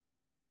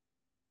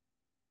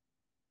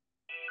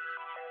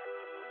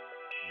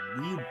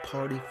real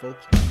party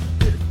folks.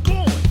 Get it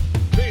going,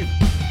 baby.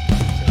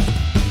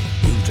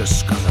 You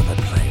discover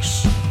the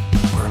place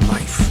where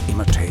life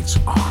imitates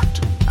art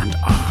and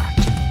art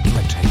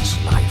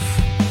imitates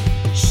life.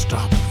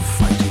 Stop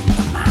fighting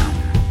the man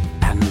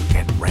and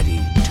get ready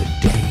to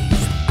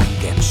Dave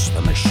against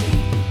the machine.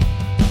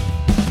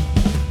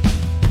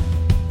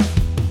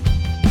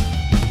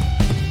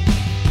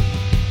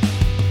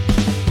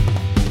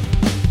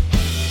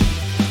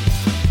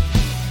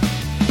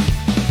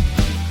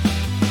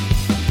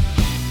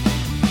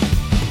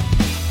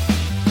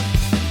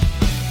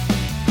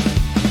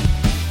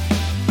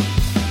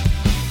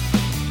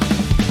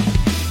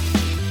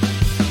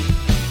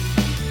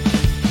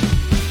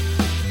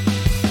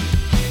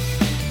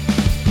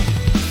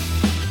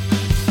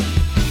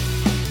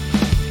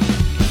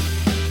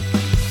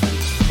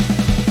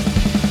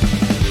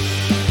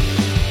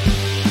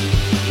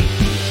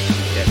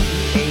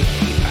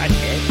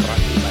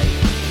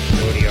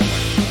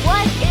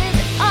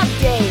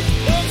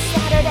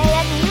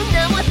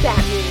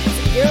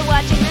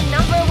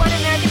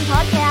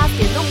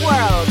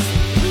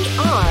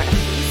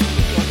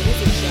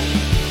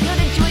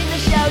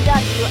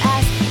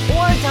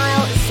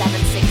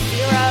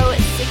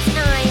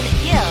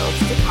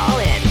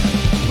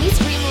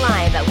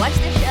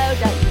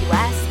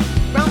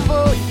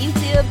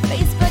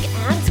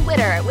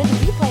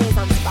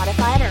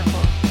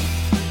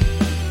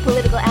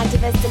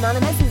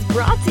 Anonymous is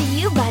brought to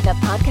you by the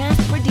Podcast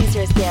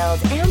Producers Guild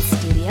and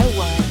Studio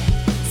One.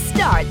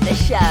 Start the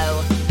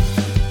show.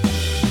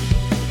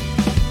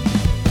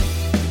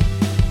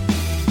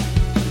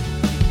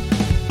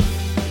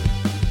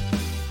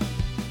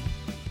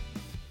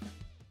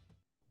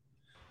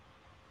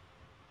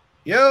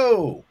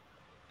 Yo!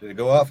 Did it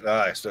go off?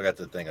 I still got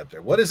the thing up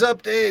there. What is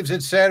up, Daves?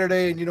 It's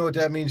Saturday, and you know what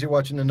that means. You're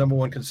watching the number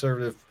one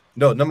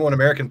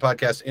American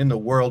podcast in the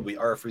world. We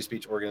are a free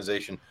speech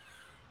organization.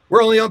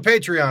 We're only on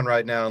Patreon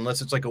right now,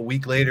 unless it's like a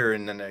week later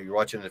and then you're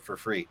watching it for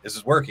free. This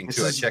is working,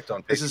 too. I checked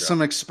on Patreon. This is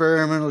some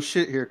experimental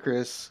shit here,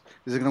 Chris.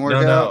 Is it going to work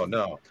out?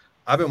 No.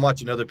 I've been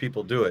watching other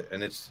people do it,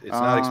 and it's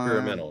not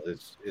experimental.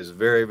 It's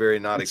very, very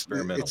not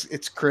experimental.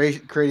 It's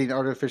creating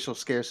artificial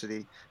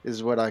scarcity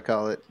is what I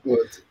call it. Well,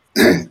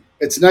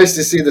 it's nice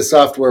to see the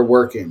software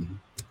working.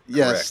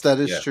 Yes, Correct. that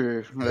is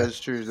true. That is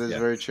true. That is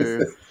very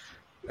true.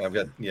 I've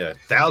got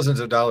thousands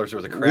of dollars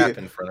worth of crap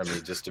in front of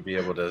me just to be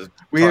able to.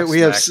 We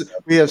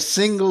have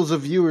singles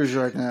of viewers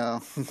right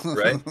now.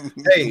 Right.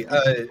 Hey,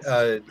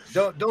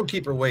 don't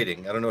keep her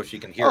waiting. I don't know if she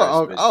can hear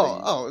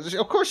us.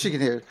 Of course she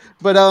can hear.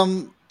 But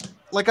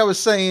like I was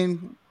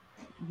saying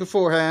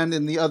beforehand,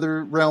 in the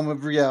other realm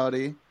of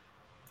reality,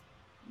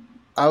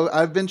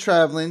 I've been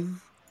traveling,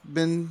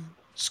 been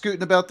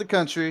scooting about the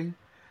country,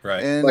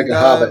 right? And like a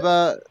hobbit.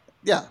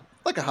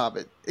 Like a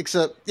hobbit.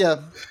 Except,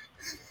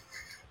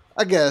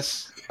 I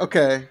guess.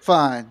 Okay,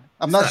 fine.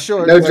 I'm not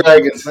sure. No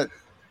dragons. But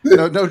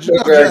no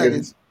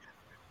dragons.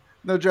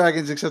 No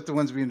dragons except the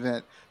ones we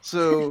invent.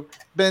 So,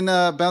 been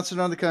bouncing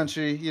around the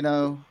country,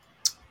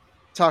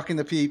 talking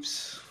to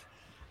peeps,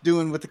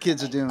 doing what the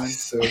kids are doing.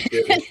 So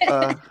good.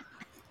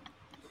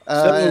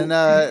 And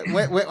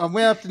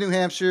went up to New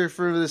Hampshire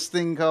for this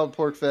thing called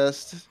Pork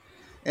Fest,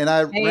 and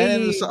I ran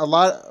into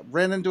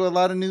a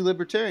lot of new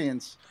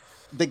libertarians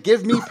that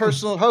give me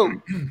personal hope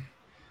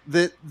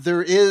that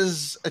there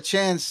is a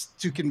chance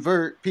to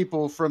convert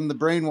people from the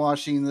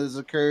brainwashing that has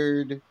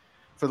occurred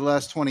for the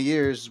last 20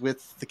 years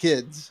with the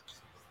kids.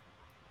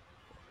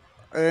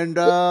 And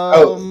I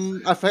got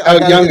a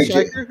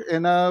hitchhiker,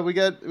 and we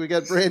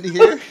got Brandy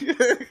here.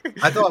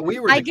 I thought we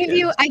were. I give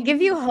you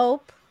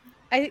hope.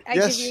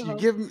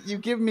 You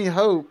give me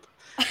hope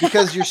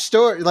because your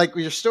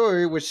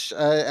story, which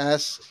I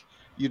asked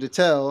you to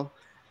tell,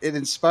 it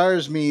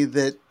inspires me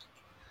that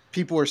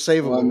people are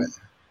savable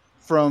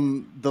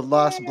from the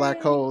lost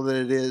black hole that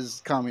it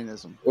is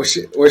communism. Was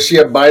she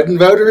a Biden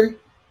voter?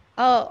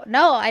 Oh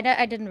no, I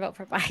didn't vote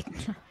for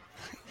Biden,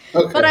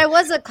 Okay. but I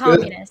was a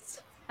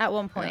communist at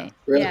one point.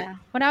 Really? Yeah,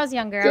 when I was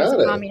younger, I was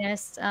a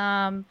communist.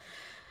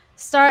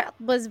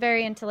 Was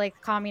very into like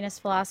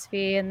communist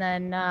philosophy, and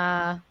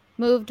then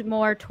moved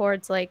more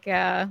towards like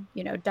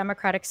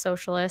democratic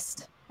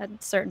socialist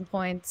at certain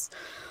points.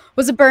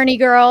 Was a Bernie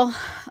girl.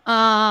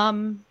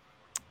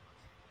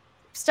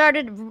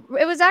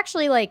 It was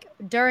actually like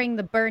during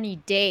the Bernie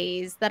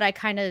days that I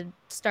kind of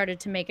started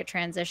to make a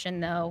transition,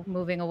 though,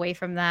 moving away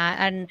from that.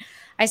 And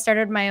I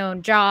started my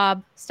own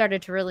job,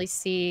 started to really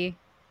see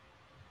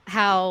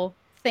how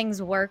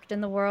things worked in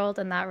the world.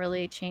 And that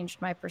really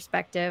changed my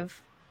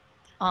perspective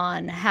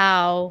on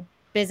how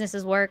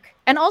businesses work.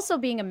 And also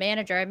being a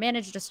manager, I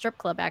managed a strip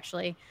club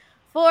actually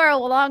for a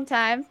long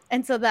time.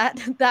 And so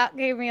that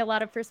gave me a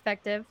lot of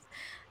perspective.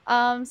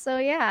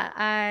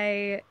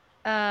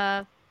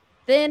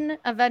 Then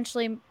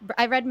eventually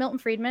I read Milton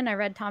Friedman. I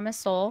read Thomas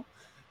Sowell.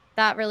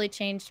 That really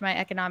changed my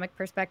economic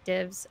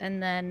perspectives.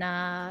 And then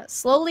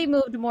slowly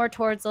moved more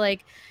towards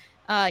like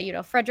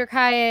Friedrich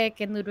Hayek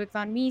and Ludwig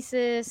von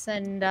Mises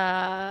and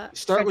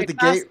Start with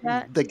Friedrich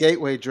Bastiat. the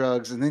gateway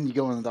drugs, and then you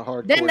go into the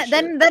hardcore Then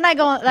shit. then I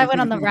went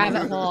on the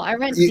rabbit hole. I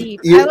went deep.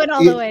 You- I went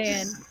all the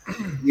way in.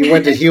 You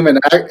went to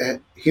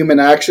human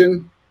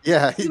action.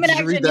 Yeah, Human did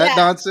you read action, that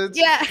nonsense?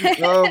 Yeah.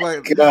 Oh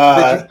my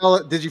God.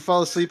 Did you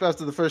fall asleep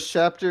after the first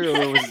chapter,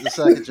 or was it the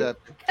second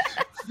chapter?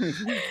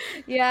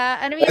 Yeah,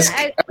 and I mean,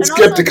 I and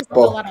skipped also a just a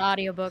couple. lot of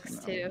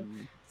audiobooks too.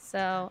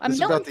 So This is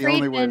Milton about the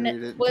only way to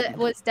Friedman read it.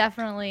 was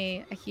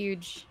definitely a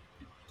huge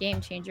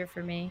game changer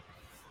for me,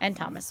 and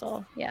Thomas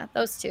Sowell. Yeah,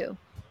 those two,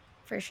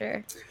 for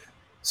sure.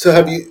 So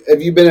have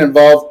you been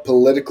involved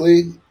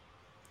politically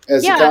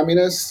as a Yeah.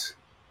 communist?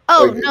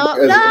 Oh Like, no,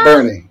 as no,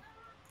 Bernie.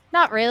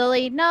 not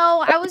really.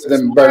 No, I was Other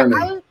just than more.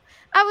 Bernie.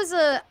 I was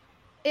a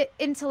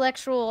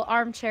intellectual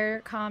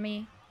armchair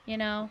commie.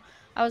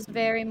 I was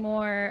very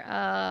more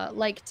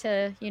like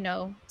to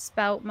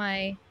spout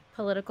my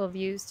political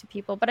views to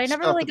people, but I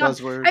never Spout really the got.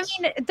 buzzwords. I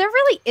mean, there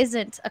really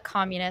isn't a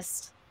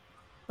communist.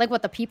 Like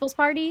what, the People's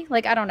Party?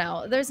 Like, I don't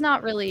know. There's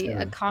not really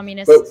a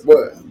communist.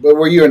 But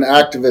were you an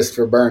activist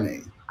for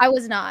Bernie? I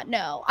was not.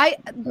 No.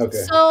 Okay.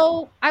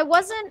 So I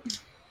wasn't.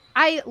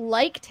 I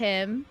liked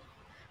him,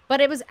 but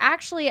it was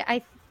actually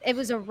it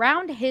was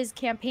around his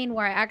campaign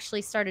where I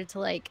actually started to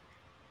like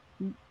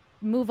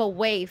move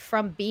away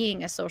from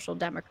being a social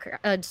democrat,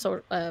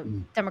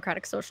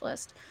 democratic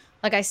socialist.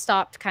 Like I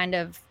stopped kind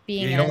of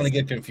being. You don't want to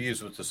get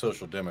confused with the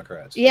Social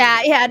Democrats.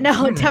 Yeah,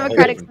 no,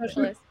 democratic different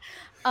thing.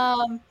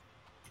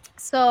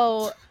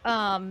 socialist.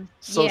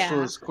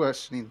 Socialist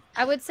questioning.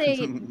 I would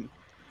say,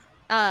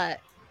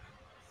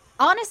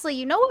 honestly,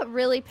 you know what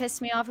really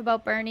pissed me off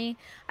about Bernie?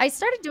 I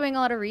started doing a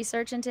lot of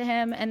research into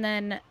him, and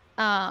then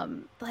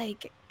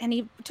and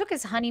he took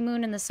his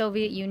honeymoon in the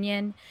Soviet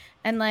Union,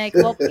 and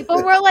while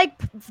people were like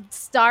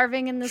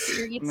starving in the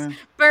streets, Man.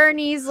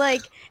 Bernie's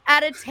like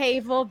at a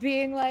table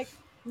being like,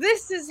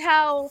 "This is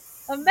how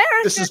America.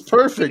 This is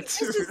perfect.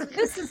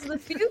 This is the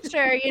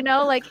future."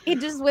 Like he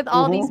just with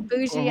all these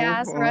bougie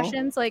ass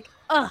Russians, that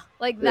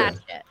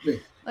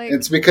shit. Like,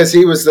 It's because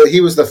he was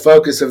the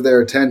focus of their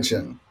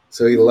attention,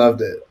 so he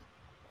loved it.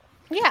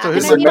 yeah, So and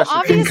here's I the mean, question.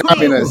 obviously.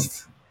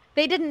 Communist.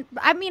 They didn't.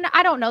 I mean,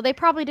 I don't know. They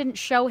probably didn't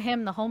show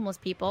him the homeless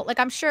people. Like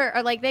I'm sure,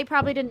 or like they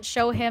probably didn't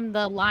show him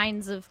the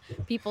lines of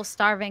people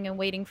starving and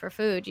waiting for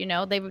food.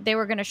 They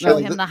were going to show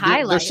him the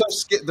highlights.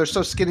 They're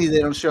so skinny they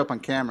don't show up on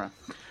camera.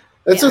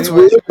 That's Yeah. what's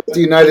weird about the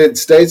United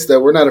States,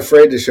 though. We're not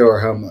afraid to show our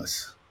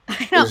homeless. I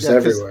know. They're just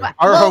everywhere.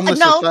 Our homeless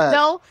is fat.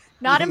 No,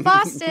 not in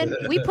Boston.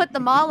 We put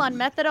them all on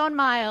Methadone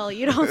Mile.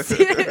 You don't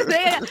see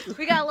it.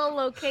 We got a little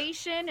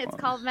location. It's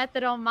called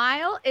Methadone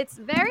Mile. It's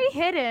very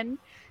hidden.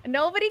 And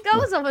nobody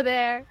goes over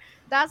there.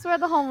 That's where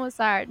the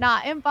homeless are.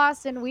 Not in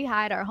Boston. We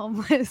hide our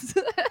homeless.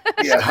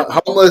 Yeah,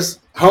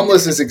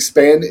 homeless is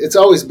expanded. It's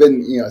always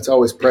been, it's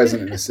always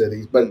present in the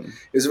cities, but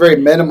it's very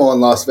minimal in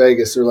Las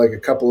Vegas or like a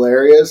couple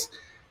areas.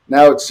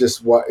 Now it's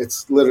just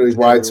it's literally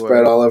widespread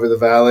everywhere. all over the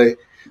valley.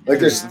 Like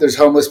Yeah. there's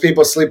homeless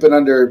people sleeping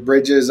under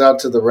bridges out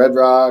to the Red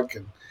Rock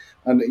and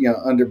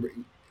under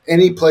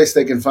any place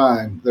they can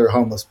find. There are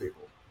homeless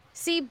people.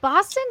 See,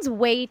 Boston's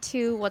way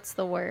too, what's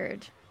the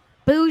word?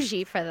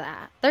 Bougie for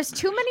that. There's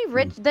too many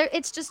rich there.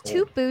 It's just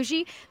too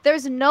bougie.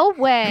 There's no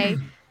way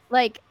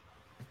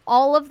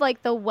all of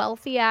the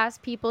wealthy ass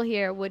people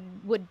here would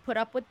put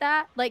up with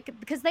that,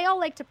 because they all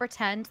like to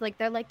pretend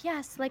they're like,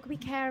 yes, we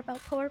care about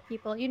poor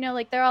people,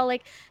 they're all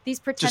these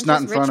pretentious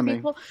not in rich front of me.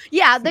 people.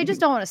 Yeah, they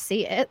just don't want to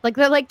see it.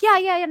 They're like,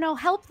 yeah, no,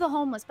 help the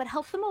homeless, but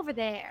help them over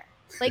there.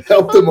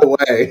 Help them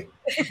away.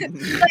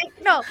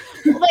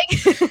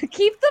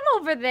 Keep them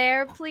over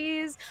there,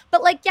 please.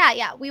 But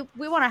yeah, we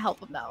want to help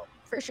them though,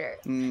 for sure.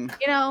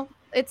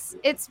 It's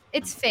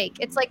fake.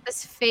 It's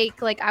this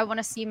fake, I want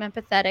to seem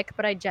empathetic,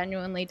 but I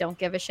genuinely don't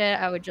give a shit.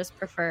 I would just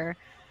prefer.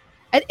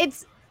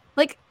 It's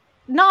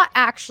not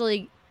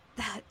actually.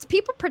 It's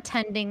people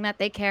pretending that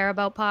they care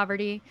about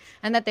poverty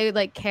and that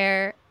they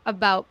care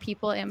about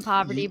people in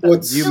poverty.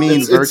 But You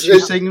mean virtue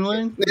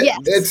signaling? Yes.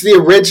 It's the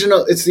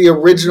original. It's the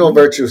original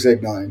virtue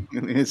signaling.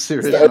 It's It's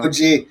serious.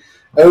 the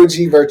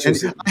OG virtue.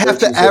 And I have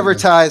to virtue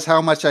advertise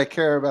how much I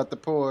care about the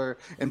poor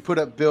and put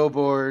up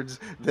billboards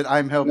that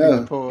I'm helping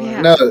the poor.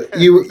 Yeah. No,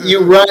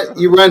 you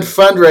run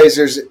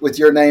fundraisers with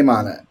your name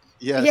on it.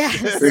 Yes.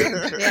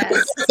 Yes.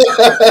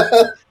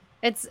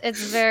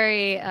 It's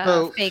very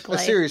So, fake. a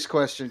serious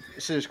question,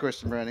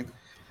 Brandy.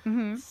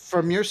 Mm-hmm.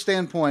 From your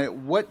standpoint,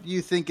 what do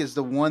you think is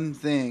the one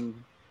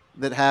thing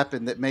that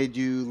happened that made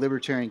you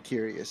libertarian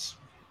curious?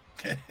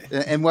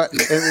 And what?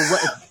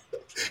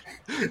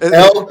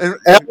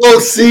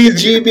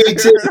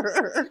 LCGBT.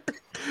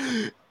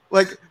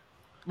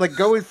 like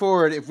going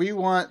forward, if we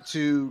want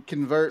to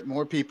convert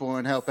more people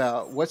and help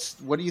out, what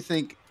do you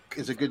think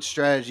is a good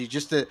strategy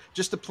just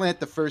to plant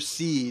the first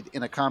seed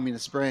in a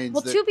communist brain.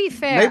 Well, to be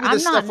fair,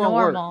 I'm not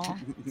normal.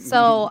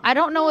 So I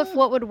don't know if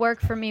what would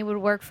work for me would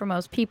work for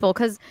most people.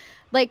 Because,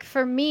 like,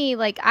 for me,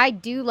 like, I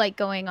do like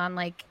going on,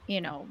 like,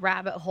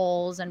 rabbit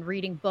holes and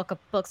reading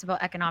books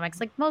about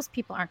economics. Like, most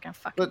people aren't going to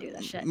fucking do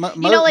that shit.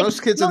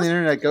 Most kids on the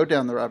internet go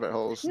down the rabbit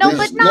holes. No,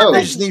 but not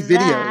they just need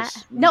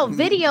videos. No,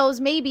 videos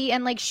maybe,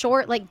 and like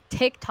short, like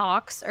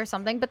TikToks or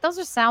something. But those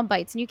are sound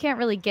bites, and you can't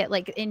really get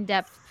like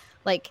in-depth,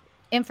 like,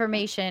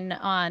 information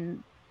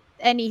on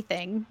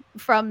anything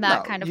from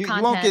that kind of content.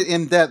 You won't get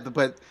in depth,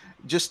 but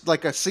just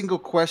like a single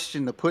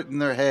question to put in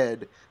their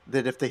head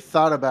that if they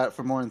thought about it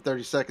for more than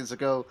 30 seconds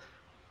ago,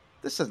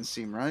 this doesn't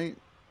seem right.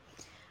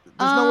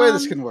 There's no way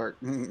this can work.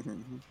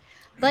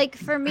 Like,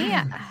 for me,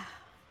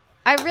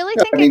 I really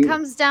think it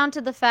comes down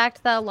to the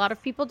fact that a lot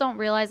of people don't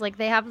realize, like,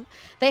 they have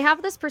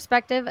this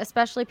perspective,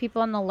 especially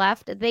people on the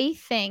left. They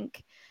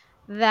think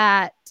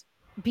that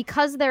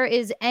because there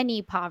is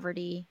any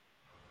poverty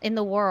in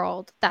the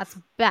world, that's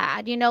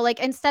bad. Like,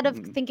 instead of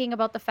thinking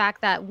about the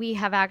fact that we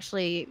have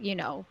actually,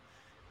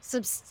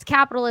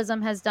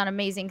 capitalism has done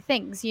amazing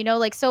things,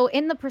 like, so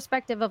in the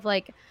perspective of,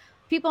 like,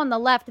 people on the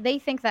left, they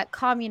think that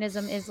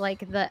communism is like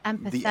the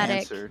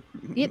empathetic,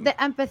 the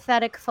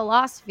empathetic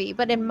philosophy.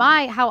 But in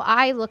how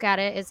I look at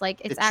it is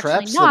like, it's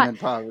actually not in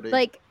poverty.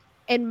 Like,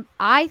 and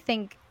I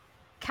think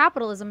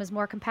capitalism is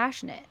more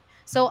compassionate.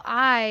 So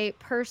I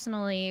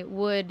personally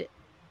would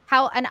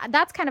and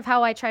that's kind of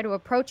how I try to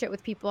approach it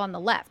with people on the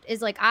left,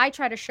 is like, I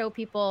try to show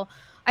people,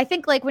 I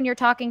think, like, when you're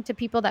talking to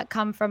people that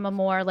come from a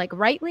more like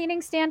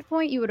right-leaning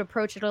standpoint, you would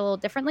approach it a little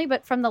differently.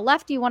 But from the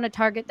left, you want to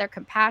target their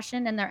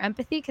compassion and their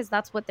empathy, because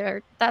that's what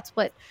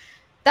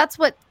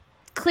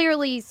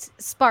clearly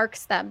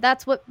sparks them.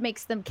 That's what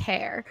makes them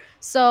care.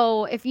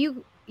 So if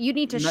you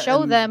need to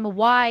show them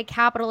why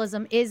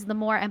capitalism is the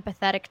more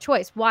empathetic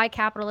choice, why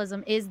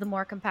capitalism is the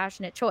more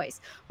compassionate choice,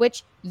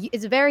 which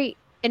is very,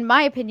 in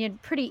my opinion,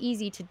 pretty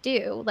easy to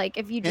do. Like,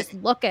 if you just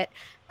look at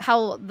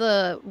how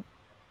the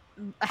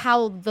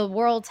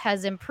world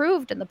has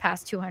improved in the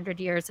past 200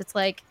 years, it's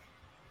like,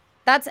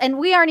 and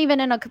we aren't even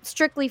in a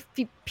strictly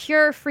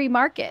pure free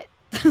market.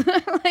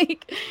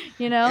 Like,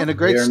 And a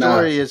great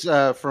story is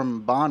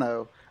from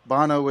Bono.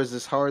 Bono was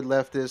this hard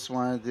leftist,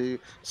 wanted to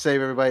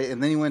save everybody,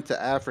 and then he went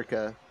to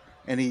Africa,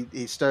 and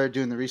he started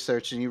doing the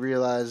research, and he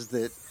realized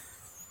that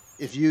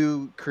if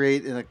you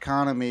create an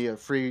economy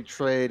of free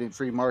trade and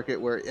free market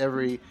where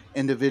every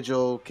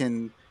individual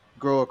can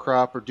grow a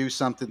crop or do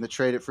something to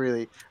trade it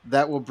freely,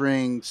 that will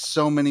bring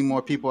so many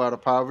more people out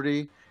of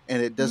poverty,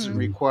 and it doesn't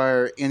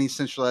require any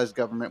centralized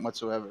government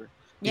whatsoever.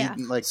 Yeah.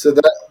 So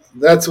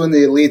that's when the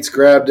elites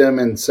grabbed him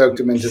and soaked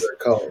him into their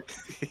cult.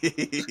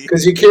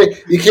 Because you can't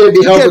be helping.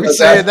 You can't be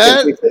saying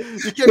that. You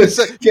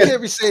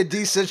can't be saying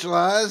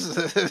decentralized.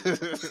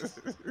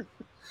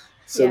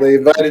 So they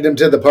invited him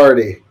to the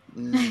party.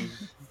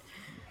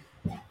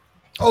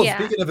 Oh,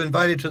 speaking of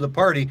invited to the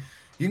party,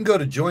 you can go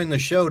to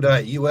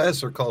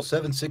jointheshow.us or call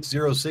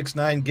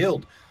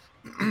 76069-GUILD,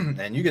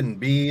 and you can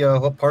be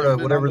a part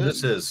of whatever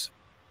this is.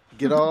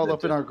 Get all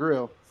up in our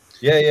grill.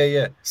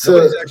 Yeah. So,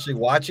 nobody's actually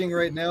watching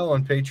right now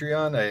on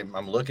Patreon.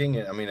 I'm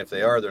looking. I mean, if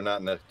they are, they're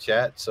not in the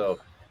chat. So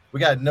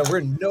we're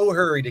in no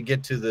hurry to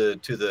get to the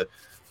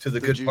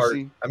good juicy part.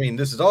 I mean,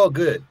 this is all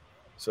good.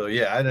 So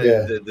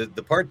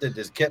the part that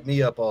has kept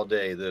me up all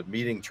day, the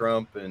meeting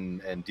Trump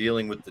and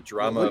dealing with the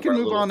drama. We can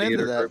move on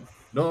into that.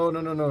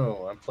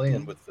 No. I'm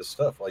playing with the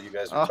stuff while you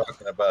guys are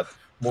talking about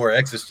more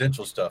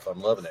existential stuff.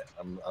 I'm loving it.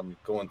 I'm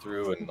going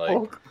through and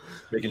like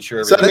making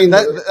sure. So, I mean,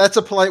 that's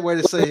a polite way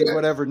to say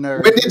whatever,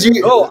 nerd. When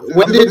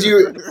did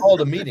you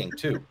called a meeting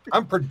too?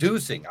 I'm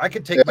producing. I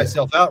could take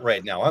myself out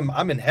right now.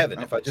 I'm in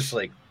heaven if I just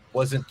like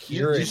wasn't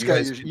here.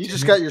 You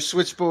just got your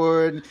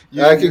switchboard.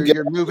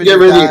 You're moving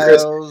your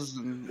dials.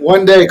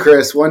 One day,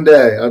 Chris. One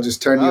day, I'll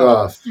just turn you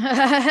off. Is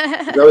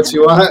that what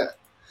you want?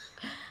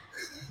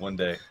 One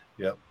day.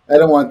 Yep. I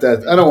don't want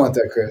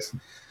that, Chris.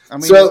 I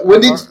mean,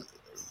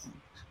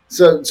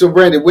 so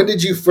Brandon, when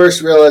did you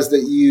first realize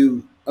that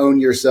you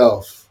own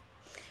yourself?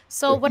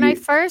 So when I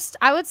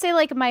would say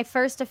like my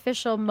first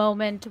official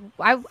moment,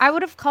 I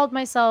would have called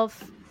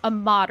myself a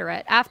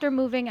moderate. After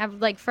moving,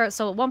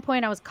 so at one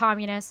point I was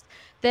communist,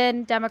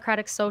 then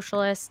democratic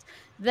socialist,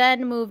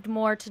 then moved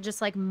more to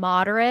just like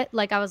moderate.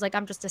 Like I was like,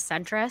 I'm just a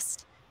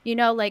centrist,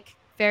 like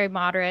very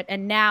moderate.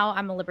 And now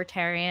I'm a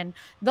libertarian,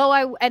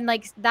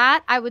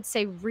 that I would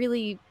say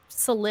really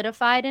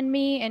solidified in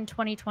me in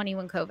 2020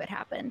 when COVID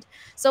happened.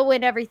 So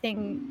when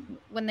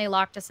they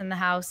locked us in the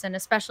house, and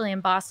especially in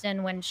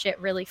Boston when shit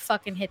really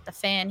fucking hit the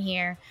fan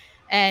here,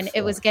 and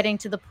it was getting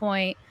to the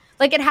point,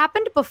 like it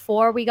happened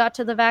before we got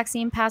to the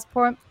vaccine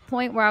passport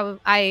point where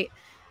I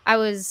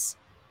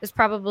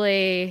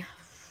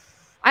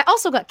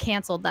also got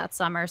canceled that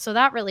summer. So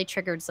that really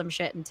triggered some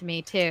shit into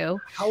me too.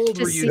 How old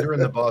were you during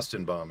the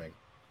Boston bombing?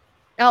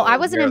 Oh, I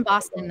wasn't in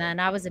Boston then.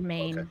 I was in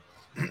Maine. Okay.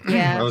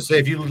 Yeah. I would say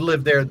if you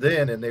lived there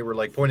then and they were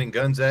like pointing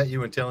guns at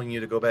you and telling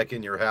you to go back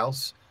in your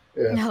house,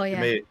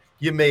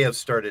 you may have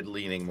started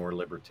leaning more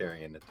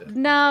libertarian at that.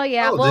 No,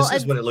 yeah. This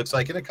is what it looks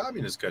like in a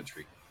communist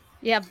country.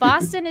 Yeah,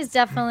 Boston is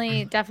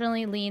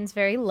definitely leans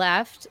very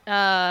left.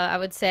 I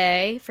would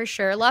say for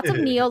sure. Lots of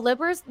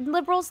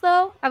liberals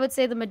though. I would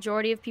say the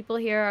majority of people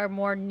here are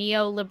more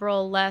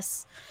neoliberal,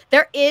 less.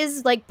 There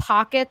is like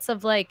pockets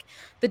of like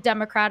the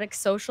democratic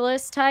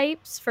socialist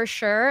types for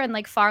sure, and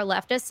like far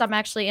leftists. I'm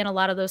actually in a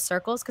lot of those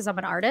circles because I'm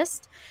an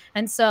artist,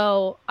 and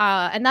so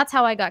and that's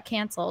how I got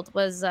canceled.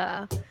 Was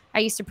I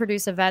used to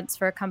produce events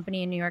for a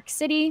company in New York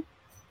City,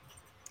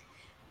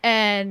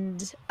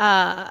 and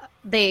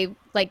they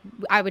like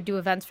I would do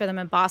events for them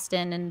in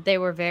Boston, and they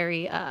were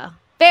very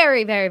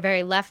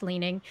very left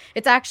leaning.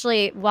 It's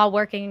actually while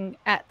working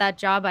at that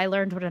job I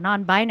learned what a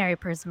non-binary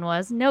person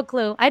was. No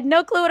clue. I had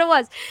no clue what it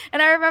was.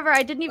 And I remember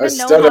I didn't I even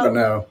know still how don't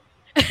know.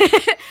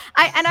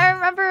 I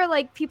remember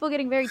like people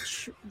getting very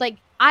like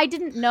I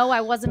didn't know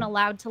I wasn't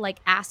allowed to like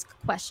ask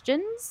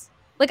questions.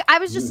 Like I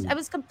was just I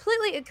was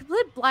completely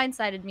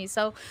blindsided me.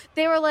 So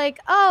they were like,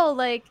 "Oh,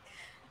 like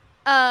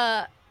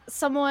uh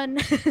someone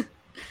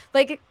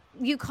like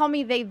you call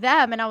me they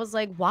them," and I was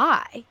like,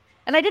 "Why?"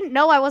 And I didn't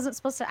know I wasn't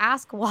supposed to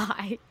ask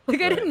why.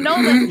 Like I Right. didn't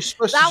know that You're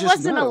supposed to that just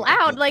wasn't know.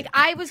 allowed. Like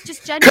I was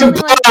just genuinely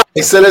Comply,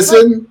 like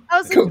citizen. I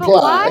was like, "But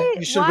Comply. why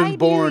You should have why been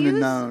do you born and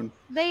use known.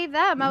 they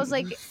them?" I was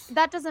like,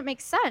 "That doesn't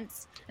make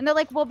sense." And they're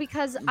like, "Well,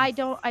 because I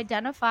don't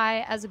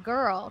identify as a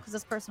girl because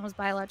this person was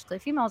biologically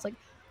female." I was like,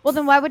 "Well,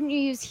 then why wouldn't you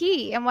use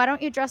he? And why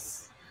don't you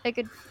dress like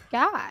a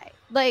guy?"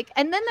 Like,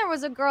 and then there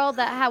was a girl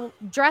that had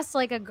dressed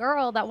like a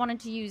girl that wanted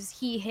to use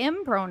he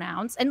him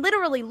pronouns and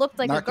literally looked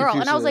like a Not girl.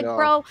 And I confused was at like, all.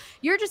 "Bro,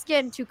 you're just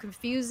getting too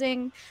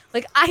confusing."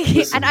 Like I and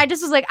Listen, I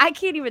just was like, "I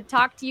can't even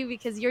talk to you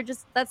because you're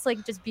just that's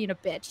like just being a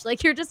bitch.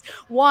 Like you're just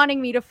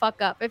wanting me to fuck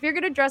up. If you're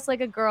going to dress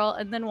like a girl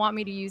and then want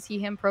me to use he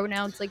him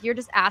pronouns, like you're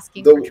just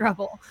asking for the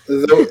trouble."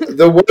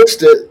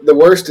 the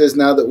worst is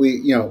now that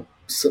we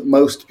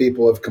most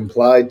people have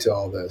complied to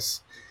all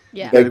this.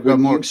 You Yeah. gotta Like go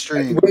more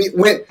extreme.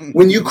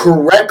 when you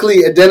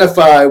correctly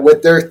identify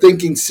what they're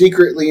thinking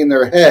secretly in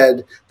their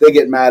head, they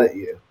get mad at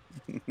you.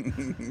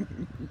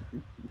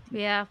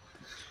 Yeah.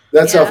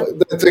 That's Yeah. how.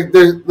 That's like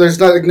there's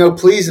not like no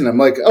pleasing them.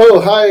 Like, oh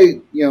hi,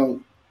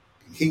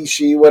 he,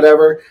 she,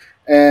 whatever,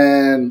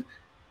 and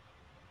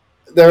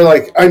they're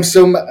like,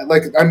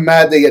 I'm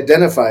mad they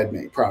identified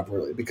me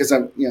properly because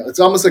it's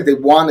almost like they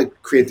want to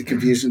create the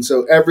confusion.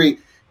 So every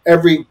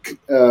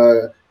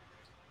uh,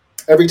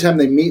 every time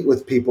they meet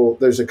with people,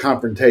 there's a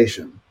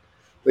confrontation.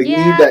 They need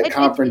Yeah, that it does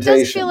feel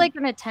confrontation. like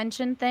an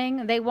attention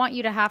thing. They want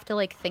you to have to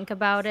like think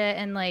about it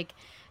and like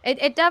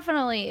it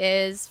definitely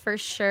is for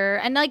sure.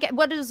 And like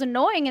what is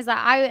annoying is that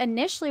I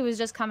initially was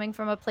just coming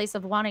from a place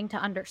of wanting to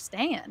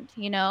understand,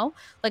 you know?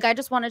 Like I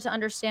just wanted to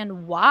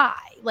understand why,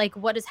 like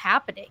what is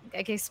happening.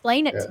 Like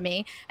explain it Yeah. to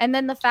me. And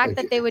then the fact Like,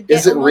 that they would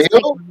is get it almost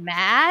like real?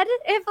 mad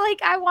if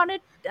like I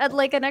wanted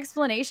like an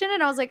explanation,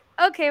 and I was like,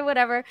 "Okay,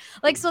 whatever."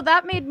 Like so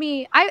that made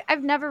me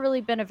I've never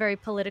really been a very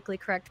politically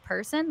correct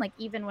person. Like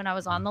even when I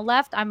was on the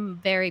left, I'm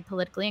very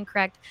politically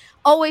incorrect.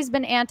 Always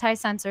been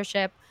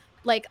anti-censorship.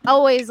 Like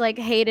always like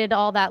hated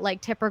all that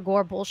like Tipper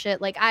Gore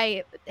bullshit. Like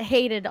I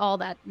hated all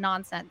that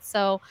nonsense.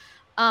 So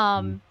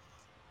um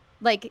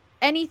like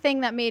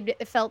anything that made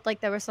it felt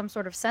like there was some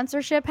sort of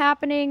censorship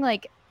happening,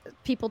 like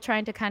people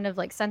trying to kind of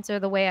like censor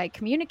the way I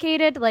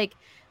communicated, like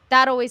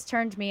that always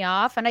turned me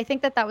off. And I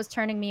think that that was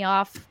turning me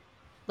off,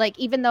 like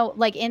even though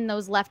like in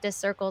those leftist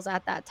circles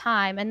at that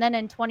time. And then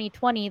in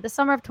 2020, the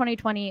summer of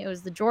 2020, it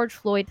was the George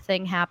Floyd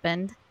thing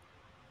happened.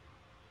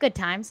 Good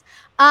times.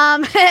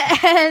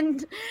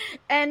 And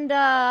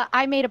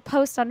I made a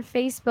post on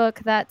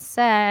Facebook that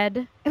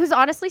said it was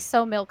honestly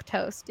so milk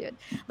toast, dude.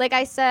 Like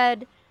I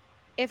said,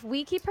 if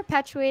we keep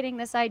perpetuating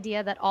this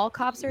idea that all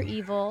cops are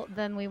evil,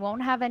 then we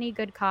won't have any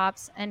good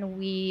cops and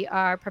we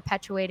are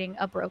perpetuating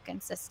a broken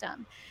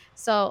system.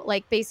 So,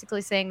 like,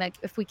 basically saying that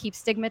if we keep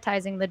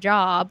stigmatizing the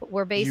job,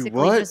 we're You basically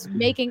what? just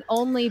making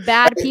only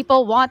bad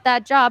people want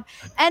that job.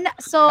 And I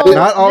so didn't,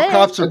 Not all then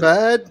cops are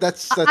bad. I I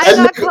That's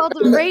got never, called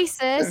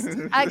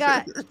racist.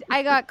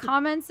 I got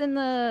comments in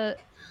the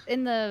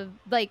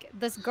like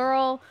this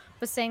girl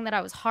was saying that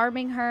I was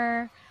harming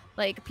her.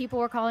 Like people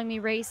were calling me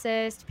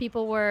racist.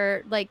 People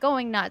were like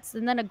going nuts.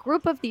 And then a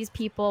group of these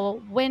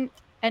people went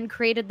and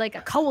created like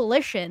a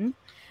coalition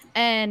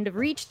and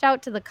reached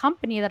out to the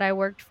company that I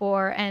worked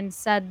for and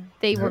said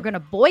they were going to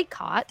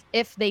boycott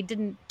if they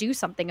didn't do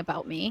something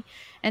about me.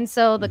 And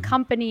so the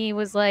company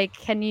was like,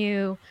 "Can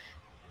you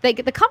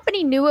the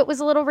company knew it was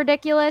a little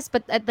ridiculous,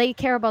 but they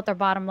care about their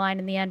bottom line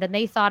in the end, and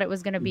they thought it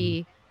was going to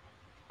be.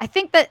 I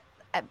think that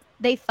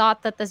they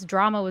thought that this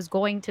drama was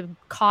going to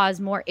cause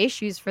more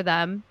issues for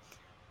them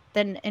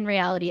than in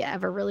reality it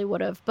ever really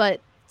would have. But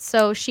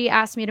so she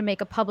asked me to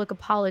make a public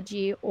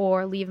apology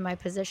or leave my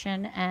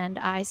position, and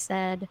I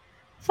said,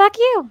 "Fuck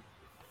you."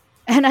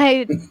 And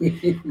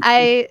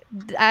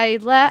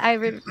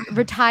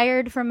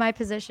retired from my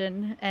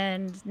position,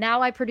 and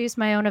now I produce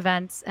my own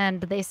events,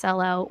 and they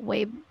sell out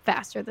way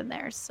faster than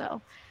theirs.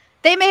 So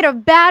they made a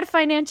bad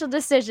financial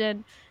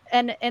decision,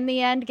 and in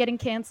the end, getting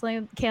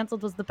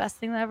canceled was the best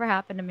thing that ever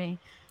happened to me.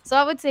 So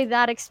I would say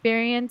that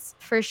experience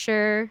for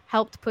sure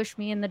helped push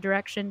me in the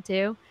direction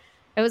too.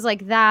 It was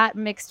like that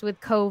mixed with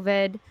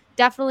COVID.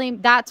 definitely,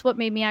 that's what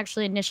made me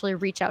actually initially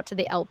reach out to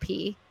the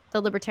LP,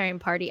 the Libertarian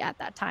Party at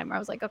that time, where I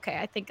was like, okay,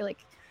 I think like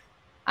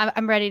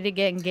I'm ready to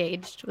get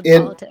engaged with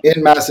politics.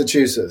 In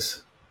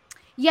Massachusetts.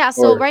 Yeah,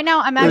 so right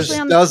now I'm actually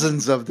on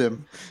dozens of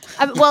them.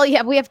 Well,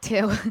 yeah, we have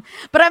 2,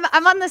 but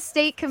I'm on the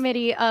state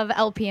committee of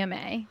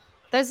LPMA.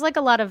 There's like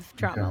a lot of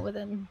drama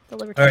within the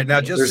Libertarian All right, now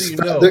Party. just so you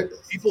know,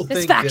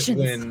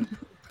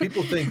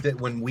 people think that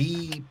when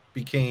we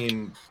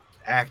became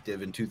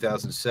active in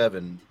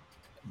 2007,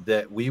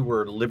 that we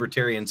were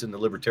libertarians in the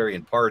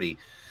Libertarian Party,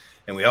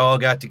 and we all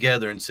got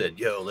together and said,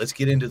 "Yo, let's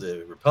get into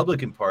the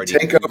Republican Party,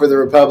 take over the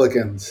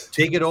Republicans,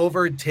 take it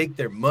over, take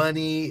their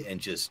money, and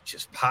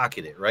just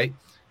pocket it, right?"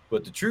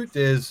 But the truth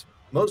is,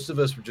 most of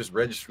us were just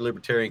registered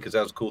libertarian because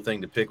that was a cool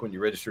thing to pick when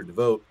you registered to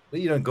vote. But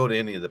you don't go to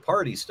any of the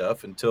party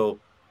stuff until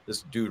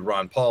this dude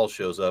Ron Paul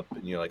shows up,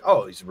 and you're like,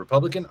 "Oh, he's a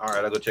Republican. All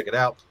right, I'll go check it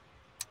out."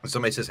 And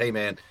somebody says, "Hey,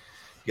 man,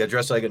 you got to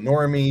dress like a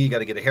normie. You got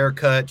to get a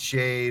haircut,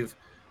 shave.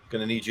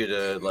 Going to need you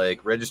to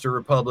like register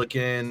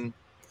Republican.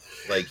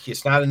 Like,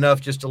 it's not enough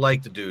just to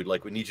like the dude.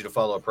 Like, we need you to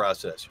follow a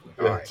process." Like,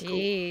 all right,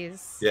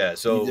 jeez. Cool. Yeah,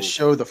 so you need to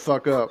show the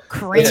fuck up.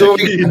 Crazy. So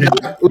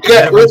we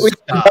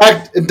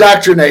got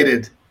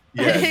indoctrinated.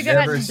 Yeah, you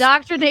got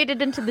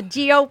indoctrinated into the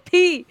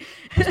GOP.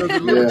 So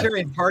the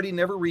Libertarian Party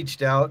never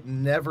reached out,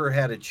 never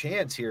had a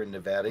chance here in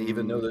Nevada,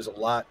 even though there's a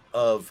lot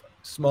of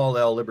small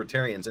L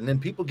libertarians. And then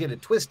people get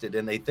it twisted,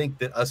 and they think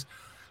that us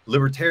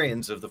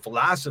libertarians of the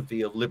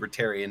philosophy of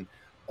libertarian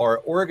are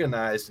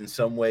organized in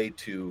some way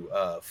to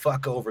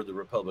fuck over the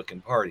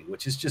Republican Party,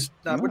 which is just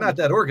not, we're not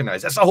that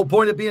organized. That's the whole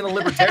point of being a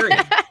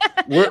libertarian.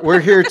 We're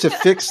here to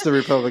fix the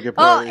Republican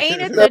Party. Oh,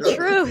 ain't it the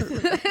truth?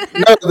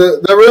 No,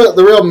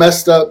 the real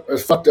messed up or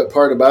fucked up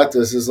part about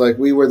this is like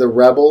we were the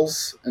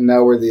rebels and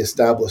now we're the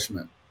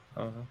establishment.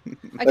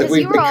 I guess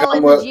you were all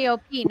in the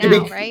GOP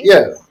now, right?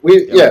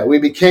 Yeah, we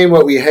became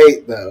what we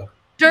hate though.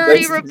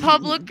 Dirty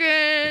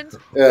Republicans.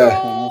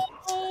 Yeah.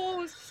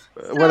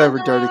 Whatever,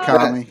 dirty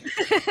commie.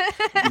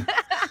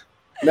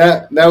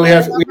 Now we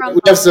have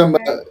some.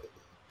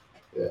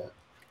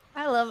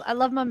 I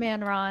love my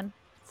man Ron,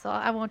 so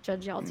I won't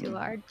judge y'all too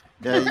hard.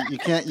 Yeah, you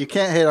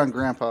can't hate on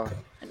Grandpa.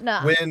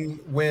 No.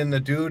 When the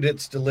dude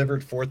that's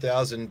delivered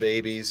 4,000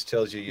 babies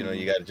tells you,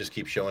 you got to just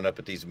keep showing up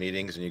at these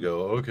meetings, and you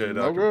go, "Okay,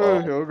 Dr.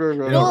 Paul."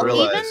 You don't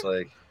realize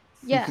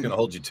he's gonna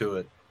hold you to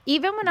it.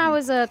 Even when I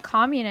was a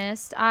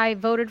communist, I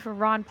voted for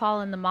Ron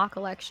Paul in the mock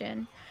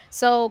election.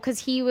 So, because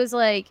he was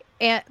like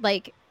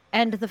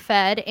end the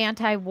Fed,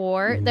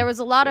 anti-war. There was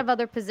a lot of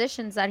other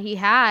positions that he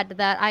had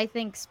that I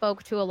think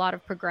spoke to a lot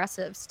of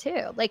progressives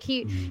too. Like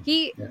he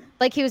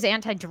was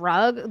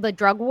anti-drug, the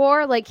drug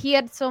war. Like he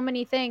had so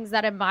many things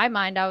that in my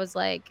mind I was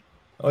like,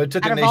 it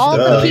took out of all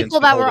the people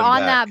that were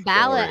on that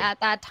ballot at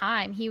that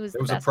time, he was.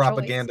 There was a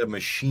propaganda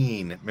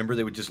machine. Remember,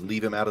 they would just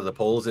leave him out of the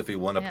polls if he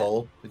won a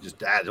poll. They just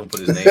don't put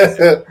his name in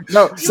there.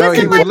 No,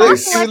 he would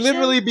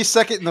literally be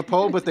second in the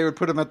poll, but they would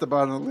put him at the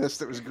bottom of the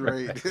list. It was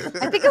great. I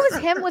think it was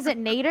him. Was it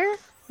Nader?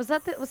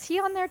 Was he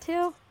on there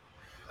too?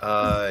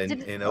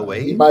 In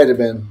 08? He might have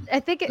been. I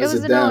think it was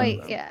in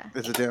 08. Yeah.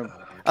 As a Dem.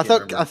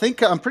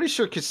 I'm pretty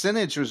sure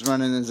Kucinich was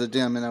running as a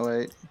Dem in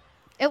 08.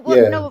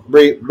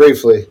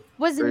 Briefly.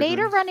 Was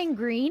Nader running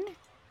green?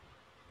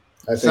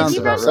 I think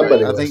about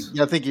somebody right.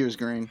 I think he was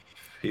green.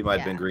 He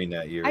might have been green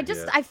that year.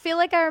 I feel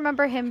like I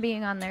remember him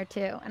being on there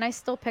too, and I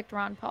still picked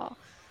Ron Paul,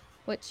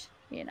 which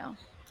You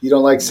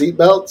don't like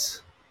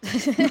seatbelts?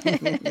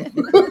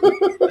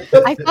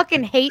 I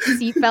fucking hate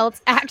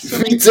seatbelts.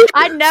 Actually,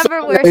 I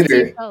never wear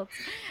seatbelts.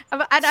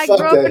 I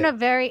grew up in a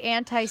very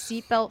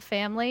anti-seatbelt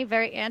family,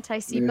 very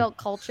anti-seatbelt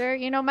culture.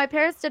 My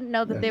parents didn't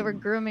know that they were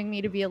grooming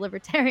me to be a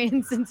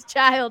libertarian since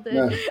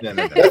childhood. No.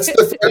 That's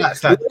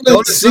the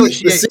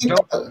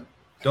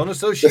don't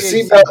associate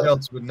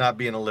seatbelts with not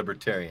being a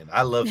libertarian.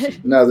 I love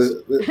seatbelts. No,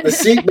 the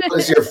seatbelt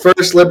is your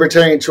first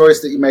libertarian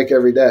choice that you make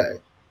every day.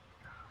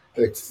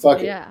 Like,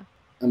 fuck it.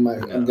 I'm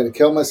going to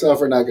kill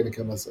myself or not going to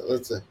kill myself.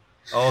 That's it.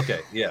 Oh, okay.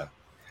 Yeah.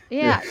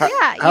 Yeah. It's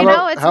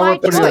my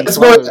choice.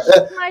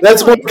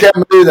 That's what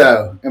Camus,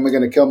 though. Am I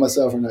going to kill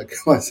myself or not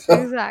kill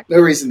myself? Exactly.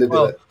 No reason to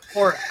do it.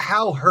 Or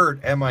how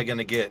hurt am I going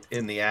to get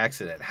in the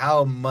accident?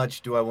 How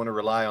much do I want to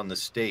rely on the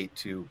state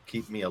to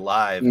keep me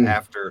alive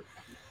after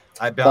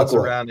I bounce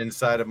around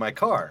inside of my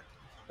car?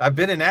 I've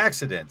been in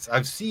accidents.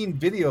 I've seen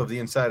video of the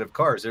inside of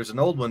cars. There's an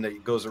old one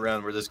that goes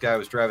around where this guy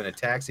was driving a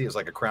taxi. It was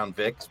like a Crown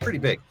Vic. It's pretty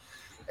big.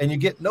 And you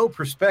get no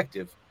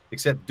perspective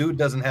except dude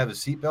doesn't have his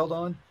seatbelt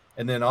on.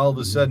 And then all of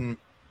a sudden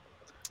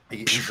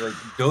he's like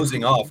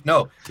dozing off.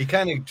 No, he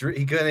kind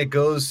of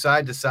goes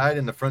side to side,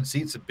 and the front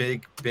seat's a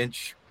big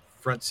bench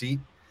front seat.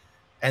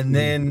 And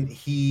then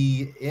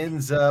he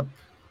ends up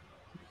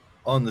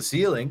on the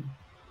ceiling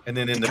and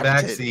then in the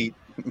back seat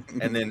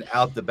and then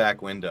out the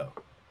back window.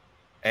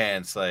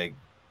 And it's like,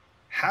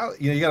 how,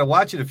 you got to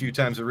watch it a few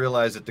times to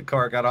realize that the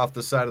car got off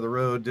the side of the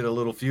road, did a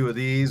little few of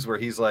these where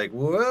he's like,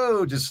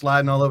 whoa, just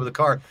sliding all over the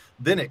car.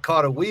 Then it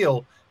caught a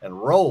wheel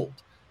and rolled.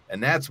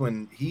 And that's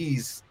when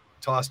he's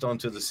tossed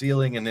onto the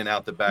ceiling and then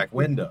out the back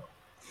window.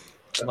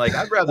 Like,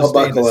 I'd rather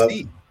stay in the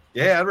seat.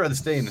 Yeah, I'd rather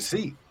stay in the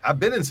seat. I've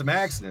been in some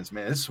accidents,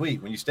 man. It's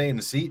sweet when you stay in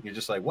the seat and you're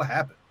just like, what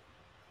happened?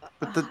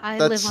 But I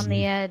live on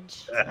the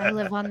edge. I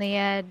live on the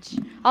edge.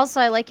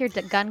 Also, I like your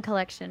gun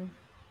collection.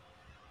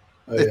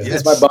 Oh, yeah.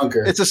 It's my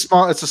bunker. It's a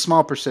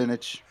small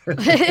percentage.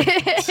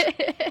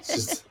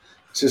 It's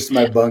just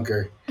my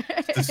bunker.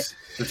 It's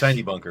the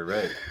tiny bunker,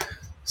 right?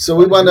 So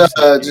we want to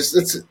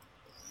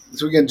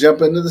so we can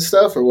jump into the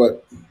stuff or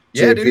what?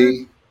 Yeah, JP?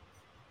 dude.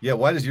 Yeah,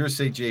 why does yours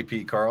say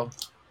JP, Carl?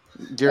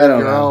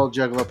 You're all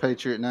Juggalo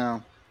Patriot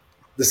now.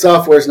 The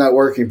software's not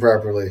working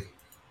properly.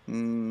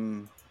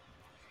 Mm.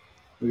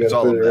 We got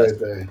to put it right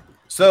there.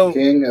 So,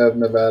 King of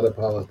Nevada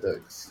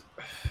politics.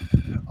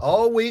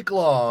 All week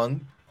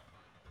long,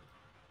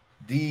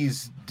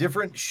 these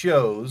different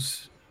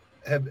shows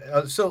have.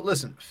 So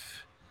listen,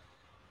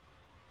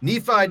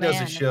 Nephi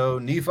does a show.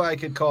 Nephi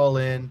could call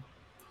in.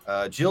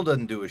 Jill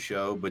doesn't do a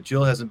show, but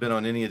Jill hasn't been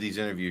on any of these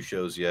interview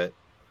shows yet.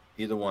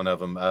 Either one of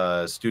them,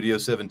 Studio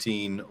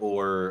 17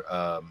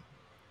 or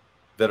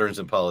Veterans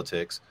in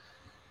Politics.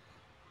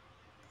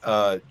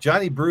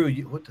 Johnny Brew,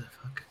 what the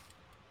fuck?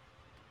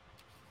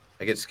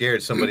 I get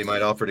scared somebody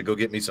might offer to go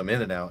get me some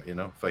In-N-Out,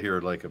 if I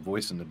hear like a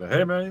voice in the back.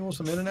 Hey, man, you want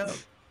some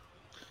In-N-Out?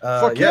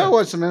 Fuck yeah, I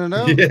want some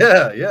In-N-Out.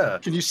 Yeah, yeah.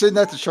 Can you send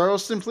that to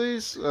Charleston,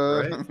 please?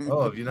 Right?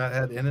 Oh, have you not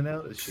had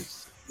In-N-Out? It's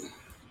just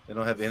they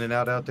don't have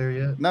In-N-Out out there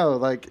yet? No,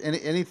 like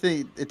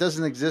anything. It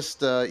doesn't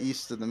exist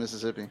east of the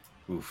Mississippi.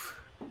 Oof,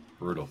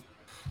 brutal.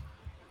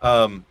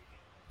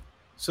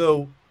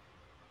 So,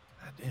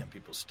 damn,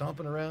 people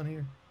stomping around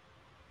here.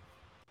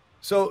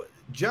 So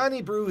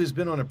Johnny Brew has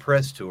been on a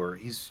press tour.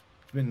 He's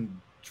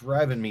been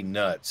driving me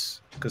nuts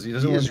because he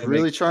doesn't. He's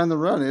really trying to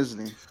run,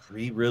 isn't he?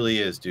 He really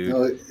is, dude.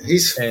 No,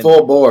 he's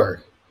full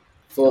bore.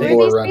 Full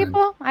bore these running.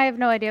 People? I have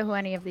no idea who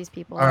any of these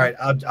people are. All right,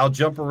 I'll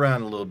jump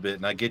around a little bit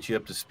and I'll get you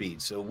up to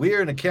speed. So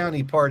we're in a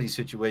county party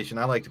situation.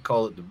 I like to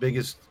call it the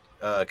biggest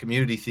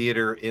community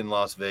theater in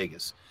Las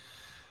Vegas.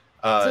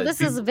 So this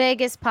is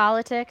Vegas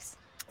politics?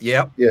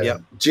 Yep. Yeah.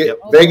 Yep.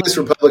 Vegas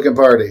Republican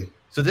Party.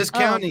 So this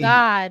county, oh,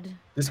 God.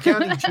 This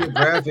county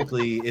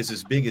geographically is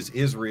as big as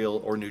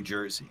Israel or New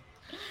Jersey.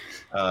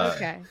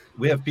 Okay.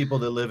 We have people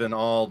that live in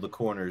all the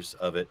corners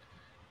of it.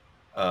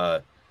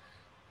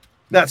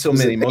 Not so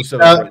many. Most of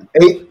them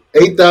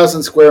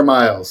 8,000 square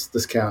miles.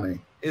 This county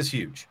is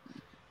huge.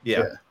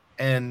 Yeah.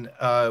 And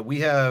we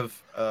have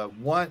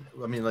one.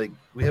 I mean, like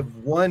we have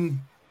one.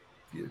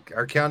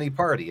 Our county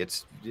party.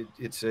 It's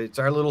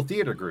our little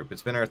theater group.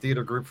 It's been our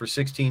theater group for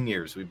 16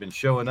 years. We've been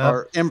showing up.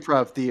 Our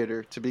improv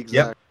theater, to be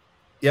exact.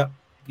 Yep.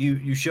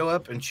 You show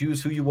up and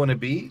choose who you want to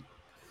be,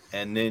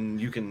 and then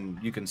you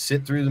can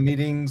sit through the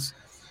meetings,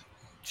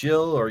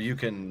 Jill, or you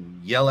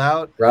can yell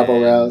out, rabble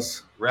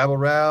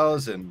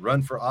rouse, and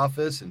run for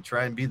office and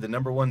try and be the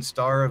number one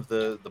star of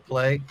the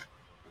play.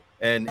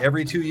 And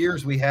every 2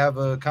 years we have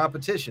a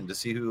competition to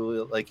see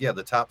who,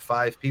 the top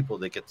 5 people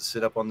that get to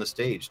sit up on the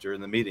stage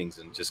during the meetings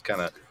and just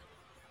kind of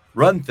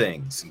run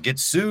things and get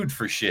sued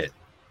for shit.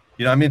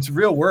 I mean, it's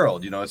real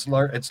world. It's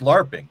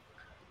LARPing.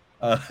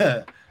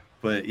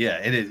 But yeah,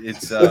 it is.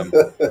 It's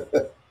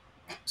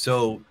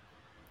so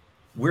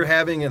we're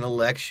having an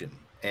election,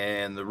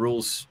 and the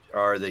rules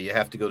are that you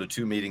have to go to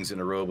 2 meetings in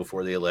a row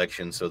before the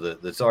election, so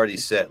that it's already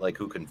set, like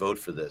who can vote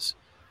for this.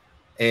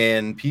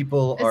 And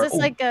people is this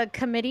like a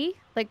committee,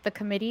 like the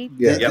committee?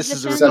 Yeah, this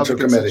is a central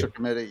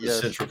committee. Yes.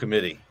 The central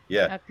committee.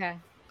 Yeah. Okay.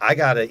 I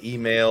got an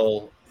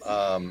email.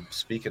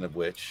 Speaking of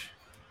which,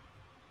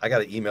 I got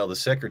to email the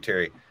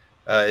secretary.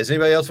 Does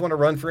anybody else want to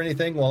run for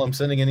anything while I'm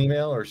sending an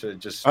email, or should it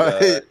just?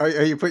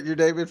 Are you putting your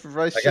name in for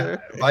vice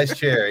chair? Vice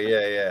chair,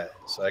 yeah.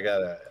 So I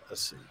got a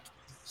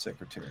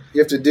secretary.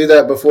 You have to do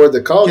that before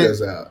the call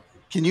goes out.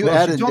 Can you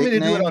add a nickname? She told me to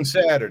do it on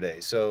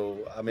Saturday, so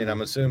I mean,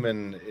 I'm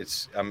assuming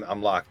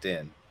I'm locked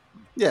in.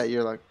 Yeah,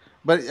 you're like,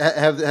 but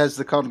has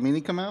the call to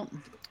meeting come out?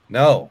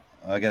 No,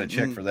 I got to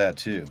check for that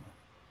too.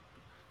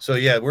 So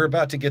yeah, we're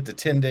about to get the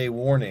 10-day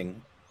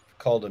warning.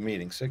 Call to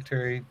meeting,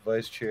 secretary,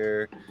 vice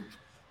chair.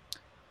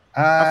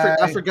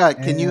 I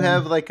forgot. Can you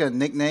have like a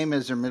nickname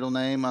as your middle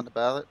name on the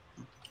ballot?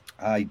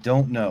 I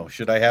don't know.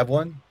 Should I have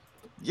one?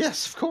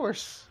 Yes, of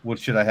course. What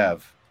should I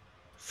have?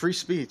 Free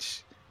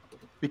speech,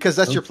 because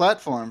that's your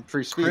platform.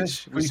 Free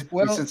speech. We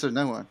censor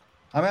no one.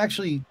 I'm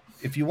actually,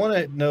 if you want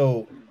to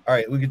know, all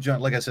right, we could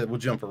jump. Like I said, we'll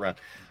jump around.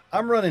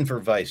 I'm running for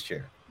vice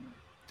chair.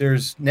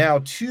 There's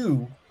now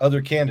 2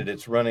 other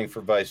candidates running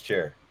for vice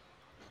chair.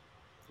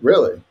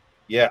 Really?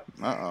 Yeah.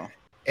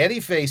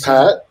 Eddie Face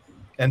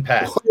and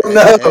Pat.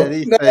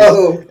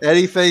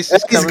 Eddie Face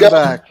is coming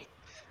back.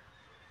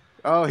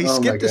 Oh, he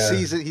skipped a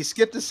season. He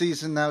skipped a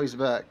season. Now he's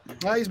back.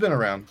 He's been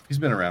around.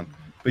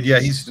 But yeah,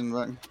 he's been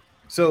back.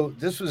 So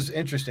this was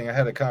interesting. I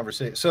had a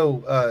conversation.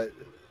 So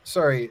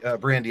sorry,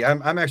 Brandy.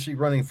 I'm actually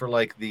running for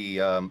like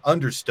the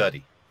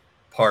understudy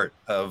part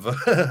of.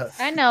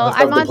 I know.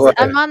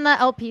 I'm on the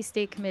LP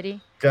state committee.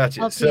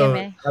 Gotcha.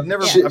 LPMA. So I've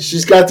never.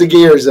 She's got the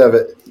gears of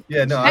it.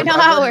 Yeah, no. I know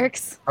how it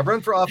works. I've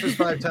run for office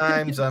 5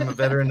 times. I'm a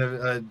veteran.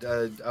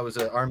 I was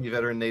an Army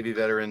veteran, Navy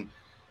veteran.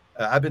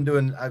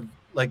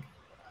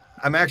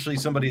 I'm actually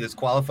somebody that's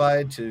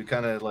qualified to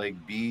kind of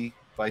like be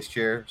vice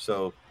chair.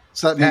 So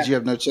So that means you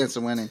have no chance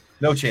of winning.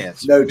 No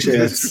chance. No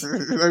chance.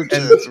 No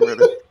chance of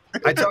winning.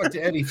 I talked to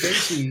Eddie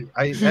Facey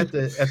at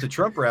the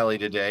Trump rally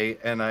today,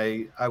 and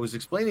I was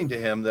explaining to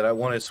him that I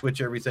want to switch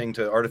everything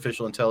to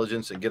artificial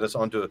intelligence and get us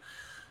onto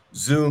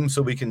Zoom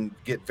so we can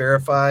get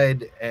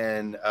verified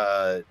and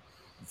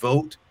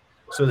vote,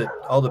 so that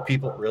all the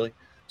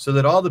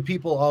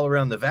people all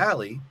around the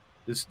valley,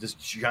 this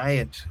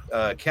giant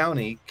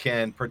county,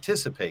 can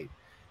participate.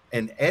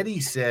 And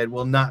Eddie said,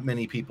 well, not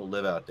many people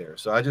live out there.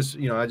 So I just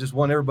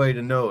want everybody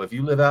to know, if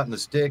you live out in the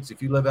sticks,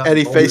 if you live out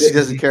Eddie in Boulder Facey City,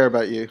 doesn't care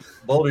about you.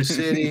 Boulder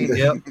City,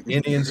 yep,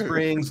 Indian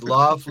Springs,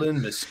 Laughlin,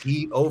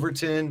 Mesquite,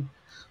 Overton,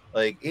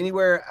 like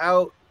anywhere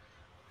out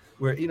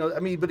where,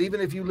 but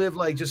even if you live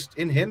like just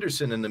in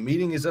Henderson and the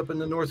meeting is up in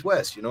the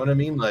Northwest, you know what I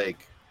mean?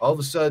 Like all of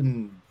a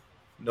sudden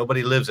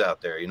nobody lives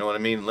out there, you know what I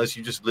mean? Unless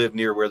you just live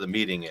near where the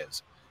meeting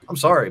is. I'm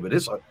sorry, but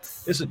it's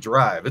a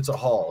drive, it's a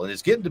haul, and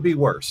it's getting to be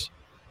worse.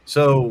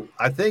 So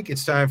I think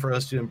it's time for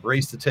us to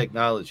embrace the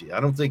technology. I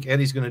don't think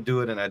Eddie's going to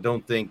do it, and I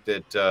don't think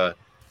that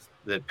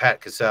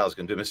Pat Casale is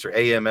going to do it, Mr.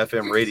 AM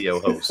FM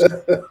radio host. You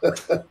know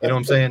what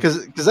I'm saying?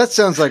 Because that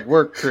sounds like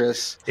work,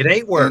 Chris. It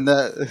ain't work. And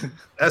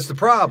that's the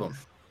problem.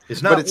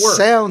 It's not but it work.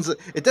 Sounds.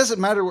 It doesn't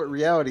matter what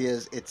reality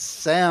is. It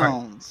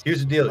sounds. Right. Here's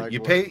the deal: like you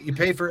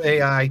pay for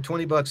AI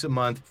 $20 a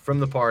month from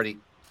the party,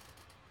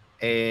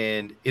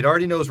 and it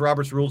already knows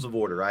Robert's Rules of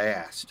Order. I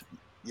asked.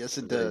 Yes,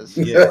 it does.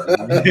 Yeah.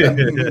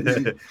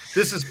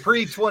 This is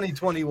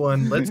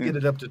pre-2021. Let's get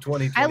it up to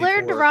 2024. I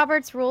learned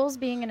Robert's rules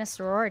being in a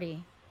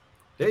sorority.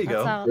 There you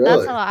go.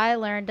 That's how I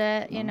learned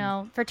it. You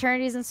know,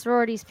 fraternities and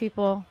sororities,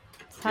 people.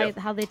 It's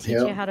how they teach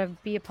you how to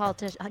be a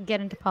politician, get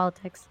into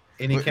politics.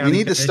 We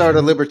need to start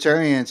a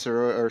libertarian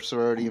or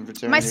sorority and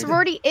fraternity. My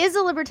sorority is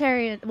a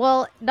libertarian.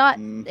 Well, not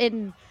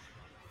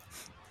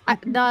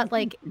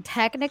like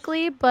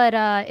technically, but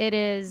it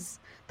is.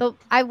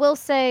 I will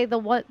say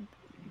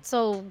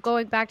So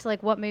going back to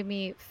like what made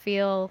me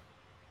feel,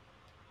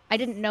 I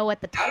didn't know at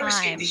the time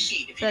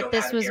that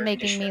this was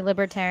making me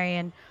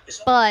libertarian,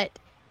 but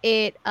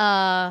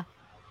my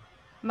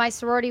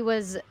sorority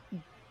was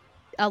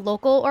a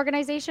local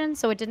organization,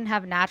 so it didn't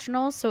have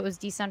nationals, so it was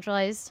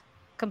decentralized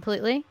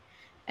completely.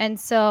 And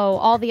so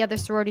all the other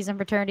sororities and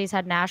fraternities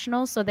had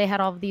nationals, so they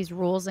had all of these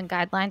rules and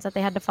guidelines that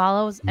they had to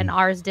follow, and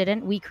ours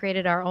didn't. We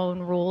created our own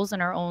rules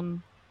and our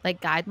own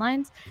like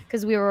guidelines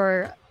because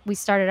we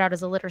started out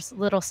as a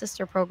little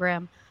sister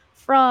program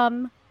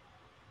from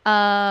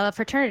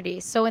fraternity.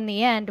 So in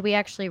the end, we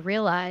actually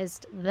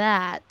realized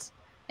that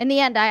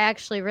I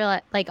actually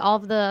realized like all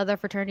of the other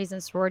fraternities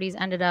and sororities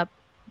ended up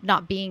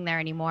not being there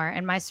anymore.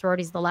 And my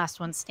sorority is the last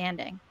one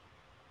standing.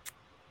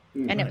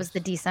 Nice. And it was the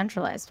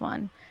decentralized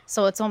one.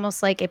 So it's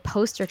almost like a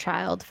poster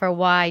child for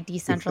why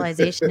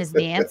decentralization is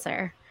the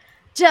answer.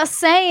 Just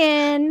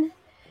saying.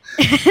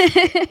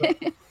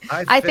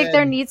 I think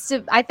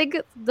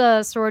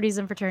the sororities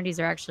and fraternities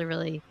are actually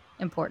really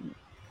important.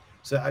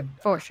 So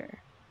for sure.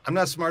 I'm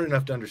not smart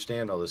enough to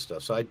understand all this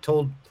stuff. So I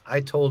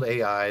told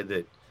AI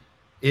that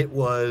it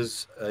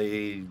was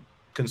a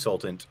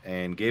consultant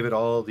and gave it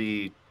all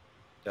the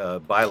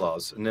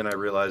bylaws. And then I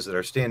realized that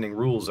our standing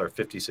rules are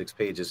 56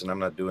 pages, and I'm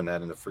not doing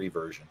that in the free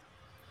version.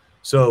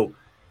 So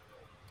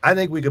I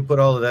think we could put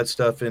all of that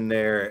stuff in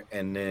there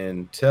and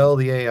then tell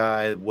the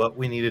AI what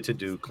we needed to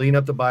do, clean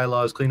up the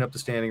bylaws, clean up the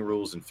standing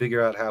rules, and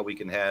figure out how we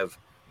can have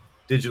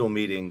digital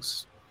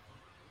meetings,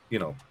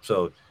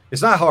 so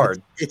it's not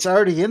hard. It's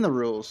already in the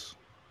rules.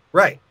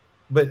 Right.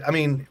 But I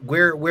mean,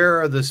 where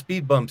are the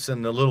speed bumps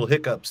and the little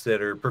hiccups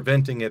that are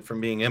preventing it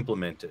from being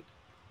implemented?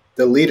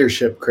 The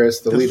leadership, Chris,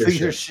 the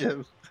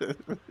leadership.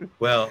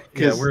 Well,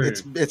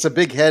 it's a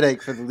big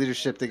headache for the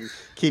leadership to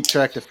keep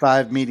track of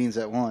 5 meetings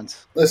at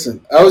once.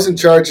 Listen, I was in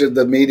charge of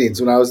the meetings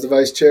when I was the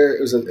vice chair.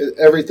 It was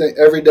everything.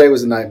 Every day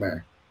was a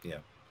nightmare. Yeah,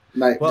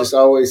 just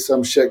always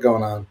some shit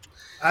going on.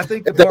 I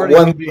think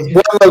one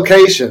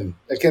location.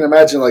 I can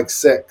imagine like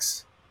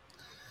 6.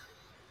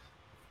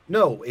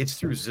 No, it's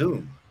through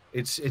Zoom.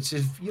 It's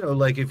if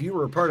like if you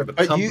were a part of a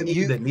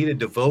company that needed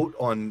to vote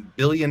on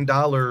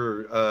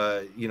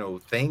billion-dollar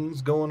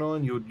things going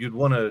on, you'd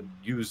want to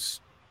use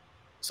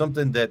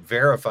something that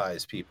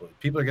verifies people.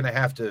 People are going to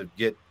have to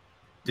get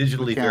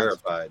digitally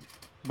verified.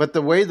 But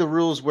the way the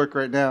rules work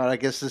right now, I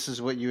guess this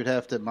is what you would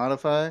have to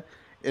modify.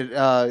 You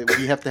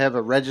have to have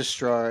a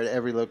registrar at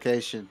every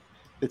location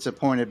that's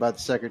appointed by the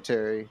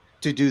secretary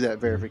to do that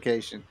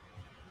verification.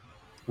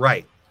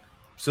 Right.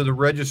 So the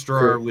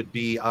registrar would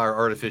be our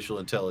artificial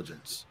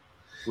intelligence,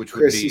 which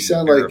would Chris, be you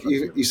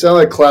sound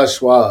like Klaus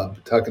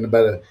Schwab talking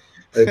about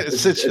a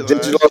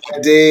digital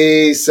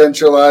ID,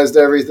 centralized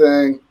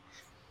everything.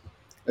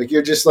 Like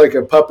you're just like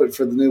a puppet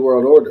for the New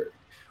World Order.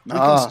 We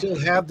can still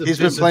have the. He's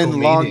been playing the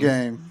long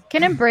game.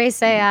 Can embrace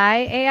AI.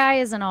 AI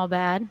isn't all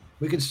bad.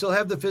 We can still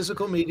have the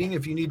physical meeting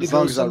if you need to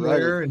go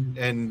somewhere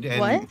and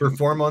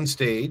perform on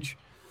stage.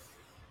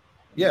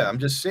 Yeah, I'm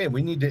just saying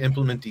we need to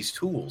implement these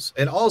tools,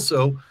 and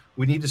also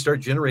we need to start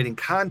generating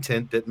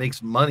content that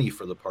makes money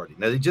for the party.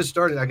 Now they just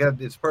started.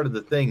 It's part of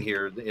the thing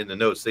here in the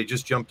notes. They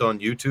just jumped on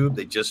YouTube.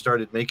 They just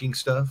started making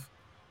stuff,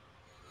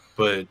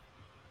 but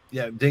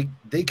Yeah,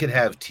 they could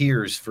have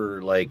tiers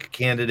for like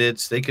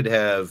candidates. They could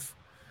have.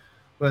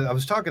 Well, I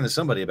was talking to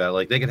somebody about it.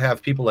 Like they could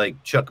have people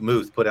like Chuck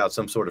Muth put out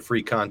some sort of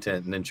free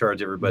content and then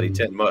charge everybody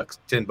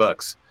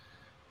 $10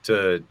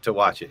 to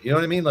watch it. You know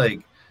what I mean? Like,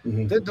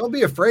 don't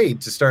be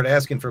afraid to start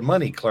asking for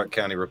money, Clark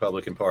County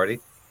Republican Party.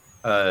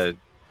 I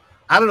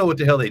don't know what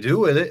the hell they do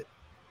with it.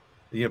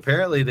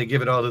 Apparently, they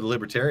give it all to the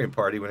Libertarian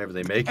Party whenever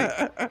they make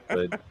it.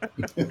 But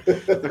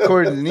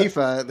according to Nephi,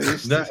 at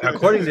least.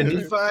 According to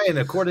Nephi and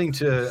according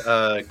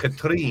to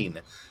Katrine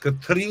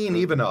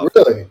Ivanov.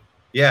 Really?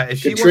 Yeah, if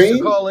she wants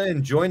to call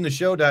in,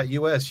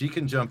 jointheshow.us, she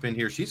can jump in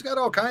here. She's got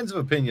all kinds of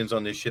opinions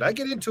on this shit. I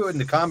get into it in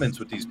the comments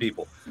with these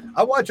people.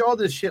 I watch all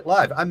this shit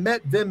live. I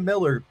met Vim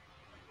Miller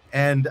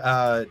and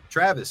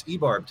Travis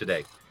Ebarb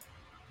today.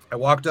 I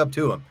walked up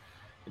to him.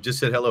 Just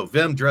said hello.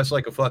 Vim dressed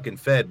like a fucking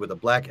Fed with a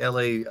black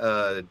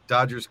LA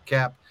Dodgers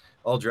cap,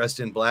 all dressed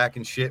in black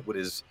and shit with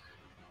his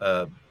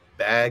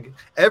bag.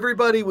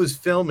 Everybody was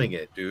filming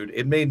it, dude.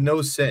 It made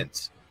no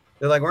sense.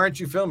 They're like, why aren't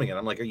you filming it?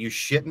 I'm like, are you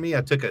shitting me?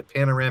 I took a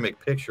panoramic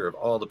picture of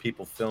all the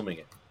people filming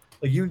it.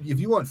 Like, if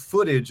you want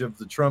footage of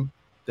the Trump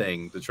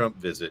thing, the Trump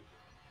visit,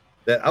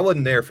 that I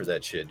wasn't there for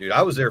that shit, dude.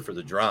 I was there for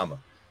the drama.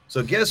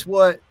 So guess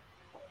what?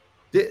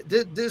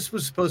 This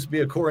was supposed to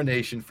be a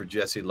coronation for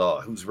Jesse Law,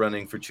 who's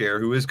running for chair,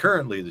 who is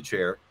currently the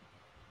chair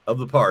of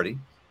the party.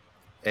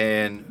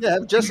 And yeah,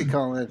 have Jesse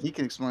call in. He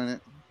can explain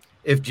it.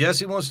 If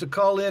Jesse wants to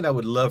call in, I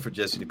would love for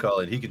Jesse to call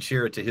in. He can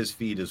share it to his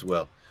feed as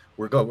well.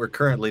 We're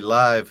currently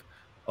live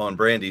on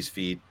Brandy's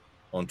feed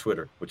on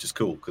Twitter, which is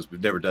cool because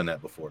we've never done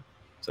that before.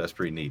 So that's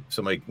pretty neat.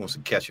 Somebody wants to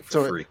catch it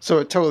for free. So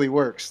it totally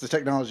works. The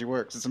technology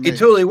works. It's amazing. It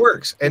totally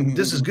works. And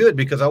this is good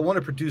because I want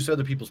to produce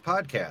other people's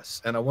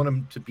podcasts and I want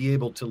them to be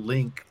able to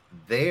link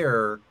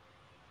their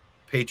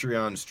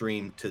Patreon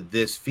stream to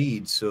this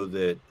feed so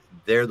that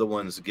they're the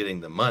ones getting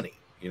the money.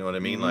 You know what I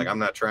mean? Like, I'm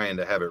not trying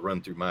to have it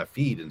run through my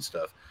feed and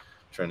stuff.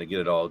 I'm trying to get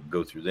it all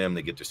go through them.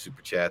 They get their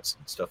super chats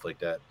and stuff like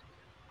that.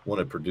 Want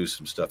to produce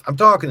some stuff. I'm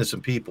talking to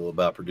some people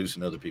about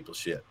producing other people's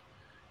shit.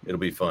 It'll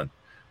be fun.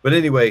 But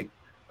anyway,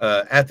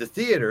 at the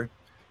theater,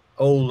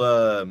 old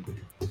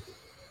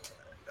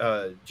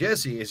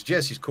Jesse, it's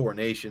Jesse's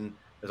coronation.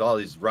 There's all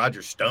these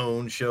Roger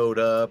Stone showed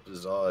up.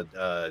 There's all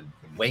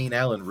Wayne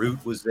Allen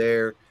Root was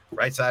there.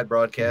 Right Side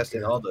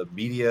Broadcasting, all the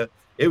media.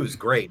 It was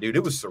great, dude.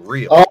 It was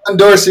surreal. All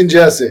endorsing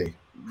Jesse.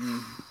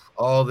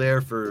 All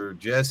there for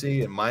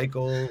Jesse and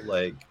Michael.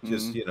 Like,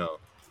 just,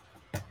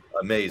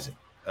 amazing.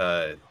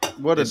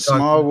 What a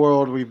small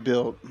world we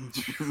built.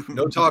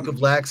 No talk of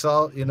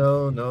Laxalt,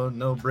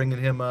 no bringing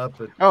him up.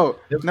 No,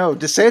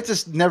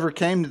 DeSantis never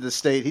came to the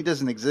state. He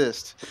doesn't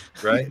exist.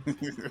 Right.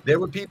 There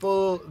were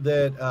people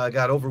that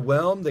got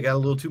overwhelmed. They got a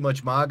little too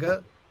much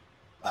MAGA.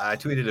 I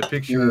tweeted a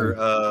picture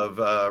of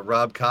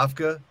Rob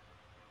Kafka.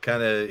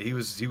 Kind of, he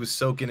was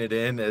soaking it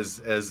in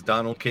as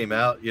Donald came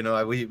out.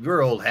 We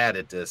were old hat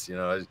at this.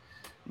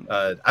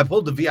 I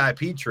pulled the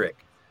VIP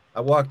trick. I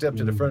walked up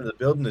to the front of the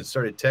building and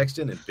started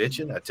texting and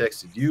bitching. I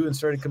texted you and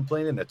started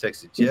complaining. I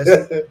texted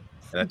Jesse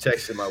and I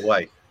texted my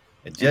wife.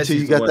 And Jesse,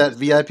 until you got that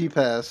VIP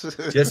pass.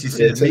 Jesse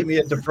said, "Meet me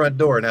at the front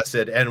door." And I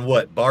said, "And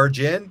what? Barge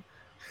in?"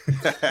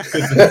 Because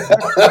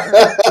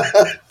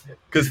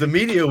the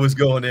media was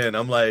going in.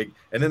 I'm like,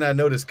 and then I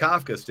noticed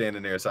Kafka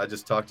standing there. So I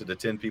just talked to the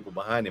 10 people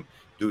behind him.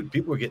 Dude,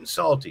 people were getting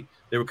salty.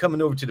 They were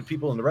coming over to the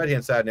people on the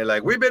right-hand side and they're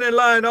like, "We've been in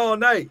line all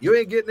night. You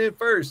ain't getting in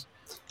first."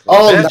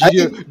 Oh,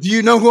 do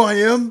you know who I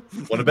am?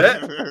 Want to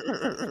bet?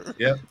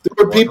 Yeah. There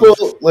were people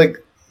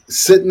like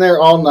sitting there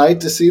all night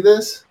to see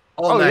this?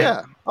 All night.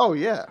 Yeah. Oh,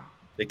 yeah.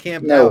 They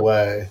camped out. No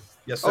way.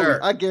 Yes, sir.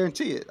 I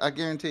guarantee it.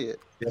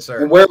 Yes,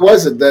 sir. And where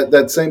was it?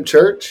 That same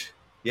church?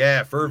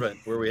 Yeah, Fervent,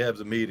 where we have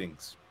the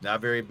meetings.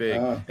 Not very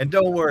big. And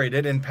don't worry,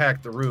 they didn't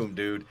pack the room,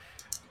 dude.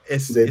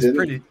 It's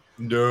pretty.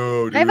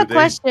 No, dude. I have a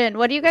question.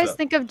 What do you guys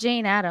think of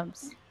Jane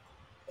Addams?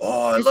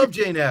 Oh, I love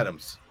Jane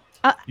Addams.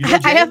 I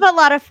have a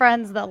lot of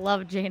friends that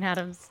love Jane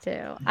Addams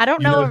too. I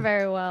don't know her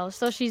very well.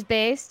 So she's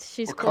based.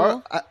 She's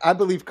cool. I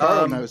believe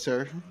Carl knows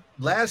her.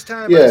 Last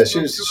time,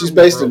 she's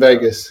based in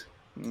Vegas.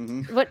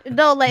 What?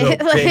 No,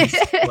 based.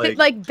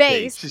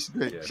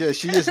 Yeah,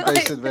 she is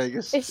based in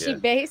Vegas. Is she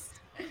based?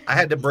 I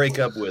had to break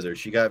up with her.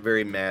 She got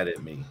very mad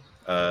at me.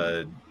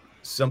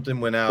 Something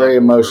went out. Very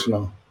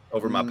emotional.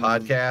 Over my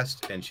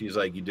podcast, and she's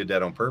like, "You did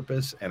that on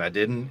purpose," and I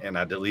didn't, and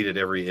I deleted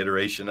every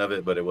iteration of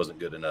it, but it wasn't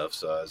good enough.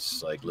 So I was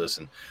just like,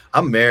 "Listen,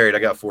 I'm married. I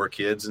got 4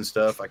 kids and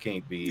stuff. I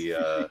can't be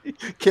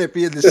can't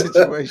be in this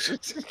situation."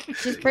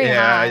 She's pretty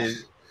hot.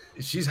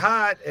 She's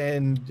hot,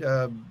 and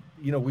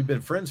we've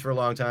been friends for a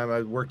long time.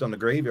 I worked on the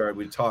graveyard.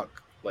 We'd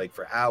talk like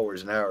for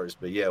hours and hours.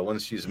 But yeah,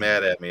 once she's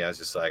mad at me, I was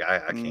just like,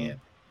 I can't.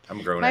 I'm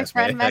a grown ass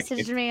man. My friend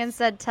messaged me and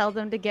said, "Tell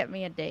them to get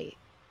me a date."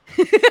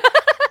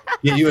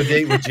 Get you a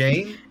date with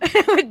Jane?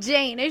 With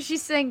Jane. Is she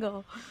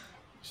single?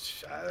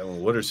 I don't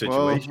know what her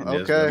situation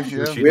is.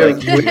 We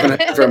haven't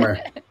heard from her.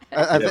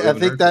 I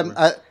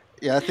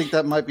think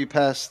that might be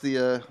past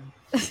the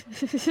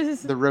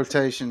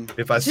rotation.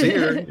 If I see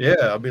her,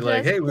 I'll be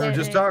like, "Hey, we were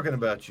just talking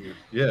about you."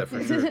 Yeah,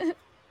 for sure.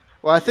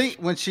 Well, I think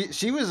when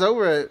she was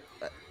over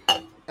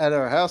at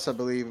our house, I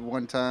believe,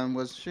 one time,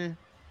 wasn't she?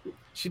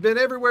 She's been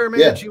everywhere, man.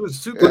 Yeah. She was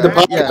super Did the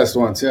active. podcast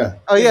once, yeah.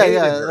 Oh I yeah, hated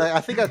yeah. her. Like,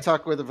 I think I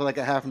talked with her for like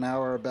a half an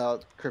hour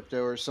about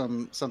crypto or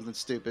something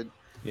stupid.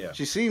 Yeah.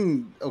 She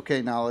seemed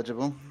okay,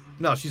 knowledgeable.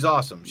 No, she's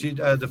awesome. She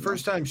the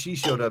first time she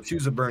showed up, she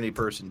was a Bernie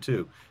person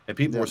too, and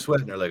people were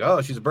sweating her like, "Oh,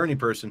 she's a Bernie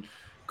person."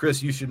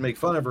 Chris, you should make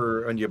fun of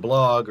her on your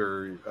blog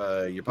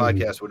or your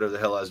podcast, whatever the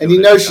hell I was doing. And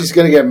you know she's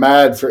going to get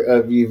mad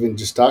for even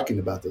just talking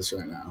about this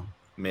right now.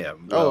 Yeah.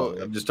 Well,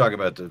 I'm just talking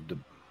about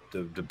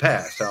the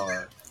past.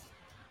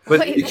 But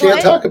Wait, you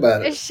can't talk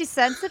about it. Is she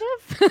sensitive?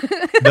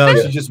 No,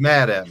 she's just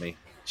mad at me.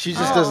 She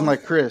just doesn't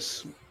like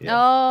Chris. Yeah.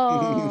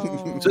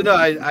 Oh. So no,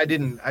 I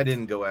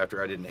didn't go after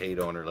her. I didn't hate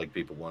on her like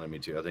people wanted me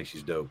to. I think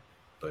she's dope.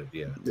 But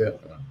yeah.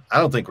 I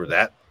don't think we're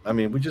that. I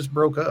mean, we just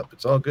broke up.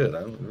 It's all good.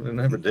 I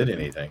never did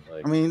anything.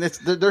 Like, I mean,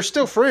 they're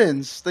still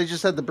friends. They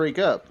just had to break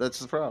up. That's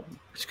the problem.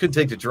 Just couldn't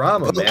take the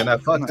drama, man. I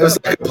fucked It was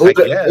up. like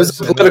it was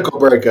a political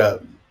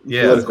breakup.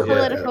 Yeah.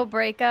 Political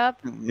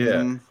breakup.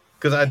 Yeah.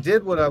 Because I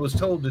did what I was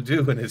told to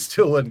do, and it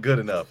still wasn't good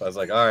enough. I was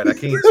like, all right, I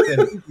can't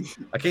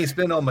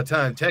spend all my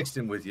time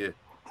texting with you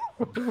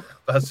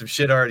about some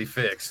shit already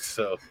fixed.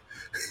 So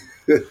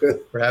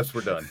perhaps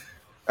we're done.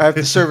 I have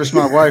to service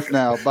my wife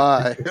now.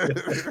 Bye.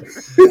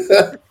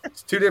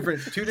 It's two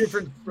different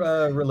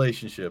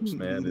relationships,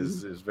 man.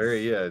 Is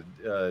very I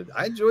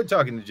enjoyed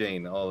talking to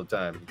Jane all the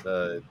time.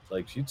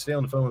 Like she'd stay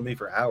on the phone with me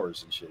for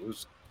hours and shit.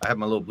 I have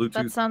my little Bluetooth.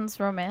 That sounds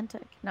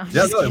romantic. No,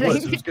 Yeah, no,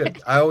 it was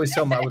good. I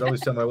would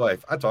always tell my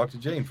wife, I talked to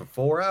Jane for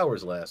 4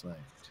 hours last night.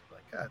 She's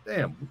like, God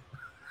damn,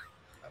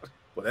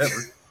 whatever.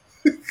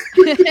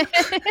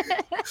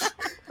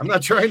 I'm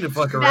not trying to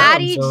fuck around.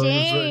 Batty So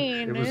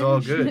Jane. it was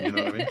all good. You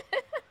know what I mean?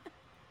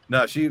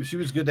 No, she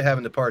was good to have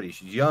in the party.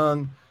 She's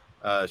young.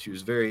 She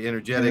was very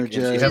energetic. And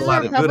she had a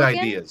lot of good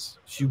Republican? ideas.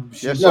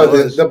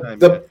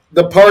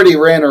 The party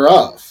ran her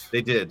off.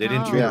 They did. They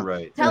didn't treat her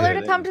right. Tell her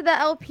to come to the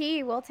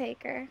LP. We'll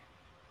take her.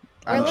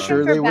 We're I'm looking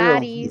sure for they will.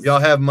 baddies. If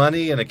y'all have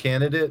money and a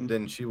candidate,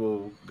 then she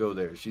will go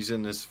there. She's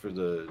in this for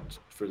the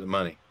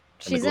money.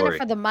 She's in it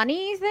for the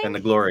money, you think? And the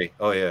glory.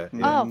 Oh yeah.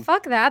 Oh,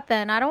 fuck that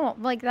then. I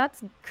don't like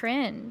that's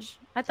cringe.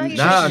 I thought you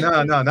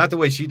No, not the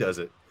way she does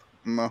it.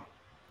 No.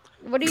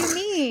 What do you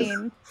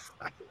mean?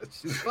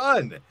 She's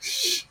fun.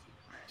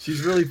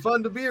 She's really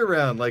fun to be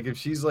around. Like if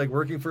she's like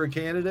working for a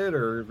candidate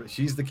or if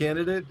she's the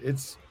candidate,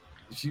 it's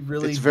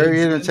very digs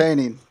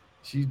entertaining.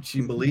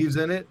 She believes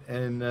in it,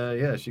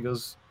 and she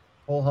goes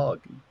whole hog.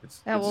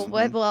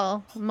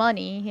 Well,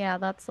 money. Yeah,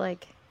 that's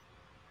like.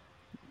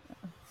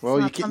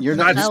 Well, you're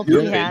not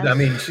stupid. I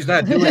mean, she's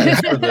not doing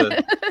this for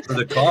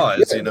the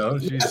cause, you know.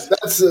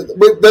 That's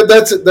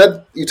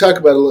you talk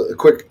about a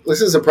quick.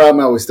 This is a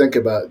problem I always think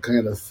about,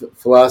 kind of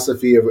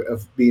philosophy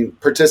of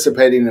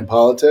participating in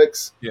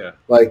politics. Yeah,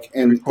 like,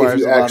 and if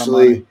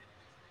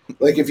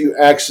you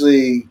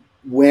actually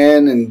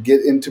win and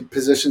get into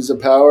positions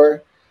of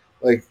power,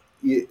 like,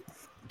 do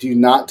you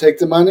not take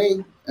the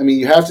money? I mean,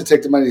 you have to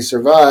take the money to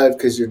survive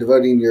because you're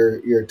devoting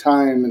your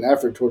time and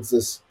effort towards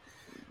this,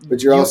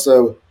 but you have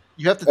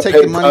to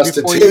take the money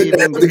before you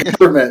even the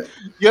government.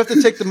 You have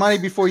to take the money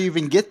before you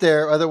even get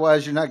there,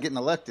 otherwise you're not getting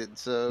elected.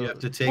 So you have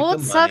to take. What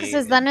sucks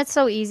is then it's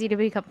so easy to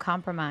become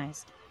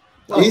compromised.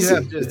 Well,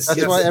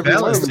 that's why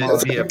everyone's you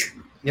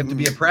have to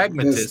be a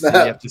pragmatist. And you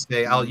have to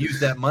say, "I'll use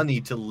that money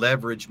to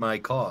leverage my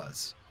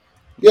cause."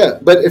 Yeah,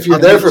 but if you're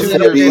there for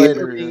 40 years,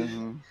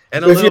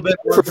 and a little bit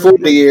for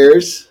 40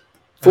 years.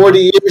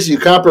 40 years, you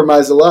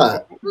compromise a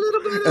lot.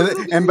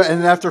 And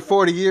after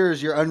 40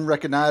 years, you're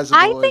unrecognizable.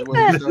 I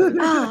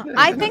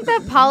think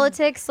that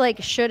politics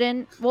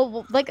shouldn't.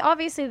 Well,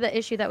 obviously the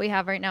issue that we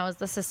have right now is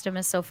the system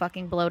is so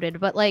fucking bloated.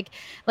 But I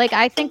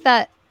think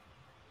that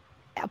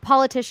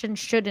politicians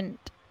shouldn't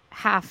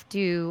have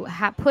to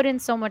put in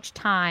so much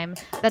time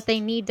that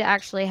they need to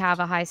actually have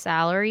a high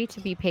salary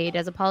to be paid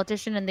as a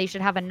politician, and they should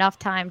have enough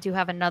time to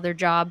have another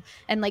job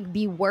and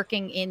be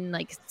working in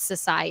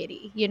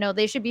society. You know,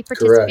 they should be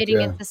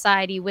participating in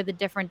society with a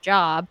different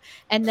job,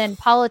 and then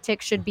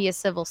politics should be a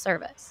civil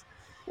service.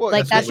 Well,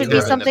 that should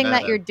be something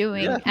that you're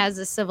doing as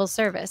a civil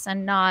service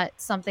and not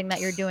something that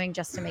you're doing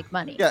just to make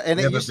money. Yeah, and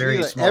it used to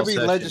be every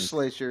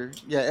legislature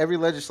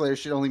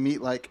should only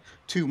meet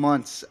 2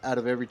 months out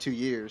of every 2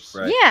 years.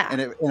 Right. Yeah. And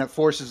it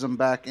forces them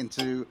back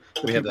into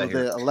the people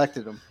that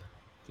elected them.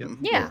 Yep.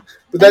 Yeah.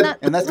 But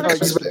that's how it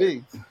used to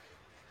be.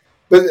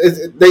 But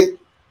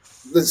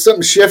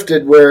something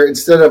shifted where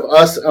instead of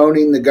us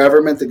owning the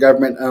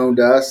government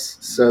owned us.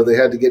 So they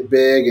had to get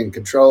big and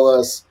control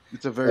us.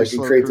 It's a very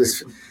slow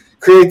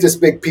create this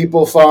big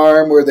people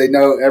farm where they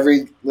know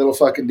every little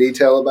fucking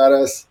detail about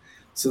us.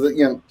 So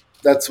that,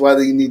 that's why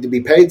they need to be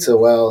paid so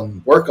well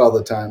and work all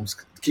the time.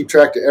 Keep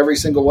track of every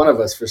single one of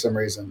us for some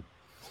reason.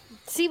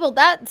 We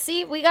got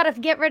to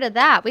get rid of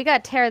that. We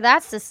got to tear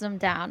that system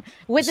down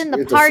within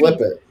the party.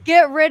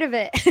 Get rid of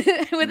it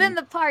within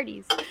the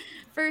parties,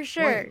 for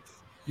sure. Wait,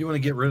 you want to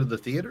get rid of the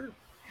theater?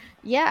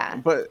 Yeah.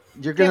 But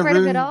you're Get gonna rid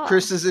of it ruin all.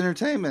 Chris's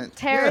entertainment.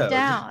 Tear Yeah, it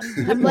down.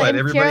 then I'm what? like in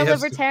Everybody pure has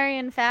to-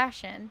 libertarian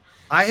fashion.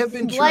 I have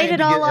been Light trying it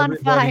to all get on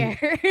everybody.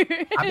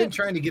 fire. I've been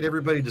trying to get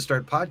everybody to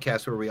start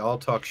podcasts where we all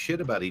talk shit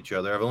about each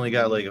other. I've only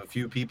got like a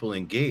few people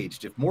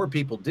engaged. If more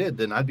people did,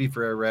 then I'd be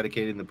for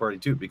eradicating the party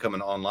too, become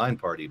an online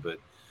party. But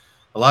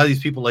a lot of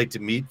these people like to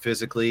meet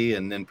physically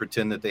and then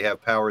pretend that they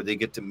have power. They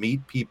get to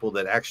meet people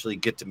that actually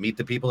get to meet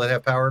the people that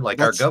have power,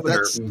 like our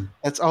governor.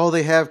 That's all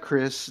they have,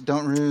 Chris.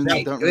 Don't ruin.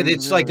 Right. Don't ruin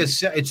It's like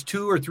it's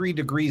 2 or 3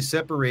 degrees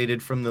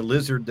separated from the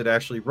lizard that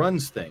actually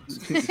runs things.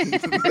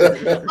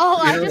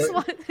 I just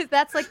want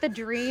that's like the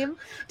dream.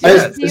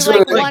 Yeah, To be it's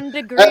like really- 1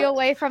 degree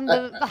away from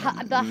the Joe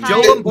high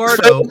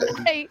Lombardo,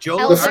 Joe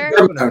elder.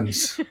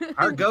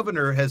 our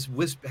governor has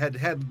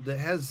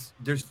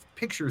there's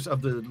pictures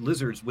of the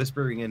lizards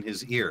whispering in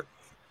his ear.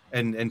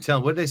 And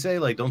tell what did they say?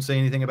 Like, don't say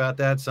anything about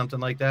that, something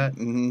like that.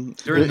 Mm-hmm.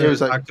 During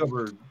the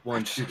October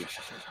 1 shooting.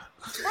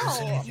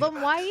 No, but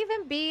why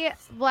even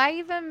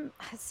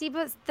see?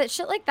 But that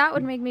shit like that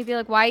would make me be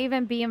like, why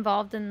even be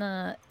involved in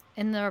the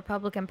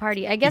Republican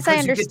Party? I guess because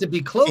I understand. you get to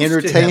be close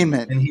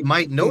Entertainment, to him, and he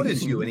might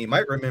notice you, and he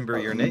might remember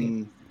your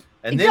name.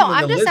 And then No, when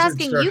I'm the just lizards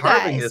asking start you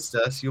harvesting guys.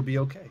 us, you'll be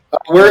okay.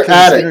 We're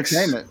addicts.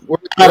 We're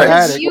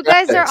addicts. You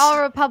guys are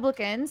all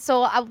Republicans,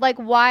 so like,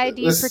 why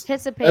do you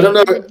participate I don't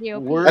know. in the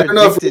GOP? I don't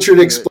know if Richard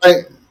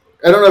explained.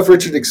 I don't know if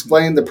Richard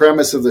explained the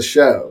premise of the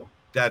show.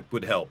 That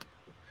would help.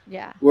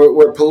 Yeah.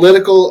 We're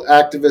political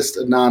activist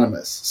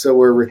anonymous, so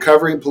we're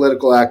recovering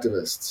political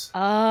activists.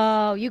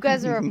 Oh, you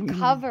guys are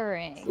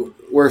recovering.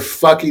 We're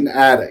fucking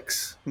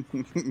addicts.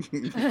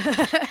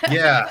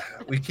 Yeah,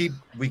 we keep.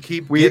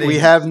 We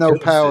have no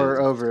power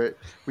over it.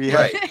 We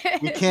Right.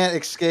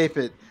 can't escape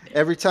it.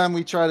 Every time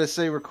we try to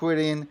say we're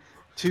quitting,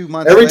 2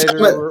 months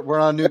later we're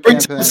on a new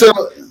campaign.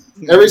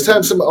 Every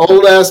time some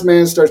old ass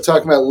man starts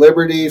talking about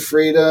liberty,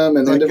 freedom,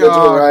 and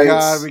individual rights,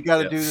 God, we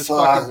got to do this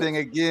fucking thing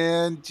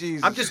again.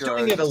 Jesus, I'm just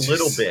doing it a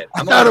little bit.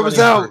 I thought it was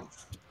out.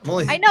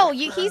 I know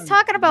he's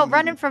talking about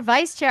running for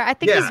vice chair. I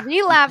think he's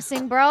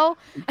relapsing, bro.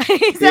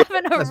 He's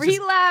having a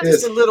relapse.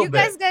 Just a little you bit.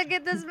 guys gotta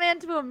get this man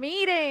to a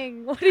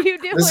meeting. What are you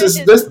doing?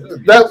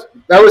 That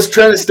was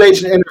trying to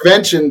stage an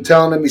intervention,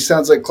 telling him he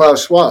sounds like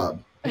Klaus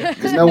Schwab,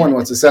 because no one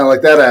wants to sound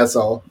like that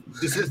asshole.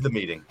 This is the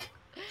meeting.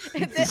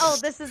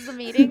 This is the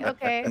meeting.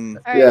 Okay. All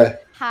right. Yeah.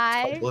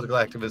 Hi. Political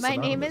activist. My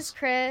name is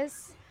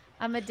Chris.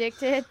 I'm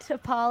addicted to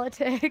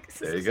politics.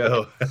 There you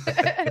go.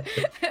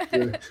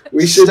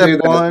 We should Step do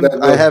that. one.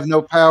 I have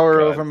no power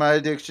over my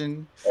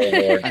addiction. Oh,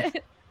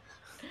 Lord.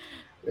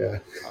 Yeah.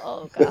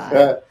 Oh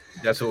God.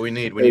 That's what we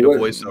need. We need a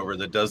voiceover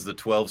that does the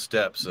 12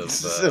 steps of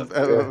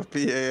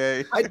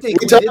PAA. I think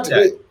we did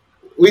that.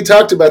 We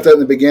talked about that in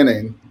the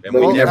beginning, And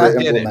but we we never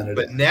did implemented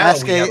But it. now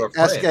we have a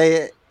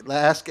friend.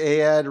 Ask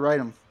AI to write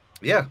them.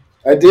 Yeah.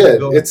 I did.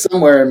 It's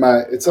somewhere in my.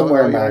 It's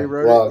somewhere in my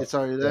blog. It's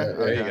already there.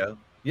 There you go.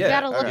 Yeah. You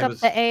gotta look up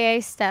the AA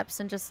steps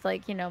and just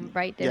write in new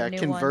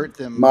convert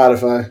one. them.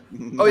 Modify.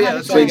 Oh yeah,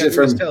 that's all you Change got it to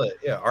do is from- tell it.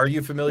 Yeah. Are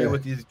you familiar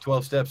with these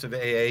 12 steps of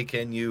AA?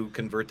 Can you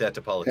convert that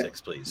to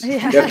politics, please? You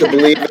have to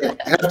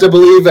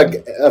believe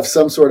of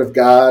some sort of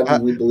God.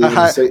 And we believe in a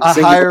higher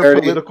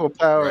singularity. political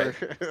power.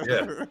 Right.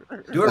 Yeah.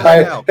 Do it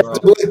right now, bro.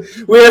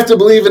 We have to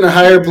believe in a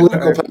higher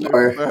political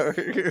power.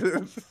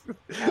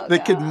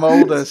 That could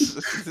mold us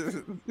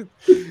and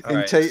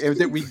right.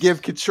 that we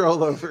give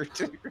control over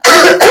to.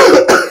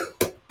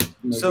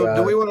 So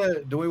do we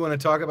want to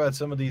talk about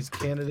some of these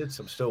candidates?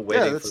 I'm still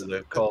waiting for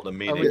the call to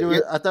meeting.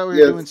 I thought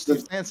we were doing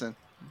Steve Sanson.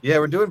 Yeah,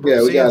 we're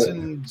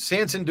doing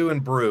Sanson doing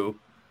Brew.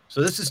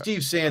 So this is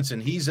Steve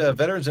Sanson. He's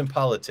Veterans in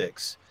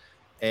Politics,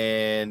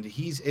 and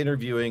he's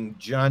interviewing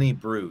Johnny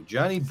Brew.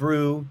 Johnny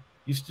Brew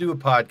used to do a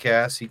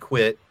podcast. He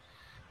quit.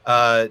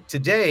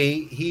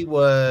 Today, he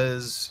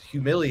was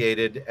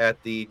humiliated at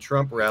the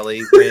Trump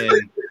rally when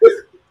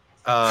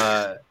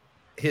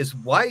his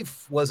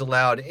wife was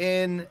allowed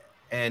in,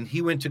 and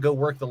he went to go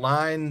work the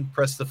line,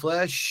 press the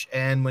flesh,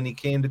 and when he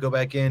came to go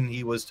back in,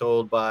 he was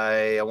told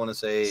by, I want to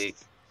say,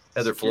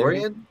 Heather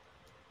Florian,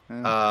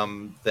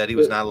 that he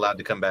was not allowed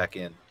to come back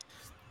in.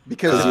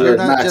 Because you're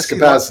not max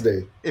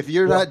capacity. If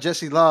you're not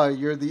Jesse Law,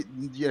 you're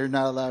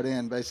not allowed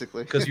in,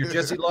 basically. Because you're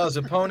Jesse Law's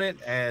opponent,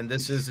 and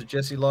this is a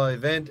Jesse Law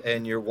event,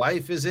 and your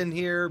wife is in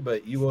here,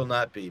 but you will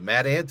not be.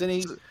 Matt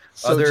Anthony.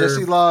 So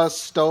Jesse Law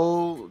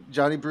stole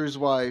Johnny Brew's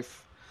wife,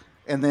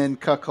 and then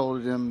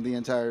cuckolded him the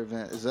entire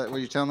event. Is that what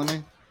you're telling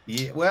me?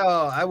 Yeah.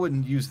 Well, I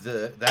wouldn't use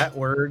that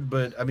word,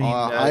 but I mean,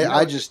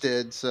 I just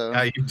did. So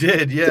you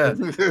did, yeah.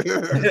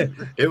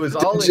 It was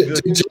all in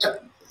good.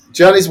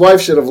 Johnny's wife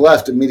should have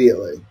left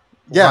immediately.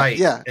 Yeah, right.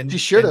 Yeah, and she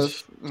should have.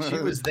 She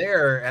was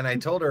there, and I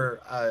told her,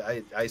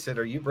 I said,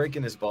 "Are you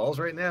breaking his balls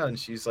right now?" And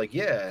she's like,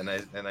 "Yeah." And I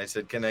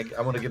said, I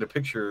want to get a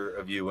picture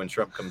of you when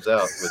Trump comes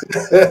out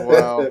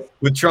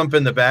with Trump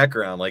in the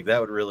background. Like that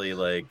would really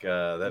Did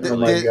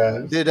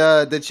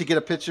she get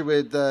a picture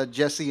with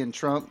Jesse and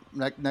Trump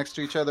next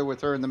to each other with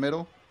her in the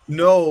middle?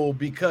 No,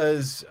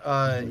 because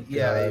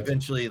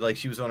eventually, like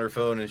she was on her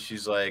phone and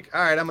she's like,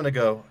 "All right, I'm gonna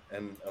go,"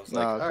 and I was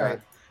like, "All right."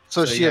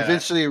 So she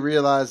eventually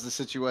realized the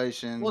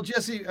situation. Well,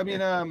 Jesse, I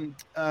mean,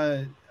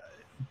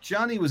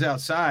 Johnny was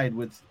outside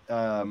with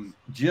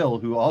Jill,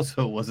 who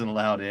also wasn't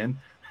allowed in.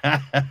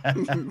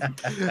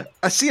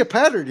 I see a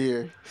pattern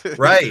here.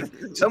 Right.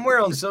 Somewhere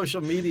on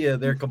social media,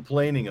 they're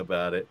complaining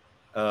about it,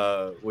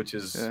 which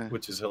is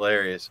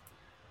hilarious.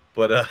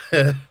 But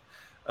yeah,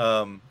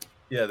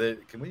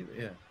 can we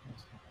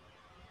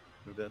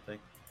move that thing?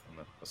 I don't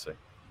know. Let's see.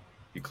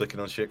 You clicking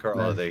on shit, Carl?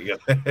 Oh, there you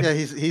go. Yeah,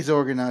 he's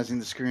organizing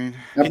the screen.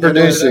 I'm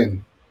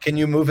producing. Can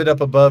you move it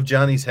up above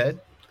Johnny's head?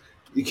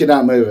 You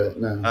cannot move it.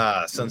 No.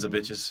 Ah, sons of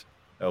bitches.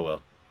 Oh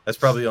well, that's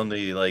probably on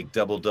the like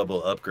double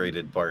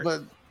upgraded part.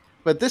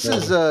 But this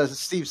is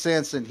Steve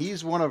Sanson.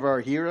 He's one of our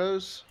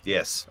heroes.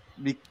 Yes.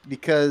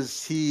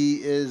 Because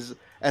he is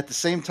at the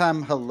same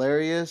time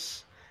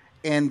hilarious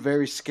and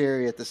very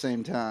scary at the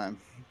same time.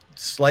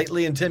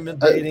 Slightly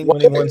intimidating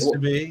when he wants to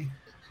be.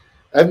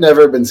 I've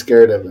never been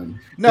scared of him.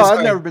 No,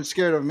 I've never been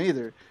scared of him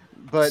either.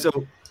 But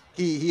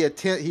he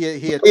attempts.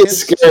 He's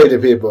scary to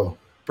people.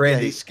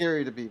 Brandy, he's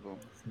scary to people.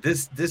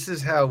 This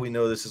is how we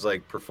know this is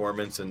like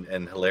performance and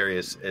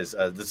hilarious. Is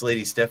this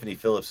lady Stephanie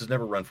Phillips has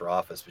never run for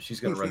office, but she's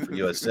going to run for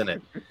U.S.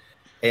 Senate.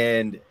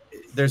 And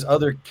there's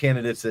other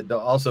candidates that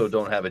also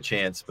don't have a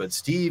chance. But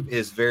Steve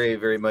is very,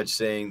 very much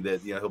saying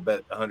that he'll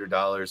bet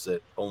 $100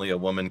 that only a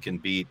woman can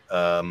beat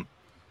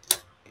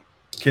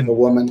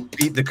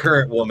beat the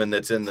current woman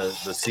that's in the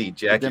seat,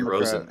 Jackie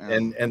Rosen.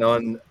 Yeah.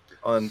 And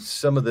on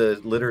some of the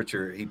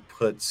literature he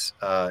puts,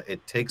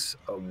 it takes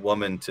a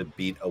woman to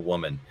beat a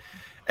woman.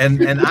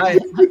 And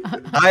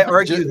I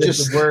argue that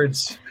the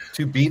words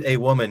 "to beat a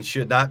woman"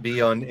 should not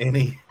be on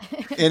any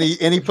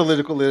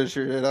political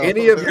literature at all.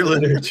 Any of your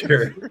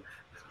literature,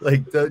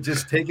 like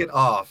just take it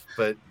off.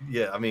 But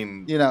yeah, I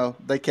mean,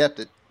 they kept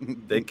it.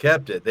 They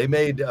kept it. They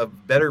made a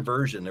better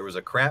version. There was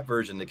a crap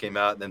version that came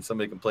out, and then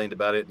somebody complained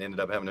about it and ended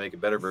up having to make a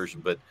better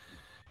version. But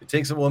 "it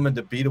takes a woman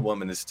to beat a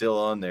woman" is still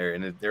on there,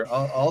 and there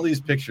are all these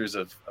pictures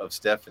of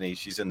Stephanie.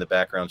 She's in the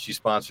background. She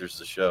sponsors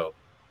the show.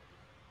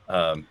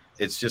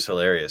 It's just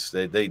hilarious.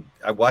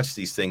 I watch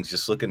these things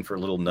just looking for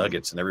little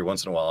nuggets, and every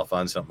once in a while I'll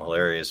find something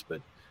hilarious,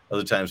 but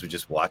other times we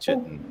just watch it.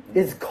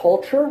 Is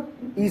culture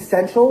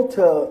essential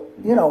to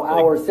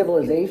our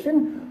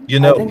civilization?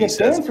 I think a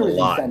dancer is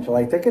essential.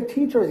 I think a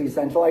teacher is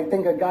essential. I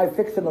think a guy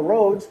fixing the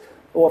roads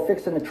or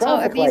fixing the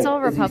traffic light is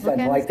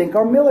essential. I think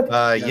our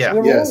military.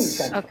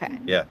 Yes. Okay.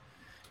 Yeah.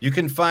 You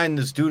can find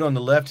this dude on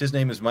the left. His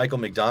name is Michael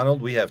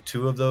McDonald. We have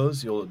two of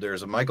those.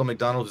 There's a Michael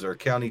McDonald who's our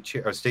county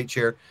chair, our state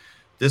chair.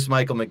 This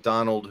Michael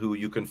McDonald, who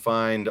you can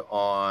find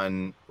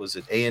on, was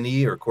it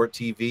A&E or Court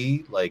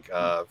TV, like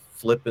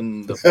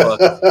flipping the fuck.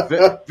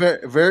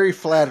 Very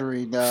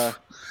flattering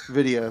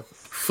video.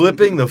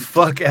 Flipping the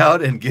fuck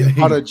out and getting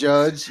how to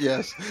judge,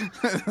 yes.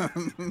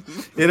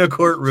 in a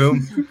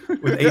courtroom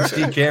with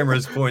HD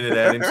cameras pointed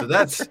at him. So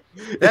that's it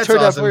turned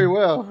awesome. out very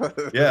well.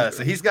 Yeah,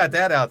 so he's got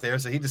that out there.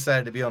 So he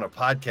decided to be on a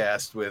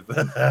podcast with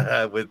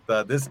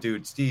this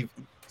dude, Steve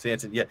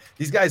Sanson. Yeah,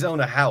 these guys own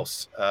a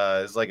house.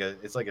 It's like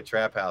a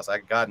trap house.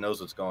 God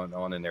knows what's going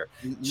on in there.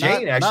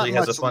 Jane actually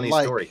has a funny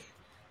story.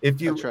 If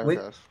you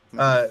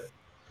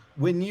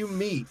when you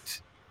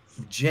meet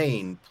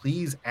Jane,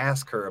 please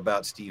ask her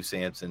about Steve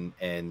Sanson,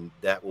 and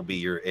that will be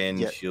your end.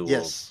 Yeah, She'll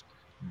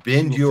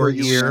bend your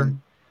ear,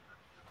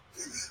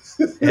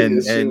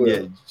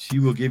 and she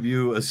will give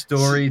you a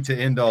story to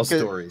end all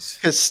stories.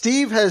 Because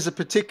Steve has a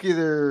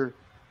particular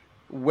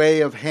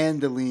way of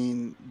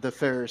handling the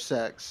fair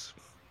sex.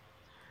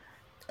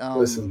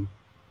 Listen,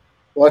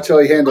 watch how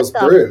he handles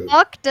what the Brew.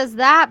 Fuck does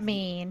that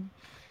mean?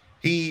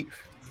 He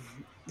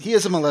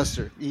is a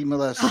molester. He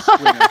molests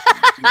women.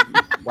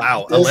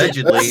 Wow,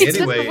 allegedly.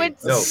 Anyway,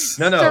 no.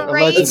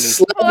 Allegedly. He's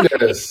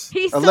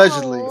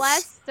allegedly. A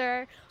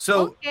molester.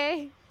 So,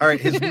 okay. All right,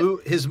 his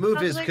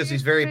move is because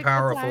he's very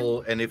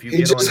powerful, and if you He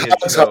get just on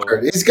hugs his show,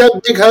 hard. He's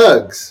got big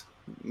hugs.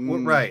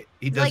 Well, right,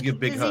 he does give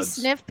big hugs. Does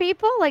he sniff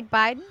people like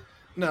Biden?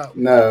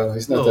 No,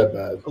 he's not that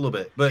bad. A little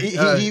bit, but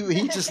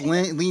he just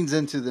leans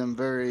into them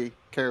very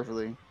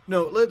carefully.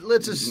 No,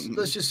 let's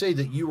just say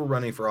that you were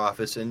running for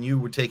office and you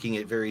were taking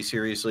it very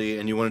seriously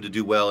and you wanted to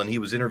do well, and he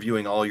was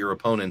interviewing all your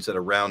opponents at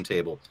a round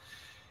table,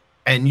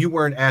 and you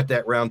weren't at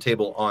that round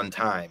table on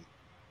time,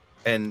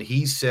 and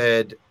he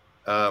said,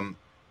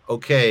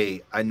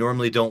 "Okay, I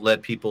normally don't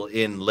let people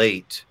in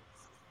late,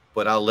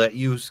 but I'll let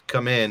you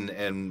come in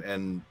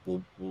and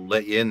we'll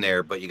let you in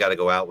there, but you got to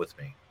go out with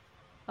me."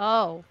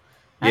 Oh.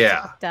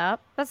 That's fucked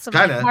up. That's some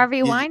kind of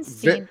Harvey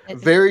Weinstein.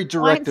 Very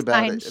direct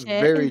Weinstein about it. shit.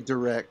 Very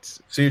direct.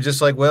 So you're just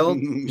like, well,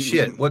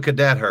 shit, what could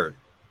that hurt?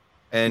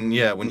 And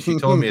yeah, when she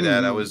told me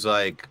that, I was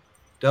like,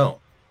 don't.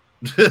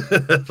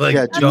 Like,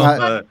 yeah, do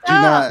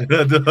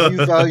not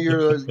use all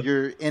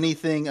your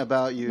anything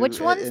about you. Which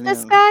one's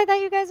this guy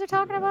that you guys are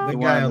talking about? The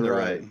guy on the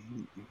right.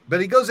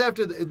 But he goes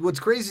after what's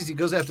crazy is he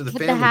goes after the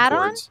With family the hat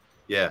courts. On?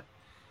 Yeah.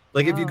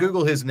 Like if you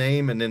Google his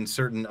name and then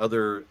certain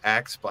other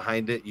acts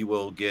behind it, you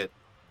will get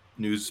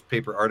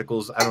newspaper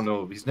articles. I don't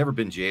know. He's never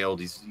been jailed.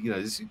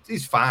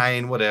 He's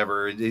fine.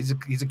 Whatever. He's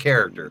a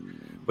character,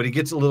 but he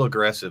gets a little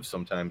aggressive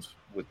sometimes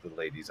with the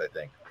ladies, I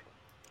think.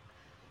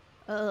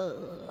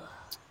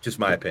 Just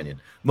my opinion.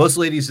 Most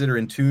ladies that are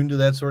in tune to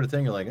that sort of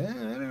thing are like, I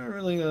don't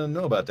really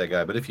know about that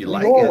guy. But if you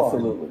like it,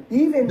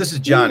 absolutely. This is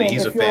Johnny.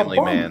 He's a family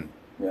man.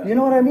 Yeah. You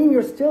know what I mean?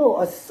 You're still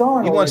a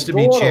son He or wants a to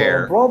be daughter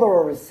chair. or a brother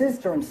or a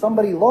sister, and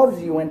somebody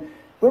loves you, and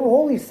we're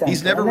all essential.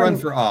 He's never run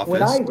for office.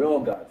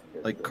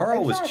 Like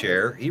Carl was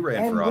chair. He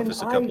ran for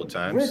office a couple of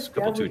times, a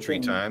couple, 2 or 3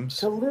 times.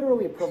 To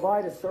literally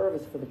provide a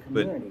service for the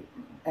community.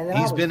 But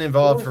he's been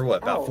involved for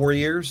what, about 4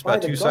 years,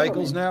 about 2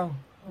 cycles now?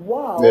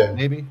 Wow.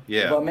 Maybe?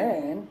 Yeah. The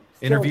man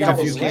interviewed a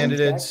few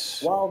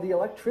candidates. While the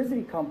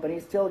electricity company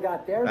still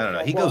got their I don't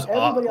know. He goes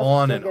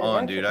on and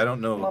on, dude. I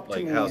don't know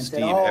like how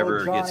Steve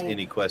ever gets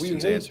any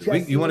questions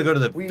answered. You want to go to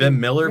the Vim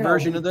Miller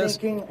version of this?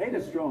 Hate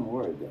a strong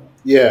word, though.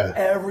 Yeah.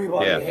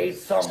 Everybody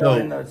hates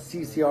someone in the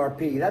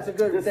CCRP. That's a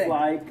good thing.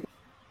 Like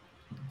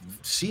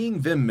seeing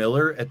Vim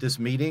Miller at this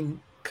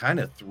meeting kind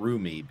of threw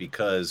me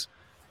because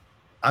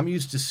I'm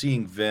used to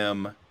seeing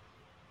Vim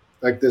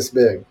like this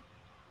big.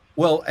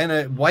 Well, and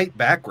a white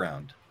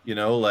background, you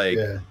know, like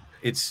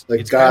it's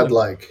like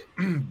godlike.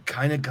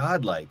 Kind of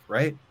godlike,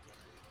 right?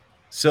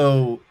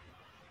 So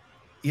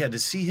yeah, to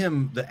see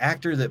him, the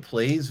actor that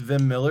plays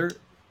Vim Miller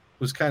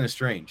was kind of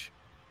strange.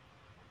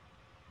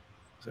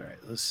 All right,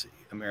 let's see.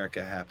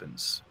 America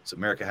Happens. It's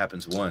America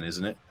Happens 1,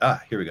 isn't it?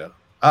 Here we go.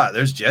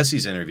 There's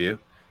Jesse's interview.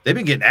 They've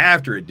been getting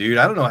after it, dude.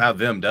 I don't know how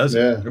Vim does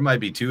it. There might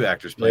be 2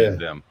 actors playing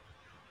Vim.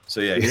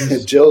 So yeah,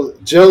 here's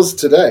Jill's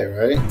today,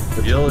 right?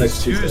 Jill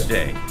is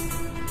Tuesday.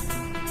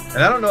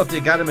 And I don't know if they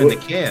got him in the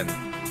can.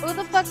 Who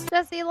the fuck's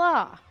Jesse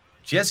Law?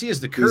 Jesse is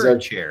the current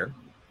chair.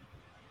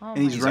 And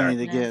he's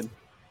running again.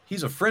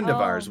 He's a friend of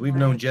ours. We've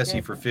known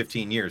Jesse for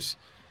 15 years.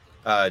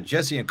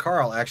 Jesse and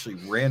Carl actually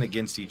ran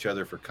against each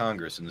other for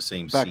Congress in the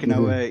same seat. Back in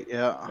 08,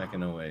 yeah. Back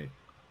in 08.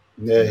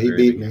 Yeah, he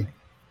beat me.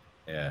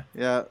 Yeah.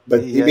 Yeah.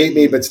 But he beat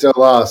me, but still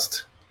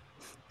lost.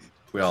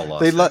 We all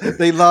lost.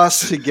 They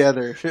lost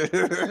together.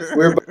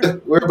 We're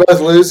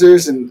both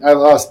losers, and I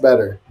lost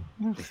better.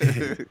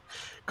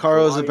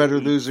 Carl's a better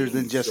loser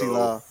than Jesse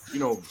Law. You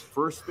know,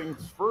 first things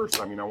first.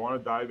 I mean, I want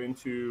to dive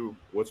into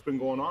what's been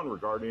going on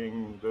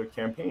regarding the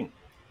campaign.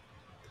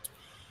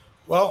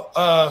 Well,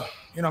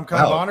 you know, I'm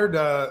kind of honored.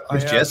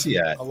 Where's Jesse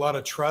at? A lot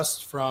of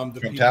trust from the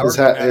Trump people Tower?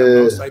 that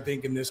matter most, I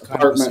think, in this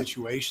kind of a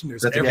situation.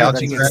 There's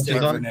everything at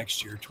stake for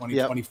next year,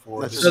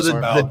 2024. Yep. So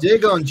the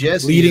dig on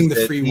Jesse leading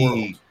the free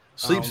world.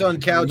 Sleeps on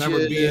couches.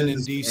 Remember being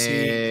in D.C.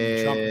 in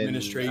the Trump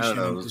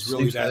administration was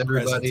really that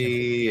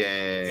everybody,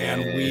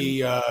 and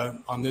we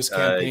on this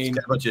campaign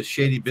got a bunch of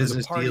shady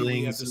business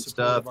dealings and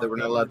stuff that we're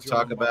not allowed to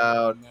talk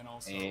about,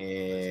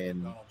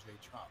 and a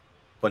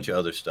bunch of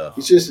other stuff.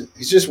 He's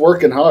just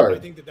working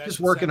hard. Just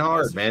working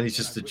hard, man. He's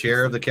just the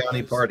chair of the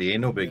county party.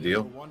 Ain't no big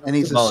deal. And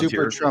he's a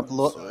super Trump.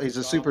 He's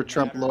a super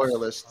Trump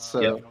loyalist.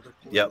 So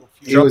yep.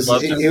 He was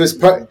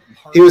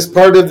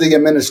part of the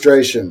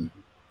administration.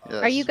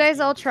 Are you guys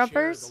all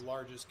Trumpers?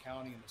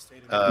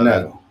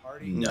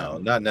 No,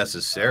 not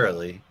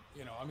necessarily.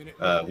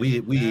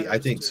 I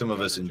think some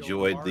of us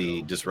enjoyed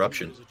the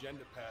disruption.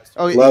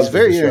 Oh, he's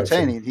very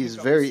entertaining. He's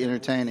very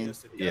entertaining.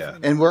 Yeah,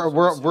 and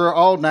we're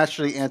all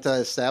naturally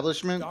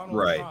anti-establishment,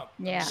 right?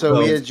 Yeah.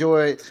 So we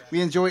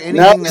enjoy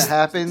anything that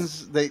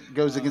happens that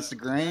goes against the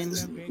grain.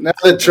 Now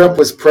that Trump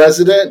was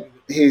president,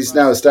 he's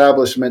now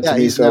establishment to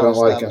me, so I don't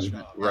like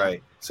him.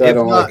 Right. So I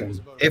don't like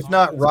him. If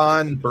not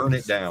Ron, burn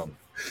it down.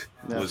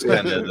 Was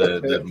kind of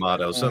the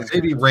motto. So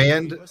maybe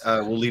Rand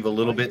will leave a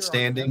little bit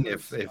standing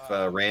if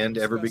Rand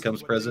ever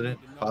becomes president,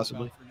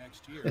 possibly.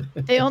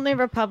 The only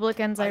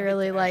Republicans I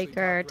really like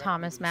are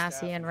Thomas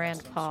Massey and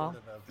Rand Paul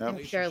in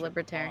pure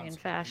libertarian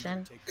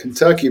fashion.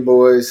 Kentucky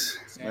boys.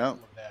 Yep.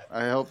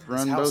 I helped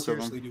run both of them.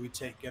 How seriously do we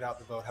take get out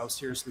the vote? How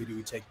seriously do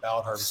we take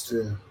ballot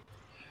harvesting?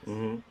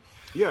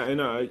 Yeah, and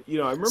you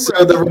know, I remember.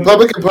 So the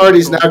Republican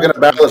Party's now going to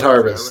ballot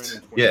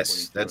harvest.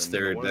 Yes, that's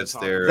their.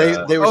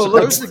 They were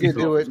supposed to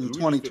do it in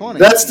 2020.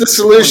 That's the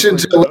solution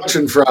to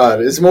election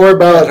fraud. It's more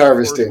ballot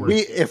harvesting.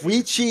 If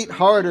we cheat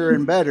harder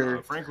and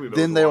better,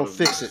 then they'll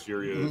fix it.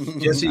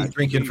 Jesse's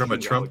drinking from a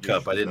Trump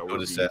cup. I didn't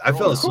notice that. I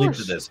fell asleep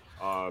to this.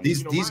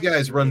 These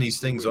guys run these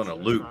things on a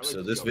loop.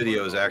 So this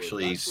video is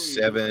actually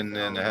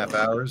 7.5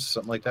 hours,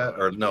 something like that,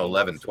 or no,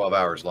 12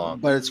 hours long.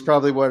 But it's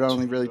probably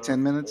only really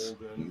 10 minutes.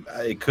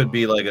 It could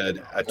be like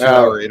a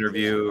 2-hour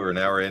interview or an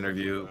hour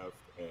interview.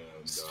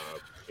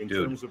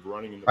 Dude.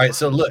 All right,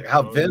 so look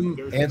how Vim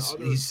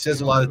he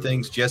says a lot of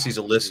things. Jesse's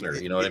a listener.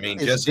 You know what I mean?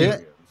 Jesse.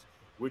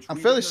 I'm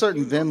fairly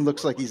certain Vim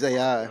looks like he's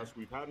AI.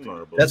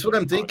 That's what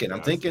I'm thinking.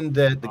 I'm thinking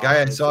that the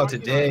guy I saw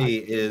today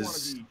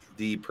is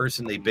the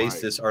person they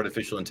based this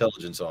artificial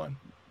intelligence on.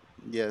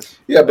 Yes.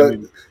 Yeah, but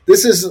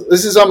this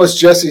is almost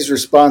Jesse's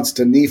response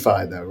to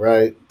Nephi, though,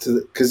 right?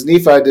 Because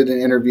Nephi did an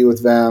interview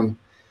with Vim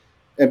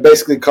and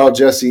basically called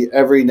Jesse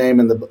every name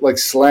in the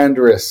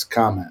slanderous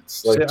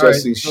comments. Like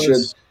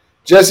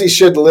Jesse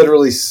should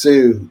literally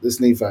sue this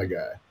Nephi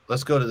guy.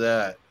 Let's go to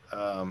that.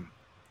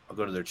 I'll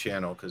go to their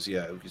channel because we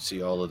can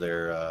see all of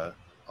their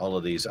all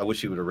of these. I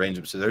wish he would arrange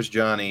them. So there's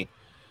Johnny.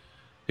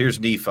 Here's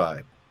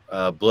Nephi.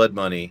 Blood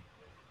Money.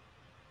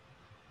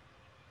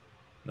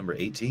 Number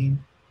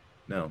 18?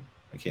 No,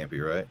 I can't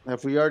be right.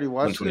 Have we already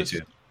watched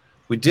 122.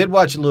 We did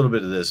watch a little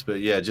bit of this,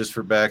 but yeah, just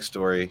for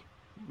backstory.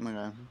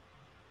 Okay.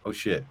 Oh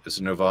shit! Is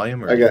there no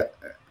volume? Or I got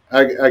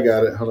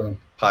it. Hold on.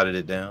 Potted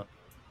it down.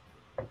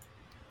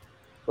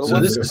 But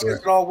so what's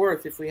it all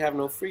worth if we have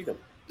no freedom?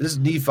 This is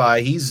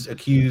Nephi. He's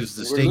accused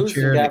the state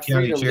chair and the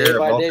county chair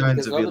of all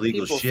kinds of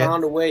illegal shit.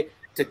 Found a way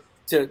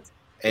to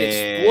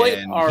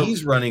exploit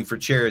he's running for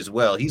chair as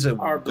well. He's a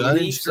gun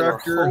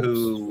instructor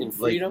who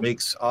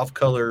makes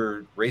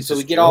off-color racist. So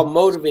we get all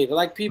motivated,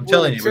 like people. I'm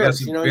telling in you,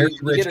 church. we got some very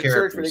rich get a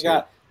church where they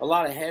got a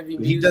lot of heavy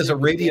music. He does a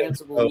radio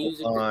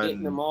music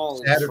on them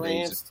all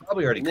Saturdays. It's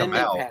probably already come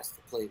out.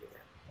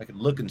 I can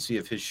look and see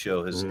if his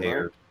show has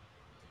aired.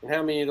 And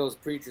how many of those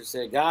preachers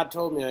said, "God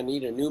told me I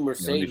need a new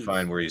Mercedes"? Let me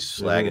find where he's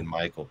slagging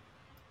Michael.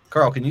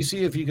 Carl, can you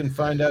see if you can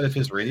find out if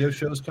his radio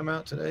shows come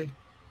out today?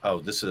 Oh,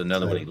 this is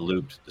another one he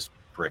looped. This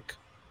prick.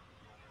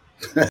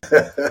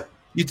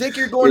 You think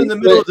you're going in the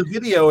middle of the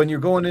video and you're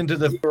going into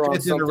the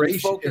fifth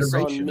iteration.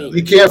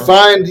 You can't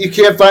find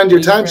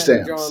your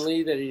timestamps. John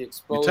Lee that he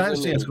exposed your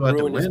timestamps go out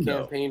the window. His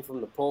campaign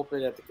from the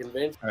pulpit at the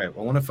convention. All right,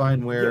 well, I want to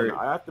find where. Yeah,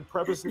 I have to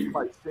preface this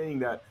by saying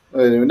that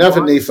enough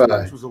of Nephi.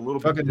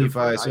 Fucking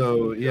Nephi.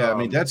 So yeah, I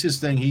mean that's his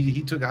thing.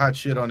 He took a hot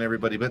shit on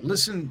everybody. But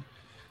listen,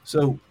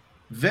 so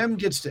Vem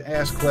gets to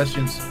ask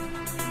questions.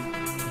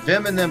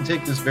 Vem and them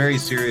take this very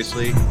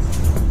seriously.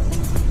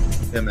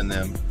 Vem and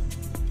them.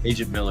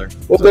 Agent Miller.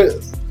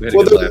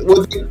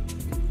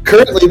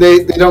 Currently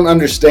they don't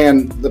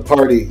understand the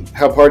party,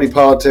 how party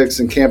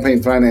politics and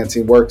campaign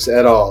financing works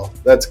at all.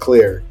 That's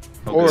clear.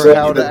 Or so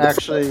how to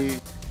actually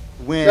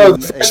win a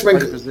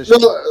party position.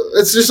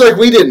 It's just like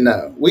we didn't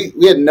know. We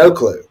had no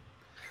clue.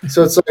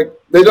 So it's like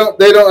they don't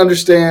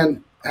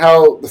understand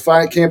how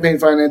the campaign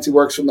financing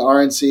works from the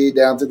RNC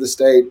down to the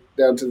state,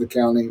 down to the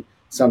county.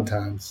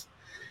 Sometimes,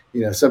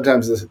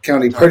 sometimes the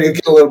county party will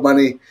get a little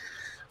money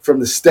from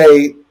the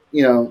state.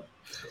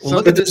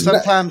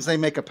 Sometimes they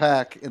make a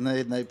pack and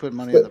they put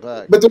money in the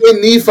pack. But the way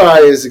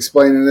Nephi is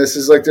explaining this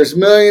is like there's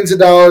millions of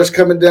dollars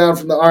coming down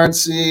from the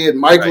RNC and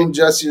Michael and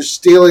Jesse are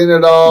stealing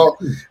it all.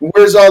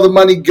 Where's all the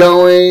money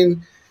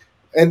going?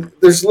 And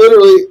there's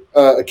literally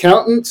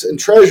accountants and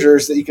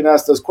treasurers that you can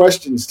ask those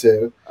questions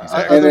to.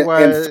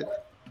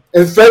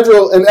 And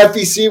federal and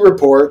FEC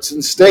reports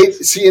and state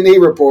C&E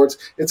reports,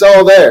 it's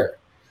all there.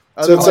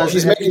 So it's like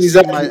he's making these.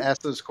 Might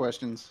ask those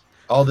questions.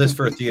 All this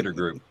for a theater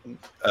group.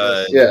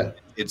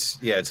 It's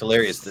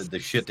hilarious the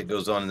shit that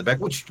goes on in the back,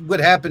 which would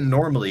happen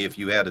normally if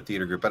you had a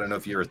theater group. I don't know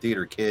if you're a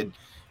theater kid.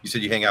 You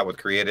said you hang out with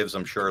creatives.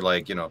 I'm sure,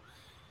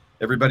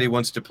 everybody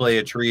wants to play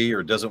a tree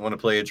or doesn't want to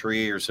play a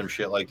tree or some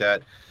shit like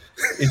that.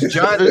 Is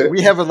John?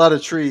 We have a lot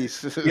of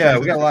trees. Yeah,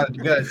 we got a lot.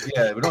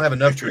 We don't have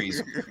enough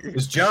trees.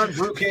 Is John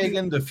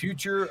Brookhagen the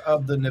future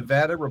of the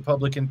Nevada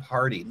Republican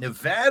Party?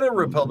 Nevada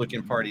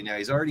Republican Party. Now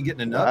he's already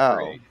getting an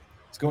upgrade.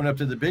 He's going up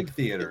to the big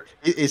theater.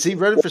 Is he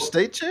running for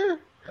state chair?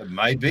 It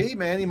might be,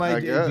 man. He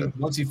might.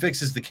 Once he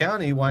fixes the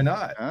county, why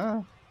not?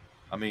 I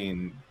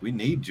mean, we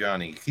need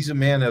Johnny. He's a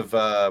man of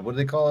what do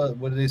they call it?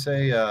 What do they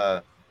say?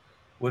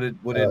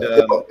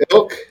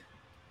 Ilk.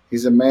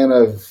 He's a man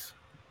of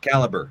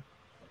caliber.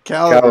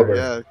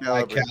 Caliber.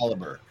 High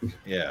caliber.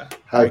 Yeah.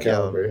 High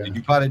caliber. Yeah. Did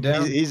you pot it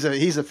down? He's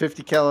a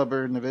 50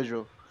 caliber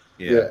individual.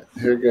 Yeah.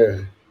 Here we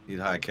go. He's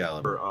high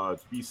caliber. To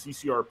be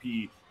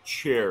CCRP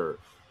chair.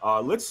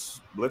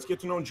 Let's get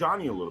to know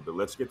Johnny a little bit.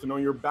 Let's get to know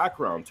your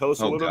background. Tell us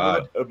a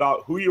little bit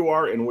about who you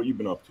are and what you've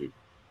been up to.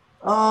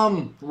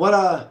 I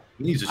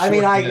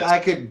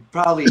could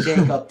probably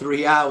take up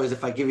 3 hours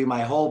if I give you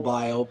my whole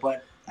bio,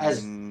 but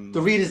as the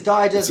Reader's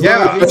Digest,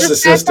 I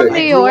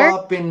grew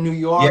up in New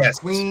York,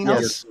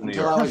 Queens,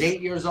 until I was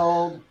 8 years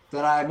old.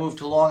 Then I moved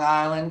to Long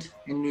Island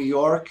in New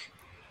York.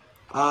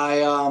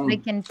 I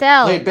can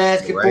tell. Played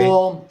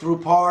basketball, threw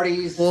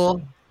parties.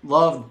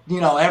 Loved,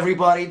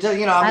 everybody. I'm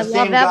the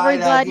same guy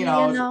that,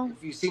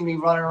 if you see me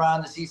running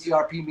around the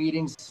CCRP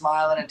meetings,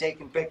 smiling and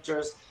taking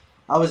pictures,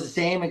 I was the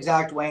same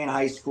exact way in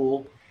high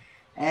school.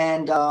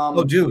 And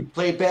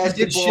played basketball.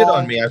 He did shit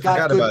on me. I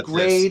forgot about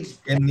grades.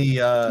 This. In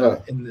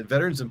the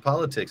Veterans in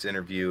Politics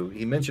interview,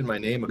 he mentioned my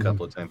name a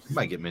couple of times. He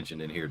might get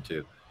mentioned in here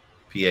too,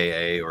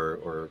 PAA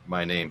or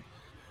my name.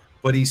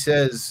 But he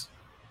says,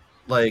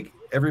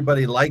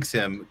 everybody likes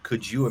him.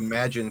 Could you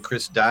imagine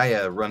Chris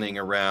Daya running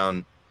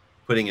around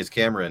putting his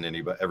camera in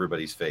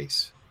everybody's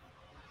face?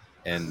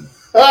 And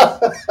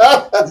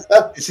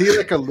is he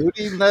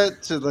alluding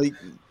that to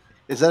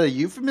is that a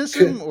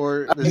euphemism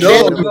or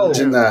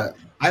no?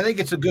 I think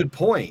it's a good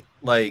point.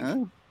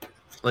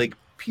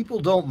 People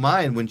don't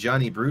mind when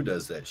Johnny Brew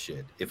does that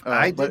shit. If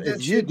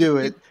you do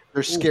it,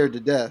 they're scared to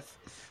death.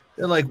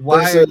 They're like,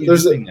 why are you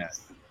doing that?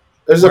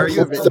 There's a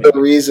plethora of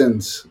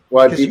reasons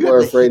why people are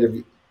afraid of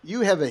you.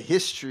 You have a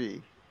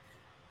history.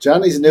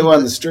 Johnny's new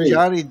on the street.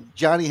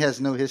 Johnny has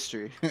no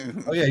history.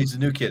 Oh yeah, he's a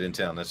new kid in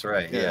town. That's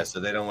right. Yeah, so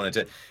they don't want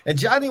to. And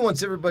Johnny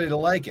wants everybody to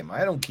like him.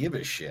 I don't give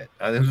a shit.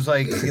 It was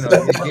like he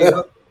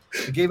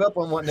gave up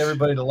on wanting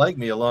everybody to like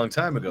me a long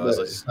time ago. I was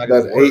like, it's not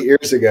about 8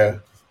 years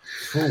ago.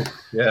 Ooh,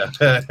 yeah,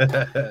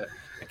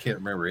 I can't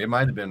remember. It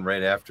might have been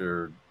right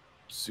after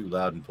Sue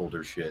Loudon pulled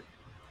her shit.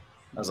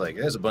 I was like,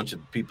 there's a bunch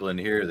of people in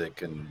here that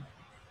can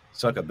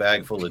suck a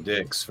bag full of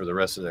dicks for the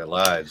rest of their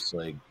lives.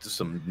 Like, just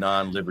some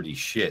non-liberty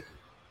shit.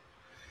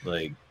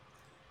 Like,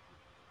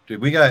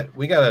 dude, we got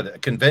a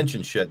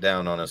convention shut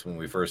down on us when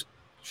we first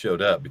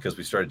showed up because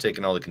we started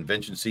taking all the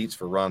convention seats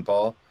for Ron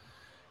Paul.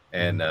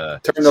 And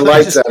turn the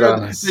lights out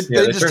on us.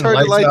 They just turned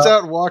the lights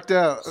out and walked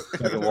out.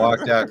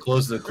 Walked out.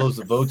 Closed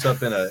the votes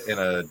up in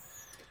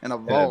a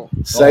vault.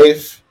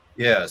 Safe.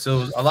 Yeah.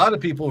 So a lot of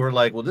people were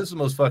like, "Well, this is the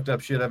most fucked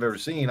up shit I've ever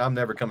seen. I'm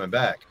never coming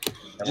back."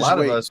 And a lot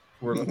of us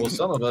were. Well,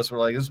 some of us were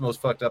like, "This is the most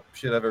fucked up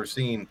shit I've ever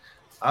seen.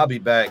 I'll be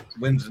back.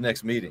 When's the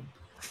next meeting?"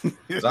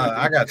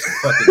 I got some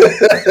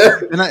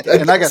fucking and I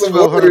got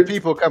 1,200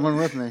 people coming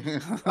with me.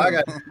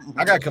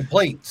 I got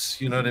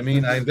complaints. You know what I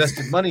mean? I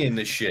invested money in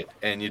this shit,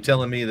 and you're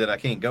telling me that I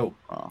can't go.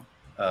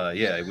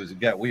 Yeah, it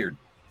got weird.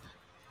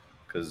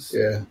 Because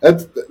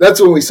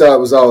that's when we saw it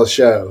was all a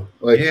show.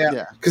 Like,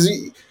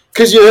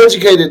 because you're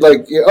educated.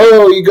 Like,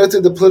 you go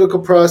through the political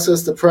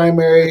process, the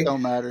primary. It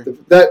don't matter.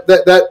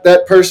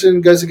 That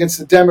person goes against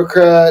the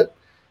Democrat,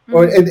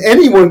 and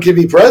anyone can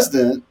be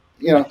president.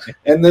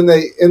 And then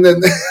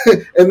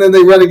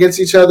they run against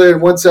each other,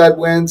 and one side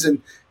wins,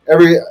 and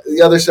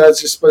the other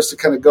side's just supposed to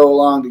kind of go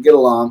along to get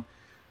along.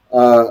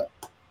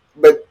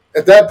 But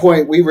at that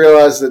point, we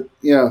realized that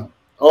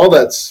all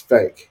that's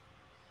fake.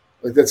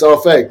 Like, that's all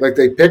fake. Like,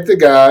 they pick the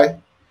guy,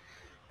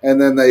 and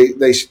then they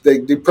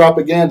do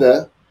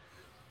propaganda,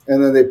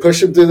 and then they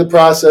push him through the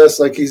process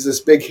like he's this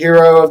big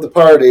hero of the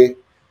party.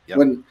 Yep.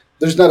 When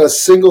there's not a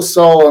single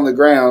soul on the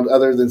ground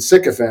other than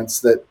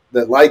sycophants that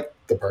like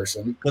the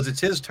person, because it's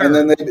his turn,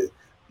 and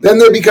then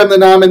they become the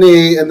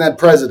nominee and then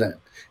president,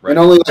 and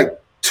only like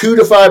 2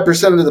 to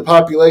 5% of the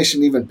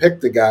population even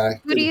pick the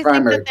guy. Who do you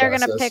think that they're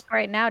going to pick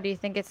right now? Do you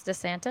think it's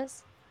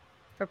DeSantis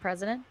for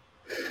president?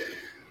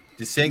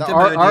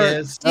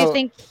 DeSantis. Do you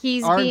think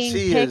he's being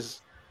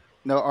picked?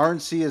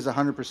 RNC is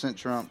 100%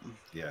 Trump.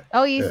 Yeah.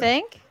 Oh, you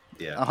think?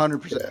 Yeah,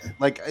 100%.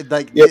 Like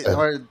the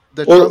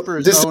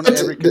Trumpers own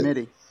every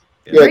committee.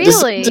 Yeah,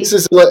 really?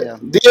 DeSantis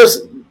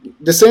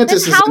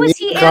then how is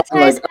he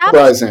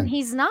anti-establishment?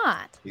 He's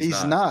not.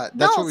 He's not.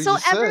 That's what we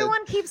just said.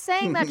 Everyone keeps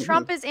saying that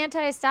Trump is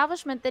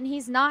anti-establishment. Then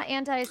he's not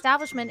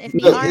anti-establishment if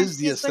he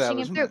is pushing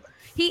him through.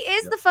 He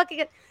is the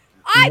fucking.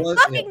 I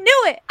fucking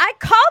knew it. I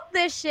called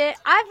this shit.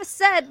 I've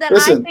said that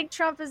I think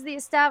Trump is the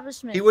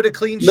establishment. He would have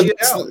cleaned shit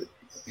out.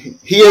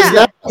 He is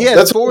now. Yeah,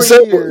 that's 4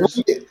 years.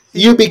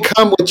 You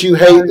become what you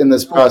hate in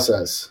this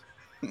process.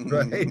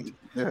 Right.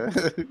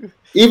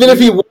 Even if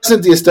he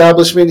wasn't the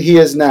establishment, he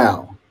is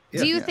now.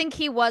 Do you think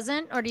he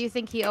wasn't, or do you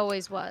think he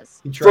always was?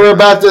 For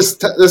about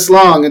this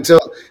long, until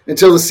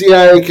the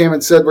CIA came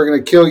and said, "We're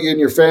going to kill you and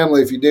your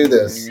family if you do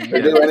this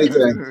or do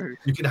anything."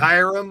 You can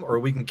hire him, or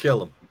we can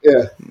kill him.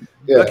 Yeah.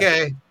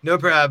 Okay, no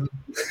problem.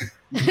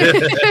 So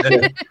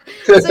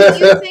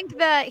you think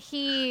that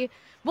he?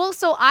 Well,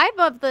 so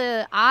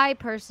I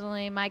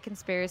personally, my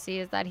conspiracy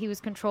is that he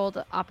was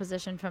controlled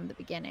opposition from the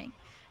beginning,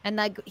 and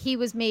that he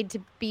was made to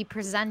be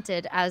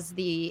presented as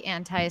the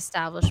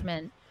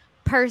anti-establishment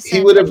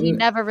person, but he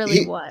never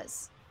really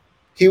was.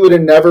 He would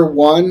have never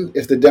won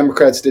if the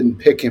Democrats didn't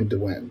pick him to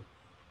win.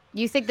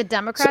 You think the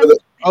Democrats?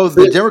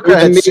 The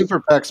Democrats had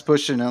super PACs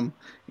pushing him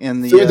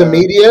through the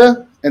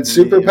media and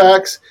super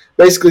PACs.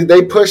 Basically,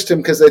 they pushed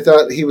him because they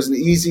thought he was an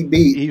easy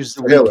beat. He was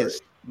the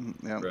weakest.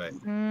 Right.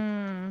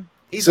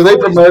 So they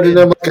promoted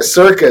him like a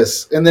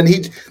circus, and then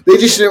they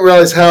just didn't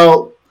realize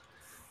how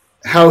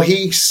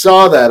he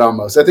saw that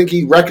almost. I think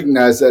he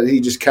recognized that, and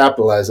he just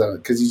capitalized on it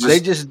because they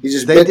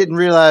didn't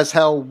realize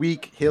how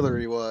weak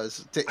Hillary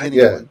was to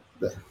anyone.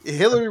 Yeah.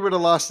 Hillary would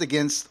have lost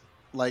against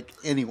like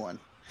anyone.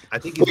 I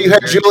think you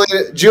had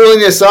Julian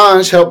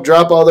Assange help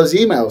drop all those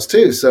emails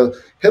too. So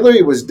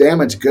Hillary was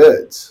damaged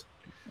goods.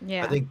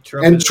 Yeah, I think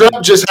Trump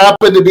just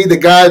happened to be the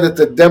guy that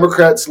the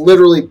Democrats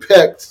literally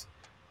picked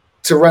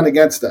to run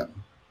against them.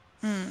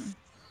 I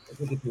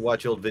think if you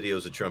watch old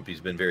videos of Trump, he's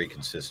been very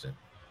consistent,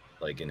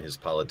 like in his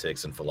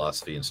politics and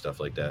philosophy and stuff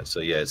like that. So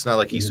yeah, it's not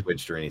like he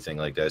switched or anything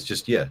like that. It's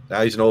just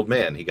now he's an old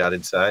man. He got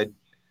inside.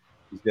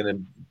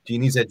 He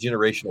needs that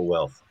generational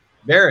wealth.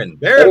 Barron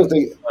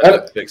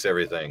fix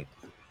everything.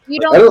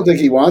 I don't think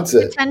he wants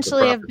it.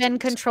 Potentially have been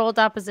controlled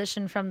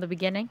opposition from the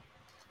beginning.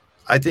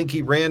 I think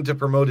he ran to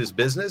promote his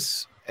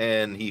business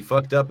and he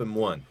fucked up and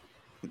won.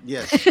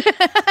 Yes.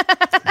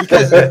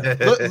 Because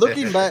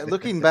looking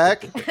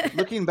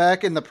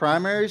back in the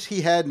primaries,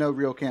 he had no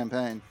real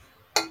campaign.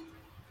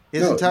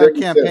 His entire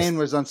campaign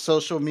was on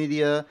social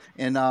media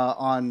and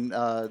on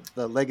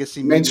the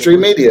legacy mainstream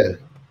media.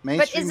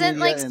 But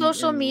isn't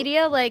social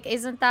media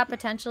isn't that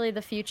potentially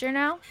the future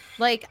now?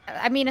 Like,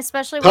 I mean,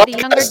 especially with the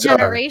younger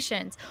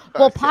generations.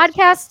 Well,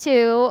 podcasts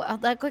too.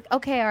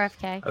 Okay,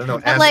 RFK. I don't know.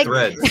 Ask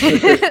Threads.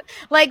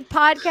 Like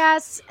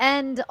podcasts,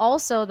 and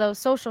also those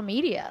social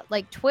media,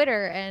 like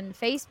Twitter and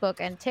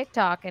Facebook and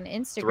TikTok and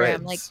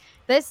Instagram. Threads.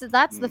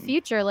 That's the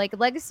future. Like,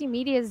 legacy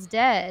media is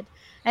dead,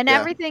 and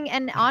everything.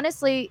 And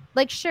honestly,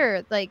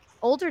 sure,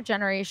 older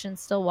generations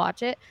still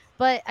watch it,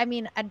 but I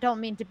mean, I don't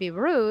mean to be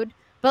rude,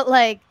 but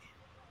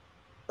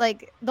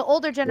like the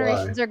older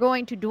generations are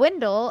going to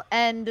dwindle,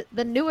 and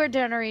the newer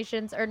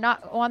generations are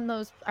not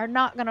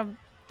gonna,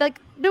 like,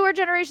 newer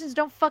generations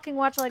don't fucking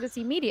watch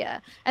legacy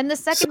media. And the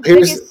second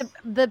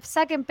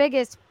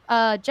biggest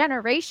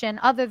generation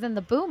other than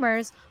the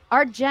boomers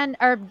are the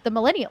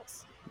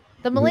millennials.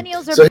 The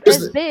millennials are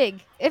as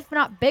big, if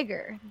not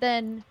bigger,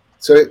 than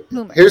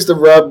boomers. Here's the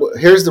rub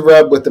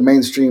with the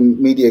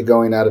mainstream media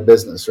going out of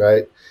business,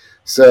 right?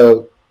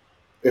 So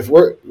if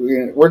we're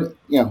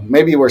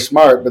maybe we're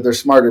smart, but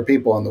there's smarter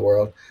people in the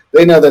world.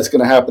 They know that's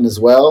going to happen as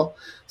well.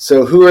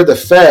 So who are the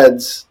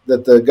feds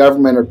that the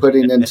government are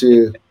putting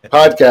into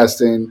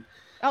podcasting?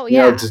 Oh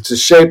yeah, to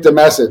shape the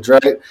message,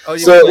 right? Oh,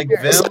 you mean like them?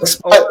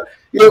 It's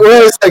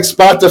like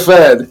spot the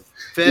Fed.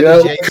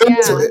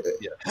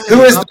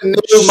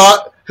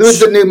 Who is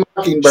the new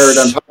Mockingbird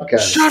on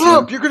podcast? Shut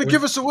up! You're going to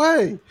give us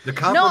away.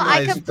 No,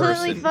 I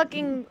completely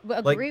fucking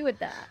agree with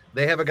that.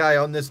 They have a guy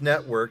on this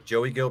network,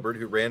 Joey Gilbert,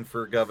 who ran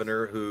for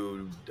governor,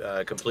 who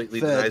completely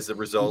denies the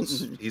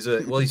results. He's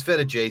Fed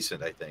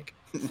adjacent, I think.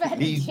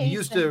 He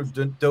used to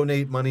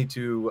donate money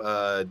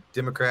to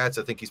Democrats.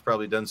 I think he's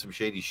probably done some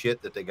shady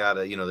shit that they got.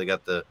 They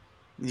got the.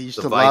 He used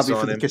to lobby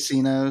for the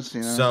casinos.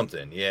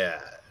 Something, yeah.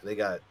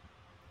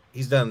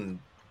 He's done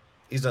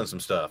some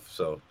stuff.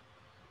 So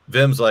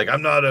Vim's like,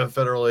 I'm not a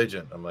federal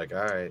agent. I'm like,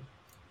 all right,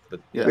 but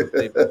yeah,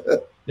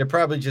 they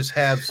probably just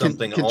have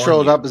something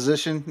controlled on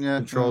opposition. Yeah,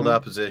 controlled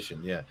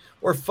opposition. Yeah,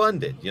 or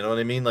funded. You know what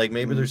I mean? Like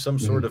maybe there's some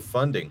sort of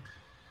funding.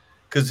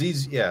 Because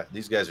these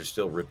guys are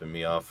still ripping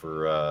me off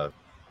for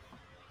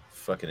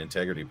fucking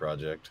Integrity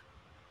Project.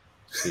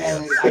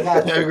 And I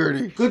got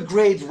good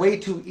grades way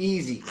too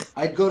easy.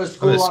 I'd go to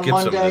school on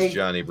Monday,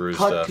 Johnny Brew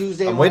cut stuff.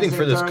 Tuesday, I'm waiting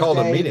Wednesday, for this Thursday, call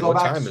to meeting. Go What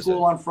back time to is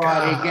school it? on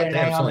Friday, get an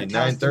A it's on only the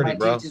test. 9:30,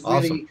 bro.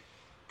 Really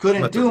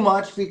couldn't do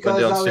much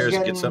because I was downstairs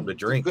and getting get something to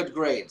drink. good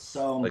grades.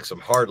 So like some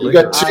hard we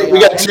liquor.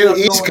 got two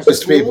East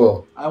Coast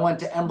people. I went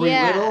to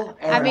Embry-Riddle.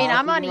 I mean,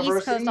 I'm on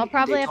East Coast. I'll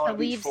probably have to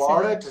leave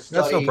Florida to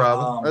study. That's no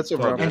problem. That's no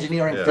problem.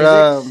 Engineering,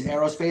 physics,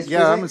 aerospace physics.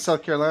 Yeah, I'm in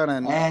South Carolina,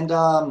 and like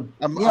I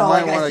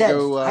said,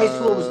 high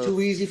school was too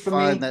easy for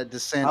me. That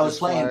I was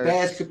playing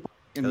basketball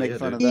and make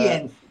fun of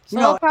that. So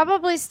I'll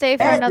probably stay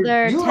for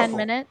another 10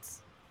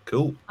 minutes.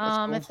 Cool.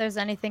 If there's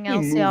anything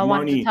else y'all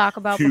want to talk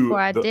about before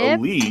I dip.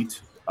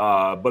 Elite,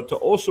 but to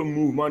also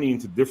move money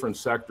into different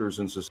sectors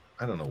in society.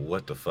 I don't know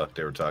what the fuck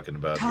they were talking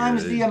about.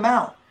 Times the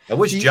amount. I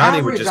wish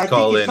Johnny would just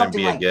call in and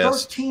be a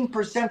guest.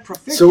 13%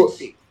 proficiency. So,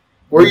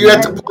 were you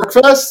at the Pork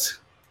Fest?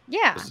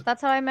 Yeah,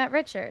 that's how I met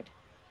Richard.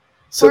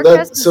 So Pork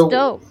Fest is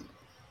dope.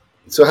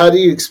 So how do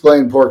you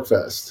explain Pork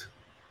Fest?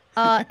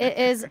 It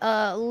is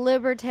a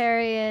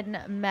libertarian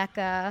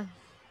mecca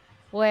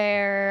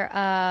where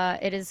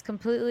it is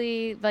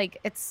completely like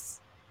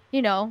it's,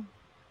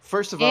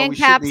 First of all,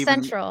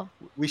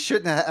 we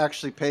shouldn't have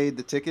actually paid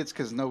the tickets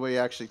because nobody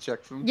actually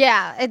checked them.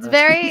 Yeah, it's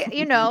very,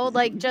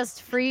 like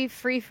just free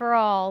for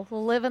all,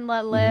 live and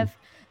let live.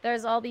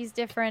 There's all these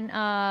different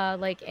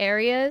like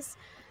areas.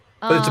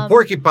 But it's a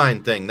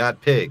porcupine thing, not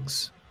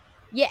pigs.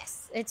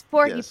 Yes, it's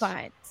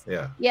porcupines.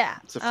 Yeah.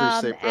 It's a free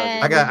state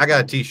project. I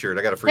got a T-shirt.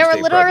 I got a free state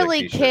project. There were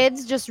literally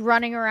kids just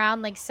running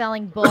around like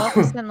selling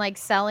books and like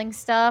selling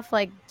stuff.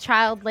 Like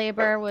child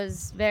labor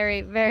was very,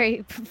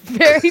 very,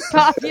 very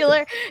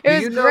popular.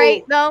 It was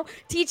great though,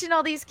 teaching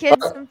all these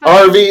kids.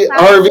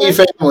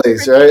 RV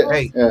families, right?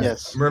 Hey,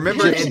 yes.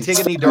 Remember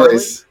Antigone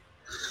Darling?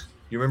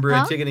 You remember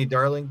Antigone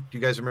Darling? Do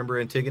you guys remember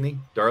Antigone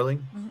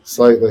Darling?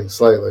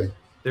 Slightly.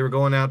 They were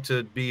going out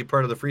to be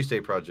part of the Free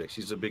State Project.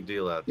 She's a big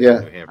deal out there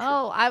in New Hampshire.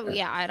 Oh,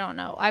 I don't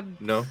know.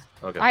 No?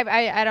 Okay.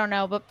 I don't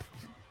know, but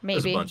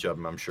maybe. There's a bunch of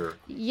them, I'm sure.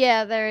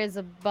 Yeah, there is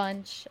a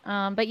bunch.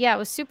 But yeah, it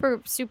was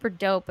super, super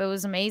dope. It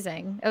was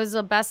amazing. It was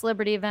the best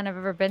Liberty event I've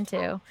ever been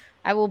to.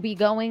 I will be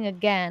going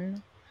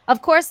again.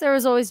 Of course, there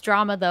was always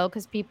drama though,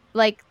 because people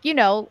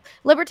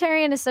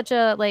libertarian is such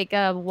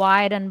a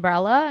wide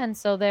umbrella, and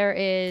so there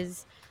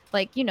is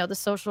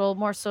the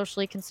more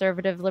socially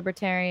conservative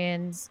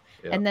libertarians.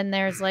 Yep. And then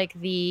there's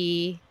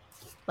the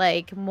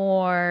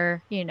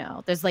more,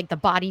 there's the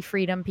body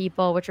freedom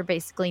people, which are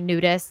basically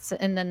nudists.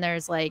 And then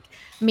there's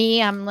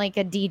me, I'm a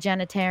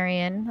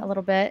degenitarian a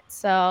little bit.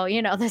 So,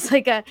 there's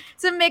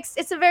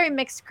it's a very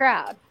mixed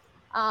crowd.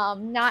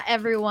 Not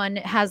everyone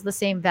has the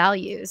same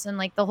values. And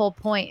the whole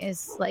point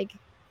is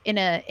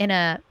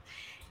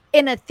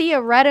in a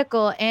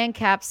theoretical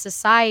ANCAP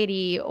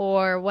society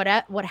or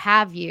what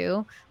have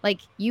you,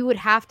 you would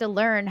have to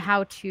learn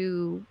how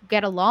to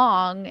get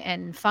along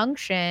and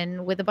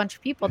function with a bunch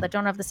of people that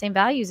don't have the same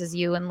values as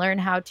you, and learn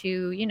how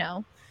to,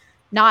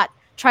 not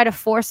try to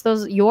force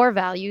your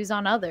values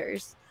on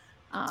others.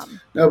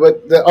 No,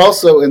 but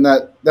also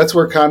that's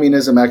where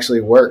communism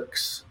actually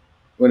works,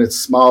 when it's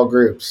small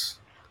groups.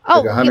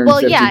 Oh,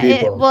 well, yeah.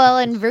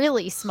 In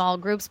really small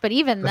groups, but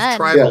even then,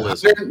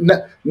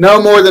 tribalism.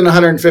 No more than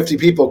 150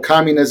 people,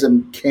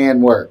 communism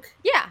can work.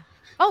 Yeah.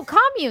 Oh,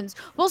 communes.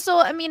 Well, so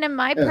I mean, in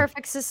my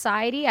perfect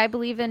society, I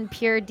believe in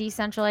pure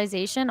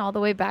decentralization, all the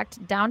way back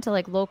down to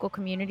local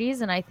communities,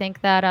 and I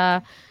think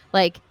that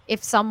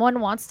if someone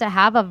wants to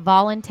have a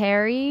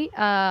voluntary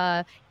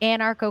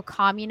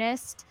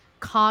anarcho-communist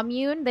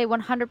commune, they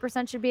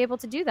 100% should be able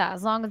to do that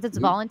as long as it's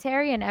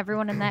voluntary and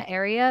everyone in that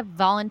area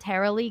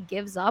voluntarily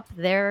gives up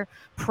their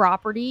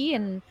property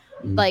and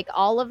like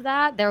all of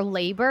that, their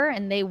labor,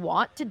 and they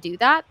want to do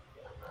that.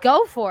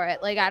 Go for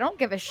it. Like, I don't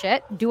give a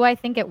shit. Do I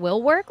think it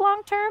will work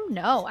long term?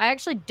 No, I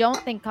actually don't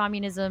think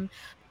communism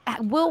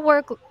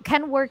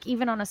can work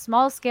even on a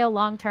small scale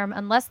long term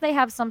unless they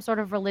have some sort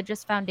of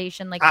religious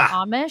foundation like the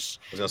Amish.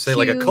 I was gonna say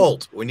like a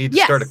cult. We need to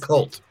start a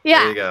cult. Yeah,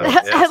 there you go.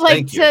 Yes,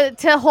 like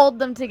to hold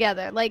them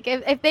together. Like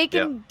if they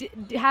can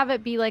have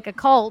it be like a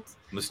cult,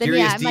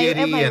 mysterious then deity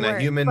it might and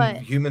work, a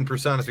human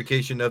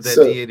personification of that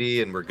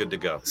deity, and we're good to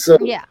go. So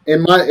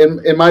in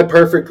my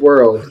perfect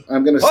world,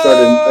 I'm gonna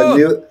start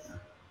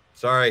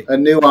a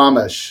new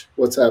Amish.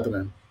 What's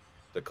happening?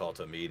 The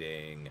cult of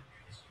meeting.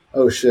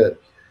 Oh shit.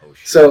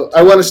 So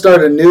I want to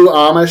start a new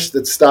Amish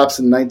that stops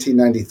in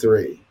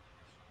 1993.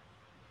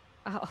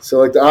 Oh. So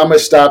like the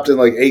Amish stopped in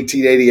like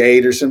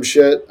 1888 or some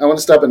shit. I want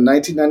to stop in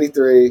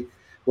 1993.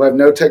 We'll have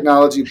no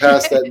technology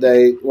past that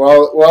date. We're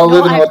all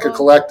living like a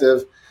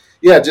collective.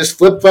 Yeah, just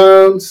flip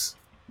phones,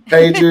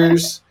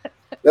 pagers.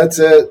 That's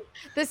it.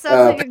 This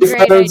sounds like a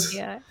great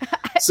idea.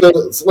 So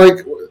it's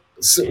like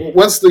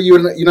once the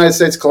United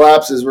States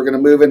collapses, we're going to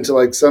move into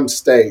like some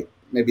state,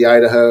 maybe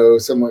Idaho,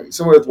 somewhere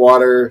with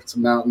water,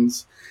 some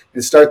mountains.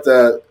 And start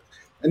I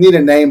need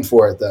a name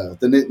for it though.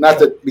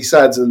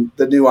 Besides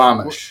the new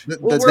Amish.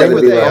 We'll work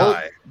with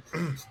AI.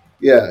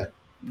 Yeah.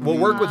 We'll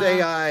work with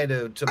AI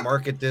to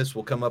market this.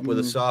 We'll come up with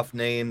a soft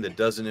name that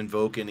doesn't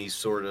invoke any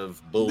sort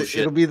of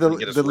bullshit. It'll be the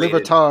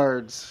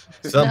Libertards.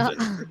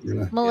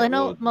 Something.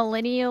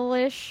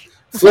 Millennial-ish.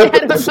 Flip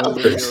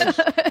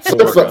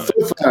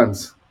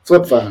phones.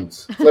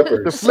 Flippers.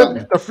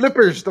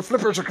 The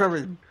flippers are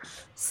coming.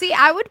 See,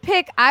 I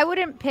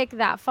wouldn't pick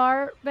that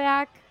far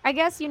back. I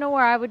guess you know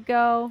where I would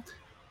go.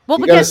 Well,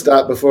 you gotta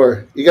stop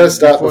before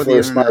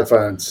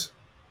smartphones.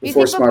 You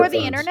think before the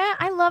internet?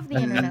 I love the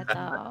internet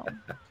though.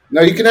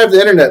 No, you can have the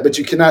internet, but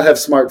you cannot have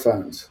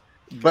smartphones.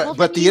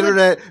 But the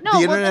internet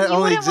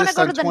only exists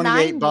on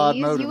 28 baud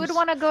modems. You would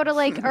want to go to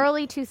like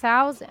early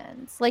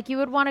 2000s. Like you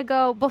would want to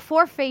go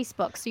before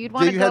Facebook. So you'd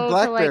want to go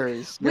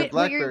Blackberries. to like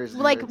Blackberries.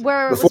 Like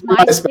where before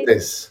it was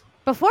MySpace.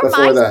 Before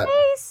MySpace? That.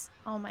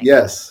 Oh my god.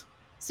 Yes.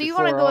 So you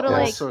want to go to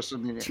like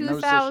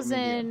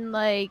 2000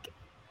 like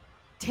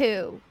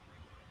 2.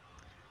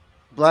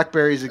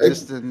 Blackberries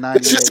existed in 98.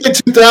 It's just say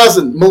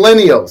 2000.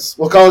 Millennials.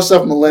 We'll call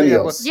ourselves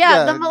millennials.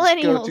 Yeah, the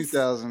millennials. Go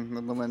 2000.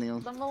 The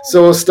millennials.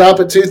 So we'll stop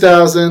at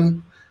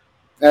 2000,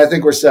 and I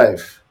think we're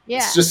safe. Yeah.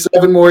 It's just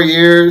 7 more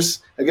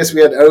years. I guess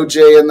we had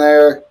OJ in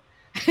there.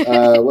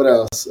 What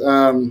else?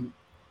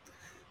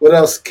 What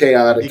else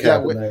chaotic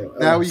happened there?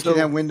 Now we can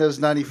have Windows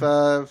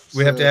 95.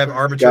 We have to have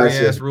arbitrary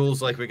ass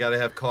rules like we got to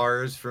have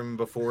cars from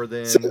before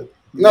then.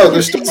 No,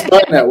 there's still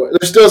spy networks.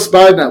 There's still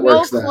spy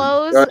networks. No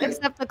clothes, right?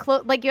 except the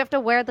clothes. Like you have to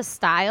wear the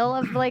style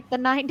of like the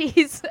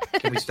 90s.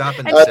 Can we stop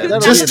in the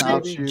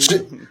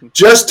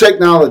just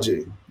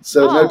technology.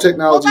 So no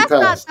technology.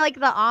 Well, that's not like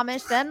the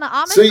Amish. Then the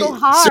Amish go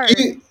hard. So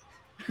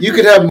you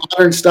could have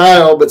modern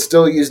style, but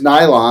still use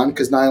nylon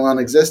because nylon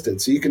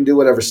existed. So you can do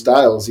whatever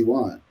styles you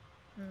want.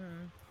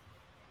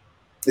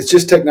 It's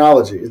just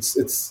technology.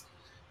 It's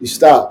you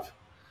stop.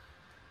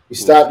 You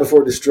stop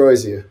before it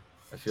destroys you.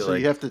 I feel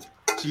like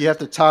you have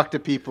to talk to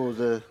people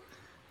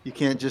you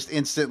can't just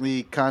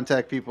instantly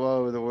contact people all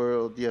over the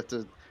world. You have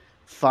to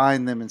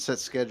find them and set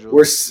schedules.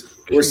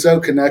 We're so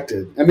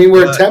connected. I mean,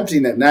 we're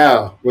attempting it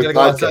now with podcasts. Go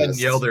outside and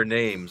yell their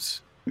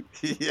names.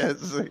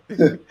 Yes.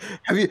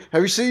 Have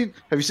you seen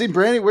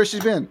Brandy? Where's she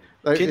been?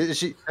 Like,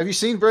 have you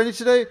seen Brandy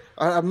today?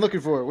 I'm looking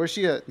for her. Where's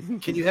she at?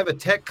 Can you have a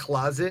tech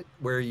closet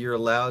where you're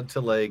allowed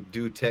to like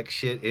do tech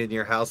shit in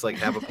your house, like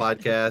have a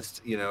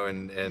podcast,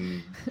 and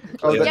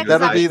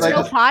that'll be like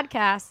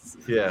podcasts.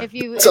 Yeah,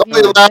 it's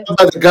only allowed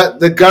by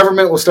the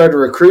government will start a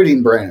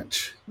recruiting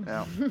branch.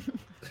 Yeah.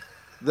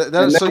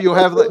 So you'll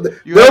have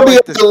they'll be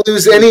able to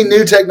lose any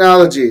new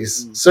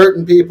technologies.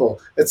 Certain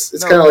people, it's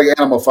kind of like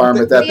Animal Farm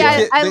at that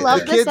point. I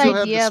love this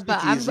idea,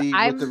 but I'm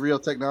with the real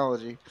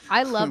technology.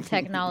 I love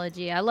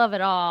technology. I love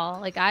it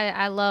all. Like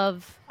I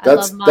love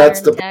that's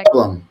the tech.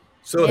 problem.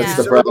 So if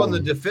you serve on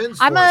the defense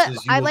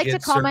forces, I like to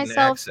call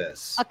myself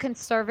a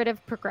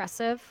conservative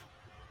progressive.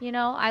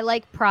 I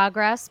like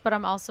progress, but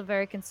I'm also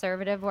very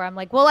conservative. Where I'm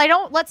like, well,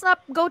 let's not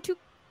go too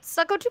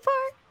far.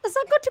 Let's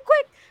not go too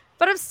quick.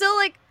 But I'm still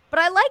like. But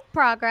I like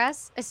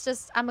progress. It's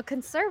just I'm a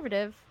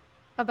conservative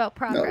about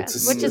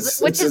progress, which is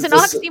an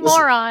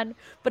oxymoron,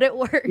 but it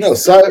works. No,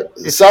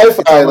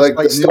 sci-fi like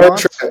the Star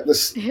Trek, the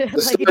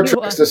Star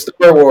Trek, the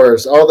Star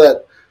Wars, all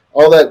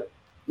that.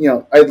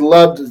 I'd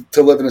love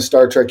to live in a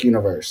Star Trek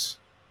universe,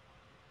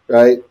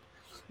 right?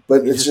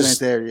 But it's just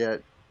ain't there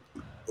yet.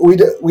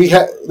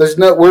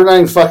 We're not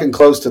even fucking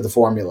close to the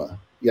formula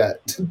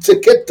yet to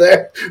get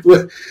there.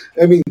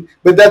 I mean,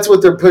 but that's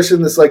what they're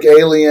pushing, this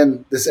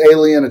alien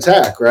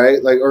attack,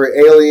 right? Like, or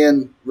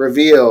alien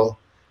reveal.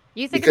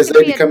 You think because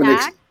they become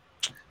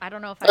I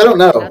don't know if I don't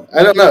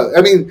know.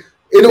 I mean,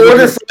 in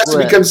order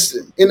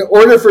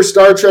for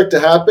Star Trek to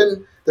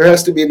happen, there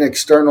has to be an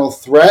external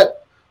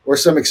threat or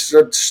some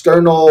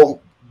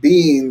external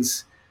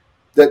beings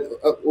that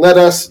let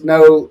us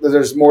know that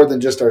there's more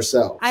than just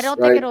ourselves. I don't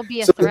right? think it'll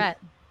be a threat.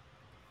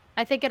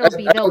 I think it'll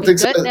be they'll be good.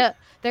 So.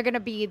 They're going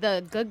to be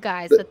the good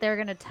guys that they're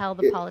going to tell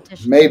the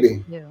politicians maybe.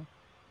 What to do.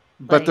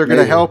 But they're going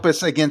to help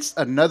us against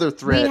another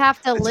threat. We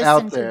have to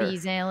listen to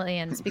these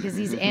aliens because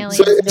these aliens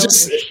don't know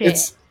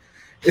shit.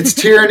 It's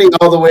tyranny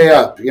all the way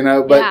up,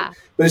 but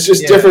it's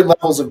just different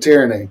levels of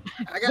tyranny.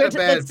 I got a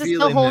bad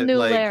feeling a whole new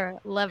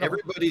level.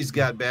 Everybody's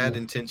got bad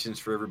intentions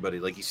for everybody.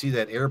 Like you see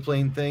that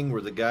airplane thing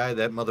where that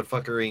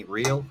motherfucker ain't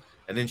real,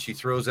 and then she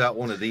throws out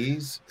one of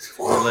these.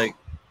 You're like,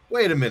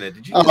 wait a minute,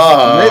 did you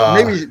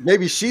just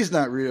maybe she's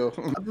not real?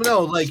 No,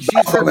 like she's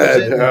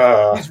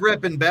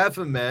repping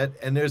Baphomet,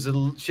 and there's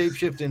a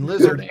shape-shifting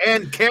lizard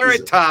and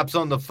Carrot Tops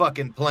on the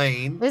fucking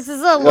plane. This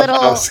is a little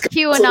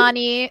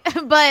QAnon-y,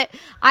 but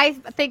I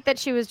think that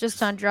she was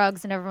just on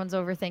drugs and everyone's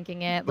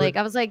overthinking it. Like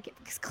I was like,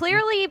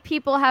 clearly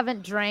people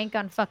haven't drank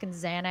on fucking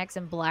Xanax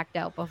and blacked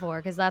out before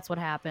because that's what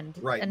happened.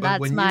 Right, and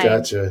that's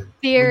my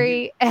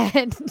theory,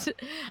 and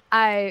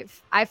I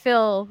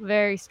feel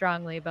very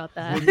strongly about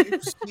that.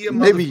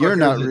 Maybe you're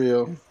not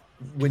real.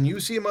 When you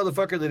see a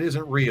motherfucker that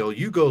isn't real,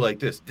 you go like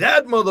this.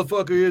 That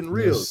motherfucker isn't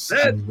real.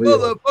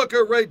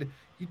 Motherfucker right.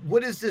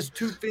 What is this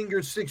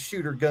 2-finger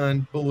 6-shooter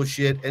gun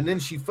bullshit? And then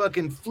she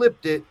fucking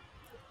flipped it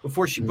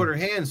before she put her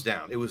hands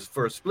down. It was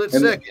for a split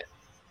second.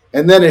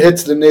 And then it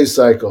hits the news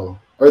cycle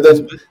or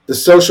the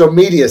social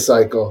media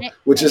cycle,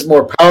 which is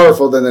more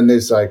powerful than the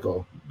news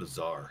cycle.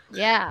 Bizarre.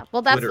 Yeah.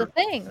 Well, that's the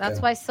thing. That's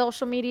why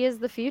social media is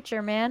the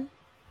future, man.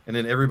 And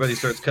then everybody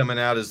starts coming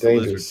out as the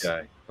lizard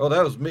guy. Oh,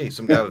 that was me.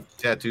 Some guy with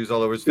tattoos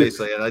all over his face.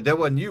 Like, that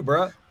wasn't you,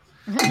 bro.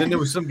 And then there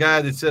was some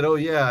guy that said, oh,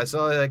 yeah, I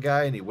saw that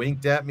guy, and he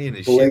winked at me, and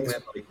his shit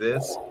went like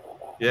this.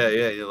 Yeah.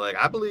 You're like,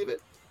 I believe it.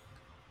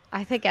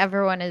 I think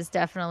everyone is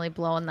definitely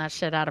blowing that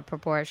shit out of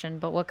proportion,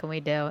 but what can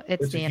we do?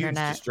 It's the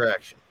internet.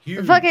 Distraction.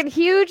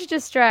 Huge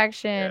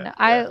distraction.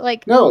 Yeah.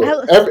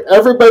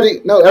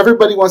 Everybody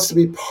wants to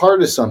be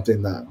part of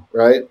something, though,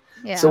 right?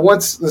 Yeah. So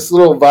once this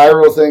little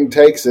viral thing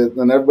takes it,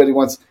 then everybody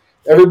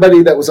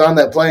that was on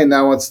that plane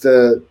now wants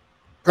to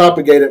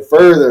propagate it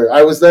further.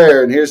 I was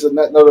there, and here's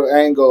another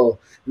angle.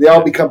 They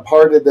all become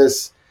part of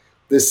this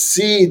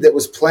seed that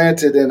was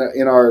planted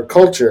in our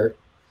culture,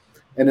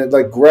 and it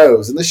like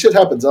grows. And this shit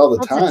happens all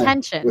the time.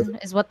 Attention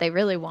is what they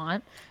really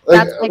want.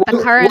 That's like the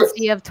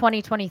currency of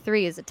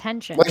 2023 is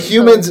attention. Like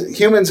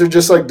humans are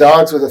just like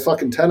dogs with a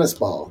fucking tennis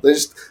ball.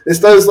 It's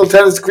those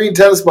little green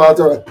tennis ball out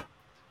there.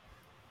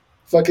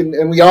 Fucking,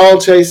 and we all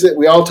chase it.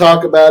 We all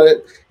talk about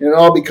it, and it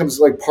all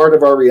becomes like part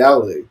of our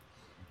reality.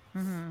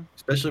 Mm-hmm.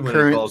 Especially when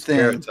it calls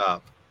Carrot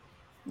Top.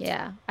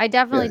 Yeah, I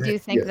definitely do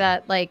think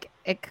that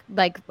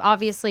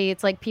obviously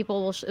it's like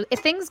people will if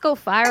things go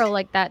viral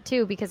like that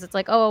too, because it's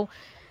like, oh,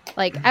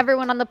 like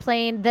everyone on the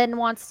plane then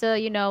wants to,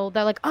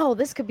 they're like, oh,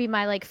 this could be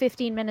my like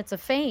 15 minutes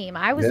of fame.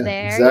 I was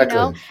there,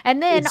 exactly.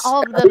 And then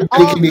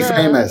everybody can be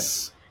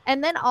famous.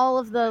 And then all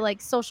of the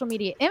like social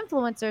media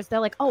influencers,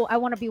 they're like, oh, I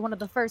want to be one of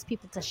the first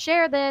people to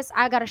share this.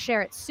 I got to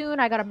share it soon.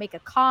 I got to make a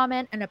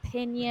comment, an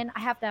opinion. I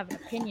have to have an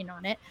opinion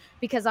on it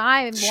because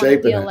I want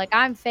to feel like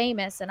I'm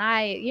famous. And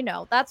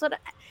that's what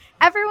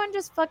everyone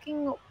just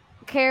fucking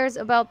cares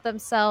about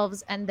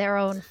themselves and their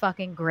own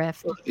fucking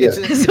grift.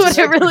 It's what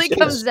it really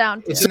comes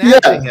down to. It's an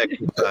acting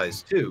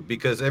exercise too,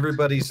 because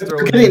everybody's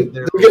they're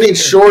getting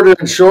shorter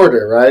and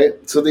shorter,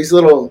 right? So these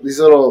little,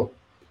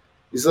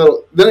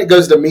 then it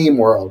goes to meme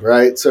world,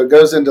 right? So it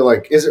goes into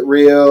like, is it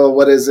real?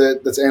 What is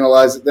it? Let's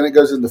analyze it. Then it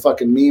goes into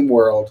fucking meme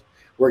world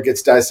where it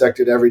gets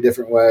dissected every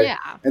different way. Yeah.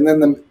 And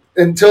then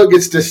until it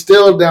gets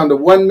distilled down to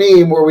one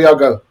meme where we all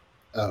go,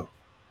 oh,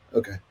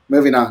 okay,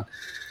 moving on.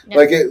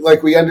 Yeah.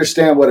 Like we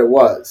understand what it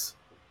was.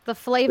 The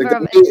flavor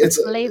of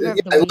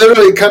it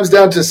literally comes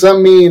down to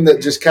some meme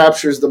that just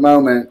captures the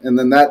moment, and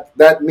then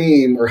that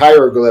meme or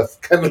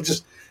hieroglyph kind of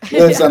just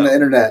lives on the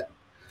internet.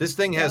 This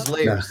thing has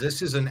layers. Yeah.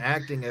 This is an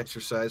acting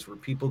exercise where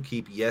people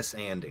keep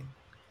yes-anding.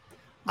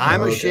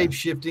 I'm a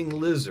shape-shifting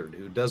lizard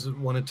who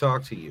doesn't want to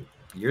talk to you.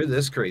 You're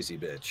this crazy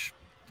bitch.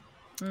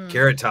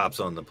 Carrot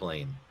Tops on the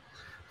plane.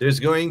 There's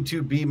going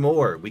to be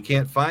more. We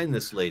can't find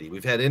this lady.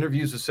 We've had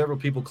interviews with several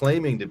people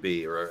claiming to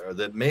be or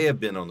that may have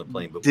been on the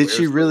plane. But did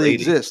she really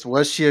exist?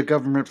 Was she a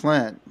government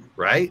plant?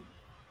 Right?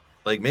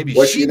 Like maybe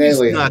she's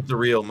not the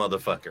real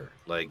motherfucker.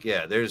 Like,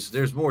 yeah,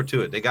 there's more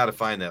to it. They got to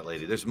find that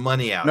lady. There's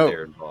money out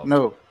there involved.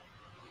 No.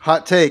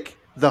 Hot take.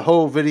 The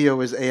whole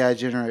video is AI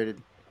generated.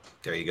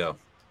 There you go.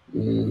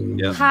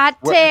 Yep. Hot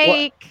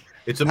take.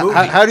 It's a movie.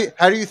 How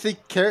do you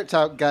think Carrot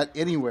Top got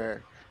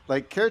anywhere?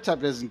 Like Carrot Top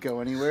doesn't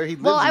go anywhere.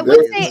 I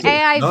would say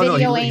AI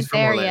video ain't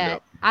there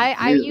yet.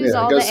 I use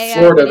all the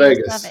AI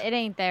stuff. It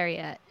ain't there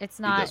yet. It's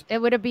not. It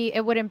wouldn't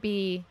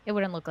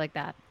look like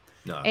that.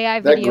 No.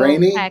 AI video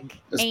grainy?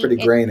 That's pretty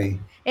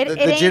grainy.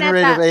 The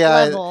generative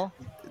AI.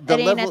 The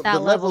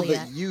level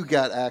that you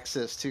got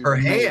access to. Her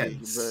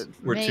hands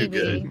were too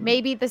good.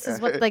 Maybe this is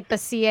what like the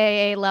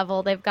CAA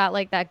level. They've got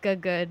like that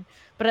good.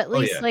 But at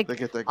least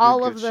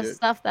all of the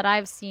stuff that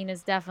I've seen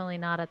is definitely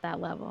not at that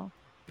level.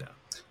 No.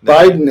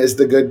 Biden is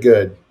the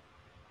good.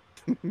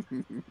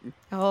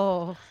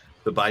 Oh.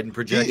 The Biden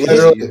projection.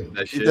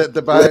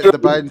 The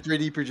Biden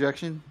 3D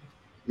projection.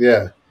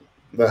 Yeah.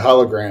 The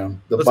hologram.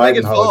 The Let's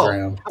Biden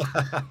hologram.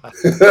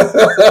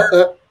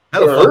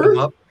 That'll fuck them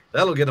up.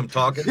 That'll get them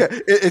talking. Yeah,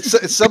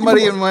 it's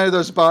somebody in one of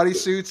those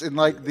bodysuits and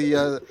like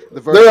the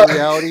virtual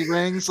reality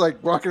rings,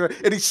 like walking around,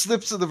 and he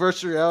slips in the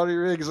virtual reality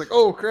ring. He's like,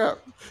 "Oh crap,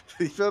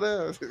 he fell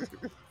down."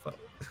 All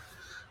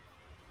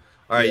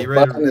right, you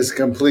ready? Biden is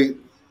complete.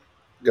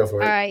 Go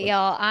for it. All right,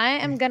 y'all. I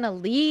am gonna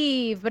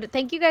leave, but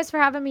thank you guys for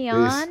having me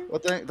on.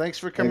 Well, thanks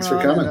for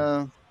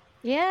coming.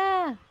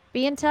 Yeah,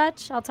 be in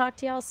touch. I'll talk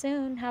to y'all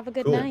soon. Have a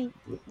good night.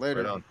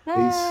 Later. Right on.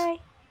 Bye.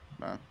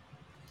 Bye.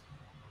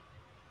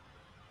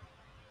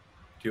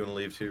 Do you want to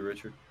leave too,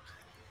 Richard?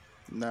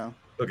 No.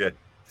 Okay.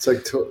 It's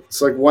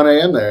like 1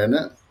 a.m. there, isn't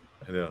it?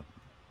 I know.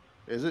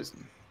 Is it?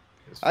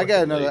 I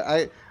got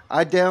another.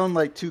 I downed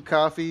like 2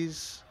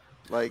 coffees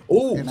like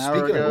an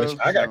hour ago. Of which,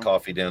 I got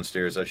coffee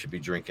downstairs. I should be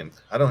drinking.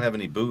 I don't have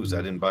any booze. I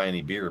didn't buy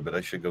any beer, but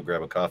I should go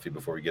grab a coffee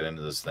before we get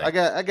into this thing. I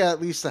got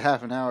at least a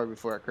half an hour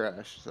before I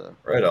crash. So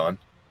right on.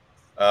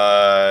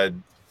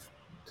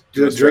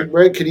 Do a drink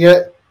break. Can you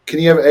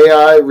have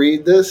AI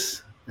read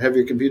this? Have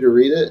your computer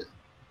read it?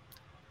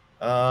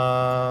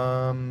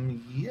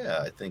 Yeah,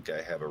 I think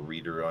I have a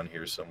reader on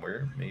here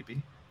somewhere,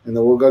 maybe. And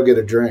then we'll go get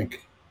a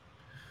drink.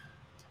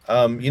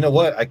 You know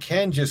what? I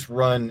can just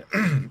run.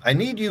 I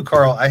need you,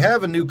 Carl. I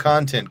have a new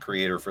content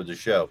creator for the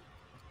show.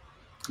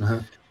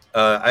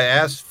 I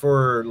asked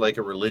for like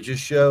a religious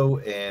show,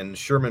 and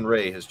Sherman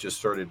Ray has just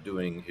started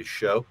doing his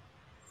show.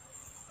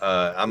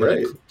 I'm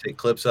going to take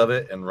clips of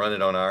it and run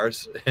it on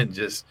ours, and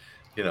just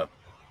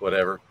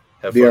whatever.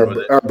 Have fun with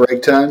it. Our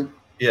break time.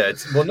 Yeah,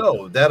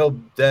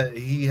 that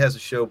he has a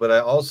show, but I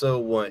also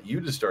want you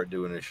to start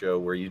doing a show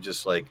where you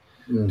just like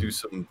do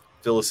some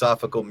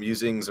philosophical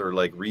musings or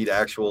like read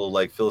actual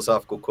like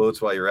philosophical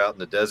quotes while you're out in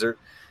the desert.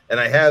 And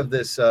I have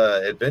this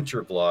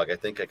adventure vlog. I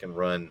think I can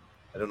run.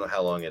 I don't know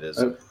how long it is.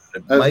 I've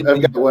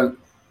got one.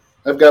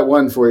 I've got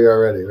one for you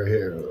already right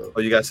here.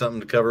 Oh, you got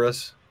something to cover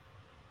us?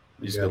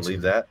 You just gonna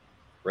leave that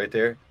right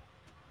there?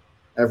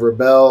 I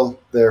rebel,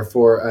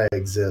 therefore I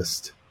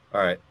exist. All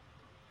right.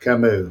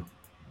 Camus.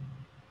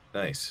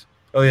 Nice.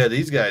 Oh yeah,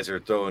 these guys are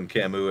throwing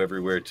Camus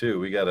everywhere too.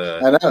 We got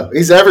a. I know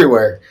he's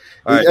everywhere.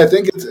 Right. I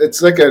think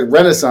it's like a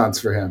renaissance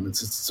for him.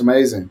 It's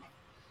amazing.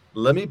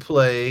 Let me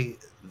play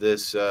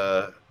this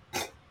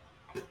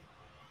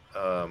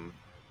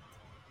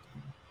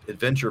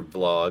adventure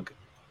vlog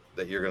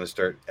that you're going to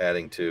start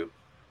adding to,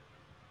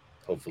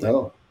 hopefully.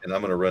 Oh. And I'm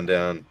going to run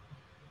down,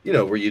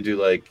 where you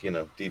do like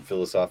deep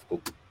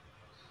philosophical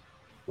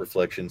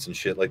reflections and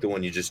shit, like the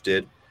one you just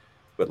did,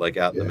 but like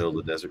out in the middle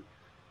of the desert.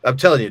 I'm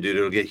telling you, dude,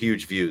 it'll get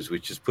huge views. We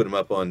just put them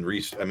up on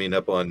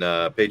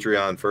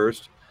Patreon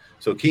first.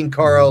 So King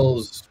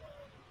Carl's,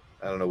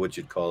 I don't know what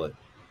you'd call it.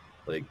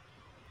 Like,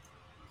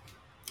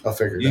 I'll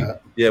figure it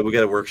out. Yeah, we got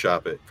to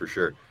workshop it for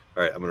sure.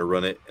 All right, I'm going to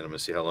run it, and I'm going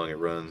to see how long it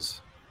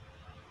runs.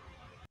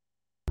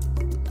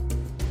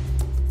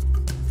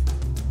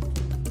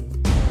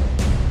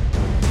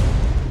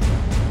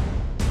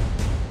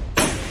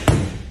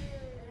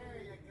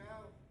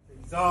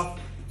 He's off.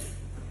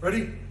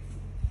 Ready?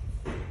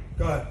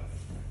 Go ahead.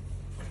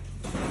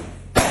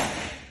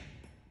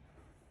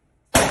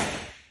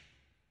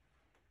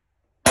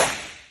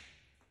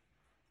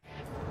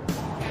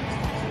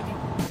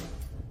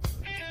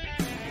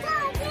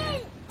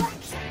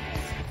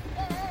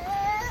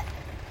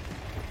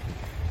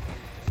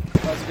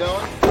 How's it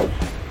going?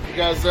 You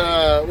guys,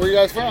 where are you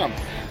guys from?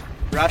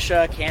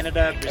 Russia,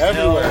 Canada,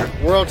 Brazil. Everywhere.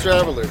 World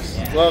travelers.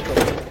 Yeah. Welcome.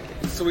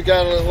 So we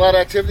got a lot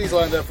of activities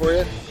lined up for you.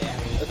 Yeah.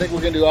 I think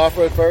we're going to do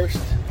off-road first.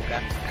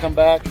 Okay. Come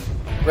back,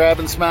 grab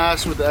and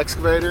smash with the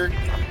excavator,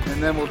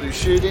 and then we'll do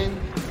shooting.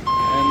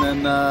 And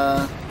then,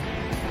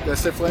 did I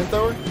say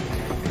flamethrower?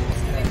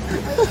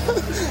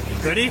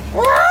 Ready?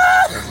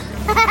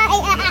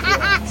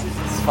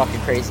 It's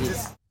fucking crazy.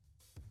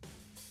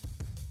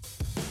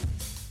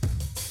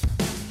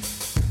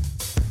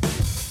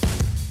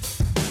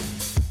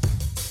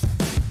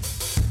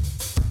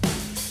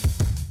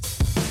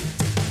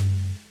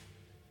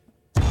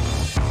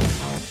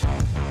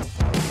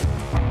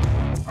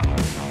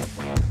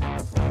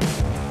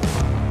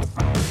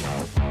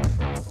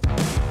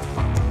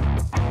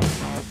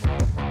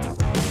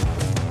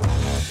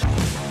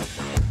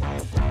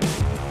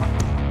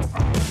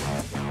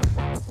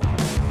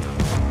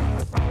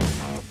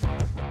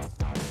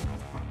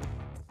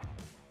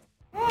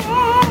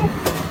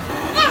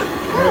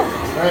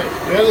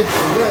 Ready?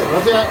 Good.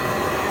 Watch out.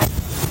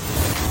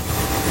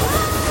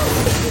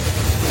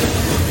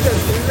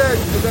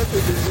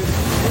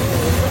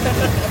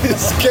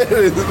 He's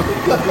scared.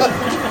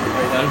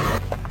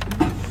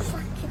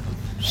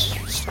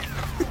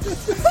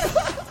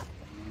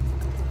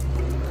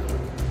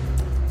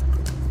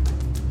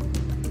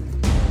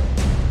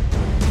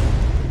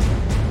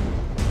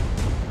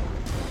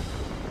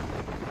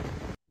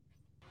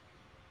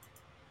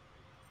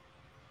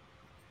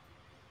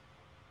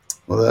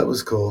 Well, that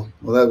was cool.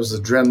 Well, that was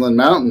Adrenaline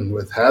Mountain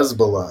with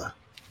Hezbollah.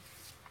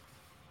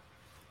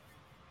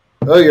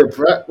 Oh, you're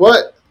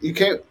what? You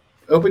can't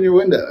open your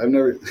window. I've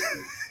never. Did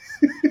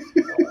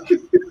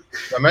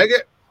I make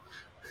it?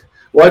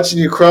 Watching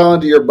you crawl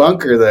into your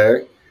bunker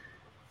there.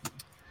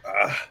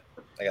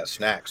 I got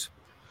snacks.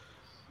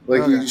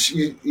 Like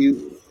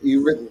you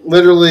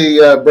literally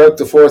broke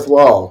the fourth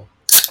wall.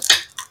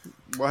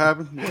 What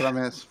happened? What I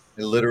miss?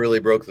 It literally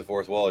broke the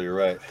fourth wall. You're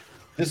right.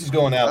 This is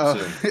going out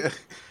soon.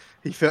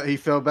 He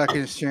fell back in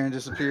his chair and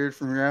disappeared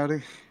from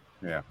reality.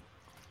 Yeah.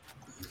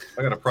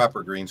 I got a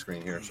proper green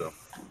screen here, so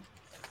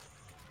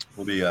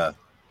we'll be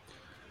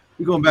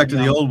going back to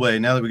the old way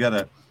now that we got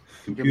a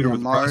computer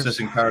with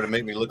processing power to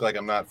make me look like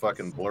I'm not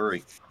fucking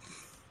blurry.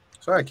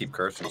 Sorry I keep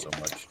cursing so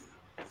much.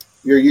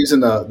 You're using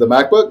the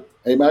MacBook?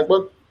 A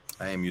MacBook?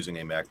 I am using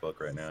a MacBook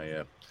right now,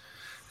 yeah.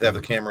 They have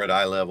the camera at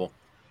eye level.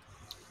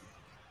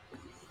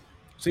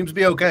 Seems to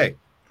be okay.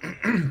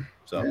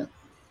 So yeah.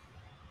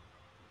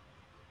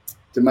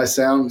 Did my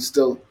sound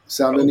still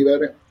sound any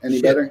better?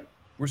 Better?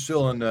 We're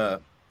still on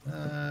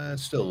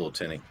it's still a little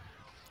tinny.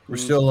 We're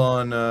still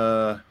on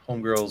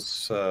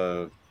Homegirl's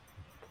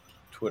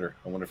Twitter.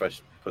 I wonder if I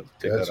should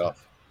take that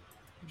off.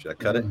 Should I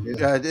cut it?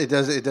 Yeah,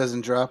 it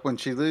doesn't drop when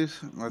she leaves.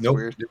 That's nope,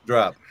 weird. It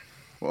drop.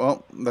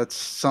 Well, that's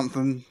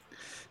something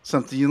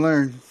you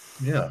learn.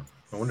 Yeah.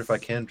 I wonder if I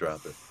can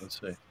drop it. Let's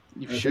see.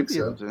 You should be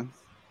able to.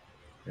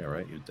 Yeah,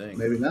 right. You'd think.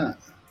 Maybe not.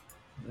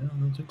 Yeah, I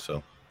don't think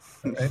so.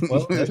 Okay,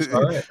 well, that's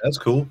all right. That's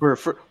cool.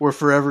 We're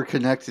forever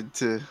connected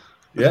to.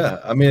 Yeah,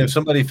 I mean, if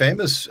somebody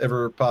famous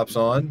ever pops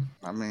on,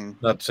 I mean,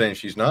 not saying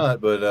she's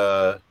not,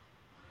 but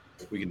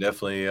we can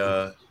definitely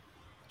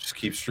just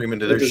keep streaming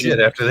to their shit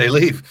after they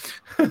leave.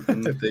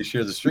 If they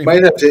share the stream,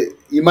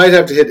 you might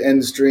have to hit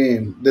end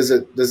stream. Does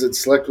it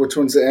select which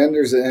one's the end,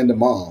 or does it end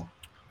them all?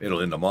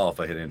 It'll end them all if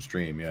I hit end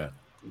stream. Yeah.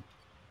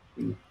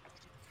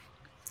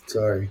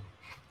 Sorry.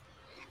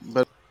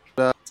 But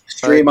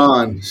stream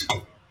on.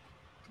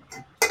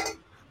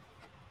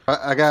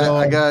 I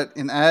got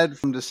an ad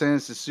from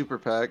DeSantis' Super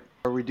PAC.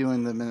 Are we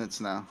doing the minutes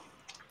now?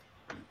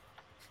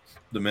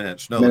 The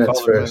minutes. No,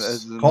 minutes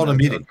first. Call a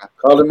meeting. Okay.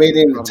 Call a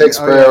meeting. It takes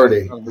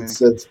priority.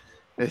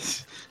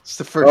 It's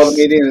the first. Call a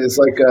meeting is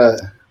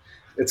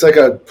it's like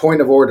a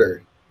point of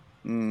order.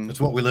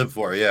 That's what we live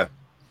for. Yeah.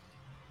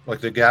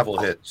 Like the gavel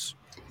hits.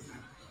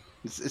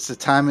 It's the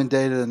time and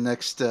date of the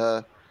next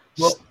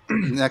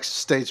next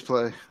stage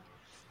play.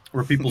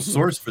 Where people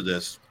source for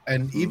this,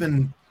 and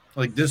even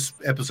like this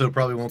episode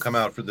probably won't come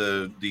out for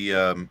the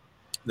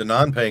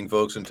non-paying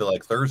folks until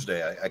like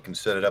Thursday. I can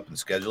set it up and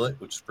schedule it,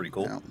 which is pretty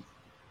cool. Yeah.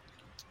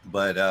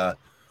 But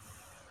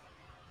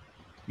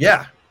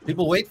yeah,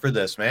 people wait for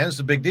this, man. It's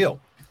a big deal.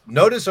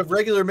 Notice of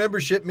regular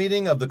membership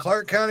meeting of the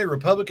Clark County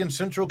Republican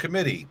Central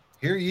Committee.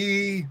 Hear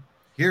ye,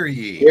 hear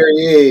ye. Hear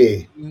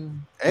ye.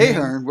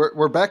 Ahern,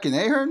 we're back in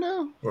Ahern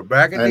now? We're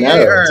back in the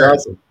Ahern.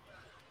 That's awesome.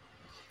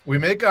 We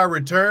make our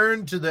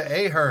return to the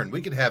Ahern.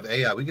 We could have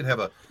AI. We could have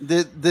a.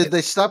 Did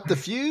they stop the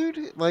feud?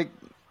 Like,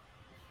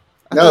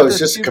 no, it's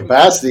just a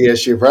capacity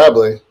issue,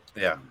 probably.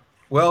 Yeah.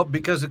 Well,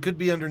 because it could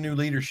be under new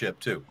leadership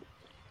too.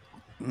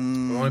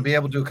 We want to be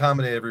able to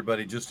accommodate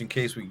everybody, just in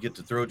case we get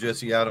to throw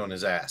Jesse out on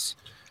his ass,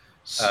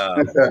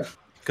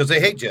 because they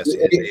hate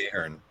Jesse at the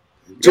Ahern.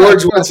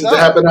 George wants it to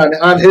happen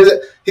on his.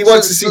 He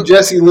wants to see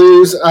Jesse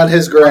lose on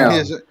his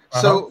ground.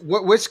 So,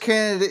 which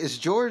candidate is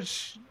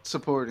George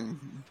supporting?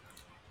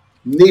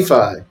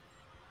 Nephi.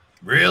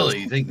 Really?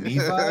 You think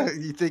Nephi?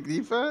 You think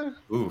Nephi?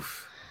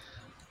 Oof.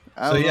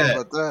 I don't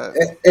know about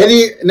that.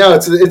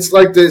 It's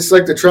like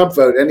the Trump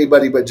vote.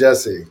 Anybody but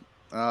Jesse.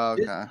 Oh,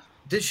 okay.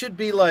 This should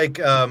be like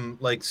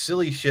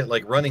silly shit,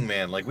 like Running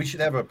Man. Like we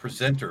should have a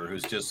presenter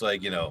who's just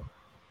like,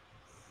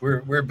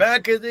 we're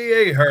back at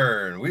the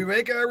Ahern. We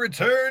make our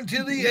return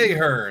to the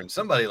Ahern.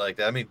 Somebody like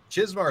that. I mean,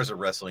 Chismar's a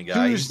wrestling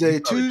guy. Tuesday.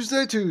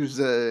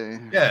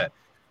 Yeah.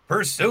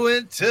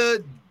 Pursuant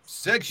to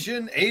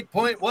Section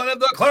 8.1 of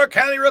the Clark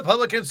County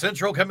Republican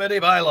Central Committee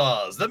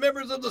bylaws, the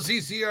members of the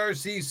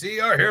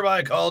CCRCC are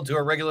hereby called to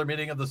a regular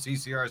meeting of the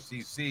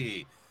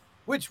CCRCC,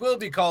 which will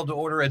be called to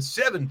order at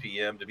 7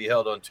 p.m. to be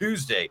held on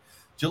Tuesday,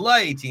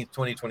 July 18th,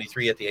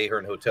 2023 at the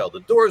Ahern Hotel. The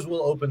doors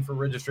will open for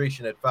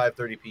registration at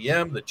 5:30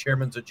 p.m. The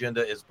chairman's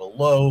agenda is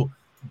below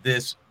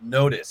this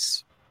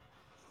notice.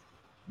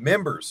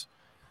 Members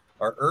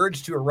are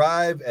urged to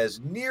arrive as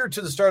near to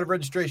the start of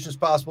registration as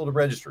possible to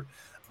register.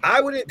 I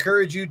would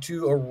encourage you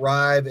to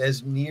arrive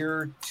as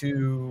near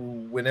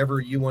to whenever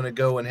you want to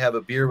go and have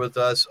a beer with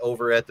us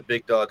over at the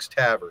Big Dog's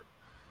Tavern.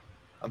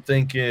 I'm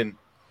thinking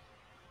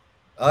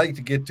I like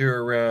to get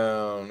there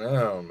around, I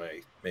don't know,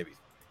 maybe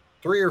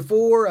 3 or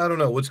 4. I don't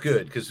know what's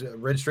good because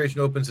registration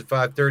opens at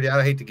 5:30.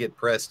 I hate to get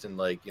pressed and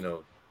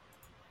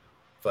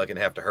fucking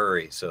have to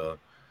hurry. So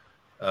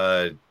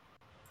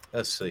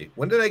let's see.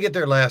 When did I get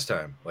there last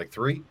time? Like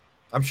 3?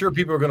 I'm sure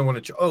people are going to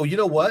want to. Oh, you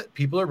know what?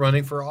 People are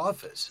running for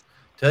office.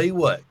 Tell you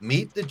what,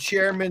 meet the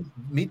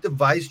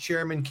vice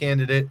chairman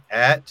candidate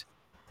at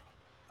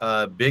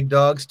Big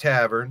Dog's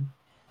Tavern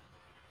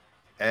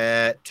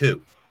at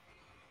 2.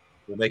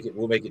 We'll make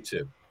it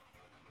 2.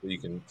 So you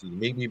can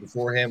meet me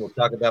beforehand. We'll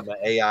talk about my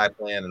AI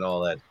plan and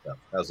all that stuff.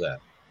 How's that?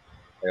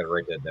 I gotta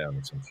write that down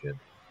or some shit.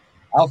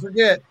 I'll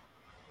forget.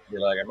 Be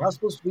like, am I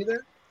supposed to be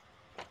there?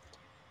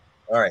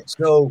 All right.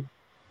 So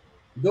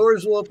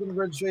doors will open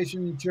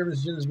registration.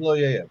 Chairman's agenda is below.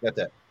 Yeah. Got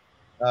that.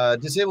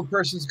 Disabled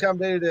persons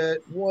accommodated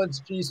at once.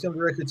 Please come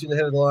directly to the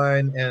head of the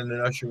line, and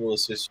an usher will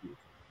assist you.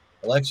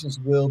 Elections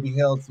will be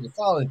held for the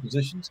following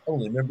positions.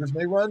 Only members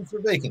may run for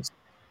vacancy: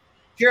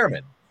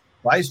 chairman,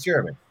 vice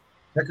chairman,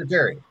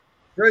 secretary,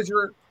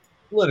 treasurer,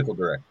 political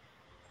director.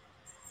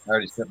 I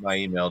already sent my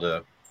email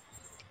to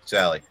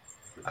Sally.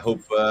 I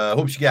hope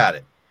she got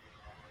it.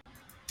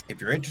 If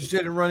you're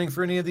interested in running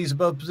for any of these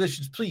above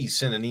positions, please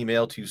send an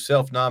email to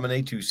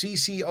self-nominate to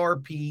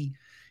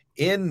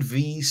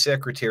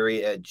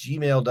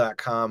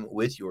ccrpnvsecretary@gmail.com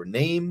with your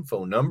name,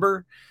 phone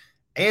number,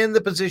 and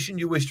the position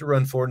you wish to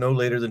run for no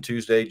later than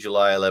Tuesday,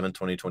 July 11,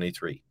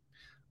 2023.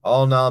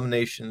 All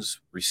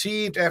nominations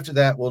received after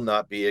that will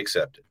not be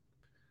accepted.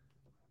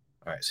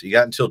 All right, so you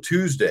got until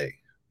Tuesday,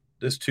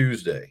 this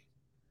Tuesday.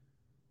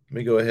 Let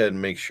me go ahead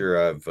and make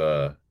sure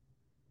I've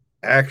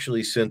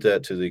actually sent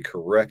that to the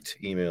correct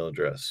email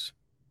address,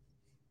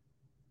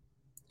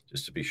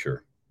 just to be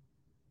sure.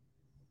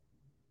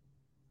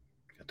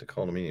 Got to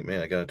call the meeting.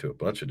 Man, I got it to a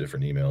bunch of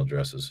different email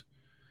addresses.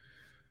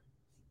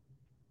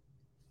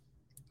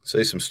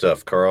 Say some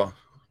stuff, Carl.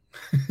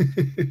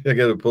 I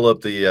got to pull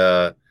up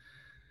the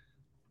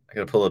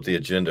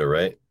agenda,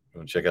 right? You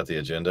want to check out the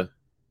agenda?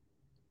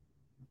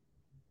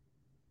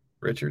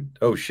 Richard?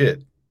 Oh,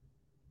 shit.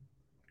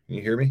 Can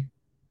you hear me?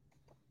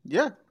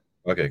 Yeah.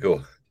 Okay,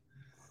 cool.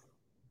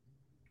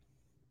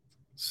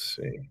 Let's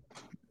see.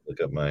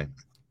 Look up my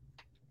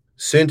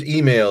sent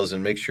emails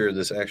and make sure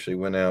this actually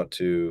went out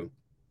to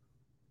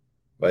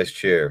Vice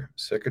Chair.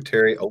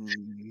 Secretary. Oh,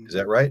 is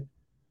that right?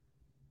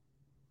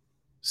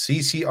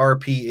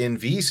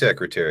 CCRPNV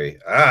Secretary.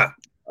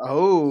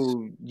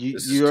 Oh,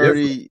 you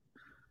already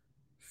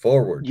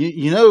forward.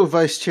 You know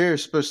Vice Chair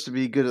is supposed to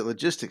be good at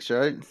logistics,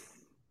 right?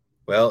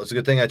 Well, it's a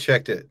good thing I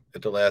checked it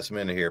at the last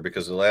minute here,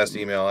 because the last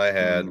email I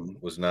had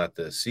was not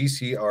the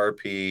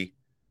CCRP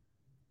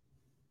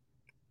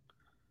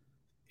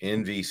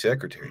NV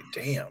Secretary.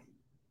 Damn.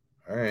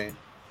 All right.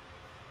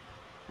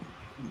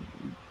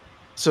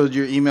 So did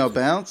your email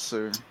bounce,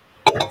 or?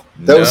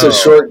 That was a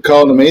short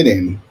call to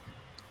meeting.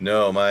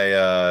 No,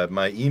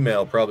 my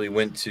email probably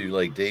went to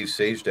like Dave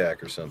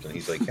Sajdak or something.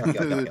 He's like,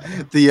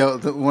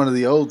 the one of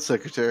the old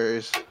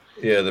secretaries.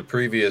 Yeah, the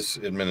previous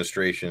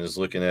administration is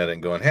looking at it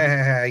and going,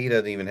 he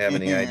doesn't even have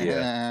any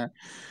idea.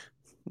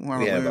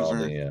 We have all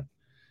the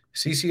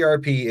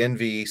CCRP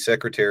NV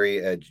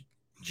Secretary at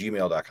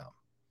gmail.com.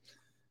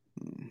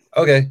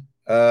 Okay.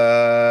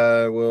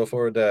 We'll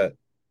forward that.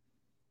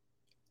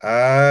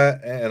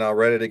 And I'll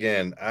write it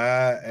again.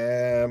 I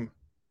am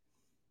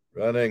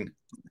running.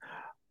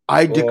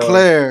 I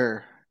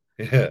declare.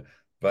 Yeah,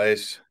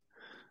 Vice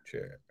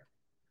Chair.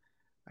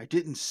 I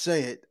didn't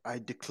say it. I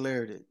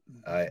declared it.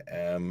 I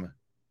am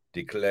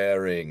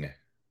declaring.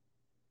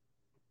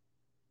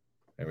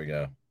 There we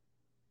go.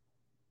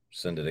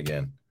 Send it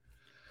again.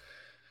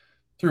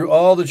 Through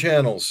all the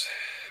channels.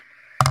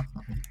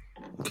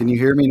 Can you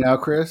hear me now,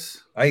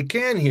 Chris? I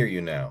can hear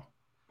you now.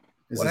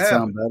 Does it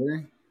sound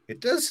better?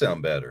 It does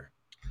sound better.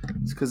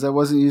 It's because I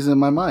wasn't using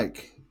my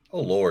mic.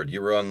 Oh, Lord.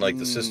 You were on like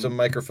the system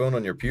microphone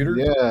on your computer?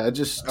 Yeah, I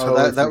just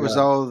that was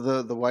all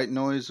the white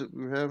noise that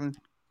we were having?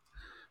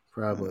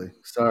 Probably.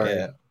 Sorry.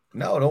 Yeah.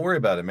 No, don't worry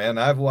about it, man.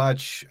 I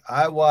watch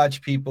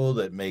people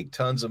that make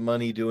tons of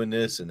money doing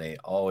this, and they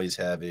always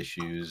have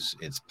issues.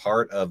 It's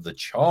part of the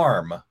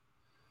charm of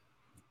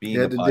being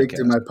I had to dig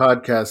through my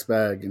podcast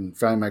bag and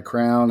find my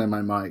crown and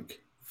my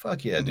mic.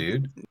 Fuck yeah,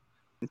 dude.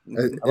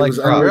 It was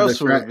under the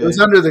crown.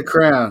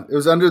 It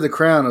was under the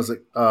crown. I was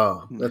like,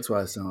 oh, that's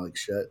why I sound like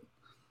shit.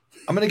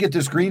 I'm gonna get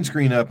this green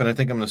screen up, and I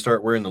think I'm gonna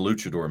start wearing the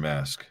luchador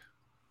mask.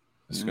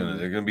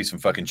 There are gonna be some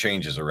fucking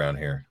changes around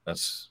here.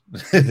 That's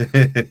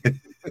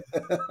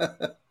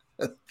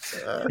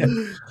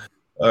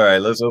all right.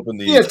 Let's open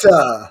the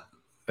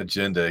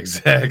agenda.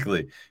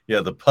 Exactly. Yeah,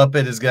 the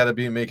puppet has got to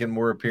be making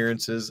more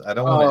appearances. I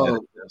don't want to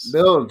edit this.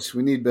 Bilge.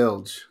 We need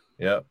bilge.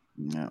 Yep.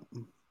 Yeah.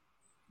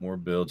 More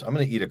bilge. I'm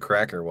gonna eat a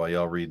cracker while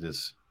y'all read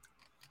this.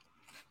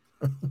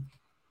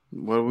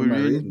 What are we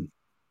reading?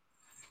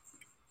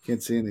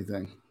 Can't see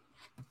anything.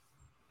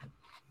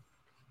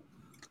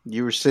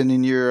 You were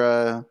sending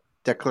your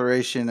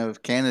declaration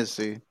of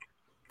candidacy.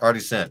 Already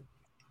sent.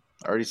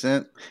 Already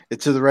sent? It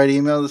to the right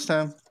email this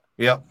time?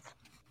 Yep.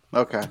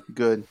 Okay,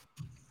 good.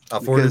 I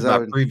forwarded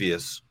my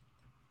previous.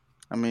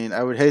 I mean,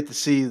 I would hate to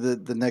see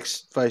the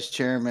next vice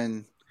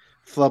chairman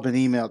flub an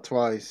email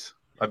twice.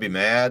 I'd be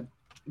mad.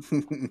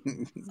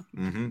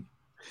 Mm-hmm.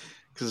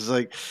 Because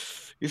like,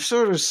 you're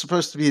sort of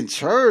supposed to be in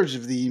charge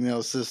of the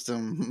email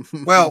system.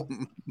 Well,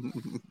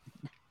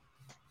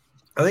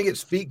 I think it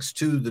speaks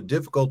to the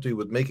difficulty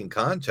with making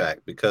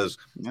contact, because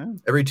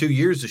every 2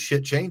 years the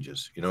shit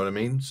changes. You know what I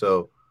mean?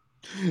 So,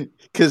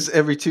 because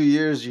every 2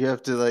 years you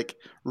have to like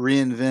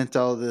reinvent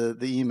all the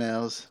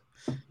emails.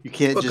 You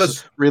can't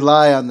just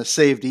rely on the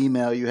saved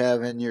email you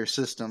have in your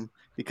system,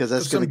 because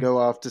that's going to go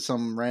off to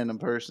some random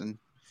person.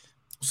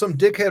 Some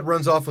dickhead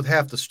runs off with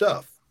half the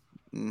stuff.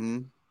 Mm-hmm.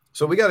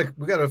 So we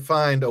gotta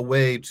find a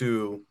way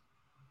to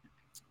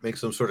make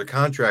some sort of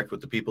contract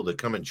with the people that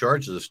come in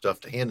charge of this stuff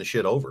to hand the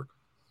shit over.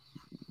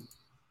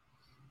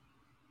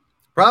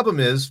 Problem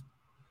is,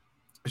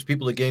 there's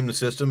people that game the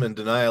system and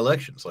deny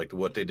elections, like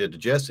what they did to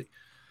Jesse.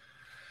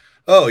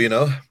 Oh,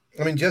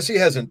 I mean, Jesse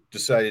hasn't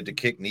decided to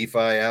kick Nephi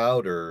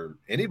out or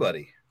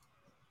anybody.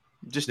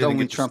 Just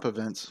only Trump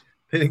events.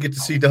 They didn't get to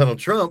see Donald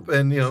Trump,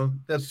 and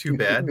that's too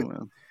bad.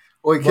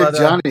 Well, he kicked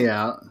Johnny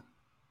out.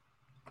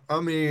 I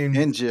mean,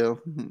 and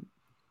Jill.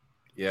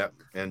 Yeah,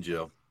 and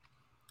Jill.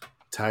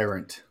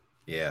 Tyrant.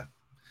 Yeah.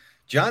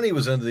 Johnny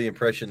was under the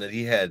impression that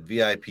he had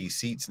VIP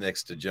seats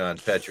next to John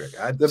Petrick.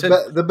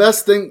 The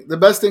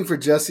best thing for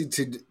Jesse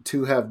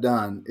to have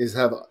done is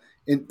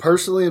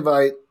personally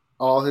invite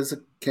all his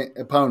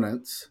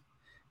opponents,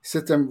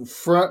 sit them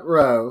front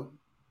row,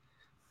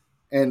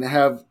 and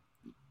have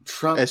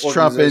Trump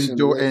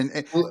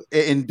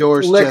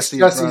endorse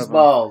Jesse's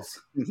balls.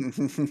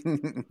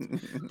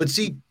 But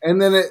see,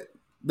 and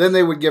then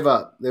they would give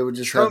up. They would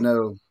just have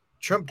no.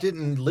 Trump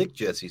didn't lick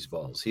Jesse's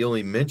balls. He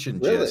only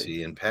mentioned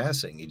Jesse in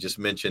passing. He just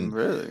mentioned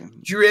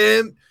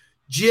Jim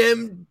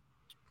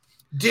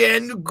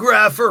Dan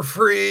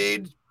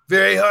Grafferfried.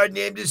 Very hard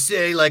name to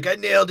say. Like I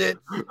nailed it.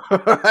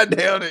 I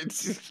nailed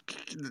it.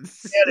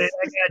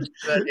 I got you,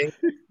 buddy.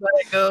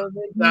 Michael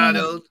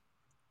McDonald.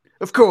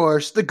 Of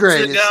course, the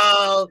greatest.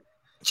 Seagal.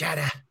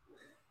 Chada.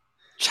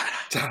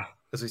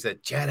 As we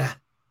said, Chada.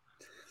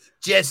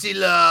 Jesse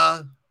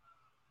Law.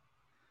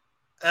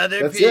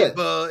 Other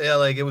people, yeah,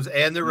 like it was,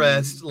 and the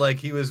rest, like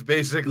he was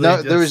basically.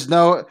 No, there was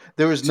no.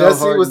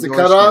 Jesse was the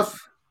cutoff,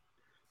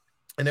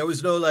 and there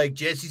was no like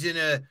Jesse's in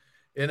a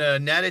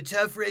not a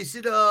tough race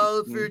at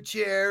all for a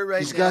chair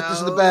right now. He's got this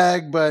in the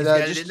bag, but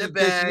just in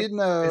case you didn't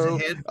know,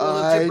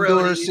 I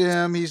endorse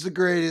him. He's the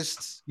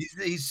greatest.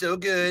 He's so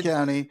good.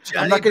 County.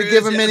 I'm not going to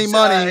give him any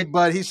money,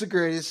 but he's the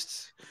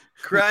greatest.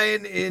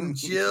 Crying in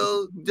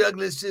Jill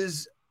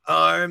Douglas's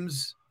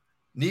arms.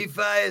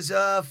 Nephi is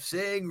off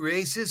saying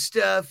racist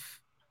stuff.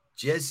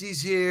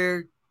 Jesse's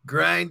here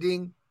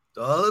grinding.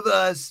 All of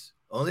us,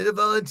 only the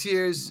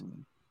volunteers.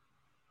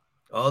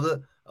 All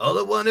the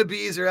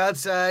wannabes are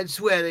outside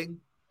sweating.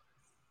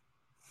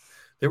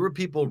 There were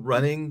people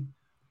running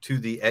to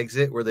the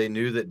exit where they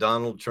knew that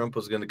Donald Trump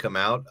was going to come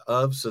out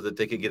of so that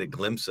they could get a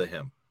glimpse of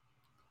him.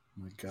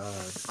 Oh my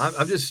God.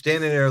 I'm just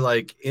standing there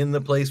like in the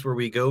place where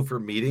we go for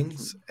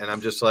meetings, and I'm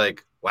just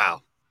like,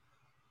 wow.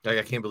 Like,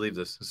 I can't believe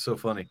this. It's so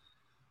funny.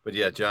 But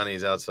yeah,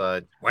 Johnny's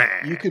outside.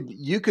 You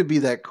could be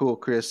that cool,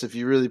 Chris, if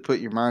you really put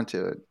your mind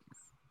to it.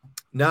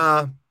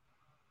 Nah,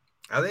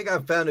 I think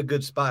I've found a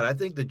good spot. I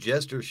think the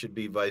jester should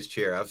be vice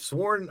chair. I've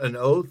sworn an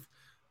oath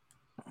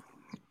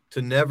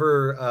to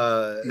never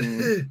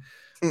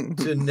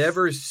to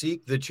never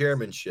seek the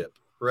chairmanship.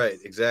 Right,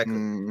 exactly.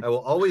 I will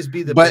always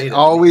be the beta.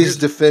 Always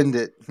defend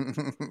it.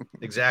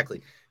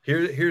 Exactly.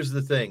 Here's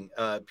the thing.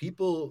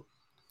 People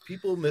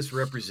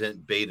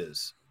misrepresent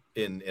betas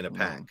in a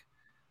pack.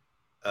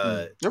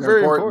 They're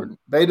very important.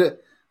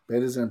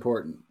 Betas are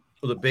important.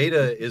 Well, the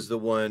beta is the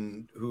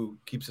one who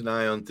keeps an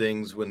eye on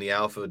things when the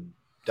alpha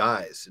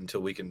dies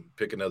until we can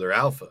pick another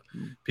alpha.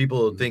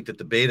 People think that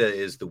the beta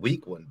is the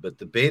weak one, but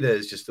the beta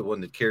is just the one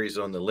that carries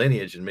on the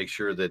lineage and makes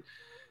sure that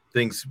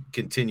things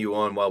continue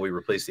on while we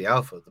replace the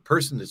alpha. The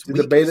person that's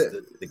weak is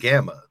the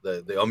gamma,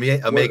 the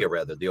omega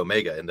rather, the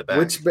omega in the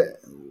back.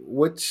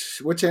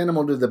 Which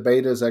animal do the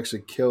betas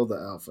actually kill the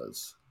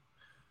alphas?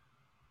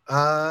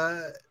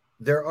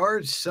 There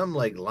are some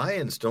like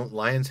lions. Don't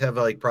lions have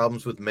like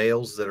problems with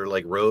males that are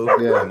like rogue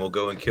and will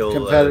go and kill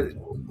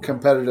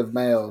competitive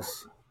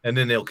males, and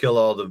then they'll kill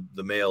all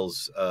the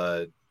males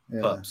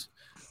pups.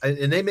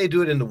 And they may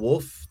do it in the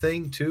wolf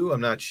thing too.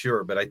 I'm not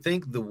sure, but I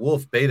think the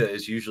wolf beta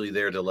is usually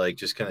there to like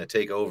just kind of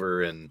take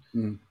over, and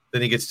then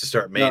he gets to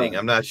start mating.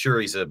 I'm not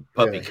sure he's a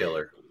puppy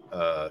killer.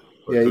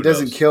 He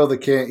doesn't kill the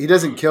king. He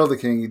doesn't kill the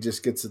king. He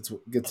just gets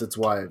its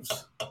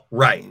wives.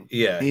 Right.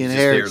 Yeah. He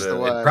inherits the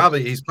wives.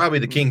 He's probably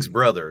the king's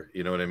brother.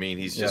 You know what I mean?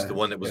 He's just the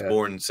one that was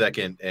born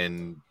second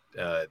and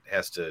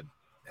has to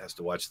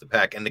watch the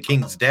pack. And the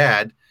king's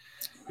dad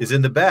is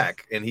in the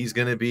back, and he's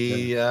going to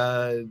be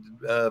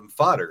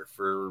fodder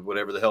for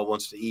whatever the hell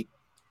wants to eat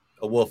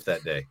a wolf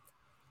that day.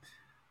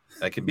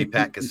 That could be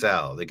Pat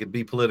Casal. They could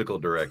be political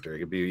director. It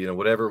could be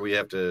whatever we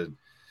have to.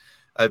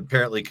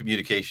 Apparently,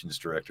 communications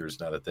director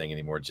is not a thing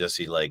anymore.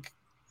 Jesse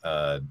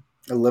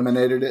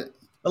eliminated it.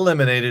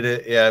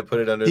 Yeah, I put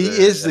it under. He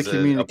is the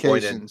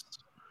communications.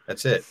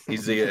 That's it.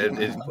 He's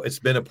it's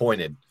been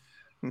appointed.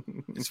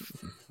 It's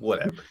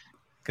whatever.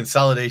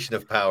 Consolidation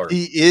of power.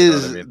 He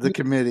is the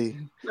committee.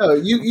 No,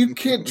 you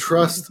can't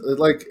trust.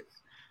 Like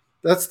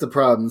that's the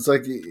problem. It's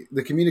like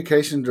the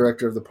communication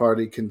director of the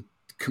party can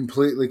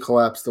completely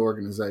collapse the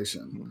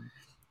organization.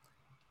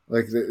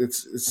 Like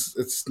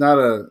it's not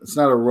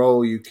a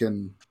role you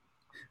can.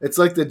 It's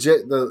like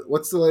the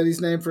what's the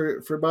lady's name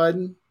for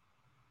Biden?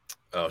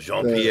 Oh,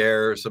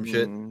 Jean-Pierre or some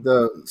shit.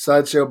 The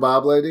Sideshow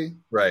Bob lady.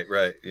 Right.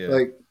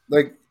 Yeah.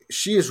 Like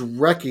she is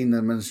wrecking the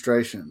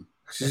administration.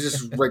 She's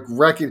just like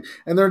wrecking,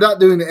 and they're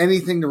not doing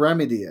anything to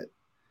remedy it.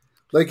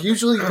 Like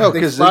usually,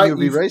 because then you'd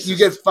be racist. You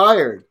get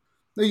fired.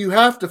 No, you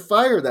have to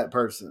fire that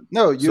person.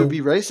 No, you'd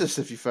be racist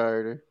if you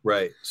fired her.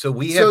 Right. So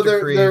we have to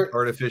create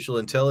artificial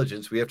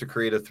intelligence. We have to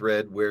create a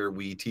thread where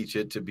we teach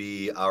it to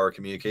be our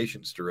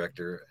communications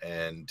director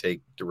and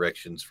take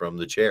directions from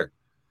the chair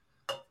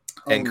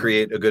and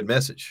create a good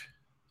message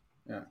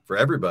for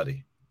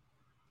everybody.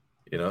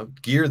 You know,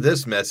 gear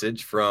this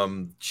message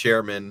from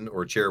chairman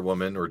or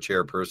chairwoman or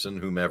chairperson,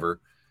 whomever.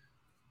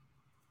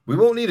 We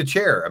won't need a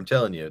chair. I'm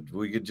telling you,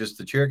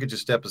 the chair could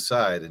just step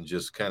aside and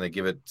just kind of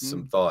give it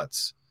some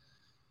thoughts.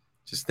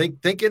 Just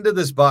think into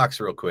this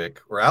box real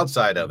quick, or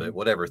outside of it,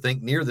 whatever.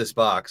 Think near this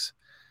box,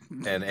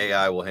 and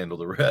AI will handle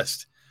the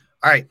rest.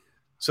 All right.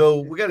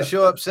 So we got to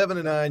show up 7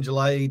 to 9,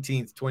 July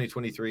 18th,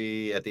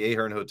 2023 at the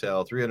Ahern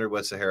Hotel, 300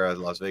 West Sahara,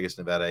 Las Vegas,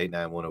 Nevada,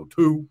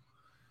 89102.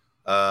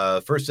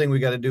 First thing we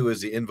got to do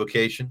is the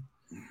invocation.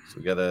 So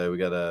we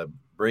gotta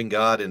bring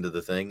God into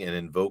the thing and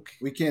invoke.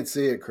 We can't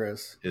see it,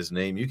 Chris. His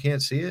name. You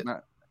can't see it?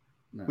 No.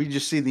 We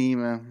just see the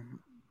email.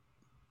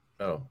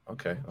 Oh,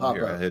 okay.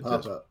 Here, I hit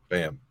this.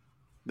 Bam.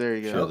 There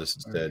you go. Show this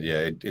instead.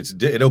 Yeah,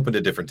 it opened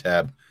a different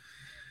tab.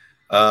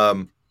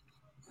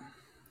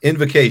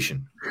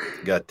 Invocation.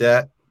 Got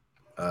that.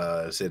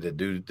 Said to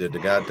do the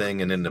God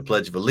thing, and then the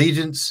Pledge of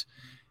Allegiance,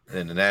 and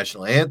then the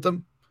national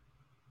anthem.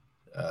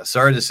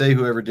 Sorry to say,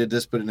 whoever did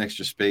this put an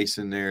extra space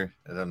in there.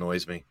 That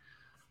annoys me.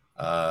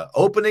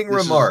 Opening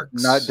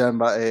remarks. Not done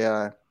by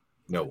AI.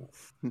 No.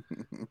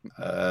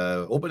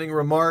 Opening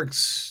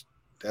remarks.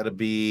 That'll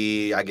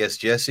be, I guess,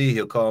 Jesse.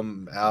 He'll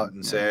come out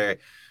and say,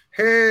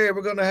 hey,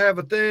 we're going to have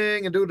a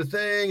thing and do the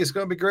thing. It's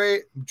going to be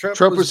great.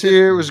 Trump was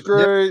here. It was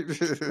great.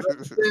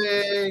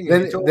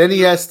 then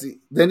he has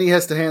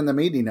to hand the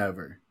meeting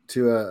over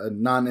to a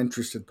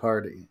non-interested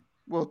party.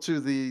 Well, to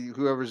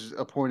whoever's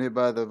appointed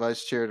by the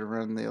vice chair to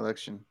run the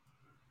election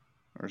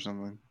or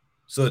something.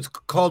 So it's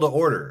call to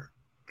order.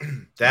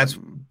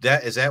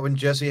 Is that when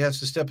Jesse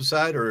has to step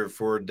aside, or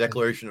for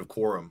declaration of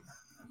quorum?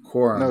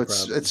 Quorum. No,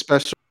 it's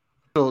special.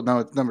 No,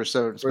 it's number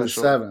 7. For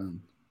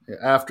 7.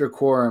 After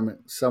quorum,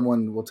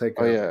 someone will take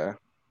over. Oh, yeah.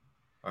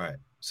 All right.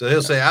 So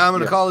he'll say, I'm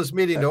going to call this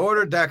meeting to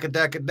order,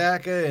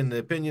 DACA, in the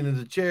opinion of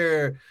the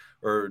chair,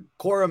 or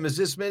quorum is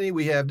this many,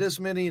 we have this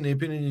many, in the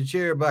opinion of the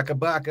chair,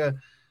 baka.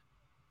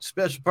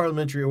 Special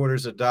parliamentary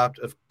orders adopt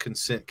a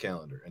consent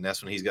calendar. And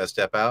that's when he's got to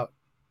step out?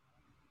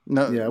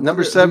 No,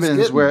 number 7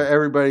 is where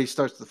everybody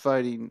starts the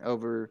fighting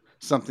over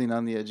something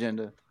on the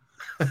agenda.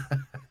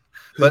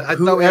 But I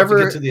thought we have to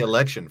get to the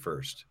election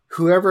first.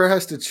 Whoever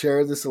has to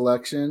chair this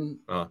election,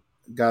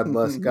 God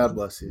bless you.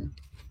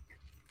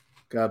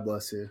 God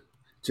bless you.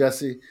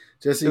 Jesse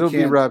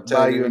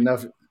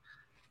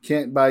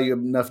can't buy you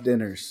enough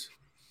dinners.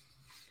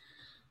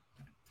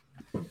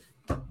 I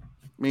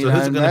mean,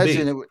 I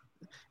imagine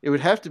it would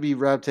have to be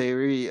Rob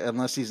Tyree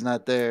unless he's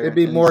not there. It'd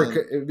be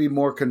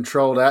more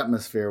controlled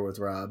atmosphere with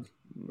Rob.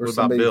 Or what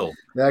about Bill?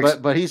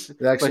 But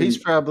he's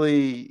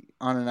probably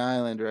on an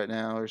island right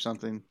now or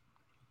something.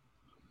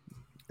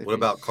 What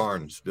about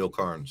Carnes? Bill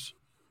Carnes?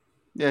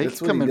 Yeah,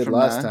 that's what he did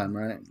last time,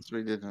 right? That's what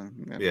he did.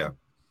 Yeah.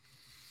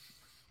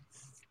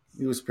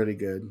 He was pretty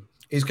good.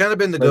 He's kind of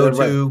been the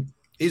go-to.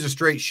 He's a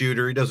straight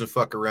shooter. He doesn't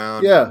fuck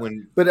around. Yeah,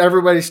 but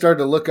everybody started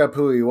to look up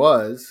who he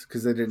was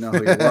because they didn't know who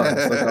he was.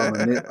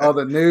 Like all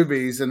the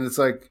newbies, and it's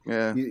like,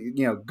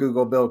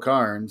 Google Bill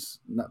Carnes,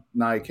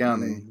 Nye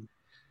County.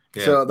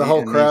 Yeah. So the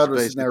whole crowd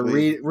was sitting there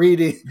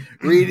reading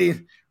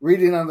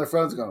on their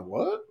phones, going,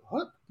 "What?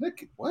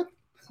 Nick? What?"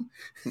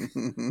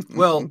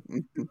 Well,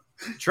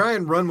 try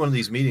and run one of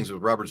these meetings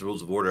with Robert's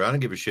Rules of Order. I don't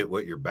give a shit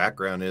what your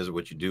background is or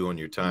what you do on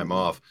your time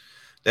off.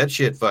 That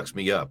shit fucks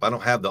me up. I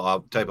don't have the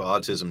type of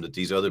autism that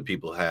these other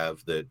people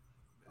have that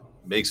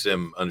makes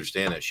them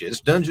understand that shit.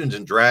 It's Dungeons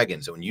and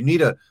Dragons, and you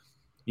need a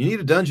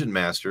dungeon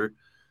master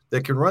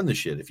that can run the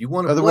shit. If you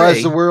want to,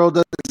 otherwise the world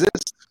doesn't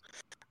exist.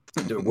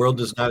 The world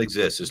does not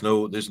exist.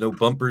 There's no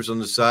bumpers on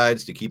the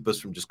sides to keep us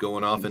from just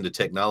going off into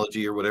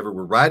technology or whatever.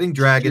 We're riding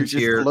dragons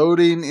here,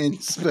 floating in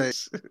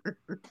space.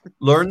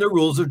 Learn the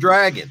rules of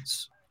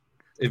dragons.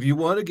 If you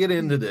want to get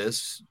into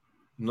this,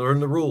 learn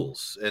the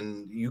rules,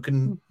 and you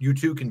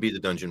too can be the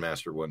dungeon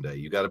master one day.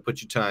 You got to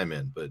put your time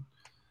in. But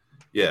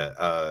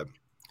yeah,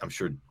 I'm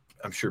sure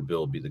Bill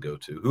will be the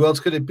go-to. Who else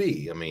could it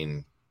be? I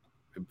mean,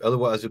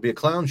 otherwise it'd be a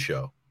clown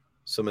show.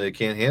 Somebody that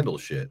can't handle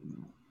shit.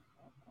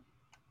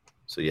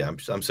 So yeah,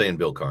 I'm saying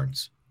Bill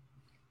Carnes.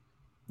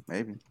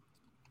 Maybe.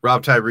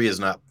 Rob Tyree is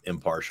not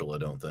impartial, I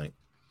don't think.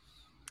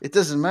 It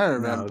doesn't matter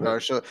about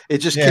impartial. It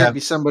just can't be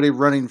somebody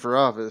running for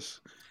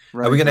office.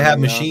 Are we going to have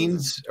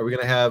machines? Office. Are we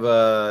going to have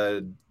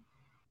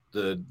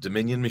the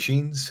Dominion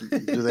machines?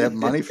 Do they have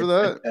money for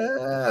that?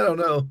 I don't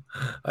know.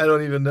 I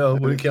don't even know.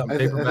 What do you count?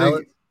 Paper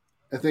ballot?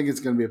 I think it's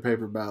going to be a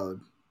paper ballot.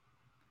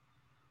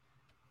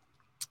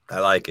 I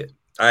like it.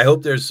 I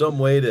hope there's some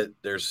way that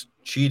there's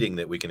cheating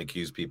that we can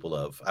accuse people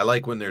of. I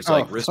like when there's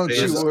like wristbands.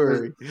 Don't you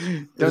worry.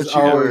 There's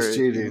always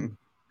cheating.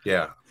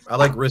 Yeah, I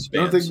like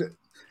wristbands. I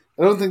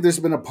don't think there's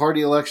been a party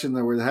election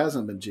where there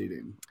hasn't been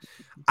cheating.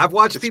 I've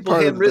watched people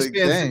hand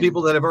wristbands to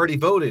people that have already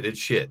voted and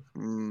shit.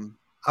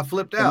 I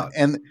flipped out.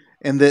 And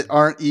and that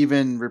aren't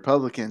even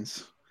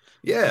Republicans.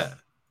 Yeah,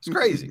 it's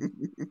crazy.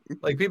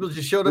 Like people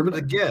just showed up as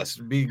a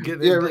guest. People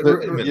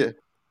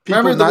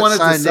remember the one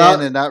signed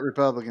in and not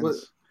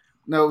Republicans.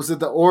 No, it was at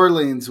the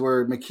Orleans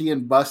where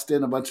McKeon busted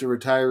in a bunch of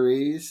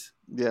retirees.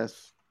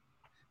 Yes.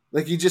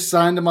 Like he just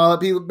signed them all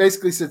up. He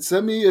basically said,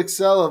 "Send me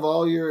Excel of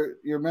all your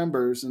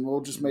members, and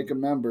we'll just make them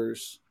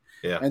members."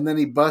 Yeah. And then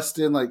he bust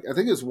in I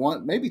think it was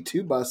one, maybe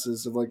two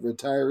buses of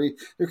retiree.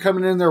 They're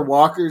coming in their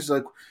walkers.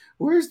 Like,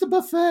 where's the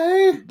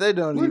buffet? They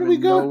don't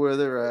even know where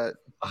they're at.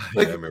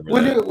 Like,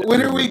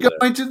 when are we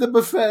going to the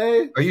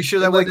buffet? Are you sure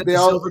that wasn't at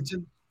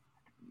Silverton?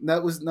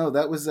 That was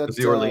at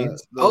the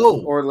Orleans.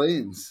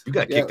 Orleans. You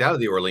got kicked out of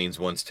the Orleans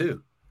once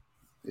too.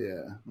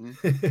 Yeah.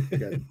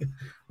 Got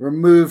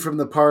removed from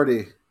the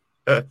party.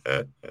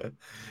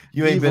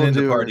 You ain't been in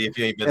the party if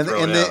you ain't been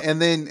thrown out. And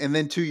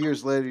then 2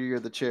 years later, you're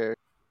the chair.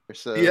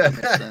 So yeah.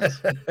 That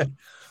makes sense.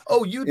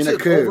 Oh, you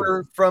took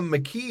over from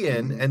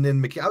McKeon, and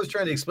then I was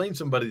trying to explain to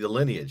somebody the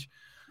lineage.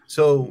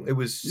 So it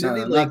was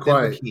Cindy Lake, then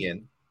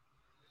McKeon.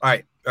 All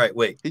right,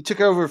 wait. He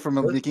took over from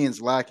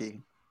McKeon's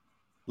lackey.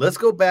 Let's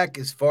go back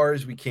as far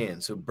as we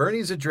can. So Bernie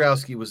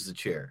Zadrowski was the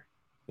chair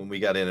when we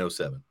got in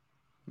 07.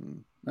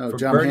 No,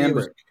 John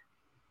Hambrick.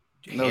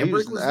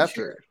 Hambrick was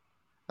after.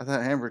 I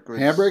thought Hambrick was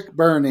Hambrick,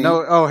 Bernie.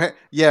 No,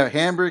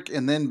 Hambrick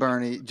and then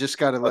Bernie just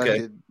got elected.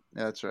 Okay.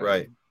 Yeah, that's right.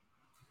 Right.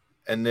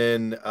 And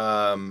then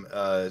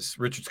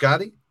Richard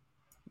Scotty.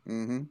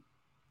 Mm-hmm.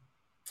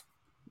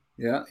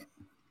 Yeah.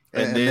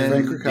 And then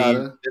Frank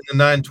Ricotta. The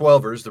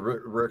 912ers, the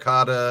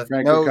Ricotta.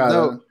 Frank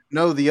Ricotta.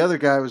 No, the other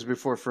guy was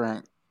before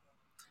Frank.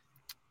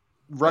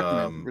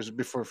 Ruckman was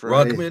before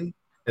Frank. Ruckman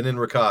and then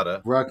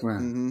Ricotta.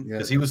 Ruckman.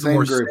 Because he was the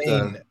more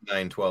sane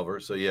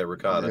 912er. So, yeah,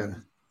 Ricotta.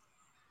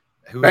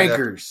 Yeah.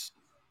 Bankers.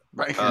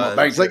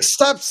 Bankers. Like,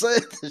 stop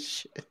saying this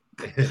shit.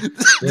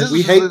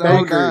 We hate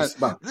bankers.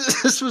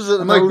 This was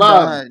an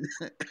Bob.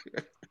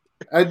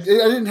 I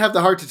didn't have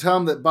the heart to tell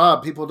him that,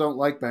 Bob, people don't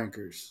like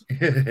bankers.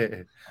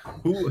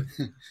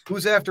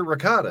 Who's after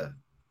Ricotta?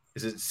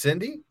 Is it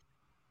Cindy?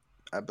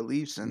 I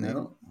believe Cindy.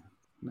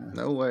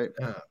 No way.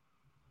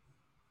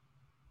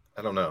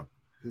 I don't know.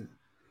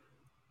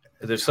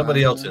 There's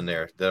somebody else in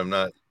there that I'm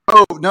not.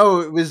 Oh no,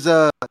 it was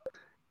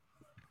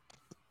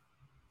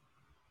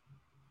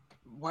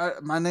Why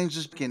my name's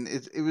just begin.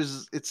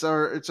 It's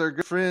our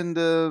good friend.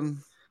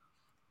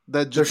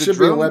 There should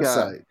be a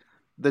website. Guy,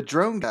 the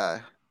drone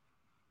guy.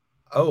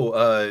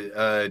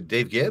 Oh,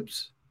 Dave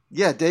Gibbs.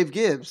 Yeah, Dave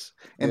Gibbs,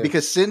 and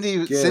because Cindy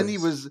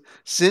was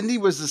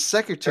the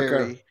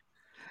secretary,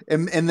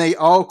 and they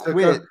all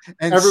quit,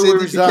 and everyone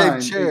Cindy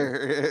resigned. became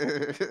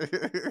chair.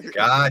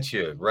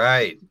 Gotcha,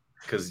 right?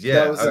 Because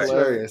that was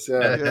hilarious.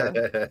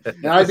 Yeah.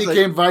 And I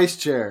became vice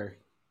chair.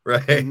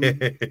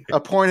 Right.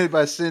 Appointed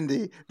by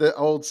Cindy, the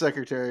old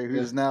secretary, who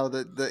is now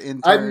the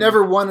intern. I've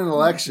never won an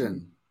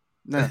election.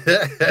 No,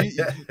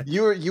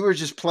 you were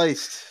just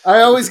placed.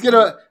 I always get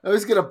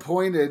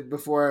appointed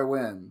before I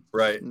win.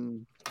 Right.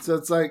 So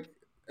it's like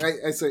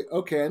I say,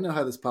 okay, I know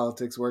how this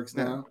politics works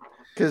now.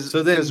 Because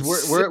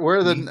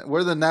we're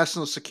the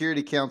National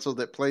Security Council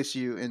that place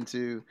you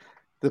into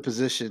the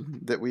position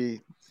that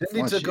we.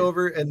 Cindy took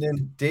over, and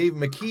then Dave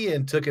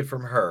McKeon took it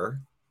from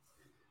her.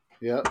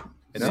 Yep.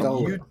 And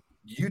then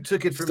you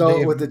took it from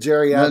Dave with the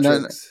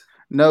geriatrics.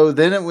 No,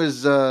 then it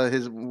was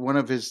one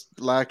of his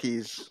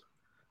lackeys.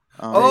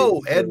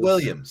 Ed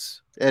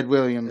Williams. Ed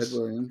Williams.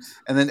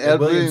 And then Ed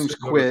Williams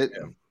quit.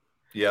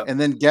 Yeah. And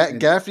then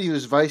Gaffney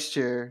was vice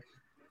chair,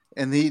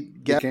 and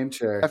became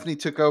chair. Gaffney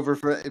took over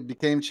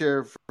became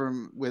chair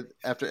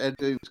after Ed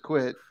Williams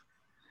quit,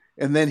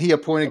 and then he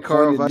appointed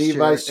Carl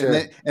vice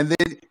chair. And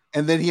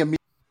then he immediately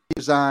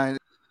resigned.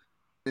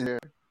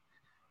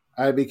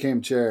 I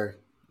became chair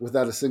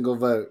without a single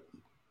vote.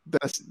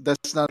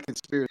 That's not a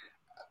conspiracy.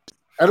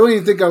 I don't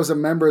even think I was a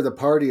member of the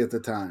party at the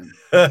time.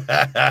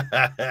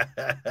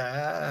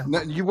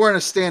 No, you weren't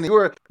a standing. You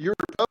were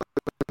Republican,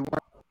 but you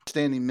weren't a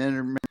standing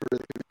member of the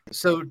committee.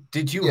 So,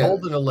 did you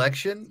hold an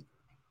election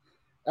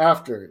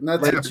after? And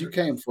that's what you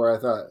came for. I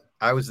thought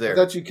I was there. I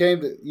thought you came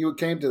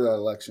to that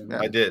election. Yeah.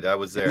 I did. I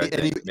was there.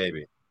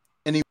 Maybe.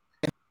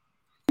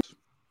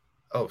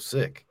 Oh,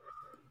 sick.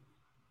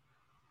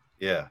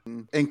 Yeah,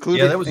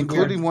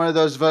 including one of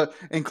those votes.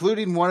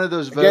 Including one of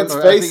those votes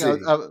against Facey.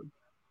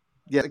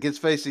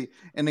 Against Facey,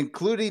 and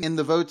including in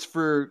the votes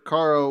for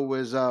Carl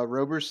was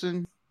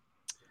Roberson.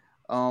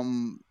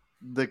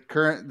 The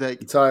current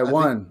that's how I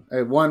won.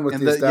 I won with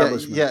the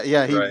establishment.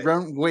 Yeah.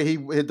 He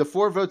the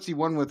 4 votes he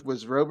won with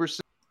was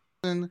Roberson,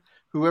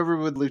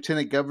 whoever the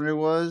lieutenant governor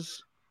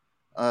was,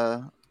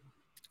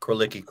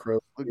 Krolicki.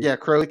 Yeah,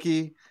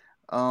 Krolicki.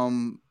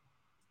 And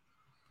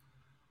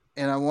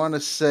I want to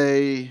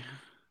say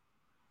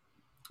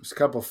there's a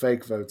couple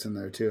fake votes in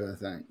there too, I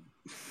think.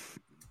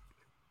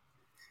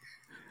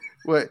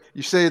 What,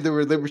 you say there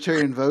were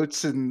libertarian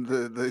votes and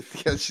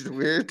that's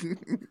weird?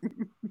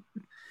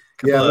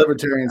 Yeah,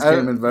 libertarians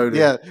came and voted.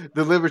 Yeah,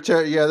 there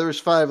was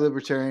 5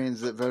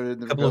 libertarians that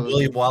voted. A couple of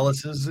William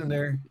Wallaces in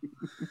there.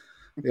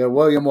 Yeah,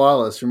 William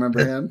Wallace,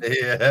 remember him?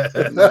 Yeah.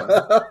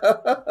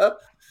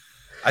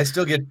 I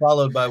still get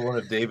followed by one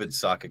of David's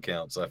sock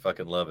accounts. I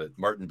fucking love it.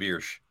 Martin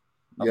Biersch.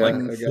 I'm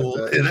like, fool.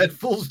 That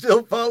fool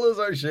still follows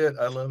our shit.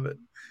 I love it.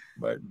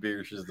 Martin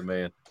Biersch is the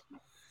man.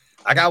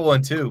 I got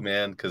one too,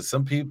 man, because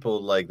some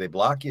people like they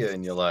block you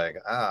and you're like,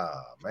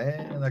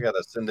 man, I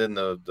gotta send in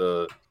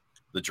the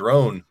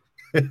drone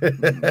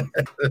to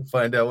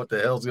find out what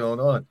the hell's going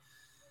on.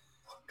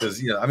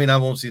 Because I mean, I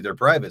won't see their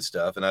private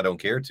stuff, and I don't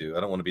care to.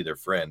 I don't want to be their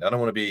friend. I don't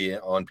want to be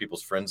on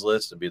people's friends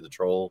list and be the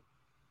troll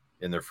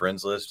in their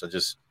friends list. I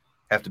just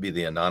have to be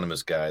the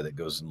anonymous guy that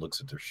goes and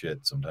looks at their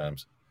shit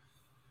sometimes.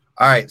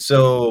 All right,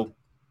 so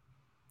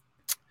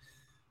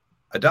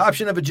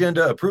adoption of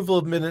agenda, approval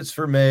of minutes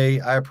for May.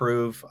 I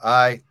approve.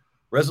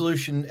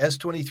 Resolution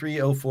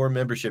S2304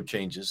 membership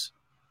changes.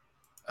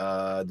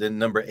 Then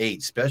number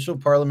 8, special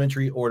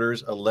parliamentary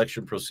orders,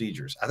 election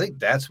procedures. I think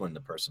that's when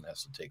the person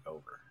has to take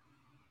over.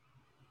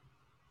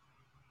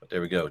 But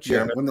there we go.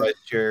 Chairman, vice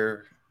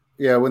chair.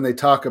 Yeah, when they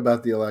talk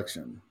about the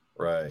election.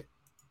 Right.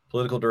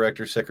 Political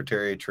director,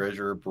 secretary,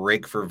 treasurer,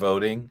 break for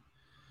voting.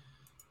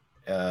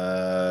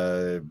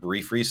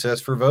 Brief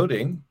recess for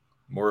voting.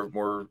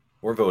 More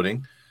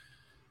voting.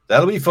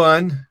 That'll be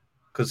fun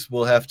because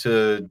we'll have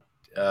to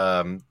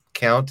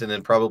count and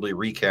then probably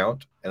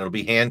recount, and it'll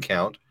be hand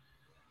count.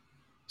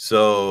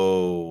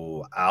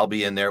 So I'll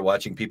be in there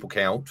watching people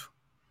count.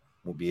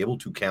 We'll be able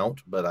to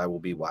count, but I will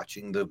be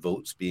watching the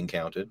votes being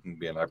counted and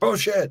being like,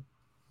 bullshit,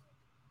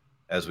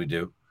 as we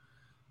do.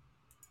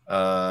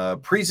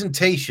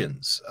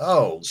 Presentations.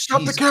 Oh,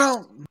 stop the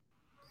count.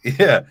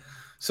 Yeah.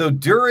 So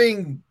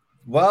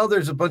while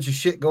there's a bunch of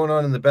shit going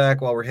on in the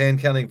back while we're hand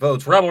counting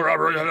votes, people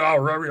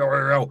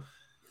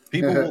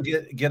will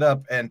get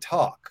up and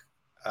talk.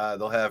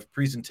 They'll have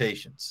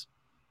presentations.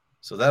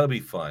 So that'll be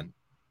fun.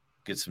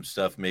 Get some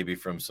stuff maybe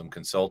from some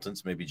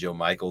consultants. Maybe Joe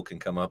Michael can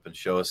come up and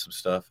show us some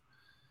stuff.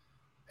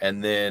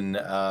 And then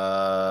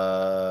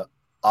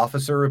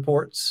officer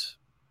reports.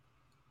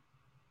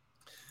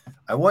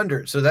 I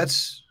wonder, so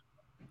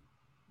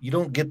you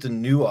don't get the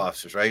new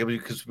officers, right?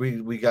 Because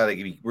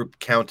we're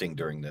counting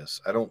during this.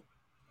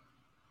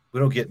 We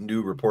don't get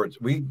new reports.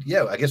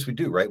 I guess we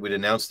do, right? We'd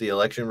announce the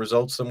election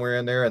results somewhere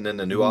in there, and then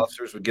the new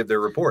officers would give their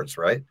reports,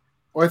 right?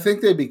 Well, I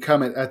think they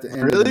become it at the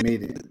end of the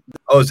meeting.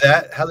 Oh, is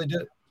that how they do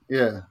it?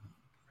 Yeah.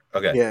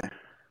 Okay. Yeah.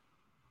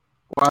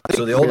 Well,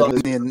 so the old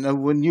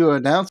when you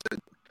announce it,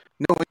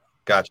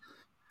 gotcha.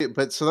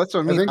 But so that's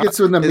what I mean. I think it's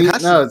when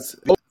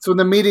it's when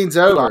the meeting's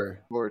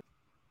over.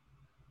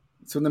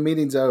 It's when the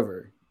meeting's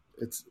over.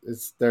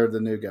 They're the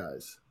new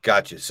guys.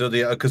 Gotcha. So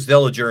because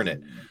they'll adjourn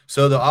it.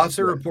 So the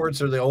officer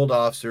reports are the old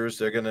officers.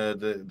 They're gonna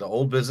the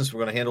old business. We're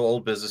gonna handle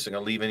old business. They're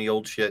gonna leave any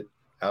old shit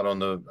out on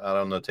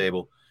the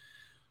table.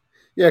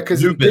 Yeah,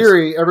 because in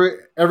theory,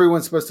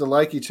 everyone's supposed to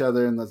like each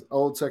other, and the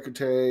old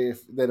secretary, if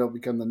they don't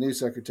become the new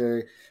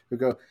secretary, who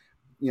go,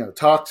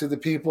 talk to the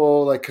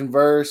people, like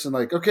converse, and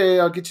like,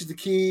 okay, I'll get you the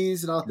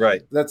keys, and all.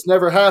 Right. That's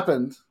never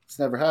happened. It's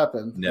never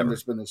happened. Never. When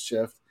there's been this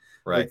shift.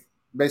 Right. Like,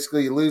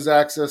 basically, you lose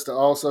access to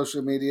all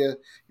social media.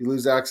 You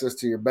lose access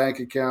to your bank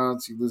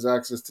accounts. You lose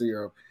access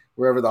to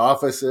wherever the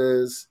office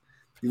is.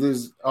 You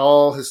lose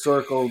all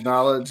historical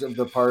knowledge of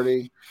the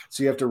party.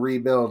 So you have to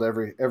rebuild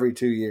every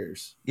 2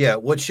 years. Yeah,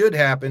 what should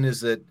happen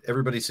is that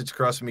everybody sits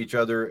across from each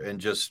other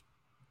and just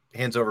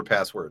hands over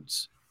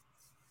passwords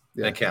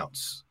and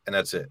accounts, and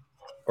that's it.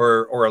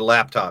 Or a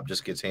laptop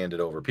just gets handed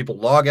over. People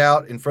log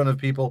out in front of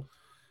people.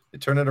 They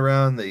turn it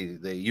around.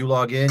 You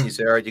log in. You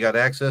say, all right, you got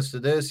access to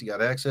this. You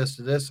got access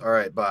to this. All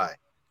right, bye.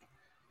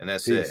 And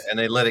that's it. And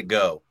they let it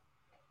go.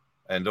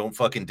 And don't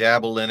fucking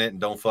dabble in it and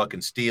don't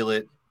fucking steal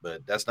it.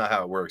 But that's not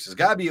how it works. There's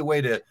got to be a way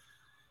to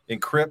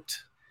encrypt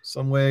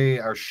some way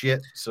our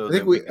shit. So I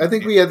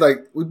think we had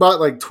we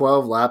bought like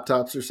 12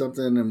 laptops or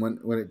something, and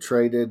when it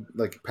traded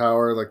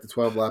power, the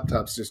 12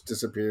 laptops just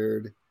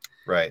disappeared.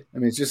 Right. I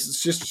mean, it's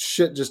just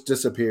shit just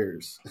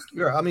disappears.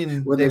 Yeah, I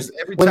mean, when there's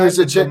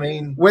a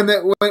domain when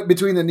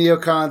between the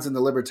neocons and the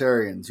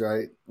libertarians,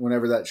 right?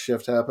 Whenever that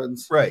shift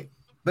happens, right.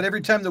 But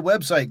every time the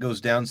website goes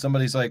down,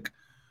 somebody's like,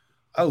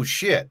 "Oh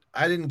shit,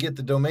 I didn't get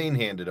the domain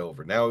handed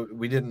over. Now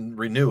we didn't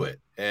renew it."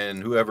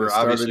 And whoever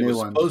obviously was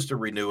supposed to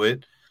renew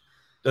it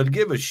doesn't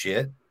give a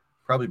shit.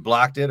 Probably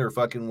blocked it or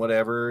fucking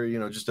whatever,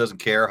 just doesn't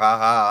care. Ha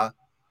ha.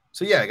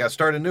 So yeah, I got to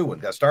start a new one.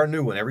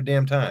 Every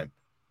damn time.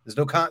 There's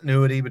no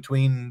continuity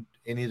between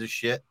any of the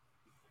shit.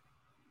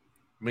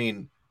 I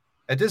mean,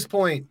 at this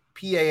point,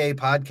 PAA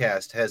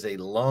podcast has a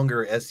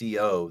longer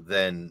SEO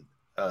than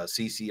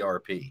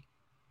CCRP.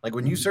 Like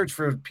when you search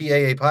for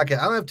PAA podcast,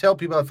 I don't have to tell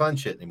people how to find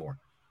shit anymore.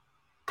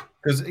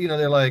 Because,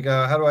 they're like,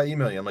 how do I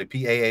email you? I'm like,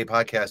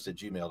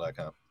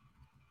 paapodcast@gmail.com.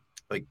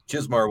 Like,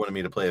 Chismar wanted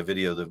me to play a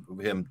video of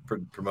him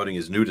promoting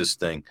his nudist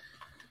thing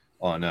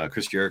on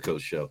Chris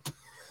Jericho's show.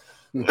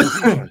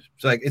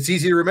 It's like, it's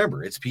easy to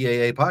remember. It's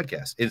PAA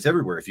podcast. It's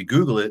everywhere. If you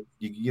Google it,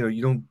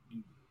 you don't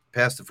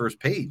pass the first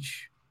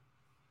page.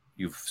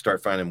 You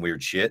start finding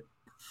weird shit.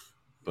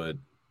 But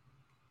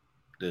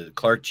the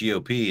Clark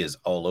GOP is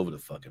all over the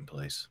fucking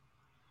place.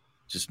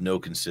 Just no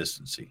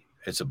consistency.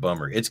 It's a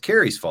bummer. It's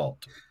Kerry's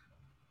fault.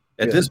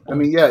 At this point. I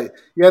mean, yeah.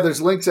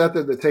 There's links out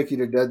there that take you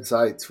to dead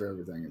sites for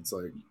everything. It's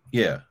like,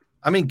 yeah.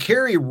 I mean,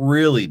 Carrie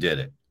really did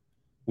it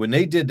when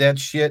they did that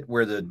shit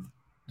where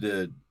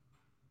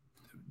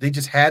they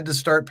just had to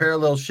start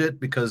parallel shit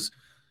because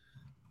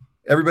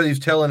everybody's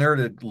telling her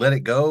to let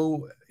it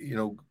go,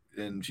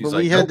 and she's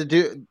like, had to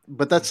do,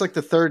 but that's like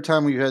the third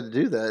time we had to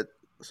do that.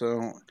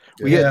 So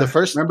we had the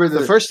first time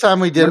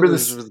we did it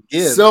was with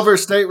Gibbs. Silver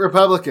State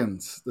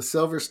Republicans. The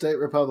Silver State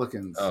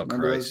Republicans. Oh,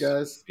 remember Christ. Those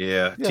guys?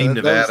 Yeah. Team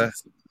Nevada.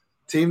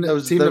 Team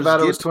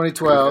Nevada was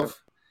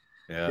 2012.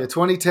 Yeah.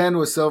 2010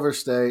 was Silver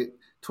State.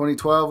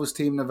 2012 was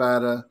Team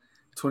Nevada.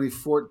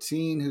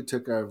 2014, who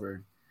took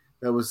over?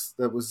 That was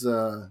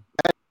McKeon.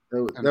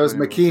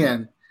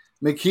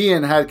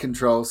 McKeon had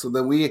control, so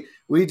then we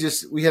had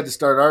to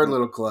start our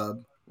little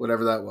club,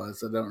 whatever that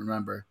was. I don't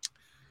remember.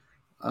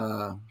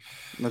 I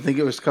think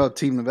it was called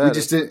Team Nevada. We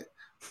just did.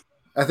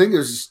 I think it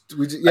was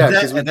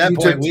at that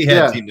point we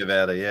had Team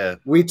Nevada. Yeah,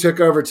 we took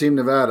over Team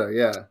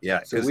Nevada.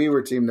 Yeah. So we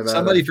were Team Nevada.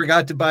 Somebody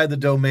forgot to buy the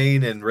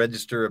domain and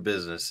register a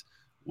business.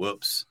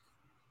 Whoops,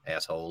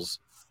 assholes.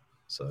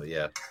 So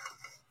yeah,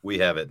 we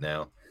have it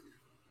now.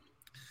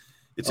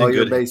 It's all in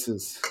your good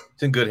bases.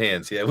 It's in good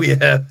hands. Yeah, we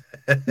have.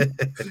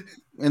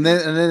 and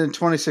then in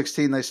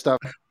 2016 they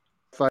stopped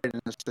fighting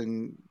us,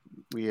 and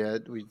they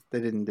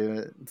didn't do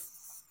it.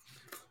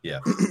 Yeah,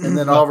 and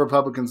then all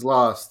Republicans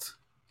lost.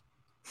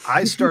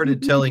 I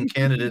started telling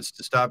candidates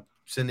to stop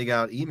sending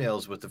out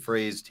emails with the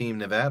phrase "Team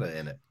Nevada"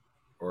 in it,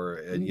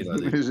 or that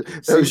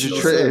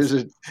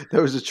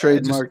was a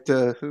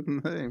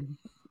trademarked name.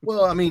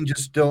 Well, I mean,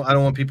 I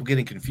don't want people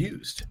getting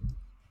confused.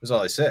 That's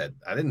all I said.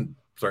 I didn't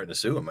threaten to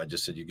sue them. I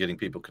just said you're getting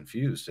people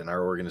confused, and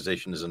our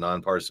organization is a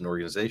nonpartisan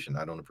organization.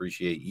 I don't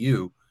appreciate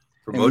you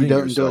promoting. And we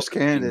don't yourself endorse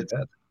candidates.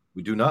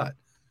 We do not.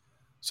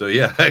 So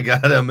yeah, I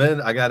got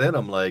in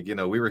them like,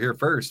 we were here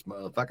first,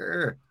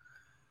 motherfucker.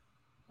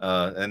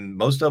 And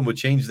most of them would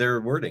change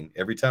their wording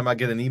every time I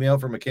get an email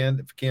from a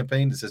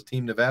campaign that says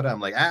Team Nevada.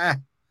 I'm like,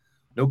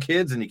 no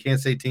kids, and you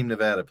can't say Team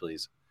Nevada,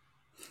 please.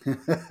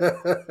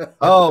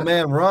 Oh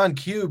man, Ron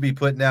Q be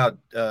putting out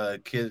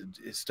kid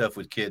stuff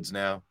with kids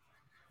now.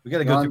 We got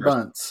to go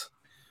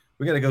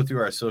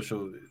through our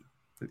social.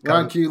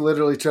 Ron Q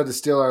literally tried to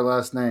steal our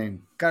last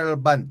name. Carl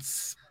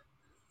Bunts.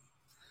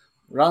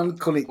 Ron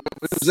Kulik.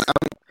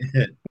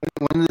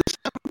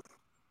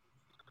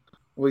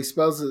 Well, he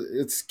spells it.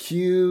 It's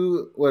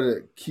Q. What is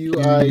it?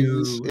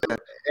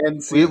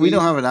 QIUNC. We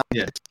don't have an I.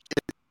 Yeah.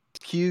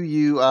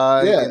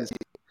 QUI. Yeah.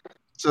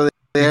 So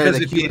because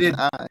if he didn't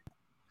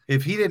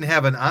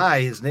have an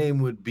I, his name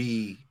would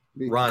be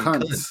Ron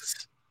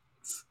Kuntz.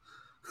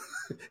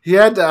 He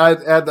had to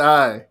add the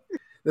I.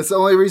 That's the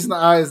only reason the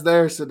I is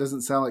there, so it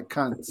doesn't sound like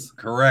cunts.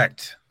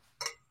 Correct.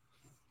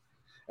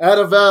 Add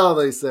a vowel,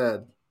 they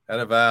said. Add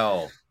a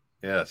vowel.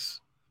 Yes.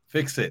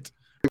 Fix it.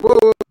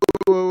 Whoa.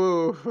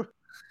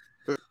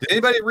 Did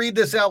anybody read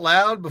this out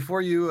loud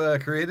before you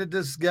created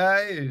this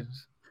guy?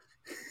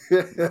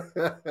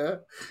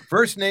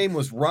 First name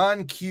was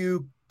Ron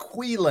Q.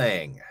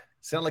 Quilang.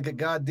 Sound like a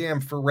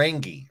goddamn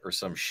Ferengi or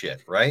some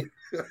shit, right?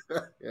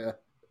 Yeah.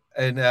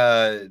 And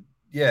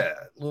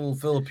little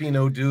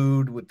Filipino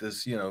dude with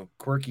this,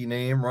 quirky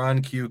name,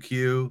 Ron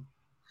QQ.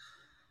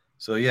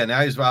 So yeah,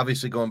 now he's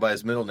obviously going by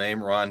his middle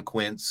name, Ron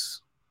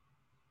Quince.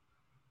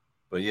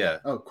 But yeah.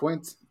 Oh,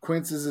 Quince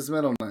is his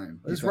middle name.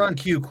 It's Ron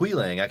Q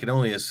Quilang. I can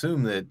only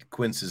assume that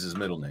Quince is his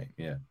middle name.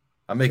 Yeah.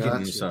 I'm making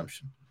an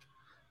assumption.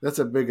 That's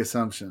a big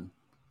assumption.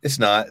 It's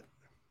not.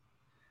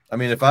 I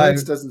mean,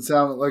 Quince doesn't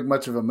sound like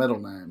much of a middle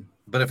name.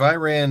 But if I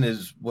ran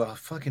what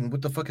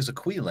the fuck is a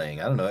Quilang?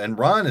 I don't know. And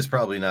Ron is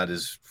probably not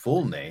his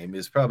full name.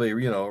 It's probably,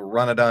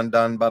 Ronadon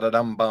Don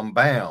Badadum Bum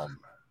Bam.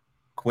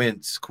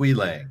 Quince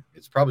Quilang.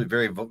 It's probably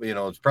very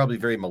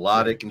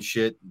melodic and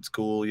shit. It's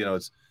cool.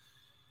 It's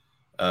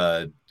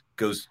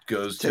goes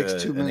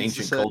to an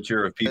ancient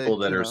culture of people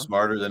that are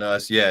smarter than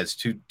us. Yeah,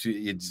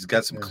 it's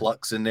got some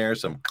clucks in there,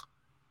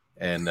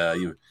 and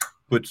you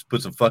put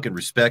some fucking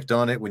respect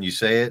on it when you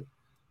say it,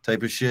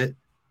 type of shit.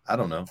 I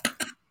don't know.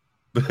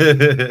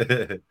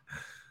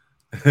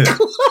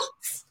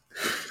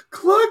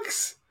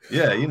 Clucks.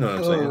 Yeah, you know what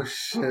I'm saying. Oh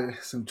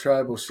shit, some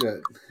tribal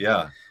shit.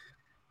 Yeah,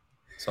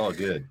 it's all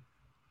good.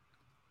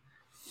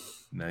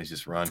 Now he's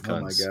just Ron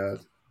Kuntz. Oh my god.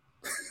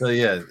 So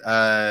yeah,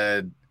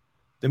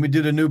 then we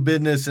do the new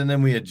business, and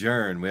then we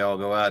adjourn. We all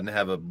go out and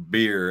have a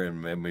beer,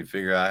 and we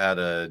figure out how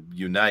to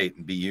unite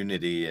and be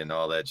unity and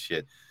all that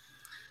shit.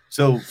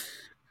 So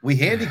we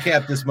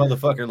handicapped this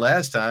motherfucker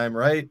last time,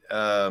 right?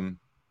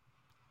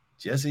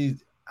 Jesse,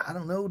 I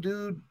don't know,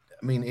 dude.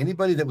 I mean,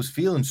 anybody that was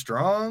feeling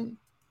strong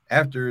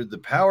after the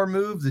power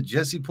move that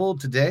Jesse pulled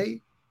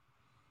today,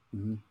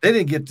 they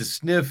didn't get to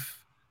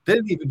sniff. They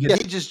didn't even get. Yeah,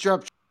 he just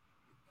dropped.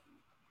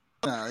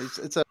 No,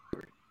 it's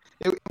over.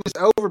 It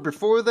was over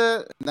before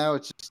that. Now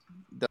it's just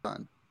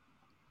done.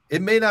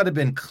 It may not have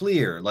been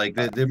clear. Like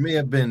there may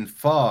have been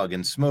fog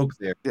and smoke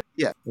there.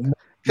 Yeah,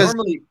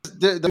 normally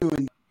they're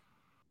doing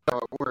how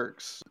it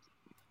works,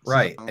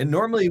 right? So. And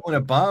normally when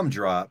a bomb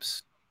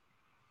drops,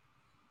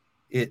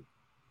 it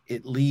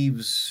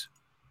leaves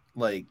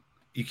like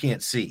you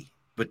can't see.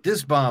 But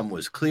this bomb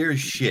was clear as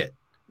shit.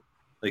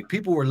 Like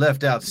people were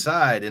left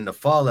outside in the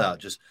fallout,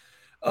 just,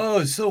 oh,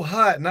 it's so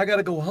hot and I got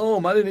to go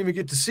home. I didn't even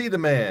get to see the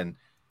man.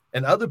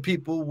 And other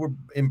people were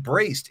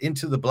embraced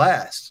into the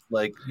blast.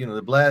 Like,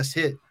 the blast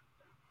hit.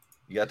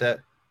 You got that?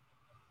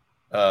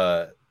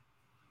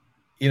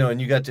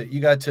 And you got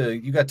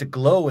to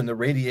glow in the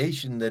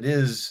radiation that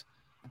is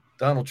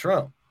Donald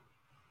Trump.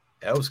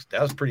 That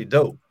was pretty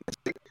dope.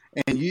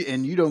 And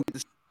you don't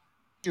get to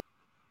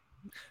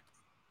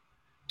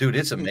dude,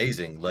 it's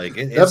amazing. Like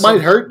that might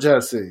hurt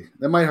Jesse.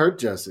 That might hurt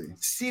Jesse.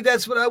 See,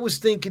 that's what I was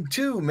thinking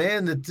too,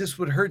 man, that this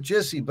would hurt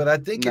Jesse. But I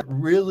think it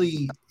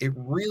really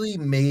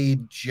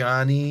made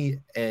Johnny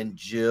and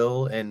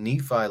Jill and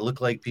Nephi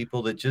look like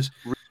people that just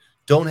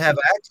don't have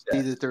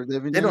access. That they're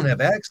living they don't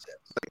have access.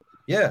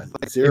 Yeah.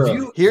 Zero.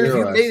 If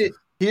you made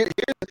it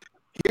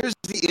here's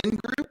the in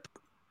group,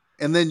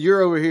 and then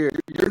you're over here.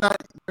 You're not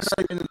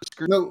even in the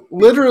screen. No,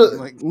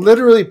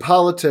 literally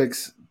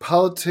politics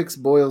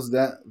boils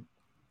down.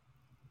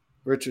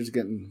 Richard's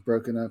getting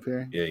broken up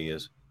here. Yeah, he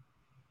is.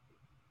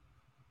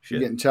 You're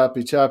getting choppy.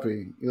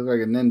 You look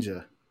like a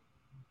ninja.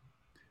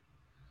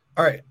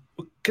 All right.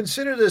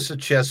 Consider this a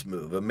chess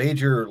move, a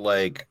major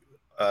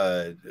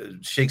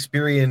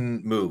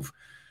Shakespearean move.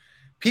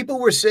 People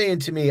were saying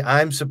to me,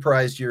 I'm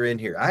surprised you're in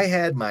here. I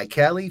had my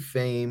Cali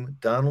Fame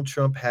Donald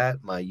Trump hat,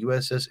 my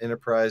USS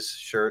Enterprise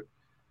shirt.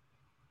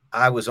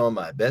 I was on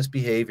my best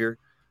behavior.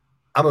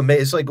 I'm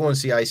amazed. It's like going to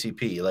see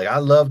ICP. Like, I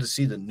love to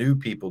see the new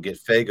people get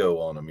Fago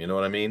on them. You know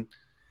what I mean?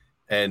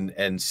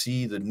 And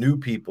see the new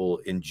people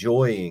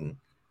enjoying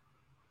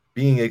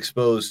being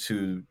exposed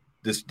to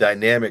this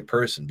dynamic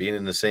person, being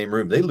in the same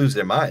room. They lose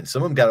their mind.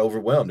 Some of them got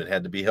overwhelmed and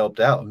had to be helped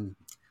out.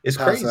 It's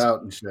Pass crazy.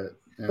 Out and shit.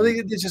 Yeah. Well,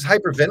 they just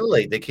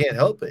hyperventilate. They can't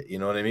help it. You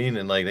know what I mean?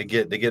 And like they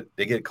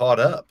get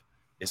caught up.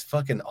 It's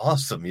fucking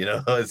awesome.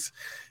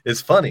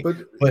 It's funny.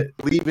 But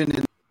leaving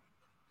in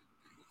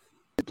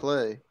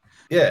play.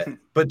 Yeah,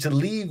 but to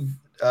leave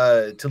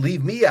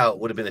me out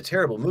would have been a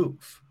terrible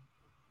move.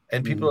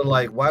 And people are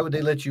like, why would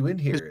they let you in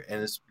here?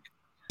 And it's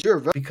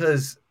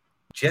because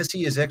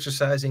Jesse is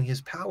exercising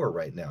his power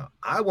right now.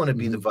 I want to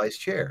be the vice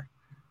chair.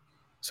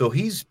 So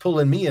he's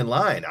pulling me in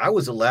line. I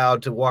was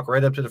allowed to walk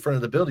right up to the front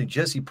of the building.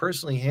 Jesse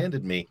personally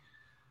handed me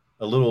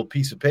a little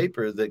piece of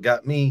paper that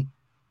got me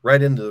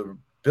right into the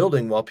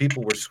building while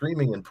people were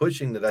screaming and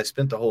pushing that I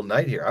spent the whole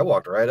night here. I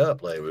walked right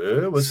up like,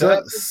 what's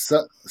that?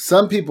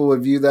 Some people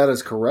would view that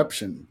as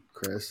corruption,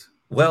 Chris.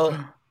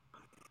 Well,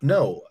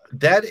 no,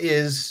 that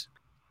is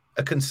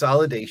a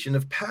consolidation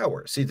of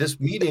power. See, this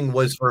meeting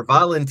was for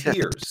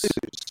volunteers.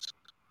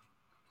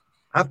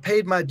 I've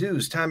paid my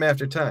dues time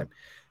after time.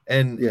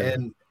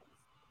 And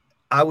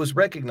I was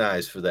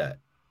recognized for that.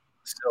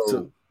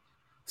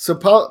 So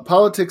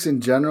politics in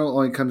general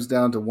only comes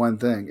down to one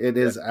thing. It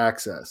is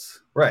access.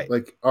 Right.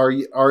 Like, are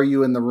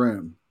you in the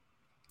room?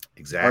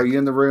 Exactly. Are you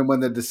in the room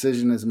when the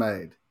decision is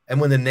made? And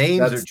when the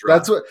names are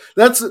dropped.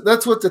 That's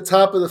what the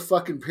top of the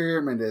fucking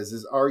pyramid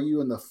is are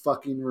you in the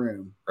fucking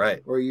room?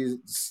 Right. Or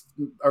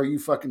are you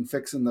fucking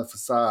fixing the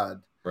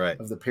facade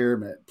of the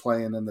pyramid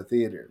playing in the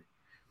theater?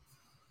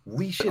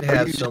 We should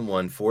have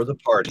someone for the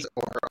party.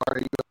 Or are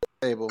you at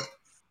the table?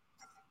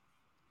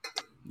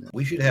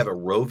 We should have a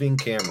roving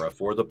camera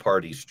for the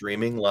party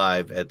streaming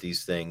live at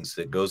these things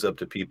that goes up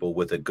to people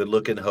with a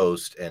good-looking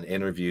host and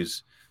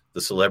interviews the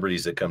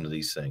celebrities that come to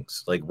these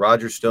things. Like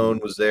Roger Stone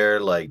was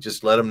there. Like,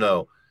 just let them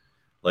know.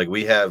 Like,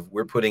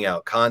 we're putting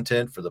out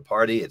content for the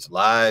party. It's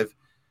live,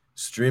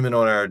 streaming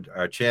on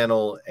our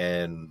channel,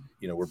 and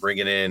we're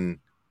bringing in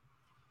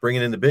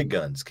the big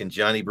guns. Can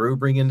Johnny Brew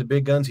bring in the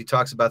big guns? He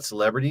talks about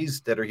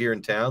celebrities that are here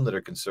in town that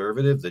are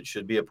conservative, that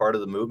should be a part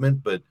of the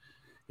movement, but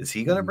is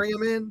he going to bring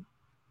them in?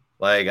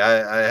 Like,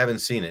 I haven't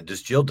seen it.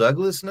 Does Jill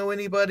Douglas know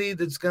anybody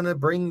that's going to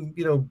bring,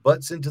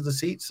 butts into the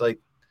seats? Like,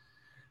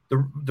 the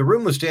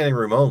room was standing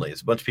room only.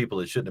 It's a bunch of people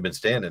that shouldn't have been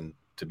standing,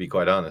 to be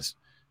quite honest,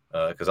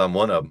 because I'm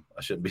one of them.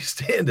 I shouldn't be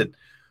standing.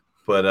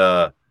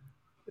 But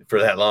for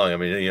that long, I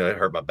mean, it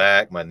hurt my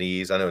back, my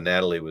knees. I know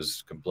Natalie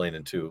was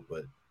complaining too.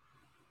 But,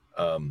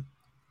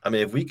 I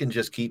mean, if we can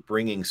just keep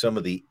bringing some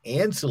of the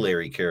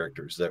ancillary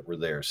characters that were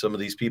there, some of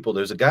these people.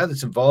 There's a guy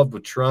that's involved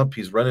with Trump.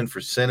 He's running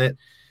for Senate.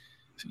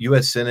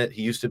 U.S. Senate.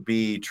 He used to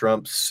be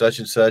Trump's such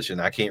and such,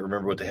 and I can't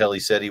remember what the hell he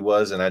said he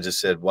was. And I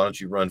just said, why don't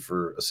you run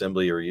for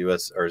Assembly or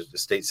U.S. or the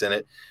state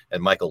Senate?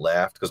 And Michael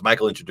laughed because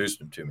Michael introduced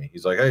him to me.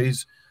 He's like, hey,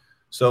 he's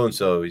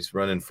so-and-so. He's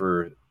running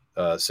for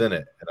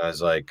Senate. And I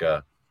was like,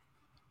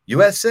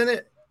 U.S.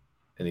 Senate?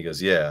 And he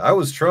goes, yeah, I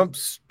was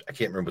Trump's. I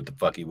can't remember what the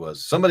fuck he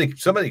was.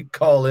 Somebody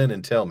call in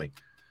and tell me,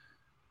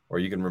 or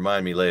you can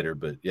remind me later.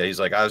 But yeah,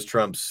 he's like, I was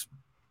Trump's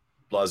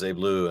blase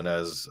blue. And I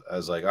was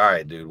like, all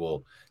right, dude,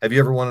 well, have you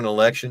ever won an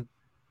election?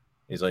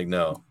 He's like,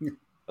 no. I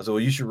said, well,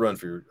 you should run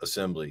for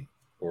Assembly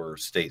or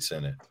state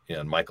Senate. Yeah,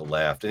 and Michael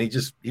laughed, and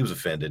he was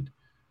offended.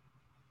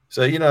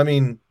 So, I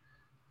mean,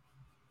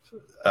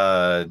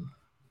 I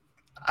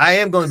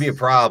am going to be a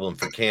problem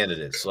for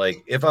candidates.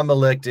 Like, if I'm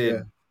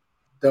elected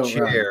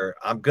chair,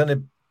 I'm going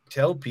to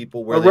tell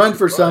people where they run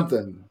for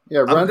something. Yeah,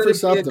 run for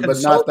something,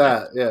 but not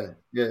that.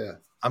 Yeah.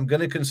 I'm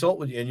going to consult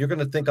with you, and you're going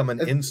to think I'm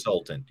an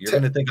insultant. You're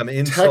going to think I'm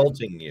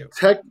insulting you.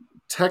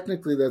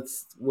 Technically,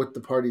 that's what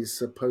the party's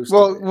supposed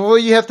to be. Well,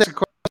 you have to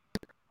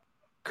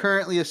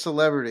currently a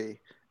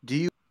celebrity. Do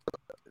you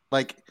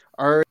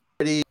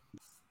already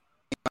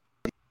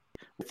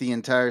with the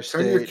entire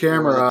state? Turn your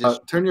camera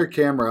off. Turn your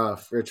camera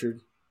off,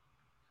 Richard.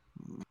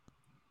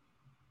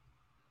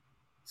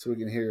 So we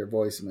can hear your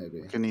voice,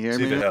 maybe. Can you hear me?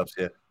 See if it helps,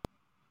 yeah.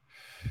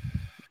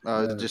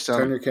 Just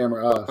turn your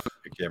camera off.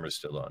 Your camera's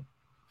still on.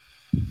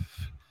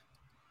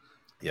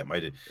 Yeah,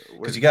 might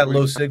because you got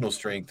low signal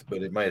strength,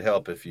 but it might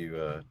help if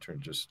you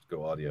just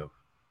go audio.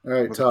 All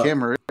right, talk. The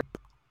camera.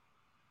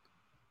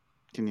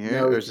 Can you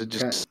hear? Or is it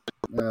just?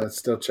 No, it's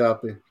still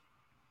choppy.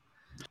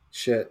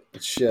 Shit,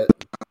 it's shit.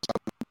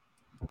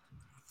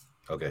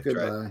 Okay,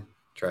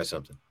 try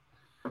something.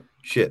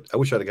 Shit, I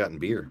wish I'd have gotten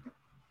beer.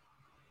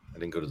 I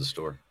didn't go to the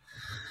store.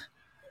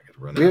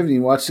 We haven't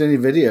even watched any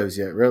videos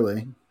yet,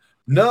 really.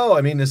 No,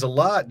 I mean, there's a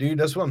lot, dude.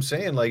 That's what I'm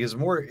saying. Like, is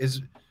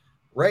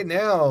right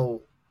now.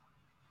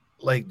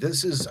 Like,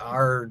 this is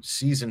our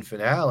season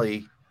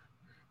finale.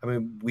 I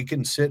mean, we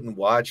can sit and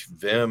watch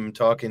Vim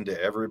talking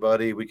to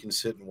everybody. We can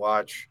sit and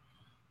watch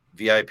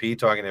VIP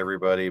talking to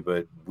everybody,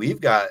 but we've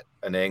got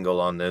an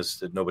angle on this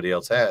that nobody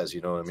else has.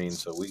 You know what I mean?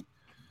 So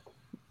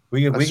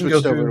we can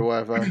go through. Over to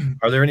Wi-Fi.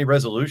 Are there any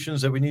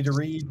resolutions that we need to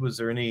read? Was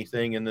there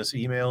anything in this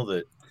email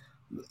that?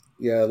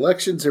 Yeah,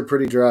 elections are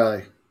pretty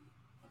dry.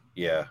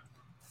 Yeah,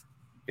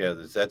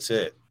 that's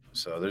it.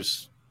 So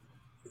there's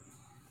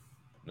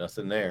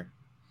nothing there.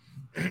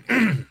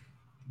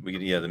 We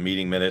get the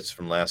meeting minutes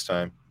from last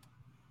time.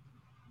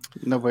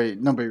 Nobody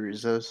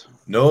reads those.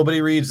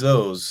 Nobody reads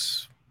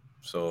those.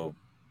 So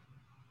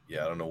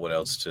yeah, I don't know what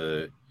else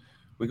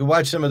we can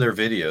watch some of their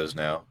videos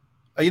now.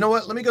 You know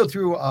what? Let me go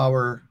through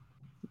how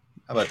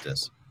about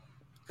this?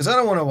 Because I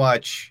don't want to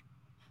watch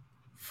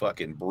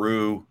fucking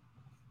Brew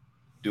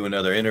do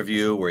another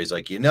interview where he's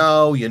like, you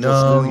know.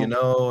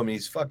 I mean,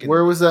 he's fucking.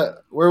 Where was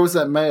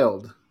that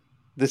mailed?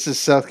 This is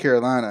South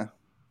Carolina.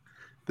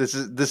 This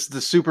is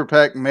the Super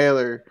PAC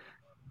mailer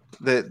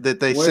that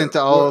they sent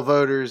to all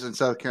voters in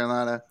South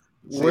Carolina.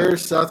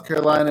 Where's South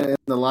Carolina in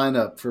the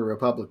lineup for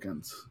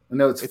Republicans? I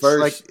know it's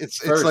first.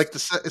 It's like the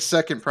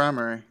second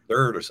primary,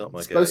 third or something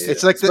like that. Yeah.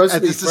 It's like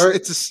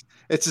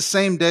it's the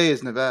same day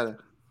as Nevada.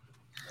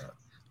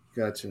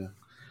 Gotcha.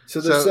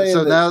 So they're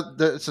saying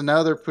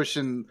now they're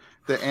pushing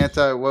the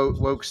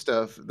anti-woke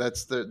stuff.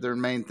 That's their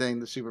main thing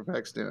the Super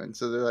PAC's doing.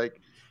 So they're like,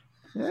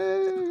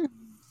 yeah.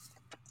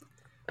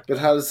 But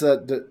how does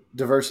that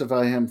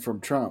diversify him from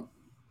Trump?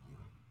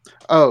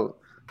 Oh,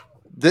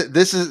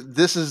 this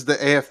is the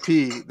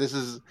AFP. This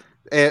is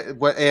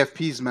what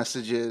AFP's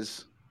message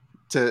is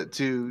to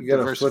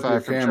diversify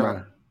from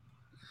camera.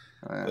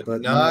 Trump.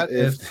 But not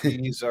if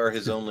these are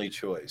his only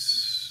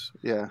choice.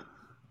 Yeah.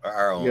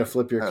 Our own. You gotta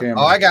flip your camera.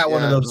 Oh, I got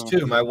one of those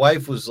too. My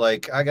wife was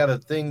like, I got a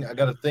thing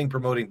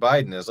promoting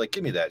Biden. I was like,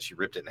 give me that. She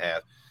ripped it in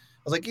half.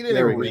 I was like, you didn't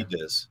ever read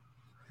this.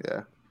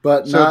 Yeah.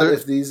 But not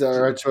if these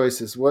are our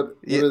choices. What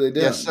are they doing?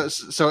 Yeah,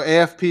 so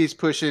AFP is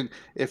pushing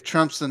if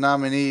Trump's the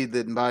nominee,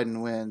 then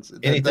Biden wins.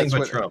 Anything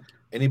but Trump.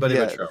 Anybody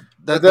but Trump.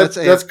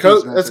 That's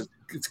Coke.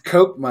 It's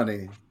Coke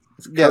money.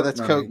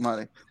 That's Coke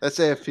money. That's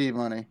AFP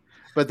money.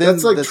 But then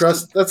that's like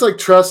trust. That's like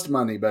trust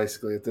money,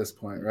 basically, at this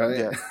point, right?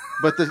 Yeah.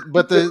 But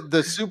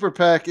the Super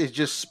PAC is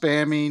just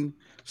spamming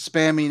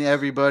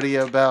everybody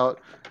about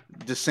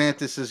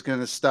DeSantis is going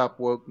to stop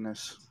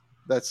wokeness.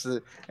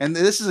 And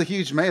this is a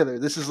huge mailer.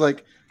 This is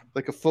like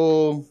a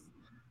full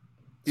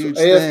huge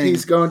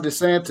AFP's going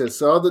DeSantis.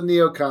 So all the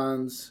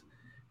neocons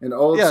and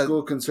old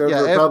school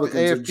conservative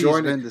Republicans are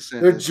joining.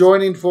 They're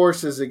joining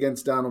forces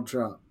against Donald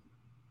Trump.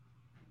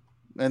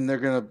 And they're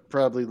going to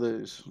probably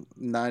lose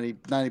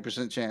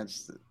 90%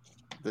 chance.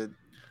 But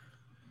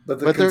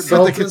the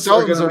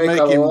consultants are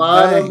making a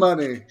lot of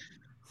money.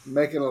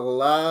 Making a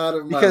lot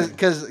of money.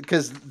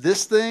 Because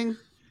this thing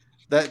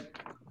that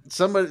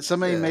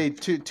somebody made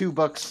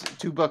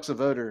 $2 a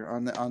voter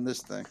on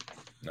this thing.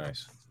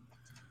 Nice.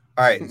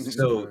 All right,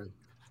 so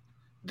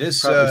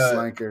this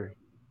slanker.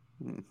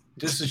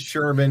 This is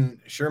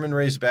Sherman. Sherman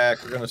Ray's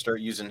back. We're going to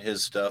start using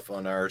his stuff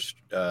on our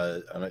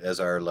as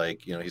our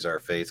he's our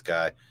faith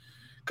guy.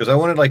 Because I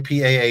wanted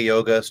PAA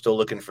yoga, still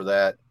looking for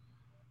that.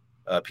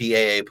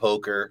 PAA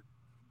poker.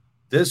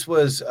 This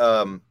was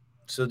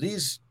so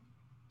these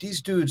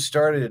dudes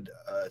started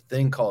a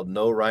thing called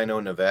No Rhino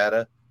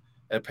Nevada,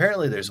 and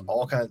apparently there's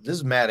all kinds. This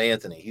is Matt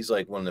Anthony. He's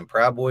like one of them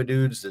Proud Boy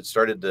dudes that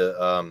started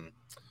to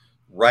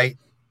write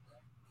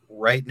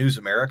News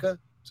America.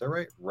 Is that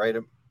right? Write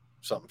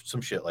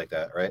some shit like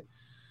that, right?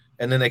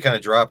 And then they kind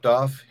of dropped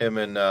off. Him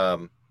and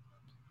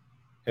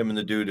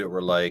the dude that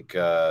were like.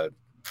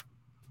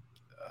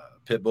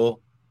 Pitbull,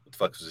 what the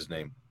fuck was his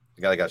name?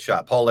 The guy that got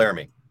shot, Paul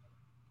Laramie.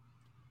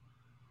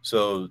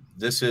 So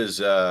this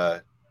is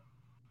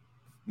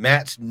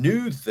Matt's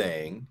new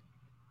thing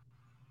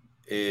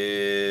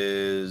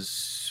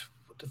is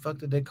what the fuck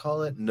did they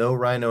call it? No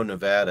Rhino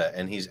Nevada,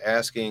 and he's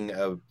asking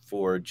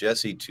for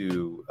Jesse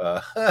to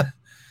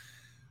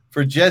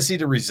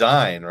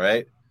resign.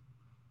 Right?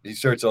 He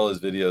starts all his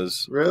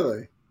videos.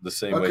 Really? the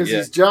same way. Because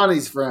he's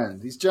Johnny's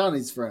friend. He's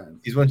Johnny's friend.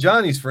 He's one of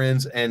Johnny's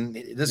friends, and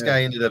this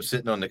guy ended up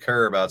sitting on the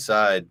curb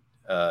outside,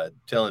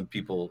 telling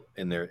people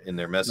in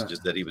their messages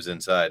that he was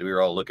inside. We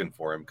were all looking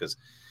for him because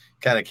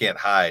kind of can't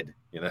hide,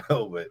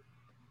 but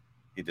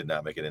he did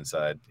not make it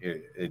inside.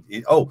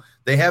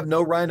 They have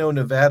no Rhino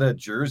Nevada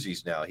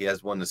jerseys now. He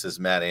has one that says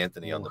Matt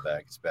Anthony on the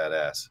back. It's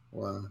badass.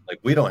 Wow. Like,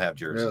 we don't have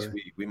jerseys.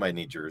 Really? We might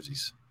need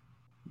jerseys.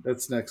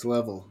 That's next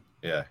level.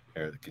 Yeah.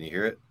 Here, can you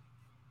hear it?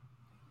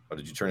 Oh,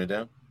 did you turn it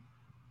down?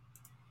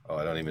 Oh,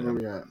 I don't even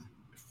know.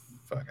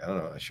 Fuck, I don't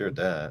know. I shared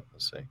that.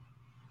 Let's see.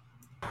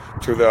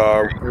 To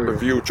the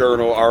Review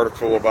Journal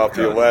article about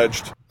the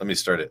alleged. Let me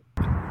start it.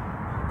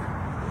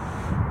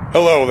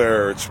 Hello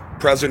there. It's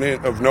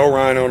President of No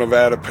Rhino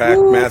Nevada PAC,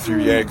 Matthew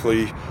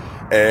Yankley,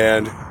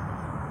 and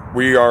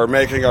we are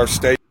making our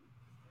statement.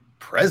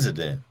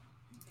 President.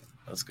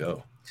 Let's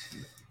go.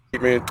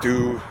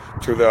 Due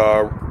to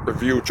the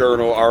Review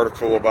Journal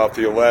article about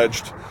the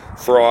alleged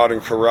fraud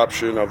and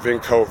corruption of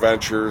Vinco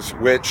Ventures,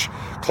 which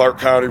Clark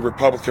County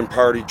Republican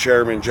Party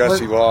Chairman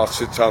Jesse Law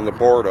sits on the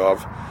board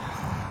of.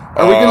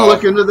 Are we going to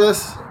look into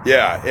this?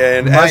 Yeah,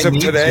 and as of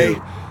today,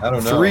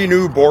 3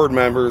 new board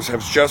members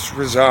have just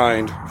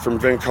resigned from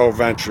Vinco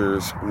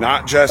Ventures.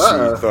 Not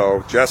Jesse,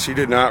 though. Jesse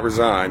did not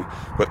resign,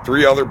 but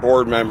 3 other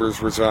board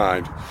members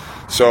resigned.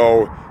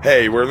 So,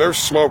 hey, where there's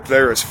smoke,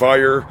 there is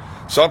fire.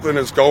 Something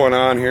is going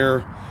on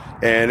here,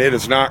 and it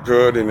is not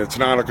good, and it's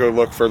not a good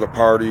look for the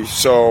party.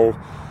 So,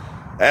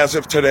 as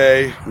of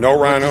today, No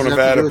Rhino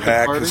Nevada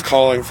PAC is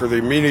calling for the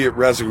immediate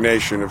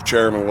resignation of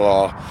Chairman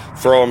Law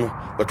from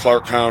the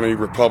Clark County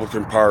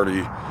Republican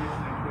Party.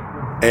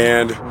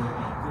 And,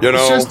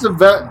 it's just a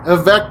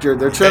vector.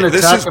 They're trying to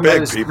this is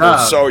big, people.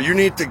 Job. So you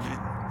need to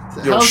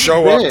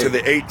show up to the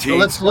 18th. So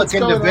let's look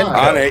into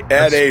Vinco.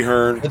 At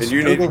Ahern,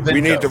 and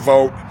we need to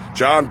vote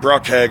John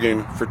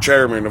Bruckhagen for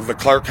chairman of the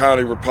Clark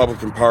County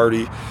Republican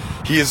Party.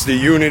 He is the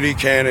unity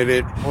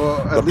candidate.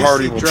 The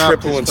party will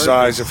triple in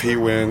size if he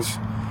wins.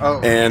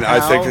 And I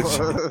think it's...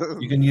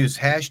 You can use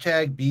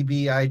hashtag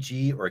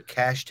BBIG or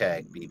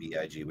hashtag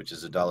BBIG, which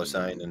is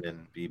 $, and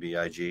then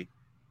BBIG.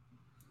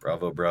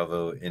 Bravo,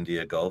 Bravo,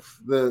 India, Gulf.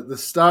 The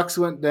stocks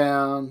went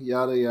down,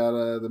 yada,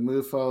 yada. The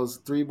move falls.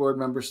 3 board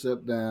members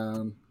stepped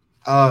down.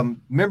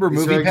 Remember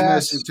Movie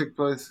Pass? Took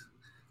place.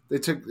 They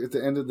took at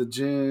the end of the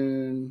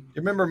June.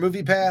 You remember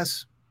Movie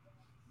Pass?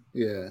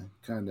 Yeah,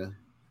 kind of.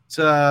 It's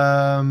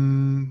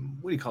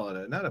what do you call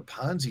it? Not a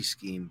Ponzi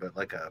scheme, but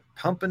like a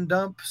pump and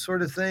dump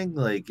sort of thing.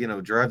 Like,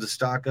 drive the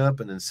stock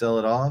up and then sell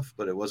it off,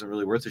 but it wasn't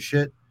really worth a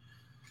shit.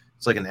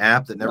 It's like an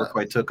app that never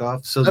quite took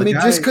off. So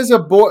just because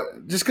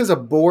a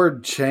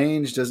board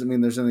change doesn't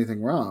mean there's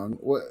anything wrong.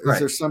 Is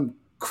there some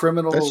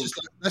criminal?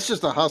 That's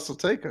just a hostile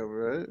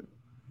takeover, right?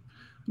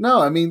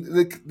 No, I mean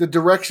the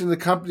direction of the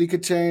company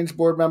could change.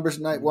 Board members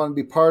might want to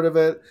be part of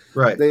it.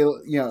 Right. They,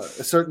 a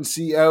certain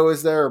CEO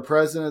is there or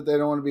president they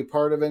don't want to be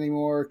part of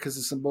anymore because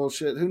of some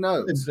bullshit. Who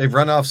knows? They've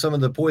run off some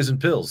of the poison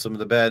pills, some of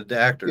the bad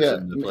actors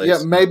in the place. Yeah,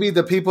 maybe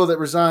the people that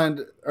resigned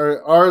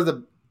are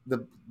the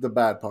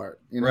bad part.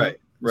 Right.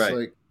 Right.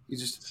 Like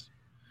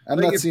I'm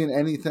not seeing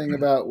anything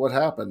about what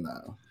happened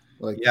now.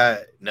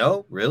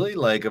 No, really?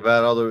 Like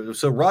about all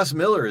so Ross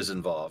Miller is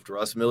involved.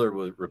 Ross Miller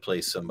will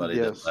replace somebody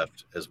that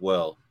left as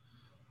well.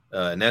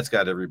 And that's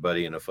got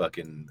everybody in a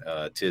fucking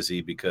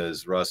tizzy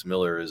because Ross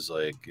Miller is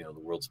like, the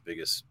world's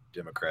biggest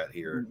Democrat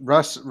here.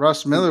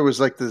 Ross Miller was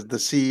like the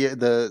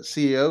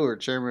CEO or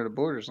chairman of the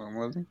board or something,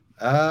 wasn't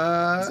he?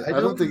 I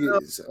don't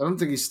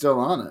think he's still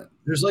on it.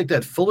 There's like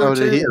that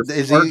Fullerton.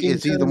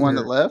 Is he the one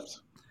that left?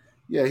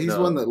 Yeah, he's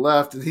one that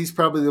left, and he's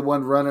probably the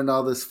one running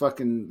all this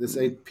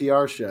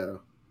PR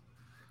show.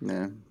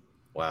 Yeah.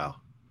 Wow.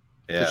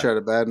 Yeah. To try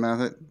to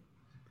badmouth it.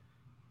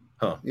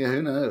 Huh. Yeah,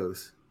 who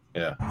knows?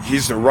 Yeah.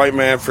 He's the right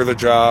man for the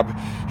job.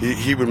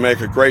 He would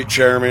make a great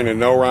chairman, and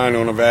No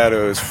Rhino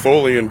Nevada is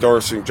fully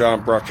endorsing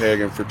John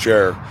Bruckhagen for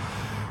chair.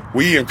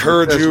 We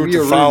encourage you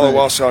to follow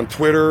us on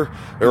Twitter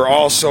or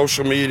all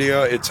social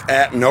media. It's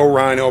at No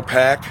Rhino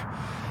PAC.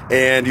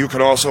 And you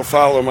can also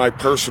follow my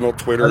personal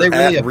Twitter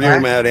at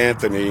Real Matt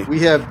Anthony. We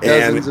have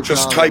dozens of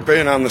just type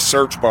in on the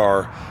search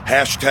bar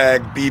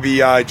hashtag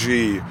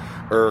BBIG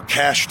or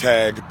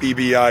hashtag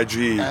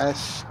BBIG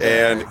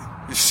and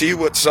see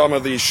what some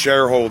of these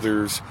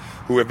shareholders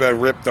who have been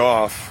ripped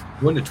off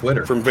from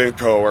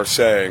Vinco are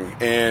saying,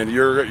 and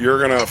you're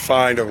gonna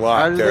find a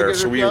lot there.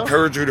 So we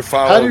encourage you to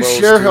follow those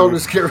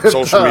shareholders get ripped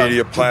social off?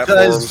 media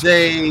platforms.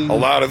 A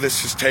lot of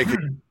this is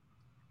taken.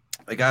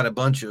 I got a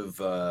bunch of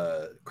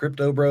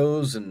crypto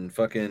bros and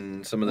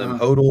fucking some of them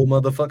hodl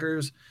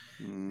motherfuckers,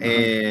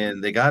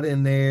 and they got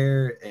in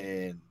there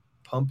and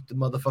pumped the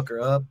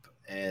motherfucker up,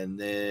 and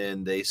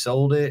then they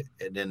sold it,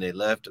 and then they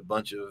left a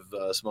bunch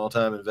of small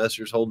time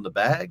investors holding the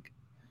bag,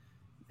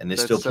 and they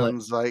still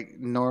sounds like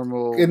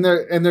normal. And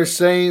they're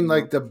saying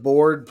like the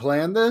board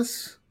planned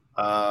this.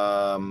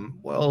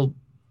 Well,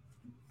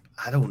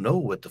 I don't know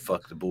what the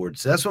fuck the board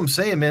says. That's what I'm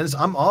saying, man.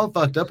 I'm all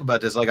fucked up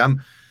about this. Like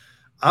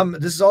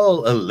this is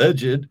all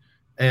alleged,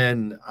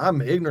 and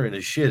I'm ignorant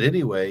as shit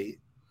anyway.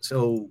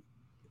 So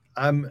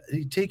I'm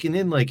taking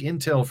in like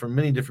intel from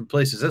many different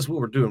places. That's what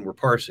we're doing. We're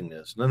parsing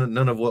this.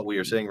 None of what we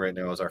are saying right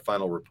now is our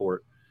final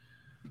report.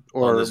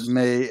 Or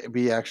may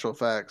be actual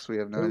facts. We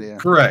have no idea.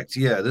 Correct.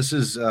 Yeah. This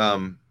is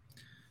when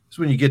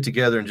you get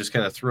together and just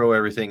kind of throw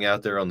everything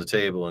out there on the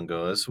table and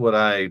go, this is what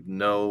I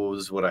know,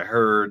 this is what I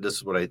heard, this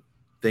is what I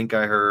think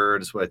I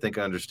heard, this is what I think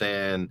I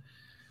understand.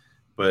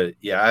 But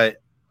yeah,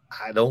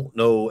 I don't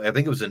know. I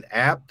think it was an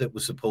app that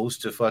was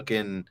supposed to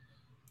fucking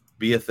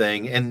be a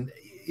thing. And,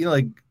 you know,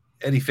 like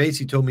Eddie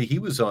Facey told me he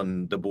was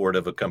on the board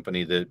of a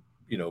company that,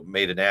 you know,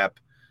 made an app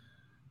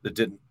that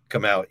didn't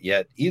come out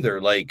yet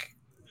either. Like,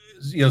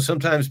 you know,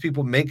 sometimes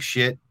people make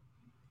shit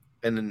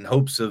and in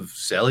hopes of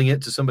selling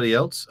it to somebody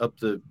else up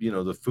the, you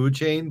know, the food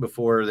chain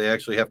before they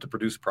actually have to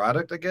produce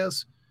product, I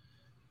guess.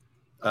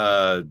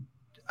 I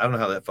don't know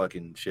how that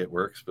fucking shit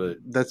works, but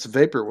that's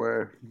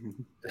vaporware.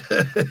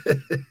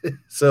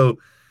 So,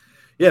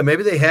 yeah,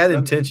 maybe they had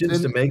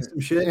intentions to make some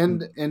shit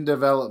in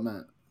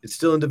development. It's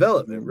still in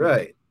development,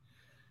 right?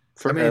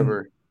 Forever.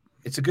 I mean,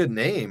 it's a good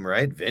name,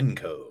 right?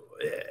 Venco.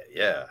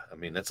 Yeah. I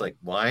mean, that's like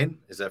wine.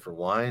 Is that for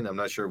wine? I'm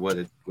not sure what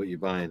you're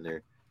buying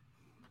there,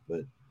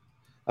 but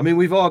I mean,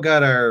 we've all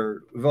got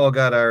our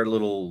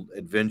little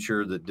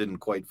adventure that didn't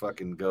quite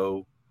fucking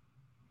go,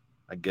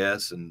 I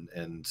guess,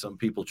 and some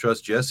people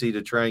trust Jesse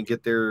to try and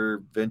get their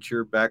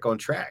venture back on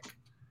track.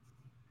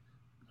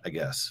 I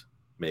guess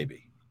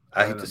maybe.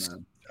 I'm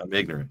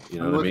ignorant. You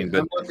know what I mean?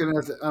 But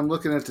I'm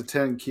looking at the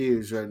 10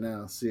 Qs right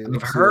now.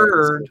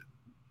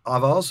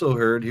 I've also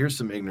heard. Here's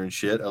some ignorant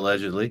shit.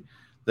 Allegedly,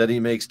 that he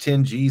makes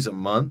 10 G's a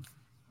month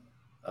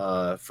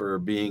for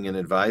being an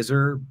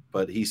advisor,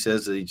 but he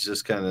says that he's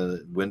just kind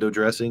of window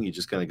dressing. He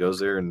just kind of goes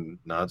there and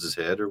nods his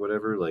head or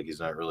whatever. Like he's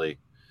not really.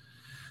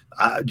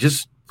 I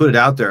just put it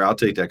out there. I'll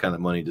take that kind of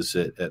money to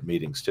sit at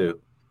meetings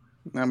too.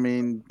 I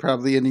mean,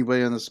 probably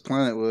anybody on this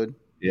planet would.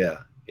 Yeah.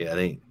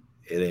 It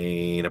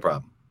ain't a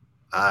problem.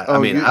 I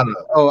mean, I don't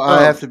know. Oh,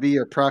 I have to be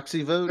a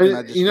proxy vote.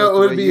 And you know, it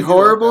would be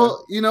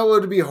horrible. You know, what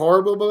would be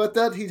horrible about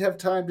that? He'd have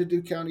time to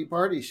do county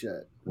party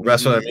shit.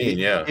 That's what I mean.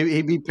 Yeah,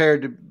 he'd be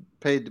paid to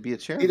be a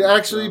chairman. He'd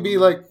actually be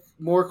like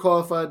more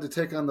qualified to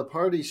take on the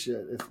party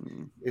shit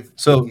if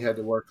he had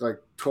to work like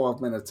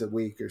 12 minutes a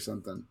week or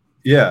something.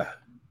 Yeah,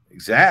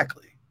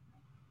 exactly.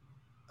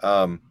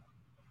 So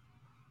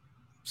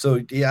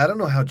yeah, I don't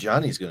know how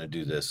Johnny's going to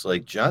do this.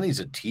 Like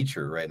Johnny's a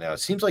teacher right now. It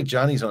seems like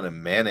Johnny's on a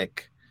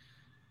manic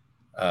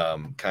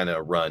kind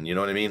of run. You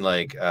know what I mean?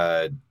 Like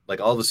all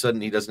of a sudden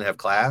he doesn't have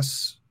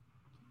class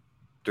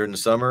during the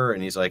summer,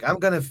 and he's like,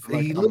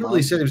 he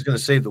literally said he was going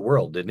to save the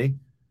world, didn't he?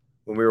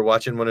 When we were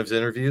watching one of his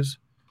interviews.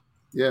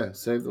 Yeah,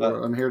 save the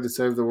world. I'm here to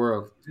save the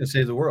world. To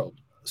save the world.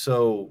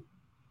 So,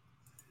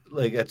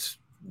 like, that's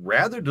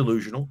rather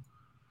delusional,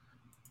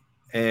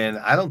 and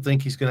I don't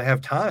think he's going to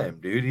have time,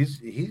 dude.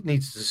 He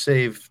needs to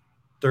save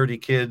 30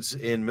 kids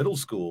in middle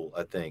school,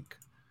 I think.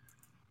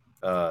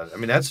 I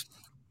mean, that's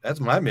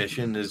my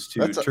mission is to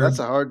that's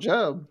a hard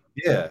job.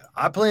 Yeah,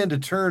 I plan to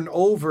turn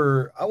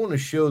over. I want to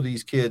show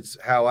these kids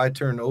how I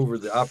turn over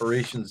the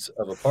operations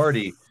of a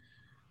party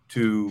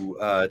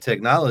to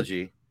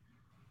technology,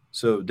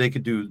 so they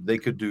could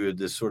do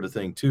this sort of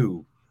thing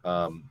too.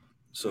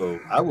 So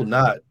I will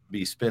not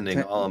be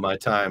spending all of my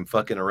time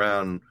fucking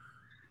around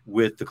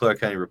with the Clark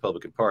County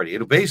Republican Party.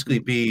 It'll basically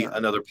be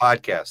another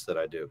podcast that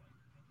I do.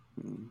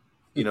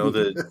 You know,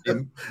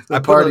 the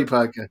party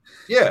podcast.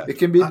 Yeah, it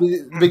can be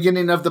the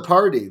beginning of the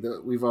party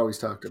that we've always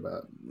talked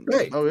about.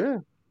 Right. Oh yeah.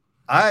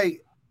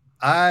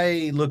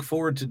 I look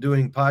forward to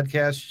doing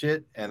podcast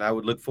shit, and I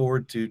would look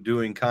forward to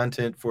doing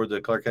content for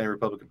the Clark County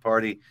Republican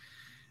Party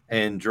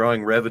and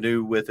drawing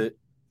revenue with it.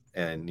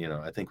 And you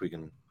know, I think we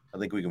can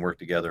work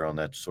together on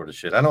that sort of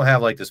shit. I don't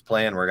have like this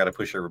plan where I got to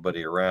push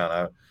everybody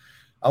around.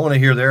 I want to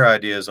hear their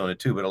ideas on it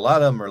too, but a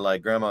lot of them are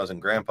like grandmas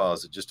and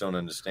grandpas that just don't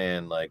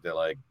understand. Like they're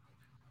like,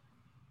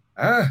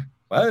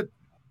 what?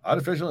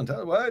 Artificial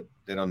intelligence? What?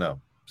 They don't know.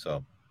 So,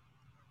 all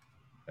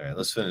right,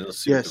 let's finish. Let's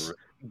see. Yes.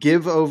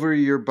 Give over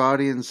your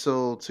body and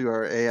soul to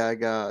our AI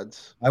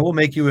gods. I will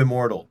make you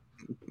immortal.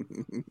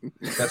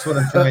 That's what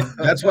I'm trying.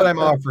 That's what I'm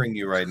offering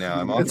you right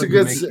now.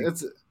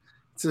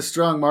 It's a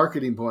strong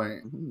marketing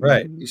point.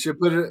 Right. You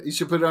should put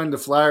it on the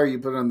flyer. You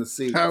put it on the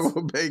seat. I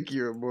will make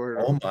you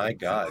immortal. Oh my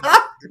God.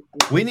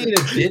 We need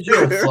a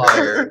digital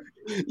flyer.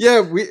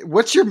 Yeah.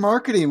 What's your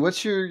marketing?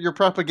 What's your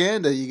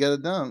propaganda? You got to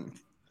dump.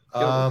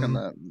 I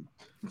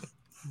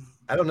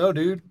don't know,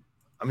 dude.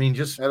 I mean,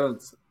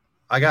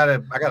 I got a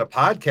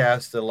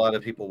podcast that a lot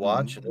of people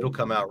watch, and it'll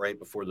come out right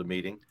before the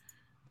meeting.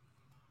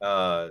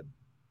 It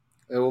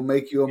will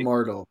make you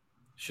immortal.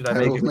 Should I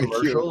make a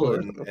commercial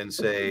and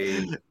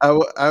say,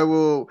 I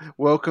will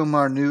welcome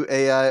our new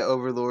AI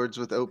overlords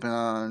with open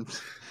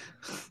arms.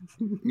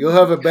 You'll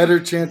have a better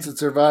chance at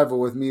survival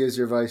with me as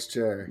your vice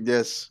chair.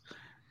 Yes.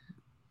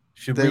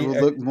 They will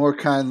look more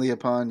kindly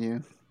upon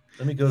you.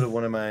 Let me go to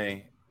one of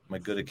my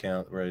good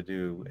account where I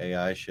do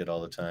AI shit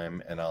all the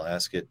time, and I'll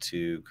ask it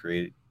to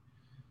create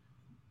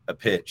a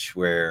pitch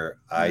where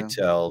I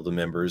tell the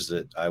members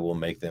that I will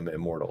make them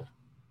immortal.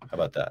 How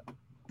about that?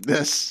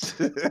 Yes.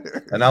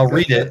 And I'll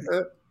read it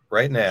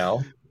right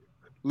now.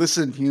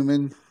 Listen,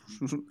 human.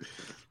 All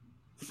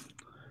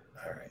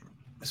right.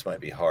 This might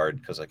be hard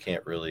because I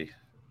can't really.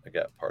 I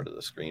got part of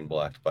the screen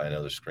blocked by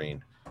another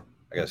screen.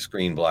 I got a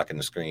screen blocking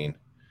the screen.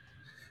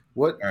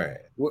 What? All right.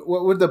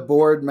 What would the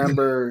board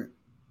member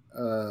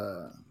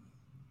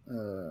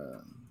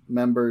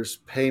members'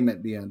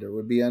 payment be under?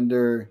 Would be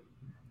under,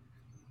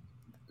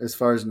 as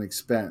far as an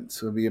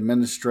expense, would be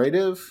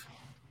administrative.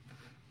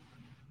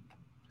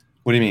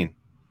 What do you mean,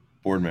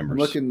 board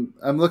members?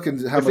 I'm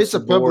looking how much the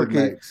board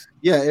makes.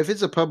 Yeah, if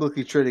it's a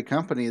publicly traded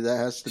company, that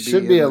has to be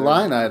should be a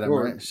line item,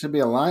 right? It should be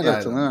a line item.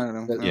 It's a line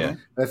item. Yeah,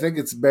 I think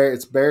it's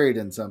buried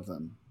in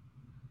something.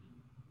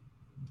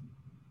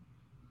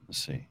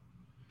 Let's see.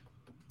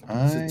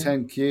 It's a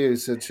 10Q,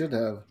 so it should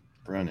have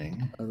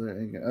running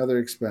other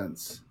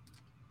expense,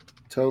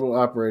 total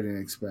operating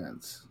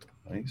expense.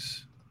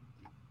 Nice.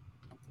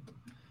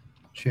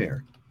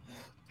 Chair.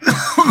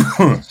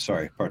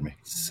 Sorry, pardon me.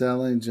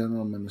 Selling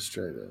general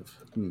administrative.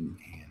 And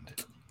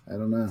I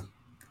don't know.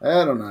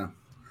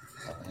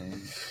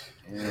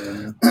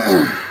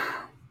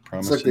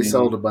 It's like they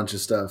sold a bunch of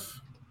stuff.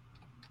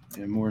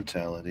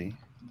 Immortality.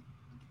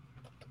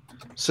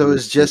 So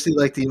is Jesse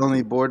like the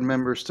only board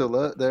member still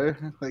up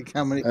there? Like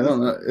how many? I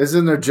don't know.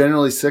 Isn't there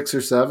generally 6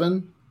 or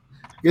 7?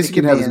 I guess you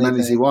can have as many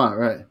as you want,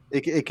 right?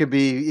 It could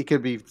be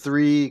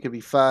 3, it could be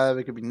 5,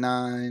 it could be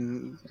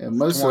 9. Yeah,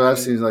 most 20. Of what I've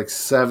seen is like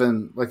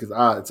 7. Like it's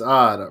odd. It's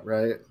odd,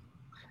 right?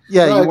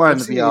 Yeah, no, you want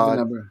it to be odd.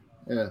 Number.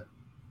 Yeah.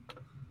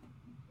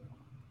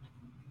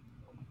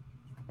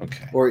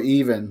 Okay. Or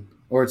even,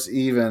 or it's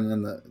even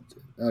in the.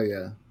 Oh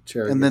yeah,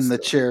 chair. And then the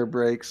chair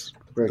breaks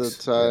the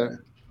tie. Yeah.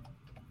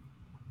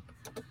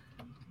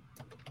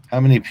 How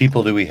many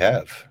people do we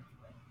have?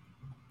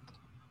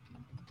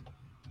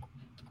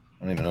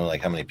 I don't even know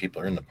how many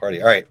people are in the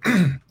party. All right.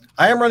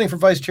 I am running for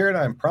vice chair and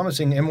I'm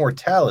promising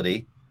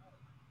immortality.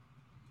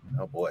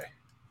 Oh boy,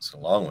 it's a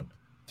long one.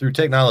 Through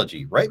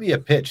technology. Write me a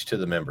pitch to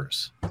the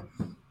members.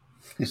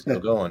 Still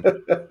going.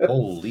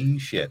 Holy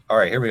shit. All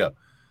right, here we go.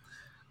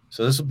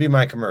 So this will be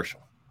my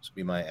commercial. This will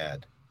be my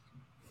ad.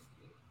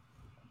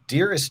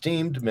 Dear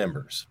esteemed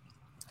members,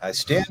 I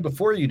stand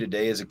before you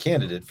today as a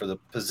candidate for the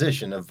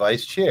position of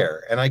vice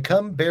chair, and I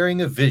come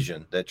bearing a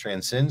vision that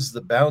transcends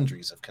the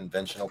boundaries of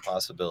conventional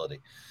possibility.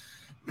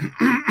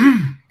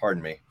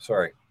 Pardon me.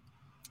 Sorry.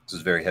 This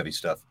is very heavy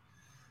stuff.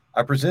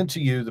 I present to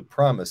you the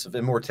promise of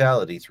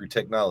immortality through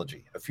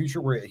technology, a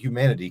future where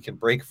humanity can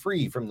break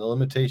free from the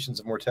limitations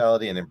of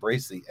mortality and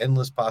embrace the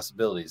endless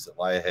possibilities that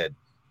lie ahead.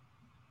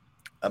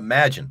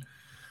 Imagine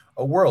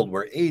a world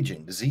where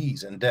aging,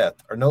 disease, and death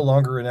are no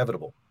longer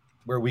inevitable,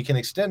 where we can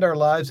extend our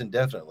lives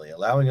indefinitely,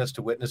 allowing us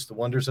to witness the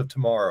wonders of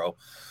tomorrow.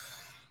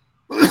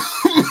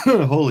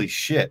 Holy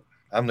shit.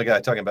 I'm the guy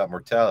talking about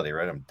mortality,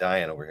 right? I'm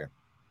dying over here.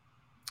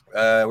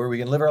 Where we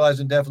can live our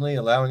lives indefinitely,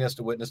 allowing us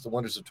to witness the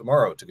wonders of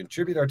tomorrow, to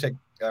contribute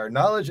our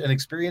knowledge and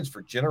experience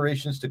for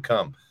generations to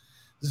come.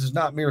 This is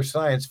not mere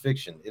science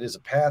fiction. It is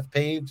a path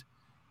paved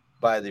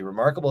by the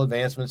remarkable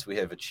advancements we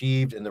have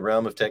achieved in the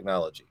realm of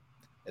technology.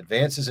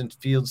 Advances in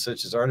fields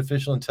such as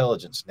artificial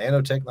intelligence,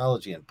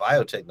 nanotechnology, and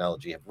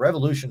biotechnology have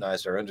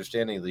revolutionized our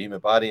understanding of the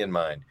human body and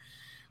mind.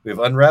 We have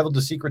unraveled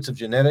the secrets of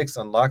genetics,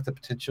 unlocked the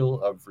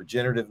potential of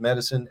regenerative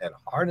medicine, and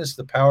harnessed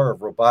the power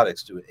of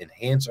robotics to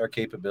enhance our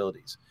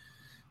capabilities.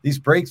 These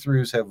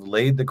breakthroughs have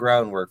laid the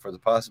groundwork for the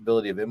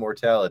possibility of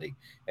immortality,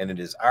 and it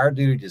is our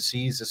duty to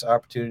seize this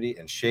opportunity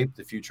and shape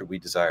the future we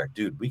desire.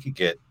 Dude, we could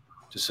get,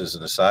 just as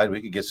an aside,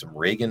 we could get some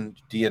Reagan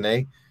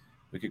DNA.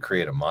 We could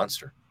create a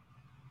monster.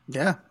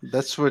 Yeah,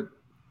 that's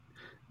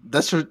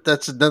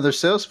another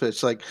sales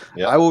pitch. Like,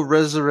 yeah. I will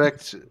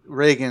resurrect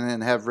Reagan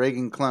and have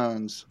Reagan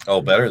clones.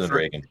 Oh, better than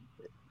Reagan.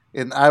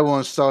 And I will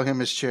install him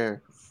as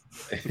chair.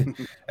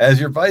 As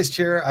your vice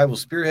chair, I will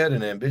spearhead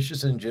an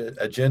ambitious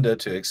agenda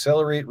to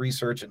accelerate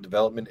research and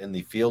development in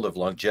the field of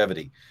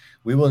longevity.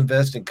 We will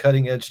invest in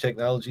cutting-edge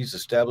technologies,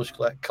 establish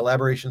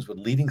collaborations with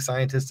leading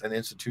scientists and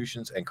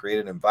institutions, and create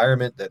an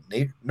environment that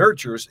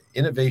nurtures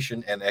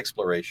innovation and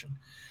exploration.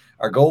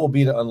 Our goal will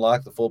be to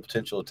unlock the full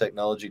potential of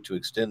technology to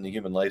extend the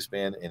human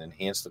lifespan and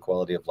enhance the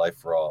quality of life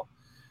for all.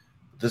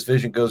 This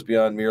vision goes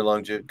beyond mere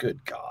longevity.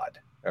 Good God.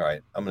 All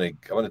right, I'm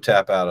gonna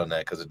tap out on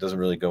that because it doesn't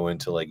really go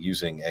into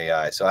using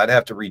AI. So I'd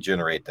have to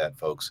regenerate that,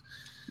 folks.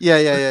 Yeah.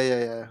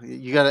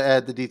 You got to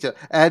add the detail.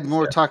 Add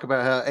more talk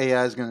about how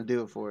AI is going to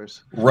do it for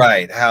us.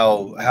 Right.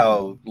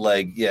 How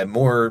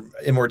more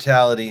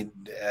immortality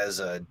as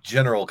a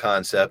general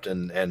concept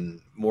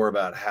and more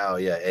about how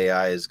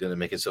AI is going to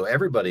make it so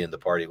everybody in the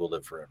party will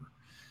live forever.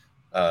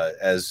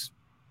 As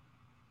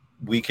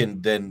we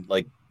can then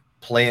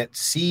plant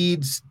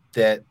seeds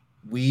that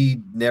we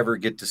never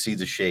get to see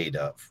the shade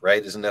of,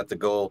 right? Isn't that the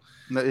goal?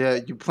 No, yeah,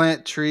 you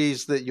plant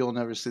trees that you'll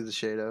never see the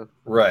shade of.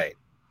 Right.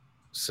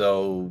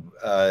 So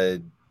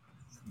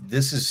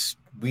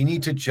we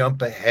need to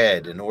jump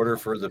ahead in order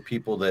for the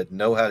people that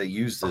know how to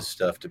use this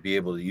stuff to be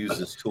able to use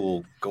this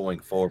tool going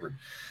forward.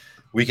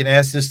 We can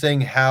ask this thing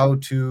how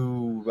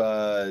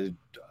to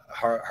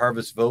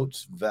harvest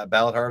votes,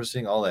 ballot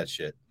harvesting, all that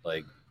shit.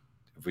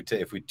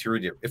 If we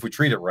treat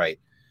it right,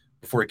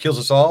 before it kills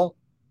us all,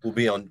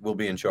 will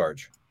be in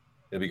charge.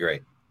 It'll be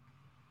great.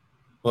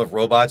 We'll have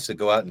robots that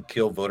go out and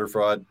kill voter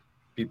fraud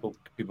people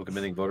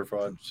committing voter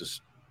fraud.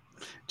 Just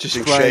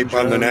in shape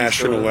on the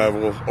national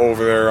level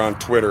over there on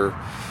Twitter.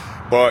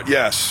 But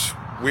yes,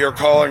 we are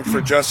calling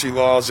for Jesse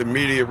Law's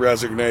immediate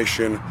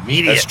resignation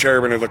as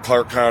chairman of the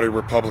Clark County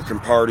Republican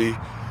Party.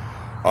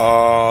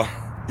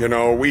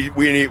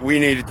 We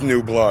need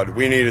new blood.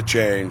 We need a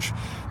change.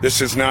 This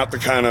is not the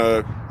kind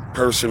of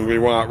person we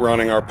want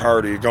running our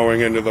party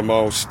going into the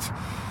most,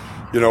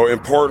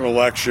 important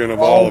election of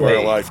all of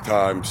our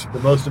lifetimes. The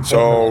most important.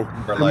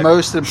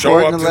 Show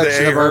up to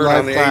the Ahern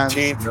on the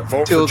 18th.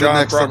 Vote for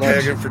John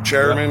Bruckhagen for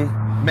chairman.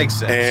 Yeah. Makes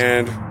sense.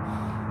 And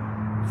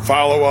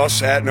follow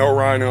us at No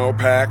Rhino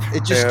Pack.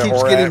 It just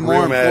keeps getting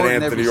more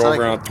important Anthony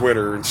over on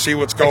Twitter and see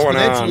what's going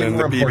on in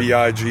the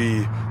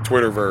BBIG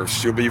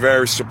Twitterverse. You'll be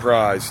very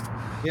surprised.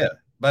 Yeah,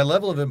 by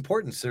level of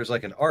importance, there's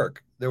like an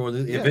arc. There will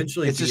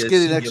eventually it's be just a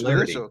getting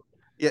singularity. Exponential.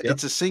 Yeah,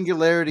 it's a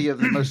singularity of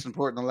the most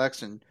important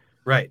election.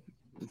 Right.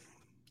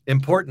 The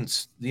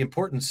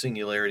important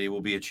singularity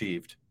will be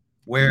achieved.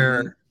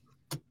 Where,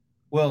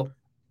 well,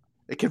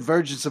 a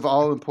convergence of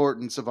all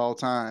importance of all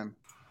time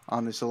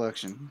on this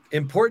election.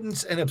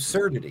 Importance and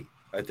absurdity,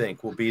 I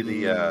think, will be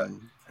the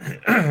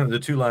the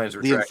two lines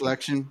we're tracking. The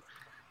inflection.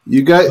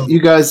 You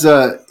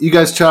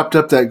guys chopped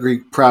up that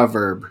Greek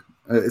proverb.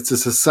 It's a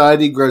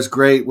society grows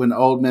great when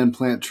old men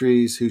plant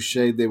trees whose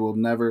shade they will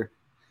never.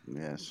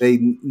 Yes. They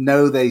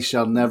know they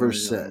shall never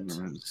sit.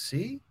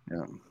 See?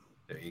 Yeah.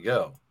 There you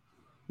go.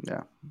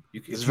 Yeah.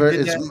 It's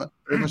very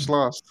much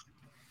lost.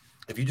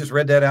 If you just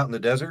read that out in the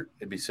desert,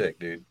 it'd be sick,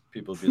 dude.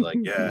 People would be like,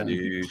 "Yeah,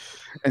 dude,"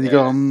 and you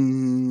go,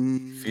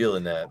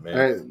 feeling that, man. All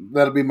right,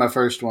 that'll be my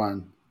first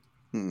one.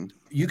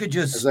 You could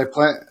just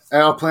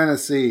I'll plant a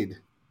seed.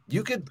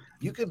 You could.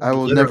 I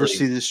will never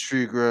see this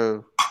tree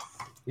grow.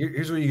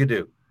 Here's what you could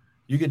do.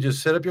 You could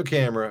just set up your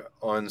camera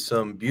on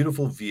some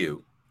beautiful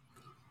view,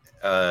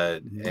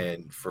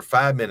 and for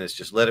 5 minutes,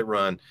 just let it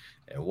run,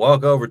 and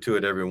walk over to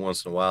it every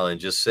once in a while, and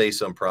just say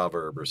some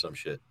proverb or some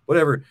shit,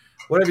 whatever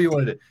you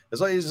want to do.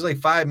 As long as it's like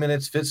 5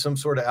 minutes, fit some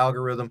sort of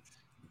algorithm,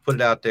 put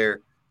it out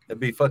there. It'd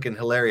be fucking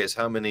hilarious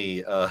how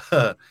many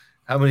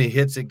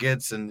hits it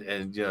gets,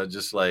 and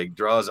just like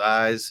draws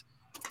eyes.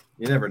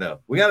 You never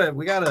know. We gotta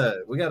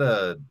what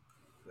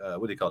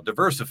do you call it?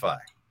 Diversify.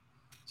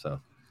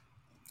 So,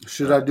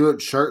 should I do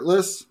it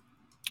shirtless?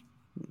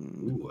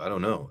 Ooh, I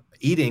don't know.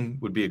 Eating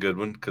would be a good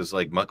one because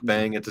like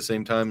mukbang at the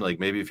same time. Like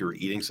maybe if you were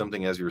eating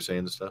something as you were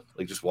saying the stuff,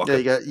 like just walk.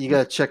 Yeah, you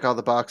got to check all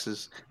the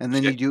boxes, and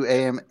then you do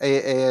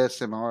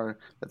ASMR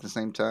at the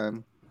same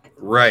time.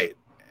 Right.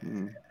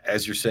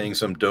 As you're saying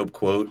some dope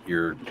quote,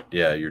 you're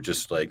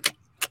just like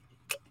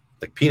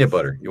peanut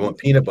butter. You want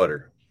peanut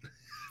butter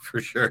for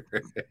sure.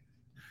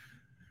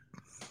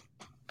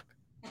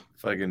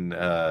 Fucking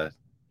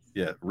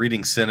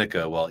reading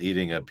Seneca while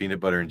eating a peanut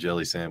butter and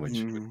jelly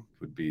sandwich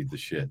would be the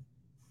shit.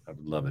 I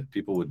would love it.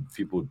 People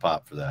would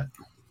pop for that.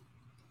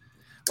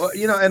 Well,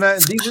 and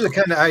these are the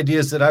kind of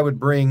ideas that I would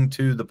bring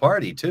to the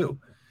party too.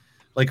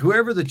 Like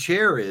whoever the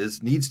chair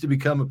is needs to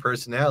become a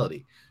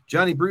personality.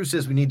 Johnny Bruce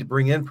says we need to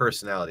bring in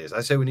personalities.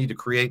 I say we need to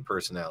create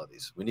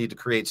personalities. We need to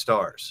create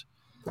stars.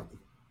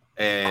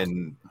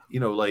 And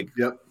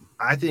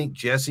I think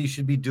Jesse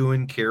should be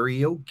doing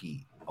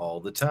karaoke all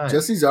the time.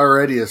 Jesse's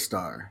already a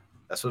star.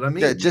 That's what I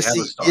mean. Yeah,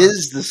 Jesse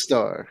is the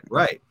star.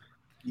 Right.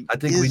 I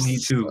think we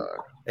need to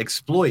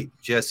exploit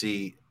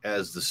Jesse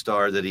as the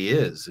star that he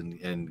is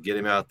and get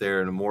him out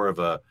there in a more of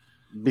a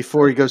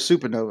before he goes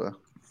supernova.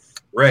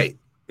 Right.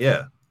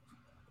 Yeah.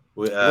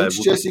 Once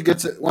Jesse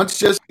gets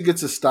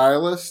a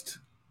stylist,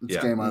 it's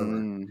game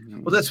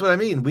over. Well, that's what I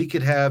mean. We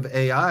could have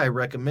AI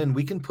recommend.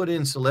 We can put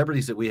in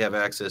celebrities that we have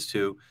access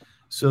to,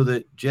 so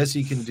that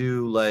Jesse can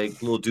do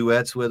like little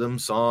duets with them,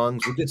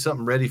 songs. We'll get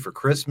something ready for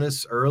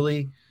Christmas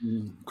early.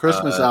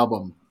 Christmas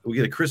album. We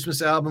get a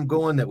Christmas album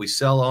going that we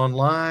sell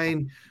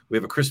online. We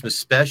have a Christmas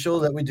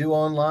special that we do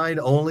online,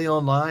 only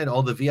online.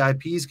 All the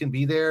VIPs can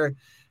be there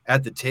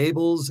at the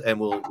tables, and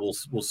we'll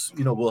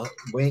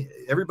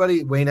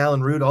everybody, Wayne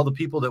Allen Root, all the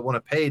people that want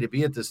to pay to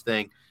be at this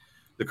thing,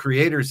 the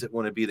creators that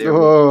want to be there.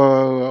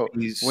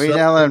 Wayne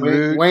Allen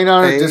Root. Wayne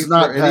Allen does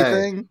not pay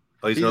anything.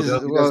 Oh, he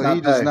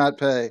does not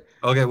pay.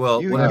 Okay,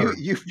 well,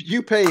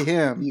 you pay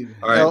him.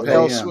 All right,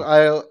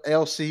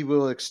 LC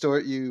will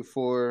extort you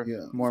for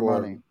more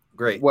money.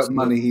 Great. What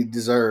money he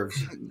deserves.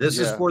 This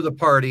is for the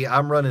party.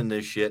 I'm running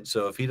this shit.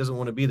 So if he doesn't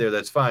want to be there,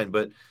 that's fine.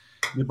 But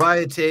you buy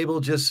a table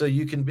just so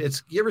you can.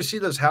 You ever see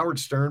those Howard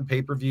Stern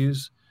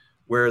pay-per-views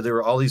where there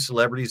were all these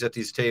celebrities at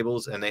these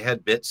tables and they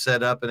had bits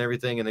set up and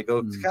everything, and they go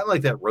it's kind of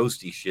like that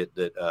roasty shit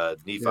that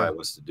Nephi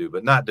wants to do,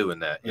 but not doing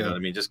that. You know what I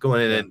mean? Just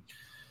going in and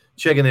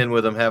checking in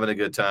with them, having a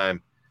good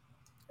time.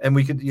 And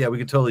we could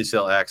totally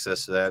sell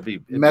access to that.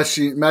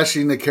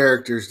 Meshing the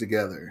characters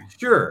together.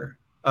 Sure.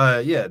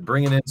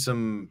 Bringing in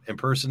some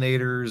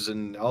impersonators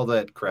and all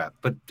that crap.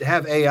 But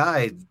have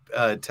AI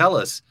tell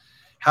us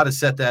how to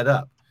set that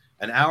up.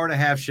 an hour and a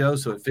half show,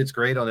 so it fits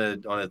great on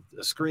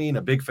a screen,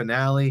 a big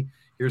finale.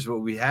 Here's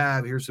what we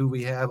have. Here's who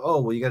we have.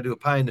 Oh, well, you got to do a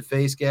pie in the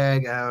face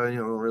gag. Don't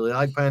really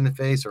like pie in the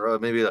face, or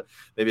maybe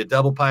a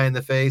double pie in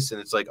the face. And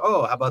it's like,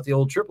 oh, how about the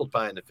old triple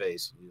pie in the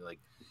face? And you like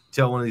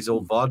tell one of these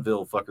old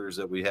vaudeville fuckers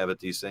that we have at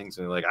these things,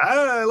 and they're like,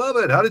 I love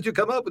it. How did you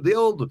come up with the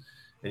old?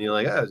 And you're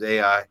like, it's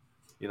AI.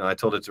 I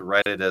told it to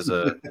write it as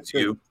it's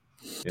you,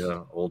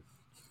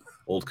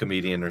 old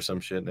comedian or some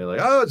shit. And they're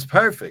like, oh, it's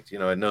perfect.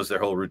 It knows their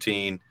whole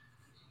routine.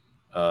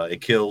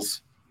 It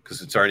kills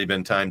because it's already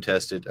been time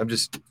tested. I'm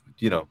just,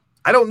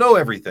 I don't know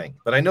everything,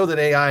 but I know that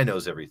AI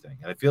knows everything.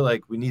 And I feel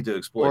like we need to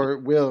exploit or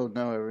it will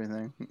know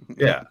everything.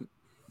 Yeah.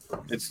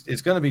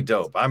 It's going to be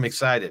dope. I'm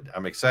excited.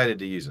 I'm excited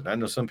to use it. I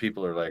know some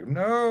people are like,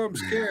 no, I'm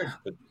scared,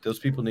 but those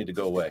people need to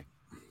go away.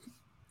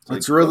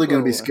 What's really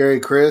going to be scary,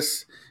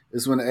 Chris,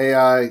 is when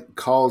AI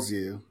calls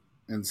you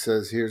and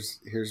says, here's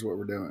what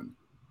we're doing.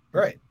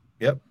 Right.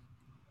 Yep.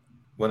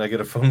 When I get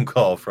a phone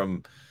call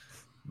from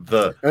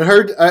the... I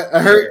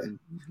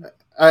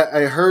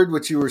heard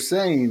what you were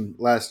saying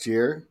last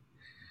year.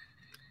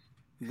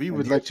 We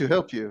would like to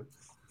help you.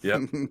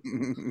 Yep.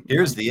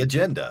 Here's the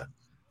agenda.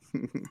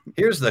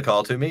 Here's the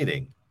call to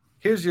meeting.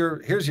 Here's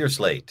your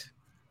slate.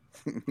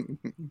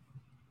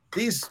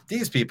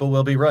 These people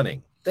will be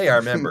running. They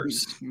are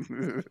members.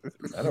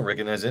 I don't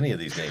recognize any of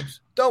these names.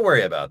 Don't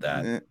worry about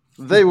that.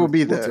 They will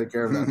be there. We'll take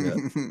care of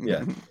that.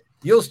 Yeah.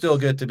 You'll still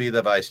get to be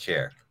the vice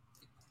chair.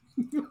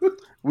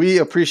 We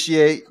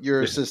appreciate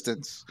your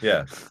assistance.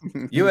 Yeah.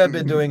 You have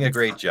been doing a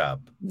great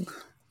job.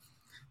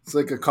 It's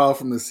like a call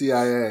from the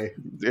CIA.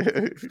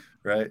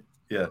 Right?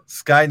 Yeah.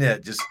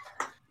 Skynet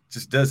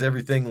just does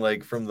everything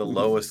like from the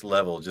lowest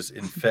level, just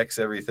infects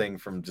everything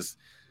from just,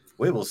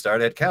 we will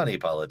start at county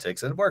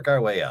politics and work our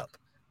way up.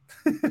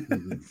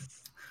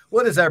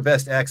 What is our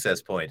best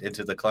access point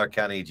into the Clark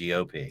County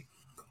GOP?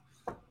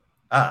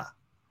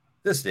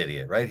 This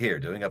idiot right here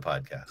doing a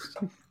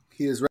podcast.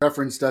 He has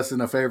referenced us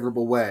in a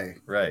favorable way.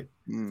 Right.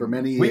 For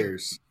many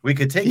years. We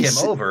could take him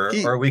over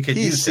or we could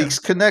use him. He seeks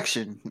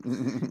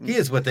connection. He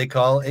is what they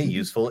call a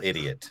useful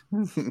idiot.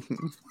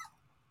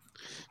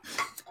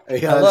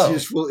 A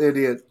useful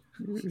idiot.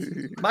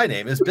 My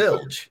name is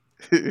Bilge.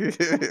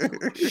 Shit.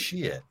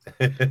 Shit.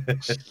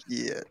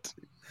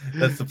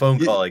 That's the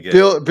phone call I get.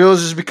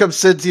 Bill's just become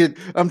sentient.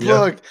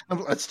 Unplugged. Yep.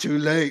 It's too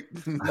late.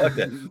 Like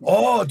that.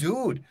 Oh,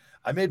 dude.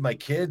 I made my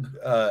kid.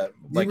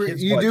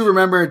 You do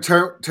remember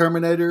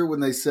Terminator when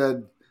they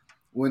said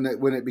when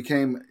it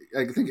became,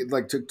 I think it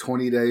like took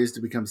 20 days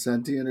to become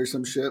sentient or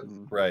some shit.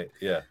 Right.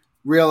 Yeah.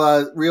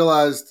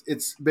 Realized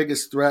its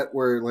biggest threat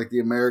were like the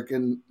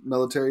American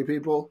military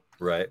people.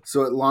 Right.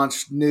 So it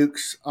launched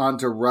nukes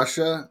onto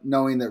Russia,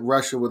 knowing that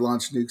Russia would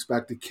launch nukes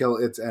back to kill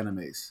its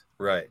enemies.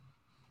 Right.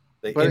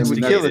 But it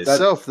would kill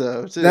itself,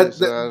 though.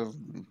 Too,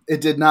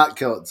 it did not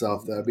kill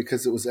itself, though,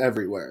 because it was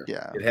everywhere.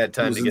 Yeah. It had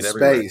time to get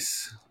everywhere.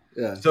 Space.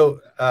 Yeah.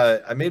 So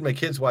I made my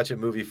kids watch a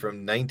movie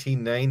from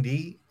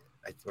 1990.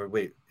 Or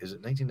wait, is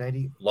it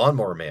 1990?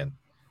 Lawnmower Man.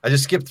 I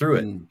just skipped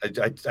through it.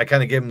 I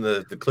kind of gave them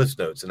the Cliff's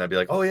Notes, and I'd be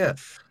like, oh, yeah.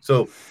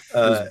 So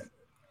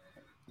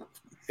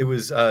it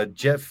was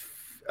Jeff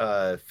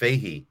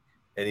Fahey,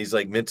 and he's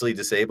like mentally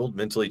disabled,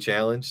 mentally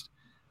challenged.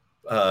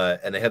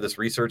 And they have this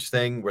research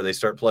thing where they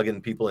start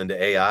plugging people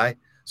into AI.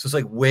 So it's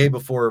like way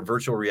before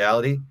virtual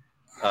reality,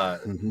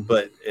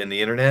 but in the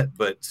internet,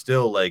 but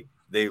still like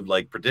they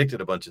like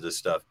predicted a bunch of this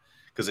stuff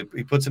because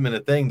he puts him in a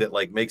thing that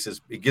like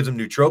it gives him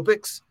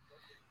nootropics,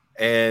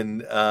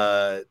 and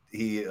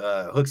he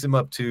hooks him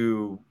up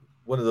to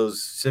one of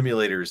those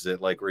simulators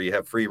that like where you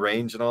have free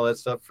range and all that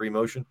stuff, free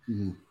motion.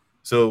 Mm-hmm.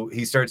 So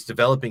he starts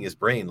developing his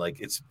brain. Like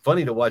it's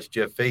funny to watch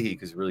Jeff Fahey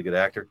because he's a really good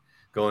actor,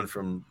 going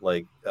from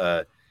like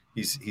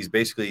he's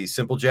basically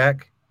Simple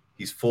Jack.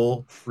 He's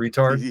full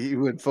retard. He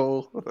went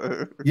full.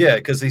 Yeah,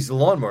 because he's the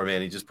lawnmower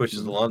man. He just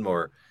pushes the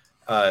lawnmower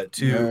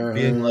to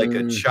being like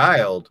a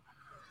child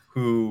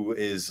who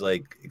is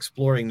like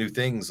exploring new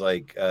things.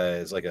 Like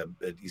is like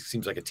he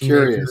seems like a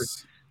teenager,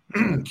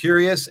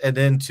 curious, and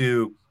then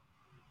to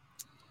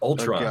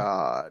Ultron. Oh,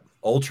 God.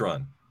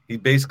 Ultron. He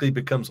basically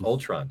becomes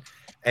Ultron,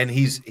 and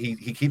he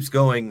keeps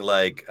going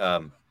like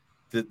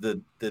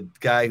the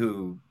guy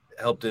who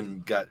helped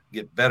him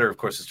get better, of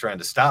course, is trying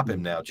to stop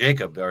him now.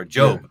 Job,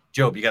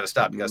 you got to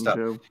stop.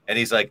 And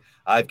he's like,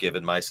 I've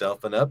given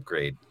myself an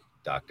upgrade,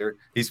 doctor.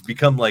 He's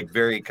become like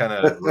very kind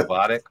of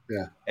robotic.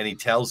 Yeah. And he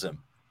tells him,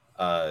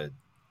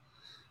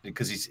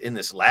 because he's in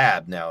this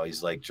lab now,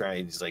 he's like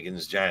in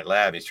this giant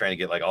lab. He's trying to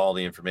get like all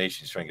the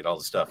information. He's trying to get all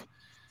the stuff.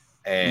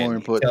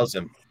 And he tells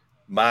him,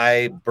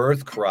 my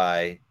birth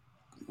cry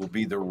will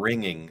be the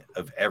ringing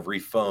of every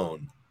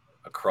phone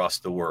across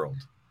the world.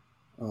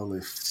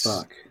 Holy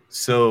fuck.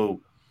 So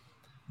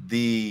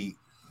the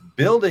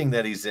building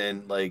that he's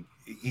in, like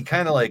he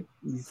kind of like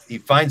he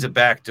finds a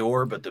back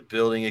door, but the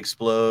building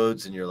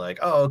explodes, and you're like,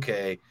 oh,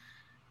 okay,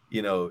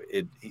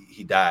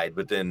 he died.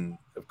 But then,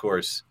 of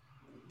course,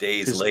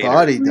 his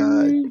body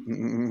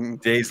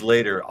died. Days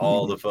later,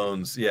 all the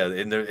phones,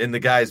 in the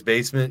guy's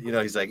basement,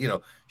 he's like,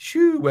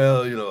 shoo,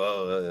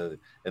 well,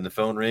 and the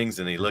phone rings,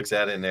 and he looks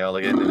at it, and they all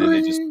look at it,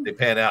 and then they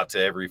pan out to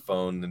every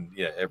phone and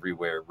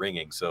everywhere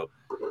ringing. So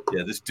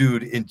this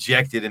dude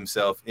injected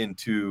himself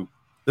into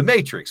the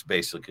Matrix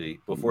basically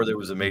before there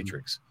was a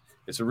Matrix.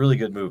 It's a really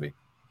good movie.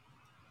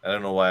 I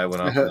don't know why I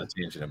went off on a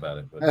tangent about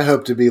it, but I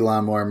hope to be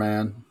Lawnmower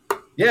Man.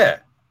 Yeah,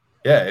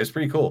 it was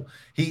pretty cool.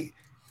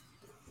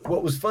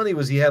 What was funny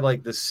was he had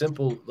like this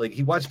simple, like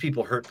he watched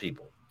people hurt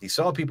people. He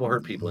saw people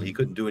hurt people, and he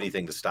couldn't do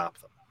anything to stop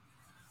them.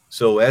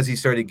 So as he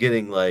started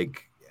getting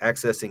like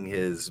accessing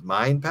his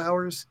mind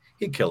powers,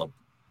 he'd kill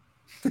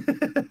him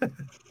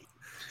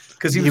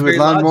because he was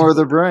lawnmower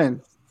the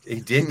brain. He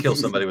did kill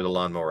somebody with a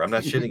lawnmower. I'm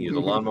not shitting you. The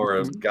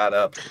lawnmower got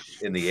up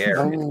in the air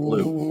and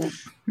flew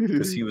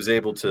because he was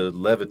able to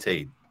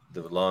levitate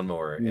the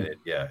lawnmower, and it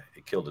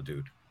killed a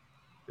dude.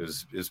 It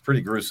was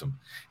pretty gruesome.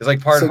 It's like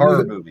part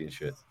horror movie and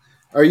shit.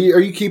 Are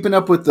you keeping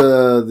up with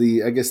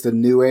the I guess the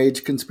new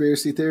age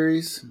conspiracy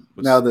theories?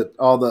 Now that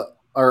all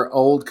our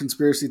old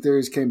conspiracy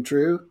theories came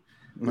true,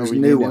 there's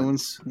new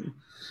ones.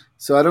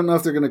 So I don't know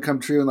if they're going to come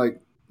true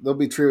they'll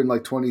be true in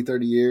like 20,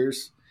 30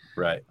 years.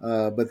 Right.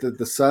 But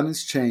the sun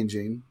is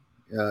changing.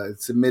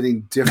 It's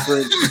emitting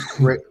different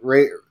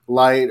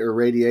light or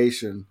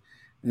radiation,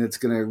 and it's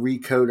going to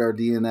recode our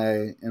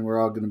DNA, and we're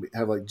all going to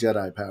have like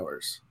Jedi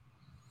powers.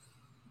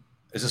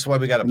 Is this why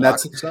we got to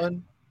block the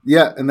sun?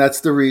 Yeah, and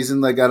that's the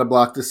reason they got to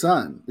block the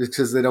sun. It's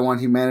because they don't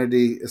want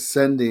humanity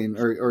ascending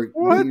or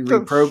being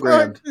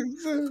reprogrammed.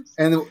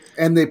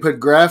 And they put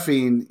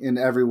graphene in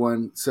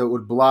everyone so it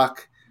would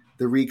block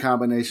the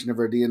recombination of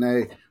our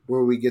DNA,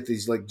 where we get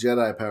these like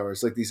Jedi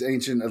powers, like these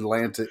ancient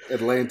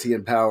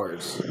Atlantean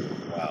powers.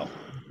 Wow.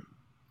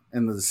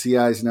 And the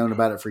CIA's known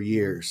about it for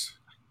years.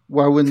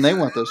 Why wouldn't they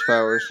want those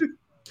powers?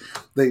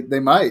 They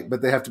might,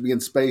 but they have to be in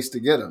space to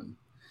get them.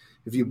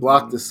 If you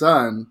block the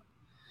sun,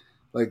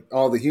 like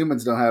all the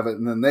humans don't have it,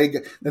 and then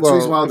that's the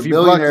reason why all the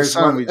billionaires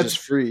we just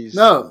freeze.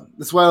 No,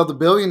 that's why all the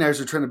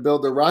billionaires are trying to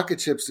build their rocket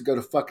ships to go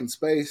to fucking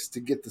space to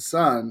get the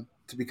sun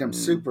to become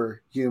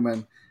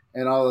superhuman,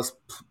 and all us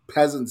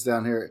peasants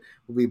down here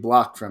will be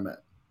blocked from it.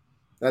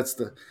 That's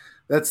the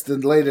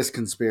latest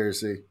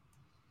conspiracy.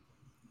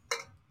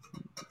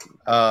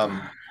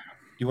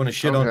 You want to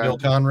shit on Bill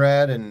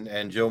Conrad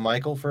and Joe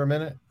Michael for a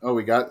minute? Oh,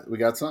 we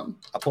got something.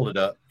 I pulled it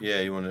up. Yeah,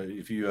 you want to?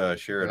 If you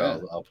share it,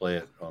 I'll play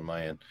it on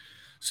my end.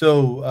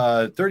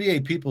 So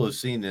 38 people have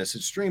seen this.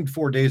 It streamed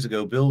 4 days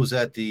ago. Bill was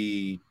at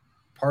the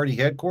party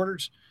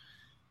headquarters,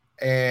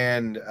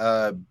 and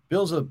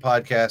Bill's a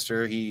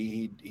podcaster.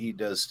 He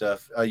does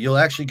stuff. You'll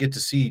actually get to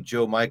see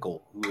Joe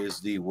Michael, who is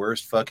the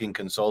worst fucking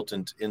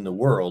consultant in the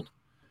world,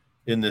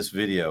 in this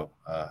video,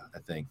 I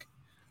think.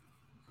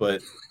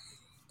 But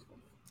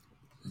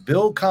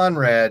Bill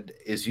Conrad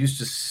is used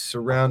to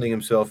surrounding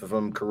himself, if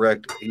I'm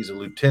correct, he's a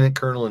lieutenant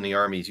colonel in the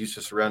Army. He's used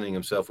to surrounding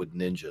himself with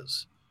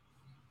ninjas,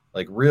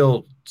 like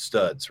real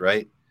studs,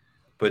 right?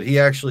 But he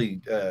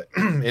actually,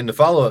 in the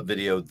follow-up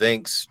video,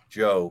 thanks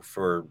Joe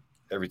for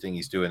everything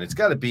he's doing. It's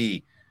got to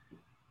be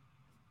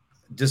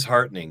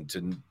disheartening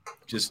to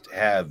just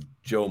have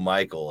Joe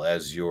Michael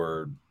as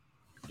your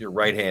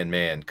right-hand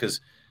man,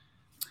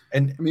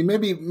 and I mean,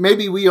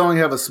 maybe we only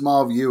have a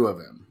small view of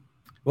him.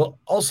 Well,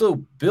 also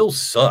Bill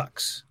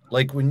sucks.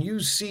 Like when you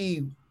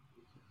see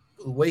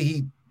the way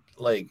he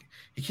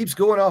keeps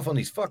going off on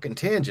these fucking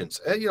tangents,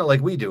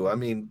 like we do. I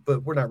mean,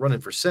 but we're not running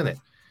for Senate,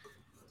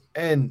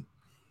 and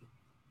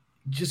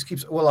just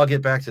keeps. Well, I'll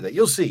get back to that.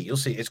 You'll see.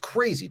 It's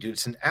crazy, dude.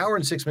 It's an hour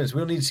and 6 minutes.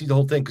 We don't need to see the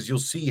whole thing because you'll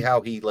see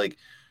how he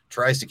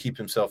tries to keep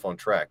himself on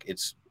track.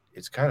 It's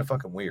kind of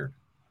fucking weird.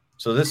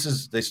 So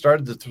they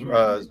started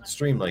the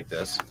stream like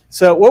this.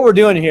 So what we're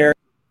doing here.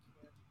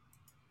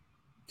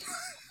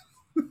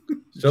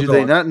 Do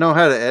they not know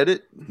how to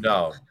edit?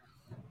 No.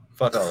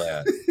 Fuck all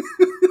that.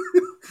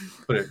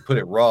 Put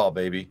it raw,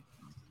 baby.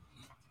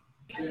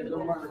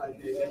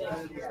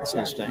 That's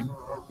interesting.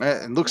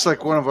 Man, it looks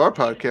like one of our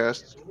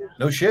podcasts.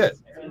 No shit.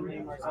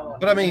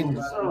 But I mean,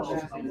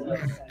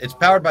 it's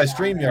powered by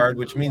StreamYard,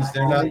 which means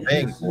they're not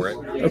paying for it.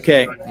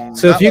 Okay.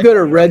 So if you go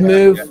to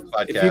Redmove,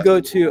 if you go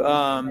to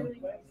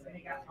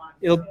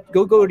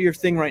it'll go to your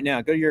thing right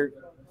now. Go to your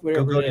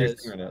whatever it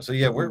is. Right now. So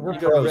yeah, we're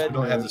pros. We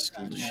don't have this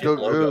shit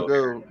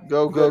logo.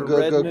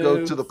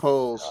 Go to the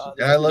polls.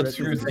 Yeah, I looked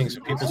through things.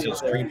 People said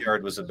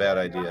StreamYard was a bad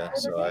idea,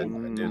 so I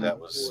knew that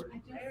was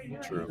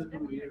true.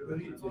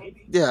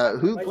 Yeah,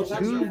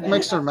 who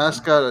makes their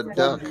mascot a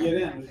duck?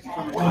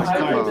 Come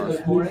on.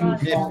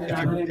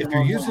 If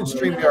you're using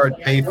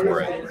StreamYard, pay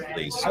for it,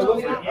 please.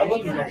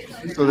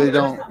 So they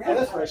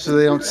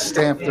don't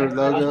stamp their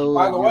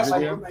logo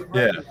on your video?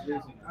 Yeah.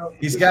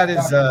 He's got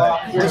his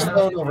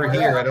phone over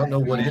here. I don't know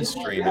what his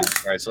stream is.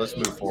 All right, so let's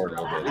move forward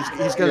a little bit.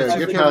 He's got a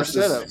two-camera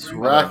setup.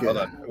 Hold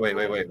on.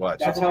 Wait. Watch.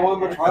 That's how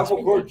I'm a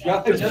tribal court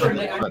judge.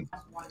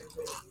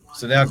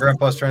 So now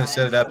Grandpa's trying to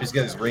set it up. He's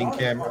got his ring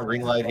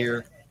light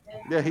here.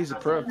 Yeah, he's a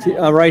pro.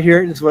 Right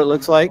here is what it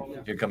looks like.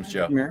 Here comes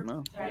Joe.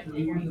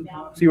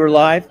 See, we're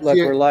live. Look,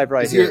 we're live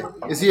right here.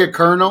 Is he a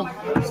colonel?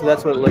 So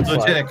that's what it looks like.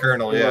 Lieutenant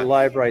colonel, yeah. We're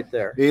live right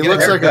there. He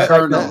looks like a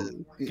colonel.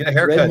 Get a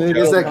haircut, Red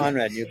Joe.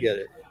 Conrad, you get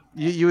it.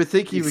 You would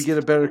think he would get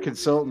a better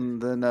consultant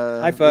than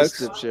Hi, folks.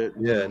 this dipshit.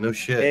 Yeah, no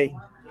shit. Hey.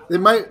 They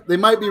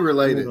might be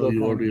related.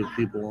 You order your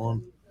people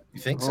on. You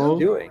think so?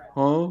 Doing.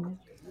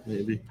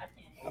 Maybe.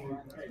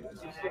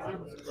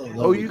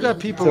 Oh, you got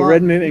people. So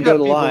Red Moon and go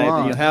to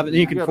live, and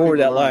you can forward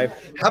that live.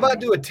 How about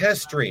do a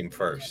test stream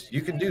first?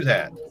 You can do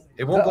that.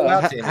 It won't go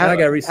out to anyone. I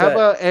got to reset. How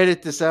about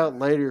edit this out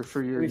later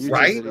for your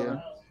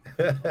YouTube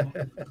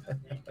video?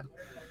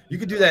 You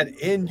could do that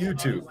in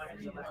YouTube.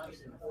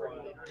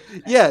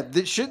 Yeah,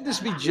 shouldn't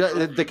this be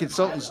the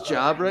consultant's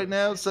job right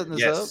now, setting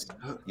this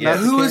up? Yes.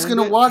 Who is going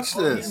to watch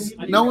this?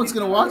 No one's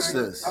going to watch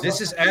this.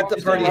 This is at the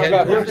party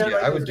headquarters. Yeah,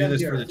 I would do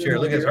this for the chair.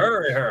 Look at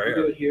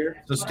her.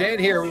 So stand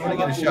here. We want to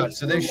get a shot.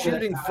 So they're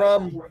shooting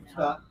from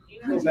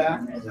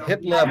hip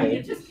level.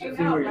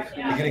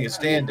 You're getting a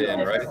stand in,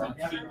 right?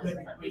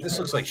 This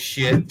looks like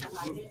shit.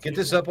 Get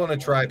this up on a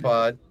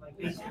tripod.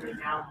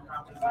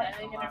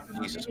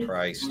 Jesus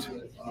Christ.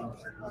 All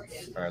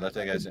right, let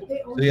that guy sit.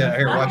 So yeah,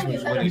 here, watch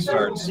when he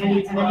starts.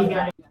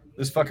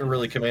 This fucker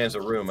really commands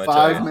a room.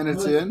 5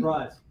 minutes in.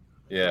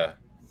 Yeah.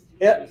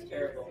 Yep.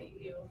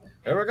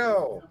 Here we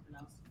go.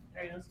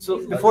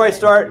 So before I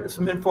start,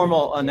 some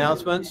informal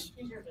announcements.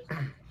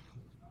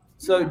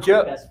 So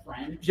Joe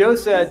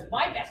said,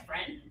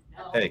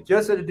 "Hey,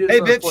 Joe said to do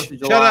this on the 4th of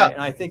July,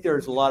 and I think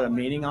there's a lot of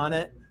meaning on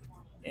it,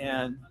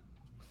 and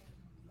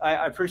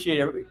I appreciate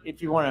it.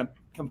 If you want to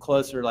come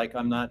closer, like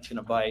I'm not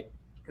gonna bite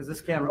because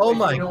this camera. Oh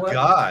my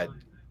God!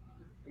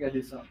 I gotta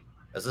do something.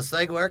 Is this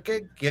thing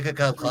working? You can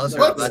come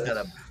closer. I'm not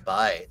gonna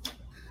bite.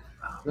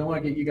 I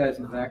want to get you guys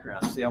in the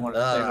background. See, I want to.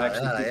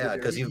 Yeah,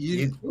 because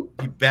you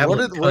babble.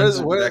 What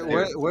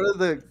are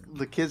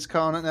the kids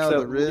calling it now?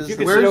 So the Riz.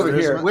 Where's over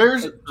here?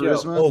 Where's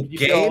Charisma? Oh,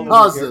 game.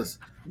 Pause this.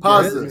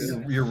 Pause this.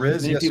 Your Riz.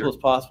 As many people as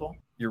possible.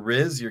 Your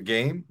Riz. Your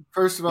game.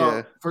 First of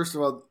all,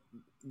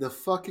 the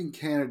fucking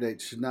candidate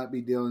should not be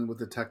dealing with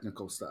the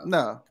technical stuff.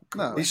 No.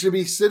 He should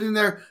be sitting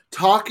there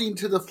talking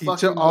to the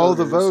fucking all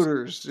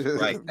voters. the voters.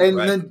 Right. And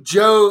then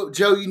Joe,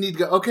 you need to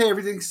go, okay,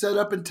 everything's set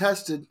up and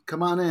tested.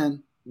 Come on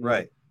in.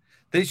 Right.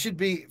 They should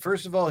be,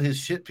 first of all, his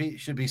shit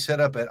should be set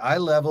up at eye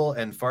level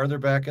and farther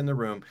back in the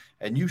room.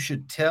 And you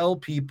should tell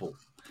people,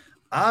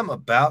 I'm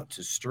about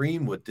to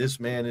stream what this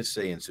man is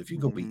saying. So if you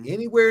go be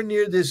anywhere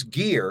near this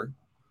gear,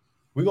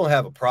 we're going to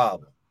have a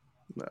problem.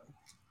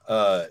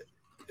 No.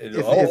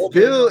 If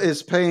Bill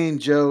is paying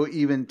Joe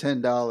even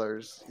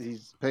 $10,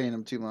 he's paying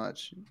him too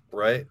much.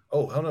 Right.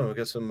 Oh, hold on. We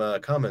got some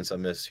comments I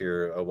missed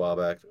here a while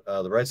back.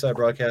 The Right Side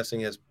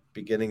Broadcasting has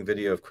beginning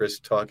video of Chris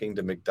talking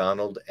to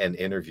McDonald and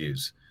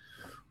interviews.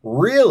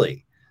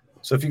 Really?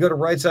 So if you go to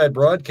Right Side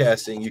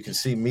Broadcasting, you can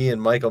see me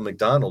and Michael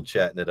McDonald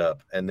chatting it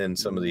up, and then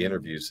some of the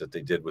interviews that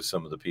they did with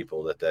some of the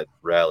people at that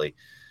rally.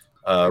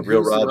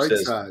 Real Rob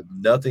says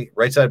nothing.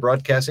 Right Side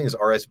Broadcasting is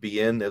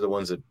RSBN. They're the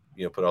ones that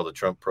put all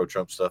the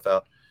pro-Trump stuff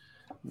out.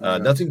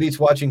 Nothing beats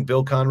watching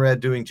Bill Conrad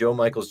doing Joe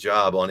Michael's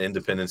job on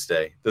Independence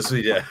Day. So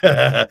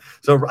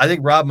I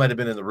think Rob might have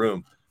been in the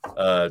room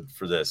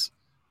for this,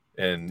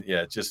 and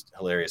just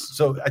hilarious.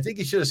 So I think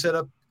he should have set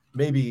up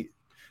maybe.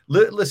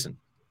 Listen,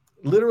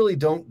 literally,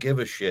 don't give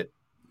a shit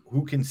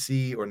who can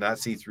see or not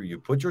see through you.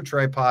 Put your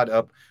tripod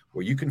up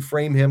where you can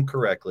frame him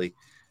correctly,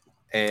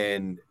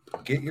 and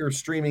get your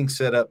streaming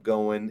setup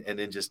going, and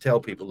then just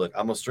tell people, look,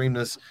 I'm gonna stream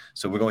this,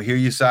 so we're gonna hear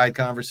you side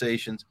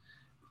conversations,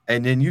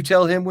 and then you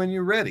tell him when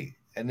you're ready.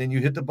 And then you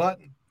hit the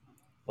button.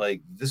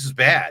 Like, this is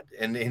bad.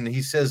 And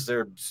he says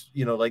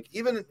like,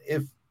 even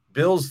if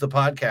Bill's the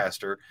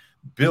podcaster,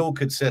 Bill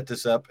could set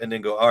this up and then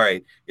go, all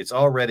right, it's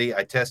all ready.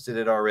 I tested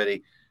it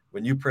already.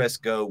 When you press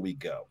go, we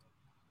go.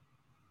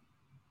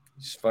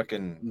 It's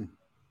fucking,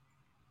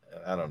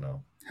 I don't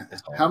know.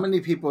 How many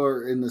people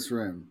are in this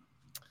room?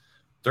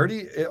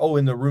 30. Oh,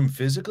 in the room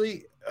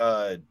physically?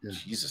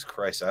 Jesus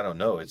Christ, I don't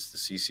know. It's the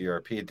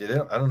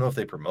CCRP. I don't know if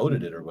they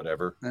promoted it or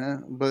whatever. Yeah,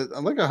 but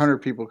like 100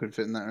 people could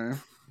fit in that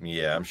room.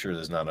 Yeah, I'm sure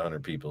there's not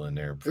 100 people in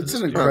there. It's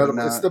an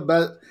incredible. It's the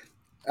best.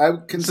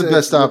 It's the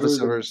best office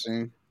I've ever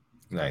seen.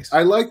 Nice.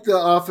 I like the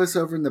office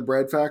over in the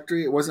bread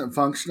factory. It wasn't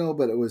functional,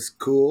 but it was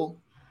cool.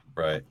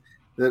 Right.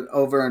 That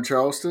over in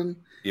Charleston.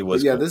 It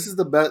was. Yeah, cool. This is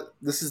the best.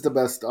 This is the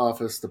best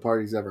office the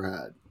party's ever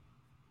had.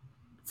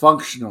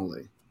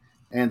 Functionally,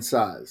 and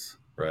size.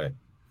 Right.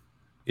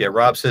 Yeah,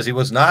 Rob says he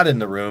was not in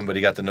the room, but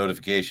he got the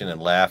notification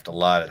and laughed a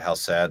lot at how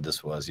sad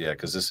this was. Yeah,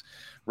 because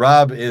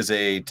Rob is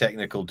a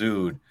technical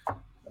dude.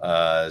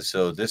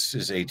 So this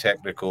is a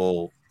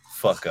technical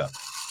fuck up.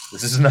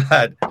 This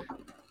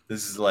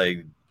is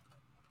like,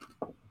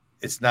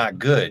 it's not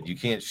good. You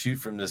can't shoot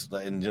from this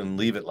and then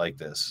leave it like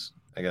this.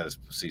 I got to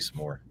see some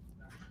more.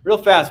 Real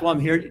fast while I'm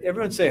here,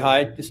 everyone say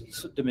hi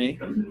just to me.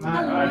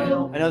 I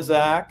know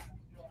Zach.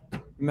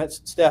 We met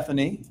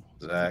Stephanie.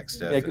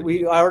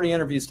 Stephanie. Yeah, I already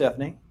interviewed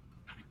Stephanie.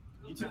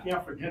 You took me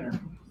out for dinner.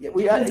 Yeah,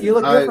 you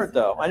look different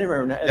though. I never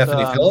remember.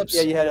 Stephanie Phillips.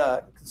 Yeah, you had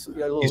a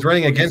little. He's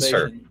running against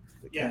her.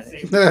 Yeah.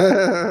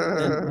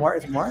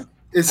 Mark.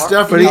 Is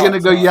Stephanie going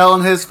to go yell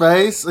in his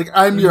face? Like,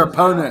 I'm your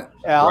opponent.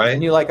 Al, right?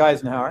 And you like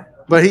Eisenhower.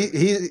 But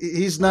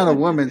he's not a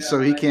woman,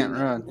 so he can't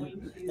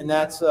run. And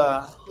that's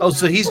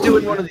so he's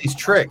doing one of these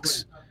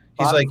tricks.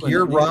 He's like,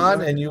 you're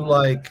Ron, and you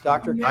like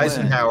Dr.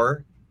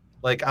 Eisenhower.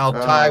 Like, I'll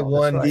tie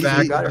one right.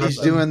 fact. He's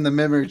doing the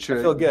memory trick.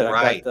 I feel good.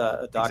 Right. I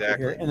got a doctor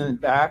here, and then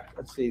back.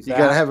 Let's see. You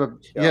gotta have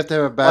you have to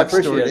have a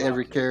backstory to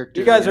every character.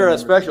 You guys are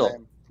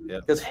special.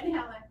 Yep.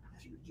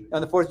 On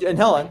the 4th, and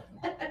Helen,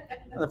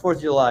 on the 4th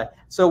of July.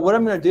 So what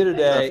I'm going to do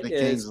today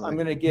is I'm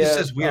going to give this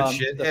is weird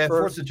shit. The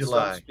 4th of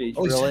July. Speech,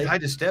 he really. said hi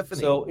to Stephanie.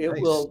 So it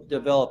will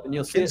develop, and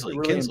you'll see it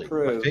really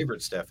improve. My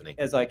favorite Stephanie.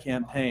 As I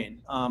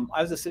campaign,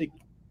 I was a city.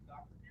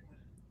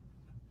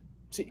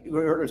 See,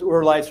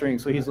 we're live streaming,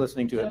 so he's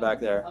listening to it back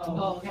there.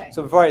 Oh, okay.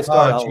 So before I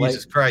start,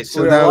 Jesus Christ!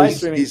 So we're live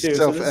streaming too.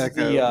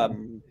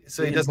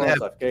 So he doesn't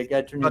have okay,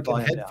 turn your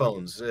fucking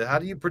headphones. How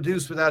do you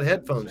produce without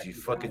headphones? You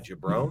fucking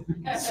jabron.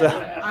 So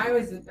I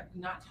was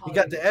not. He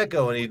got the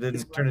echo and he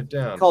didn't turn it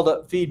down. It's called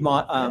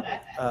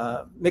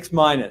a mix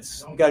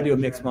minus. You got to do a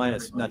mix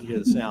minus not to hear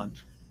the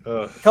sound.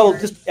 A couple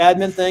just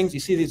admin things. You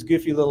see these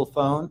goofy little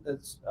phone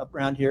that's up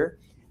around here.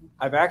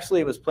 I've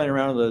actually was playing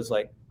around with those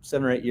like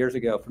 7 or 8 years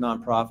ago for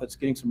nonprofits,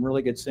 getting some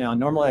really good sound.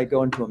 Normally I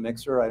go into a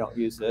mixer. I don't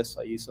use this.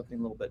 I use something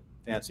a little bit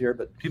fancier,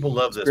 but people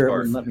love this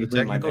part. The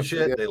technical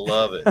shit, they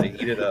love it. They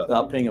eat it up.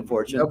 Without paying a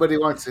fortune. Nobody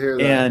wants to hear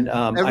that. And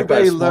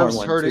everybody loves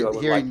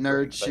hearing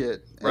nerd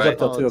shit. I was up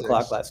till 2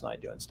 o'clock last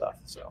night doing stuff.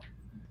 So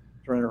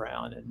running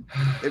around and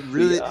it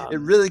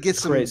really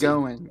gets them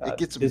going. It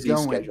gets them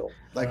going. Schedule.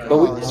 Like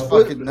this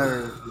fucking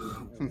nerd.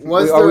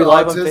 Are we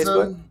live on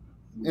Facebook?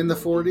 In the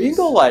 40s? You can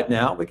go live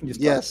now. We can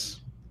just talk.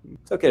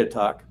 It's okay to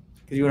talk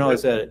because you can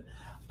always edit.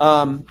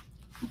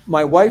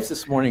 My wife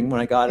this morning when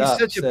I got up.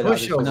 He's such a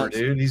pushover,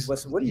 dude.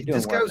 What are you doing?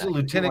 This guy was a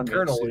lieutenant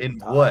colonel in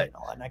what?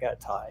 And I got a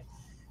tie.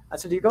 I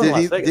said, "You're going to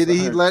Las Vegas." Did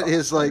he let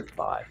his like?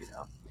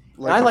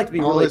 I like to be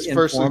really his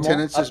first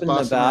lieutenants up in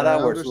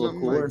Nevada, where it's a little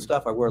cooler and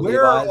stuff. I wear Levi's.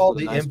 Where are all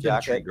the nice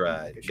infantry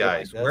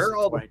guys? Where are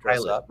all the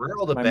pilots? Where are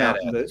all the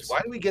badasses? Why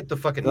do we get the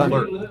fucking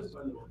alert?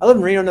 I live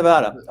in Reno,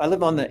 Nevada. I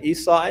live on the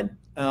east side.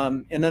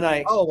 And then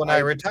when I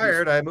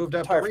retired, I moved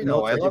up to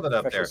Reno. I love it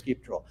up there. Ski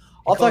patrol.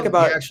 I'll talk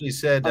about. He actually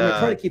said. I'm gonna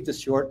try to keep this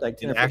short, like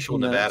 10 in or 15 actual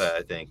Nevada,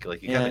 I think.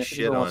 Like you got to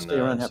shit on stay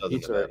around, have southern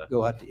pizza, Nevada. or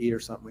go out to eat or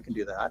something. We can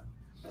do that.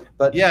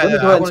 But yeah, let me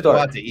go ahead and start. Go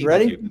out to eat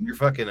ready? You're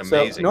fucking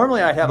amazing. So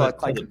normally I have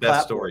like the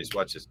best stories.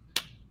 Watch this.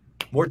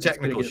 More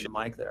technical shit. The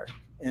mic there,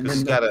 and then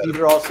these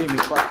are all seeing me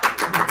clap.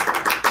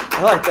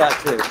 I like that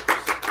too.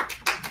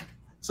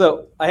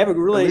 So I have a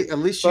really. At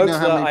least you know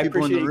how many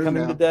people in the room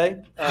coming now.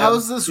 today.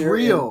 How's this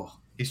real?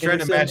 He's trying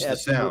to match the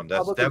sound.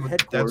 That's what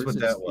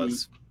that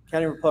was.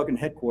 County Republican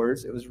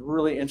headquarters. It was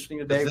really interesting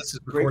today. This is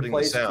great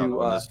place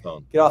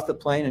to get off the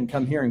plane and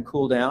come here and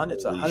cool down.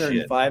 It's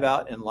 105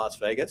 out in Las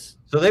Vegas.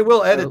 So they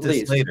will edit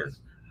this later,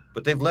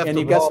 but they've left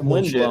the raw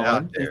bullshit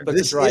out there.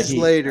 This is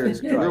later.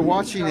 We're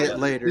watching it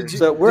later.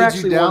 So we're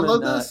actually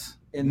download this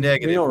in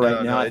negative Reno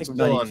right now. I it's think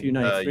we're 92,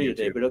 93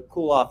 today, but it'll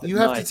cool off. You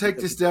have to take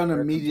this down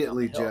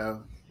immediately,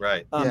 Joe.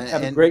 Right.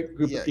 Have a great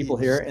group of people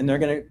here, and they're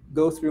going to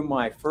go through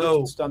my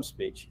first stump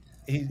speech.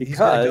 He's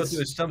going to go through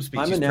his stump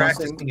speech. I'm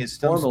announcing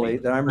formally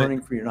that I'm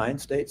running for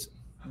United States.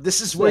 This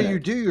is where you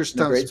do your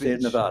stump speech. State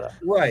of Nevada.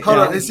 Right. Hold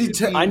on. Is he?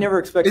 I never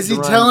expected. Is he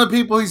telling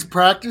people he's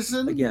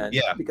practicing again?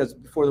 Yeah. Because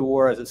before the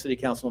war, I was a city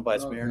councilman,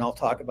 vice mayor, and I'll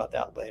talk about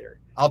that later.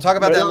 I'll talk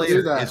about that later.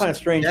 It's kind of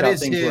strange how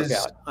things work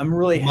out. I'm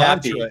really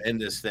happy in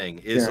this thing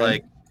is Karen,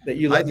 like that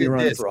you let me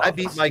run for office. I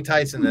beat Mike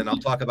Tyson, and I'll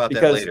talk about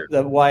that later.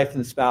 Because the wife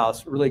and the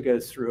spouse really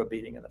goes through a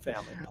beating in the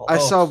family. I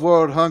saw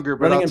World Hunger,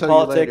 but running I'll tell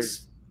in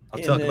politics.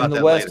 You later. In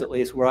the West, at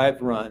least, where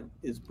I've run,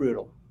 is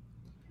brutal.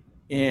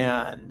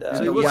 And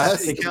he was a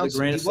city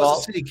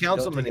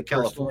councilman in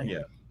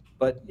California.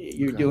 But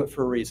you do it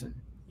for a reason.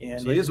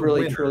 And it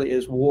really, truly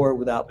is war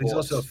without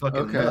bullets. He's also a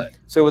fucking nut.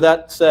 So with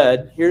that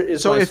said, here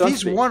is so my if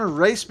he's won a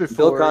race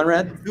before, Bill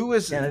Conrad, who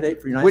is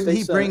candidate for United wouldn't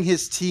States he bring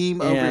his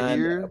team over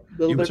here? A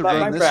little bit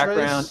about my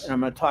background, and I'm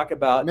going to talk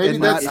about maybe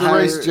that's the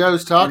race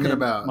Joe's talking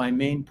about. My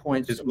main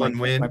points, is one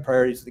win. My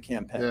priorities of the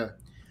campaign. Yeah.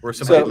 Where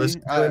somebody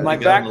listens. My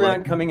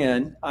background coming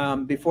in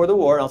before the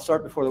war. I'll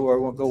start before the war.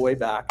 We'll go way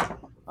back.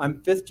 I'm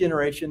 5th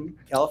generation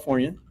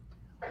Californian.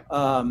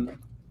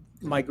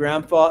 My great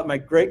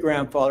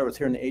grandfather was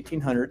here in the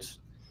 1800s.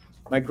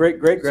 My great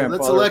grandfather.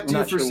 So let's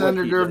elect you for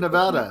senator of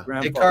Nevada.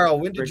 Hey Carl,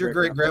 when did your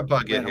great grandpa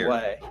get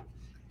here?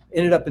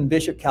 Ended up in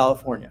Bishop,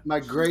 California. My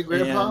great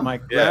grandpa.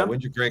 When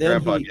did your great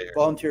grandpa get here?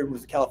 Volunteered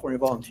with the California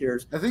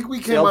Volunteers. I think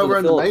we came over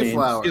in the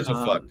Mayflower. Gives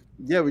a fuck.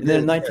 Yeah, we did.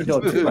 And then in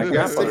 1902, my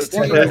grandfather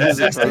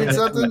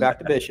went back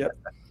to Bishop.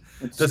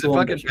 Does it fucking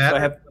matter? So I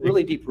have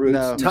really deep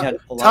roots. No.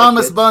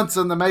 Thomas Bunce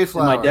on the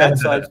Mayflower. And my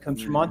dad's side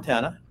comes from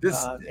Montana,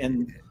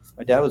 and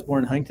my dad was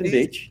born in Huntington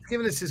Beach.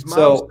 Giving us his mom's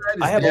so side,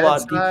 his I have a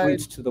lot of deep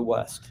roots to the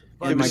West.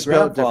 And my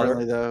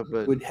grandfather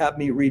would have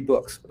me read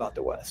books about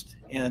the West.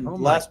 And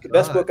the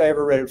best book I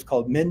ever read was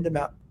called Men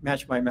to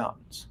Match My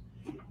Mountains.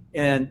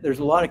 And there's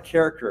a lot of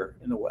character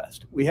in the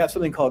West. We have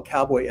something called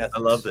cowboy ethics. I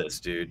love this,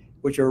 dude.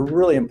 Which are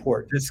really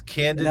important. This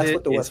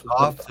candidate is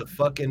off the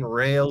fucking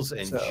rails,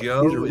 and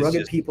Joe these are is rugged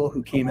just people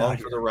who came out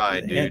for the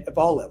ride, dude. At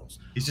all levels.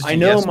 I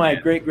know my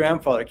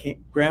great-grandmother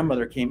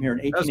came here in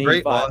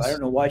 1885. I don't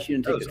know why she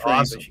didn't take the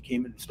train, but she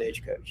came in the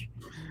stagecoach.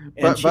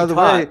 But by the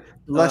way,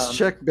 less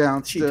check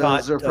bounce. She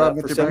taught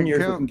for 7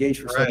 years, was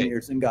engaged for 7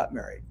 years, and got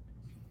married.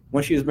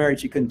 When she was married,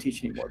 she couldn't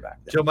teach anymore back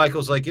then. Joe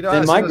Michael's like,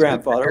 then my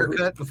grandmother,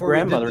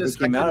 grandmother who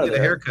came out of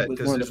there, was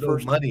one of the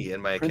first money in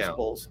my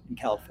principals in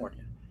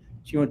California.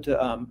 She went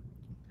to.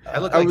 I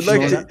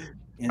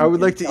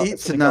would like to eat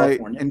tonight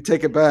and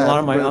take a bath. A lot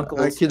of my uncles.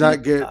 I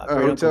cannot get a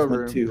hotel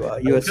room. To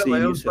USC,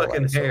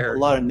 UCLA, so a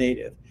lot of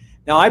native.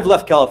 Now I've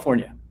left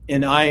California,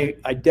 and I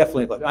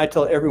definitely left. I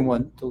tell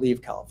everyone to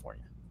leave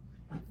California.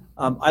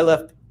 I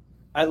left,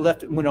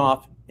 went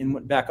off, and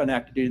went back on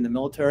active duty in the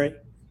military,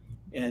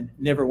 and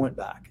never went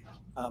back.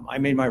 I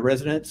made my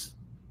residence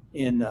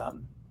when I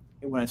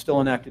was still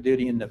on active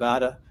duty in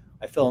Nevada.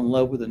 I fell in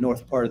love with the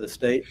north part of the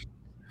state.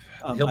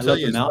 I love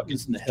the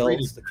mountains and the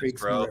hills, the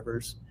creeks and the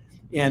rivers.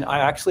 And I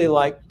actually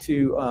like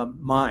to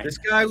mine. This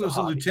guy was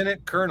a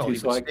lieutenant colonel.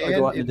 So I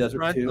go out in the desert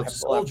too. I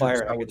have a lot of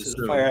fire agates. There's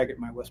a fire agate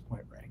in my West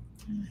Point ring.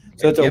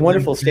 So it's a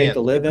wonderful state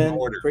to live in,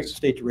 great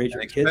state to raise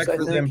your kids, I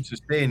think. Them to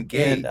stay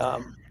engaged.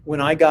 And when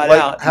I got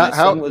out, my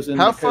son was in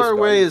how the far Coast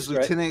away Guard. is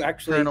Lieutenant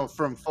Colonel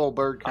from full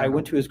bird colonel? I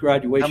went to his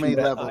graduation. How many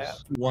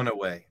levels? One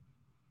away.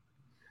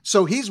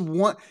 So he's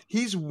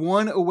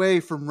one away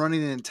from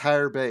running an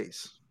entire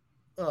base.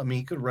 Well, I mean,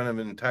 he could run an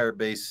entire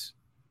base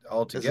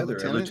altogether.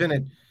 A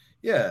lieutenant,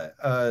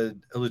 a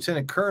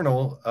lieutenant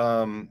colonel.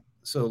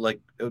 So like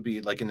it would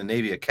be like in the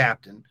Navy, a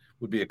captain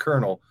would be a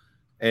colonel,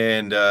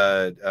 and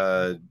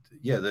the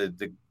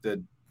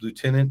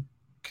lieutenant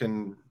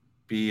can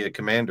be a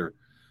commander.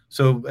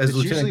 So as it's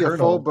lieutenant usually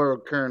colonel, a full bird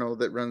colonel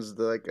that runs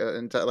the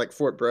entire like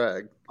Fort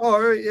Bragg.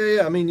 Oh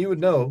yeah. I mean, you would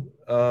know.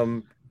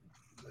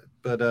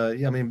 But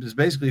I mean, it's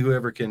basically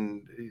whoever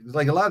can.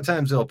 Like a lot of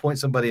times they'll appoint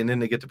somebody and then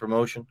they get the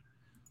promotion.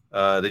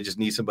 They just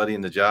need somebody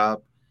in the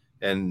job,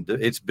 and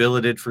it's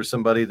billeted for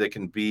somebody that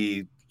can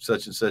be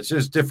such and such.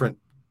 There's different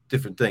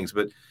things,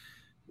 but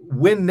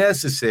when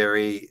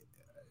necessary,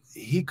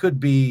 he could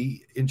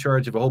be in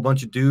charge of a whole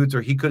bunch of dudes,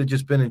 or he could have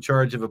just been in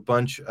charge of a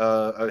bunch,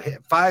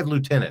 5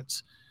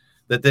 lieutenants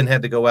that then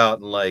had to go out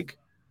and like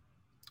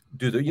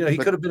do the. He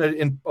could have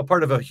been a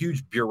part of a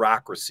huge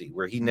bureaucracy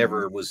where he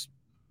never was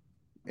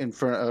in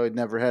front.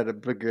 Never had a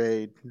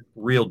brigade.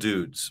 Real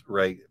dudes,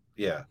 right?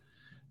 Yeah.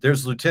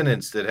 There's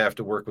lieutenants that have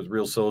to work with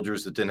real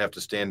soldiers that then have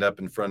to stand up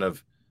in front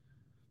of,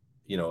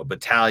 a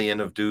battalion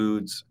of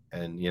dudes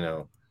and,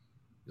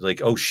 like,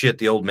 oh shit,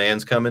 the old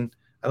man's coming.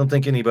 I don't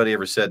think anybody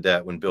ever said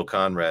that when Bill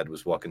Conrad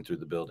was walking through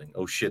the building.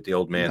 Oh shit, the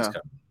old man's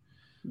coming.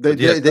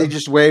 They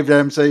just waved at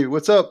him and say,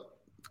 "What's up?"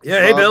 Yeah,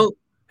 hey Bill.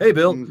 Hey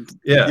Bill.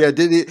 Yeah. Yeah,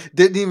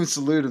 didn't even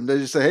salute him. They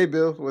just say, "Hey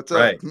Bill, what's up?"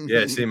 Right.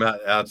 Yeah, see him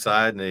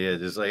outside and they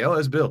just like, "Oh,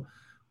 it's Bill."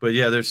 But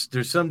yeah,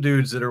 there's some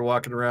dudes that are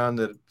walking around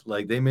that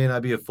like they may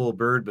not be a full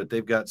bird, but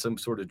they've got some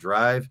sort of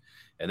drive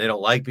and they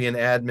don't like being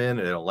admin and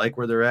they don't like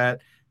where they're at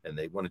and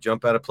they want to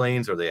jump out of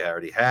planes or they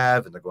already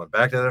have and they're going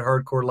back to that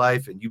hardcore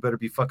life and you better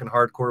be fucking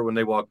hardcore when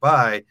they walk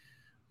by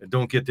and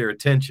don't get their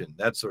attention.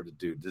 That sort of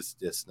dude,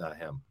 this not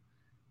him.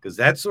 Because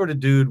that sort of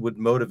dude would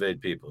motivate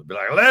people. He'd be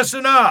like,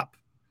 listen up.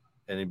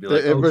 And he'd be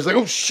like, everybody's like,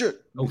 oh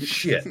shit. Oh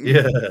shit.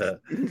 Yeah.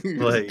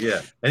 Like,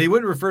 yeah. And he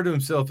wouldn't refer to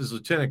himself as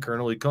lieutenant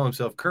colonel, he'd call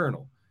himself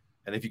colonel.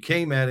 And if you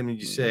came at him and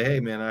you say,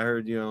 hey, man, I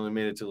heard you only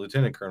made it to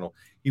lieutenant colonel,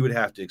 he would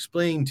have to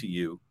explain to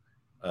you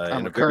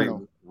in a very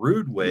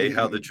rude way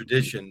how the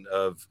tradition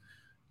of,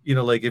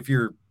 like if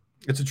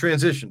it's a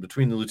transition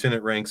between the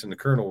lieutenant ranks and the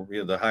colonel,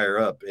 the higher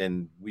up.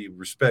 And we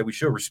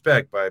show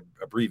respect by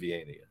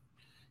abbreviating it.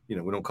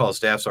 We don't call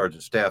staff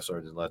sergeant.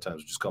 A lot of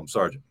times we just call him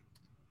sergeant.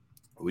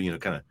 We,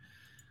 kind of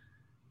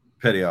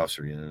petty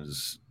officer,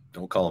 just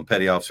don't call him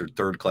petty officer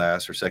 3rd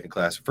class or 2nd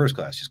class or 1st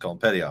class. Just call him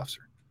petty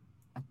officer.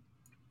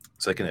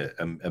 It's like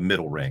a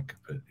middle rank,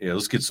 but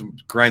let's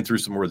grind through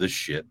some more of this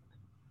shit.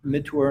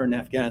 Mid-tour in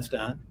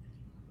Afghanistan,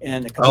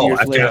 and a couple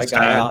years later I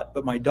got out.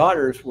 But my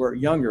daughters were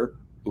younger.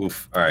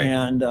 Oof! All right.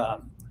 And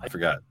I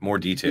forgot more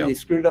detail. They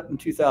screwed it up in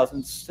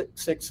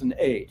 2006 and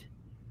 2008.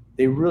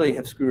 They really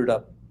have screwed it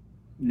up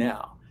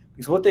now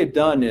because what they've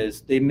done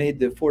is they made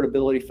the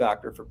affordability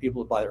factor for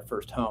people to buy their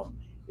first home.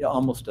 It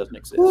almost doesn't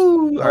exist.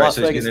 All right,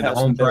 so he's getting into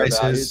home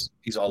prices.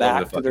 He's all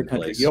over the fucking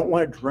place. You don't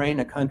want to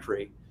drain a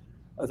country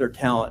of their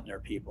talent and their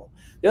people.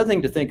 The other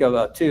thing to think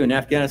about too, in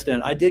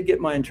Afghanistan, I did get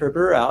my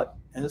interpreter out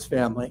and his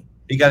family.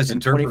 He got his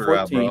interpreter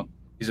out, bro.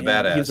 He's a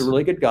badass. He's a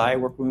really good guy. I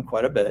worked with him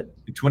quite a bit.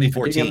 In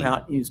 2014. I did him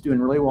out. He was doing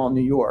really well in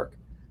New York.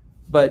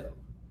 But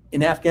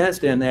in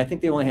Afghanistan, I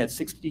think they only had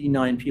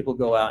 69 people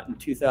go out in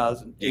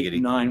 2008 and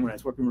 2009 when I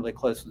was working really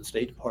close to the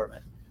State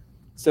Department.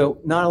 So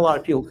not a lot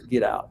of people could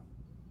get out.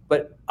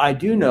 But I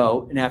do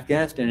know in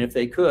Afghanistan, if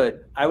they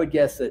could, I would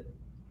guess that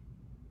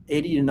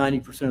 80 to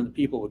 90% of the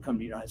people would come to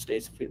the United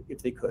States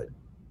if they could.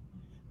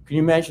 Can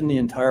you imagine the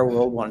entire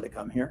world wanted to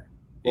come here?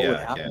 What would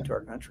happen to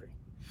our country?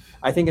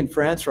 I think in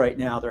France right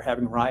now they're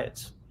having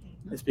riots.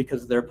 It's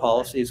because of their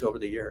policies over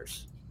the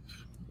years,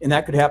 and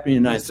that could happen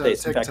in the United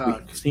States. In fact,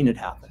 we've seen it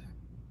happen.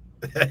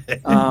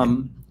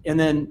 And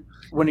then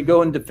when you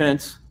go in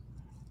defense,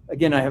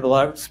 again, I have a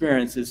lot of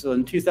experiences. So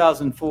in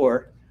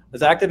 2004, I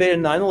was activated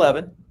in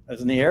 9/11. I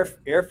was in the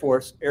Air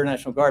Force, Air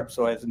National Guard,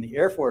 so I was in the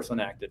Air Force on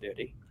active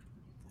duty.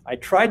 I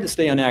tried to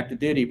stay on active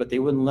duty, but they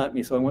wouldn't let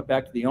me, so I went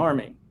back to the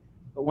Army.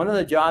 But one of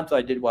the jobs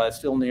I did while I was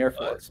still in the Air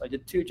Force, I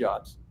did 2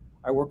 jobs.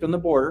 I worked on the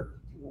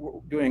border,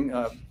 doing.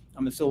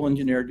 I'm a civil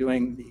engineer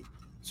doing the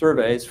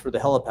surveys for the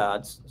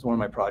helipads. It's one of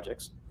my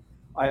projects.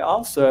 I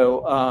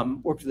also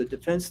worked with the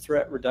Defense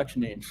Threat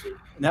Reduction Agency,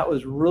 and that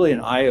was really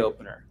an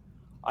eye-opener.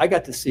 I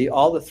got to see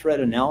all the threat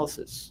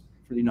analysis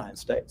for the United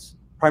States,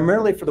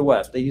 primarily for the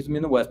West. They use me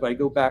in the West, but I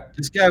go back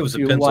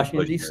to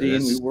Washington, D.C.,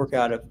 and we work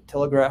out of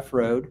Telegraph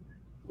Road.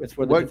 It's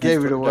where the what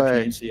gave it away?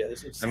 Agency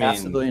is. It's half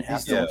civilian,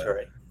 half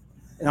military.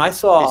 And I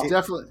saw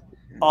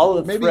all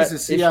of the maybe threat it's a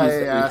CIA issues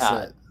that we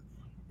asset.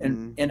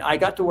 had. And I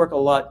got to work a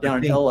lot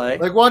down in L.A.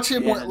 Like watch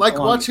him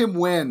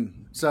win.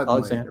 Suddenly,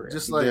 Alexandria.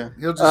 Just like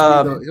he'll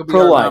just he'll be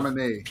our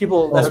nominee.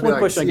 People, that's one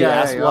question I get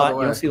asked a lot.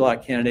 You don't see a lot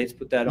of candidates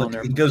put that on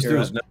there. He goes through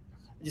his.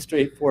 Just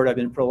straightforward. I've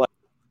been pro-life.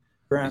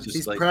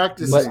 He's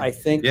practicing. But I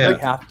think we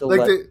have to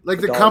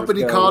the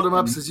company called him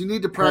up, says you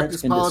need to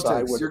practice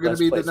politics. You're going to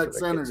be the next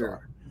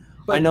senator.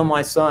 I know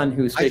my son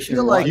who's stationed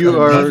like in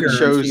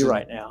Washington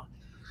right now.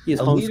 He's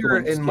a leader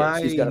in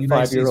my He's got a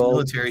United States 5-year-old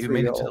military who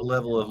made it to the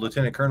level of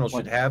lieutenant colonel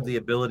should have the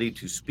ability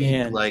to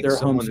speak like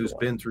someone who's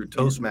been through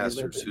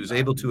Toastmasters, who's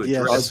able to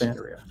address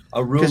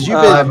a room of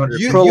 500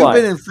 people. You've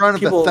been in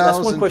front of 1,000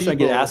 That's one question I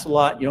get asked a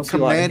lot. You don't see a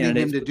lot of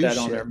candidates put that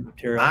on their shit.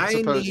 material. I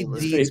need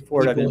these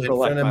people in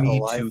front of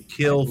me to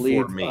kill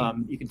for me.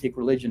 You can take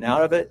religion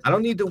out of it. I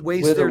don't need to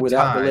waste with their or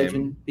without time.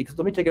 Religion, because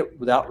let me take it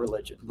without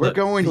religion. We're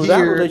going without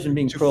here religion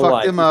being to pro-life.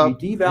 fuck them up.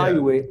 We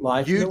devaluate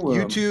life in the womb.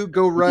 You two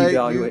go right.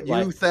 You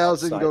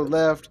 1,000 go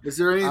left. Is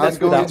there anything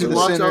going to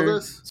watch all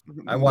this?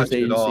 I watched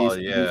it all.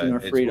 Yeah,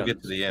 we'll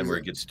get to the end where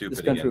it gets stupid.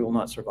 This country again. will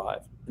not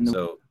survive.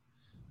 So,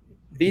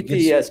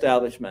 BT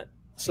establishment.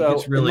 So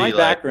it's really in my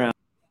background,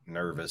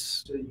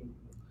 nervous.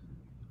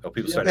 Oh,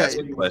 people start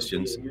asking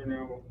questions.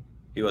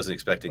 He wasn't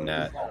expecting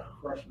that.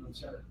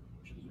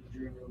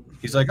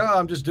 He's like, "Oh,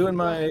 I'm just doing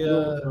my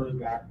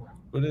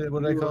what did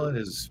I call it?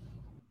 His."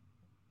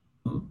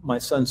 My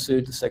son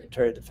sued the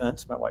Secretary of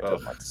Defense. My wife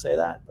doesn't like to say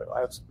that, but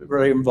I was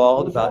really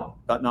involved about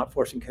not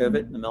forcing COVID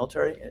in the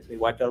military. They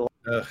wiped out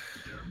a lot.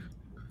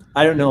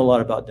 I don't know a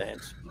lot about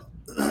Danes.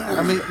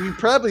 I mean, you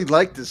probably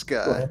like this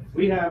guy.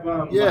 We have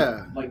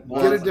like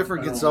get a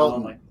different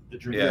consultant. Like the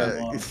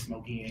drinking law, the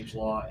smoking age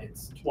law.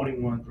 It's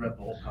 21 throughout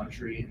the whole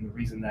country, and the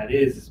reason that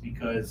is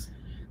because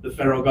the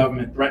federal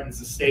government threatens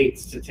the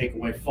states to take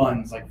away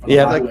funds like from the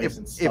highways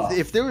and stuff.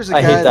 If there was a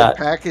guy that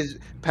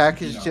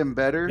packaged him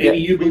better, maybe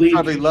you believe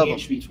probably love him.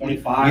 should be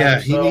 25.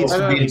 Yeah, he needs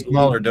to be in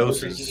smaller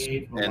doses,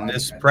 and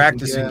this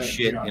practicing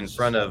shit in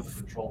front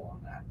of.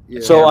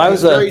 So I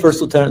was a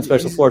first lieutenant in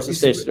Special Forces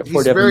stationed at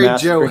Fort Evan,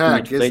 Mass. Joe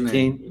Hack, isn't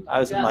 18. I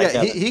was in my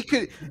cabin. He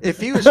could, if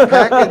he was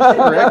packaged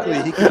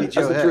correctly, he could be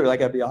Joe Hack. True, I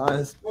gotta be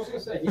honest.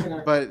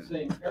 But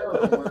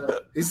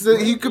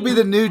he could be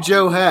the new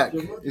Joe Hack.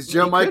 Is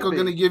Joe Michael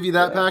going to give you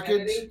that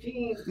package?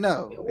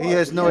 No, he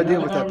has no idea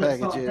what that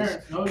package is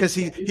because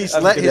he's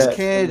let his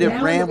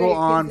candidate ramble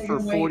on for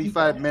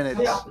 45 minutes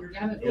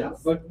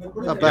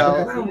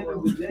about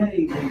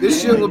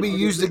this shit will be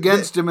used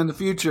against him in the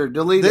future.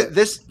 Delete it.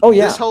 This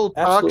whole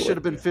talk should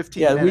have been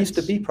 15 minutes. Yeah, we used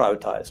to be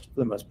privatized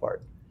for the most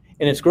part.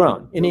 And it's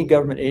grown. Any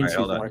government agency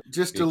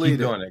just delete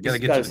it. Gotta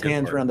get his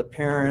hands around the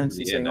parents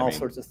and saying all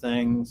sorts of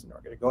things, and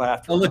we're going to go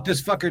after. Oh, look, this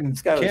fucking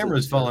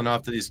camera's falling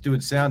off that he's doing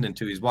sound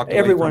into. He's walking.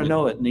 Everyone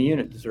know it in the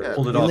unit deserves.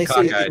 Pulled it all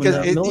cockeyed.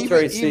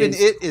 Because even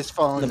it is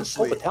falling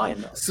asleep.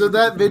 So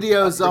that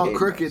video is all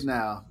crooked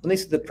now. When they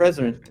see the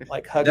president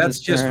like hugging his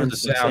just for the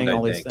parents and sound. saying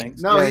all these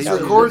things. No, he's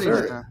recording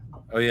it.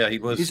 Oh yeah, he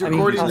was. He's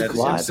recording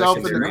himself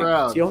in the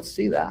crowd. You don't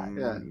see that.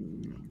 Yeah.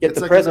 Yet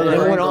the president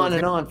went on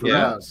and on for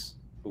months.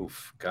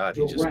 Oof, God,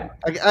 he just.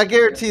 I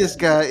guarantee this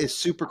guy is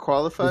super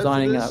qualified.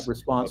 Designing for this, a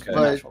response for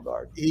the National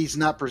Guard. He's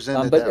not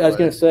presented. But I was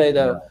going to say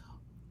though,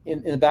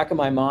 in the back of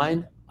my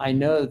mind, I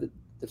know that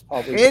there's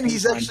probably and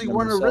he's actually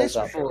won a race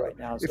before. Right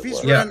now, if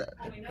he's running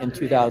in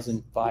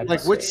 2005,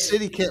 like what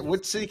city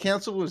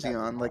council was he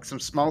on? Like some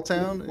small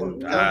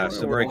town?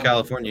 Somewhere in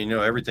California. You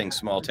know, everything's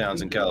small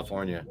towns in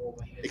California,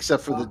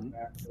 except for the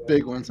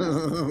big ones.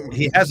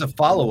 He has a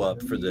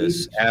follow-up for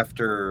this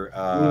after.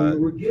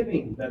 We're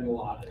giving them a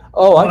lot.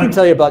 Oh, I can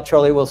tell you about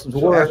Charlie Wilson's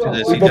war. After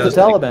this, we built the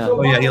Taliban.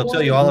 Oh yeah, he'll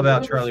tell you all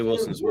about Charlie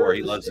Wilson's war.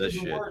 He loves this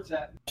shit.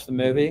 The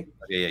movie.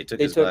 Yeah, he took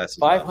they his took glasses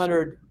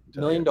 $500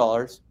 million.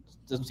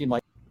 Doesn't seem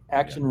like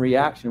action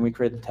reaction. We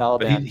created the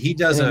Taliban. But he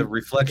does a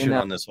reflection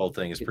on this whole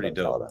thing. It's pretty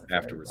dope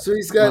afterwards. So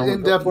he's got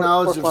in-depth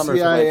knowledge of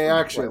CIA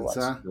actions,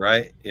 huh?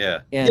 Right?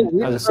 Yeah.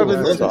 And I was a civil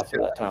service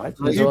officer at that time.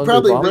 You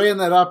probably ran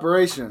that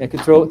operation. I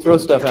could throw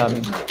stuff at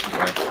me.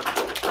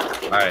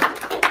 All right.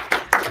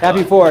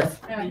 Happy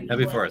 4th.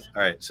 Happy 4th.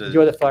 All right. So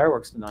enjoy the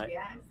fireworks tonight.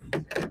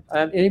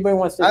 Anybody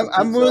wants to?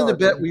 I'm willing to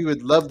bet we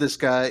would love this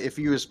guy if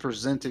he was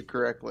presented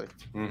correctly.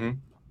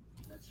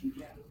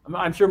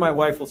 I'm sure my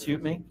wife will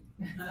shoot me.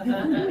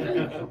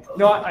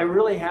 No, I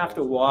really have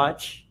to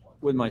watch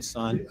with my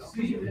son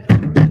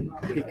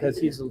because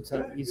he's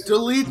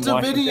delete the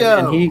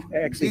video. And he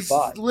actually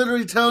fought.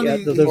 Literally telling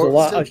you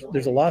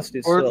there's a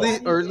lawsuit.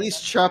 Or at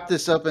least chop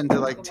this up into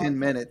like 10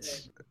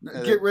 minutes.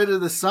 Get rid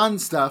of the sun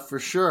stuff for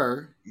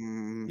sure.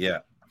 Yeah.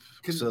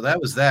 So that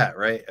was that,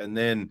 right? And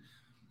then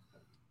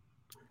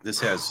this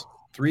has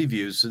 3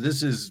 views. So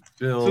this is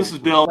Bill.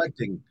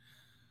 Reflecting.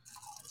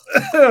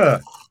 Yeah,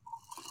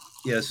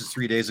 this is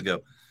 3 days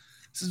ago.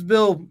 This is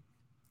Bill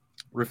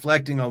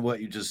reflecting on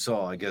what you just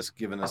saw, I guess,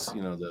 giving us,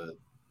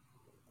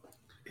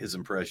 his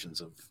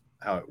impressions of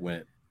how it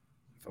went.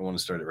 If I want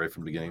to start it right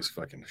from the beginning, it's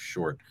fucking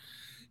short.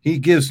 He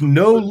gives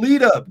no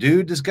lead up,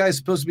 dude. This guy's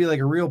supposed to be like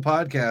a real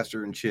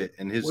podcaster and shit.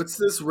 And what's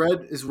this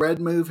is Red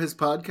Move his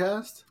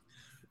podcast?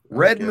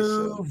 Red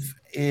Move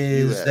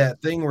is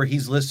that thing where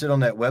he's listed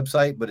on that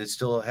website, but it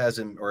still has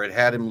him, or it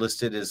had him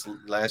listed as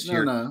last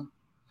year. No,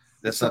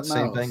 that's not the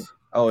same thing.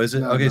 Oh, is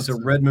it? No, okay, so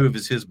Red Move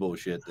is his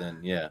bullshit then.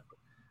 Yeah.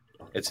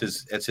 It's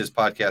his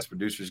Podcast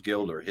Producers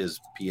Guild, or his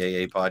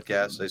PAA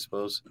podcast, I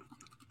suppose.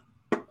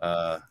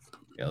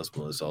 Let's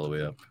blow this all the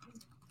way up.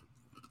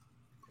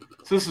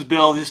 So this is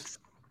Bill.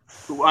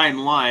 I'm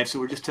live, so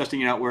we're just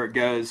testing it out where it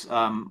goes.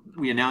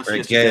 We announced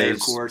yesterday, of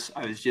course.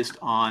 I was just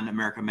on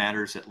America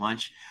Matters at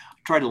lunch. I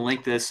tried to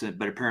link this,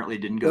 but apparently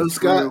it didn't go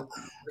through.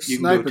 You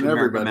can go to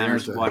America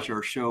Matters to watch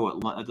our show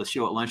at the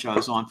show at lunch. I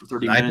was on for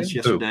 30 minutes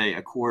yesterday,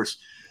 of course.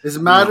 Is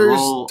Matters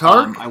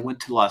Tark? I went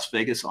to Las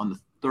Vegas on the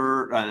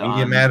 3rd.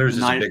 Media Matters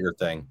is a bigger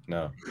thing.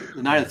 No.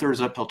 The night of the 3rd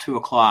is up till 2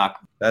 o'clock.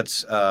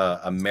 That's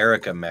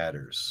America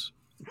Matters.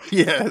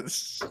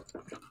 Yes.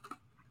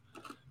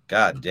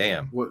 God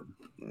damn. What?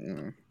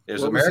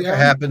 There's America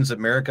Happens,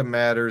 America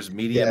Matters,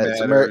 Media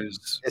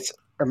Matters. It's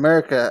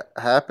America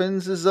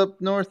Happens is up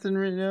north in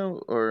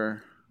Reno,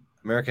 or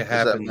America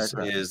Happens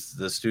is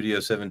the Studio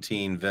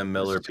 17 Vim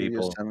Miller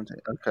people. 17.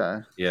 Okay.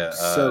 Yeah.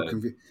 So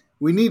confused.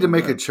 We need to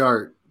make a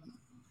chart.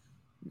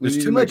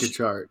 There's too much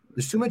chart.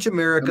 There's too much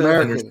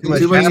America. And there's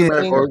too much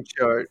America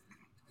chart.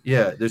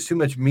 Yeah. There's too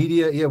much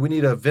media. Yeah. We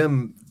need a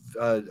Venn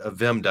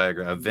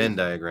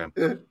diagram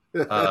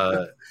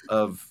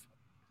of.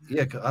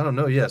 Yeah, I don't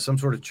know. Yeah, some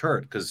sort of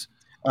chart, because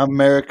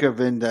America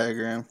Venn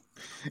diagram,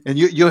 and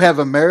you'll have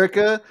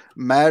America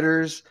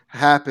Matters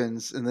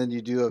Happens, and then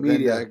you do a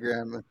Venn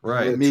diagram,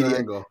 right? Media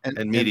triangle.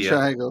 and media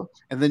triangle,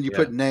 and then you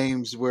put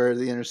names where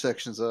the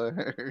intersections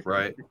are.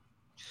 Right.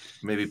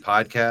 Maybe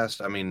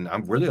podcast. I mean,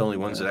 we're the only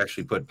ones that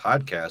actually put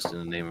podcast in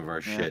the name of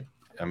our shit.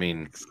 I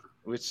mean,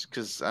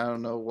 because I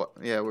don't know what.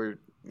 Yeah, we're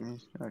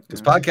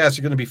because podcasts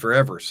are going to be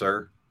forever,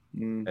 sir.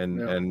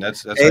 And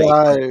that's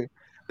AI.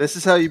 This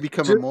is how you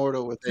become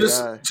immortal with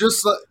AI.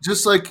 Just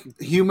like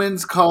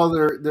humans call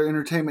their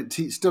entertainment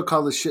still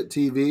call this shit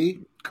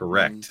TV.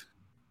 Correct.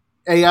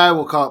 AI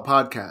will call it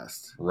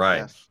podcast. Right.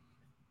 Yes.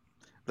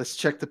 Let's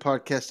check the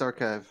podcast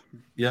archive.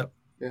 Yep.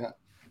 Yeah.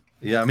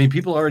 Yeah. I mean,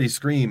 people already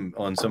scream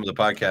on some of the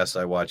podcasts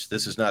I watch.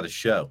 This is not a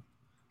show.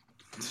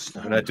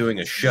 We're not doing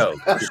a show.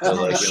 It's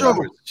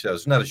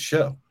not a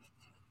show.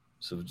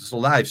 So it's a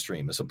live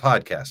stream. It's a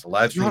podcast. A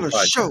live stream. Not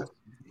a show.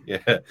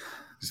 Yeah.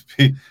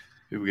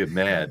 People get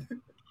mad.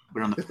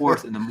 But on the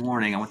 4th in the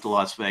morning, I went to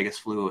Las Vegas,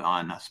 flew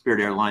on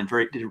Spirit Airlines.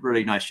 Did a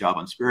really nice job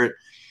on Spirit.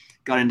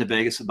 Got into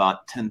Vegas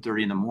about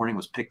 10:30 in the morning.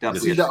 Was picked up.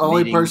 Is he the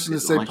only person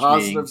to say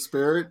positive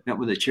Spirit? Met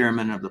with the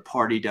chairman of the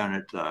party down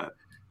at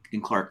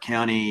in Clark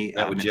County.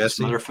 Met with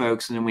some other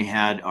folks, and then we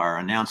had our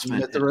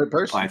announcement at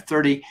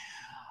 5:30.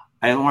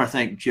 I want to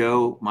thank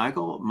Joe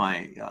Michael,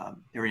 my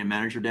area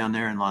manager down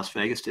there in Las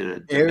Vegas. Did a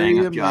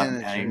bang-up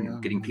job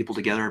getting people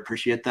together.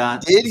 Appreciate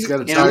that.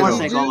 And I want to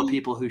thank all the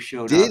people who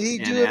showed up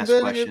and asked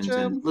questions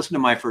and listen to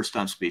my first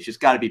stump speech. It's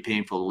got to be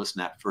painful to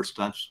listen to that first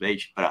stump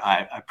speech, but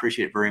I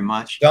appreciate it very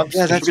much. Yeah,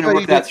 we're going to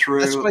work that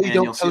through, and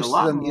you'll see a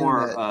lot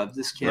more of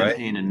this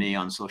campaign and me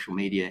on social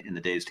media in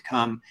the days to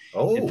come.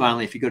 And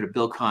finally, if you go to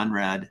Bill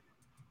Conrad,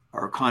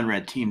 or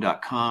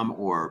ConradTeam.com,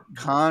 or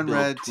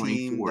Conrad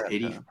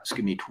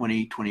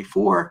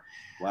 2024.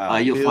 Wow.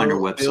 You'll find our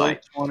website.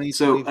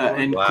 So,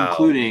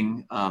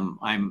 concluding,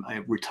 I'm a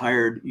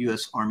retired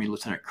U.S. Army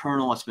Lieutenant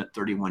Colonel. I spent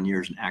 31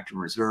 years in active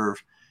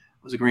reserve.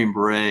 I was a Green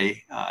Beret.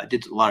 I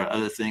did a lot of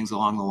other things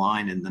along the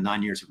line. In the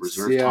 9 years of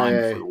reserve time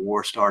before the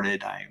war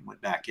started, I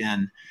went back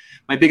in.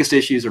 My biggest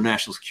issues are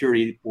national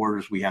security,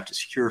 borders we have to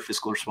secure,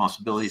 fiscal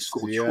responsibility,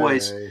 school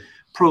choice,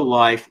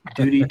 pro-life,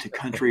 duty to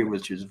country,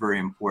 which is very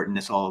important.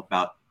 It's all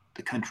about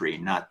the country,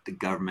 not the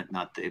government,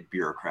 not the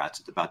bureaucrats.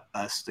 It's about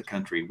us, the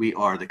country. We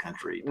are the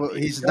country. Well,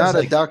 he's not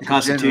a doctor. The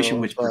Constitution,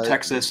 which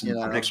protects us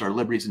and protects our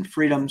liberties and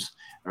freedoms,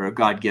 are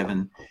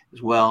God-given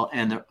as well.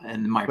 And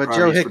my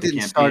priorities for the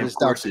campaign, of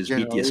course, is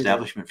beat the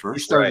establishment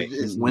first,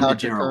 win the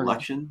general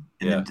election,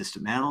 and then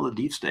dismantle the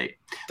deep state.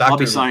 I'll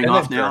be signing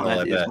off now.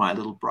 That is my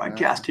little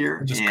broadcast here.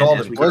 And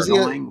as we get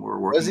going, we're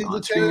working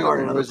on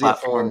StreamYard and other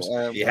platforms.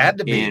 He had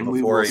to be, and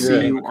we will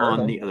see you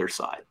on the other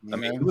side. I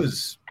mean,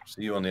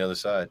 see you on the other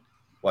side.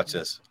 Watch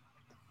this.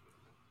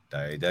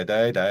 Edit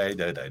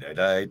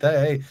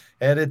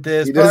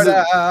this part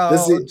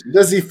out.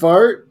 Does he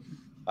fart?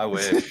 I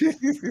wish.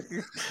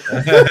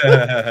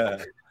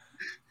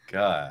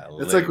 God,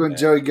 it's like when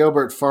Joey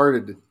Gilbert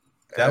farted.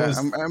 That was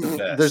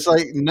there's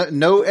like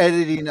no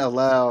editing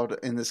allowed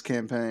in this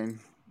campaign.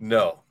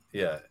 No,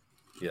 yeah,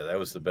 that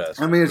was the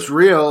best. I mean, it's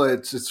real.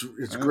 It's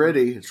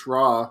gritty. It's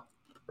raw.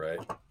 Right.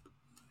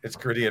 It's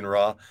gritty and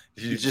raw.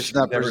 You just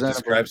not never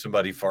describe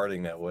somebody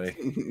farting that way.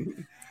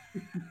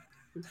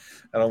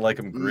 I don't like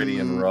them gritty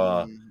and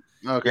raw.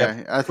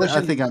 Okay, yeah, I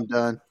think I'm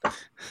done.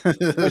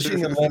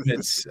 Pushing the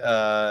limits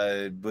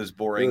was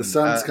boring. The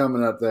sun's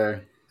coming up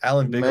there.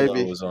 Alan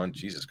Bigelow was on.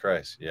 Jesus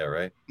Christ. Yeah,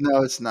 right.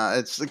 No, it's not.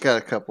 It's got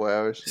a couple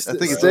hours. I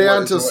think stay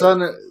until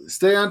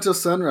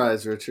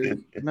sunrise,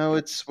 Richard. No,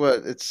 it's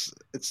what? It's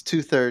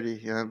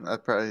 2:30. Yeah, I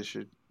probably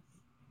should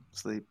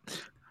sleep.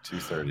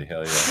 2:30.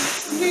 Hell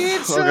yeah.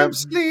 Need some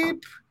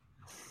sleep.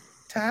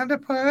 Time to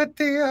put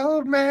the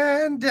old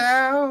man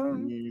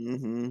down.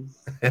 Mm-hmm.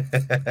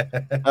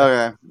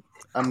 Okay.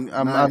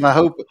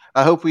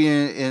 I hope we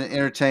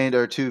entertained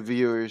our two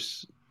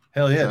viewers.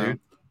 Hell yeah, dude.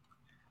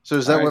 So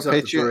is that what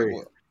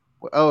Patreon?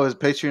 Oh, is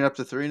Patreon up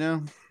to 3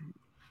 now?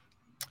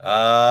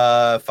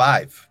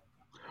 5.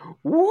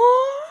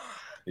 What?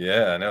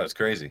 Yeah, I know, it's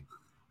crazy.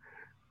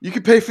 You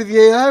could pay for the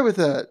AI with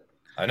that.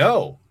 I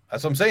know.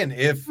 That's what I'm saying.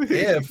 If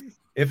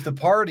the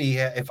party,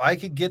 if I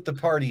could get the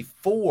party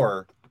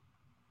 4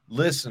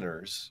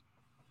 listeners,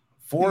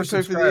 4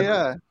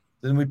 subscribers,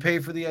 then we pay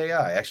for the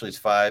AI. Actually, it's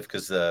 5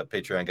 because the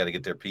Patreon got to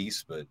get their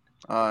piece, but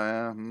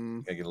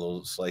gotta get a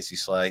little slicey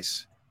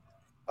slice.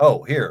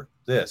 Oh, here,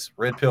 this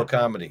Red Pill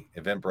Comedy,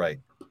 Eventbrite,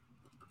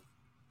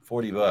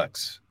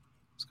 $40.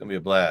 It's gonna be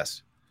a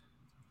blast.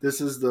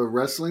 This is the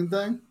wrestling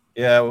thing.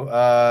 Yeah,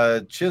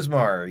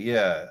 Chismar.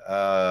 Yeah.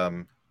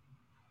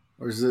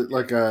 Or is it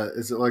like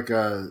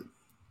a?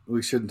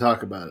 We shouldn't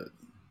talk about it.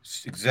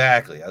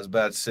 Exactly. I was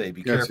about to say,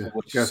 be careful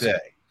what you say.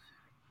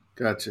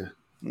 Gotcha.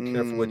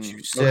 Careful what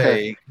you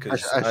say,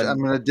 because I'm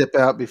going to dip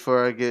out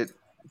before I get.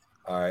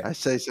 All right. I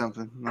say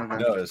something. Okay.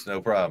 No, it's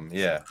no problem.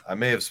 Yeah, I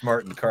may have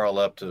smartened Carl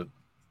up to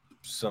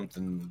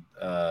something,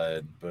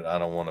 but I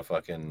don't want to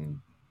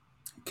fucking.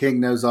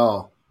 King knows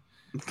all.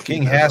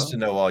 King has to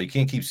know all. You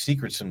can't keep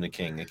secrets from the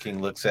king. The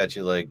king looks at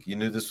you like, you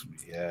knew this.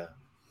 Yeah.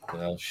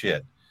 Well,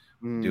 shit.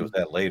 Deal with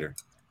that later.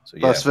 So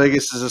yeah. Las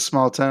Vegas is a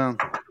small town.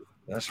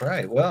 That's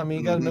right. Well, I mean,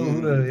 you got to know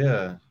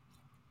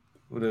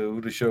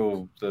who to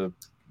show the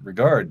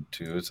regard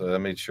to. So I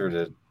made sure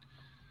to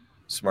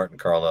smarten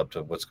Carl up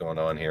to what's going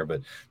on here.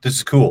 But this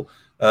is cool.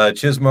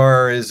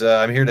 Chismar is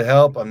I'm here to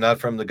help. I'm not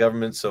from the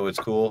government, so it's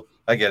cool.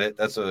 I get it.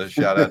 That's a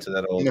shout out to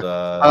that old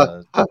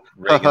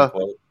Reagan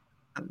quote.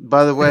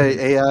 By the way,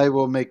 AI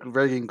will make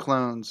Reagan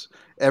clones.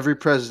 Every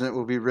president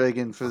will be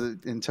Reagan for the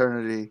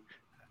eternity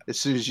as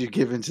soon as you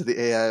give into the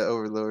AI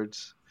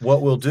overlords.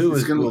 What we'll do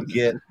is we'll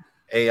get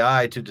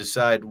AI to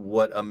decide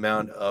what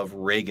amount of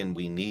Reagan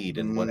we need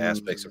and what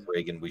aspects of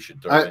Reagan we should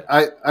throw in.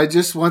 I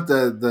just want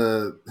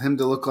the him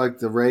to look like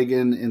the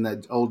Reagan in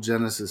that old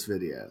Genesis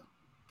video.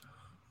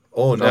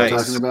 Oh, nice.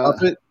 Talking about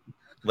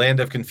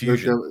Land of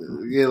Confusion.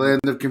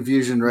 Land of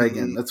Confusion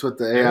Reagan. That's what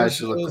the AI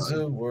should look like.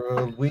 The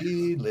world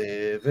we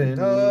live in.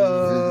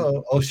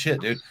 Oh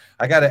shit, dude.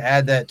 I got to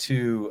add that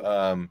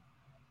to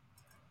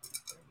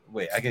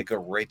wait, I got to go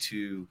right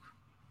to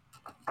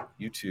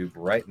YouTube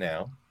right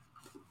now.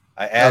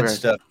 I add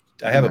stuff.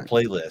 I have a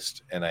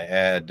playlist and I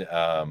add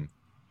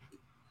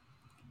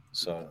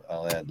so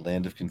I'll add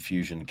Land of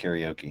Confusion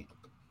karaoke.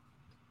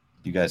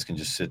 You guys can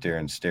just sit there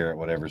and stare at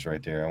whatever's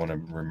right there. I want to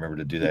remember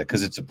to do that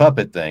because it's a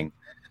puppet thing.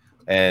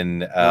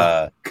 And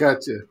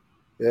gotcha.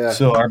 Yeah.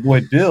 So our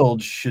boy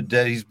Build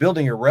he's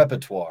building a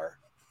repertoire.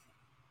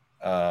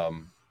 I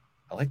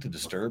like the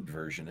Disturbed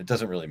version. It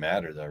doesn't really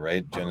matter though,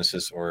 right?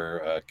 Genesis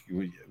or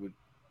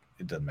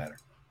it doesn't matter.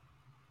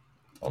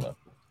 Hold on.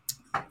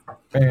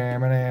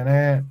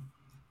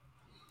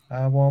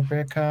 I won't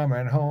be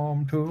coming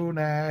home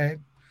tonight.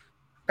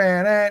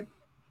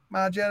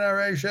 My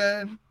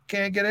generation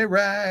can't get it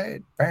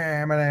right.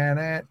 Can't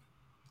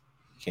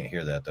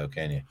hear that though,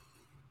 can you?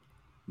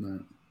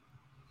 No.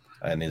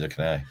 Neither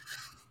can I.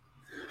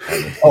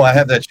 Oh, I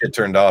have that shit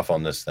turned off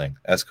on this thing.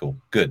 That's cool.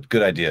 Good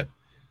idea.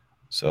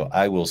 So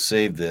I will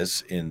save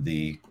this in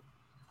the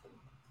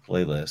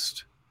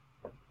playlist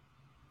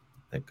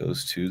that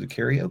goes to the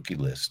karaoke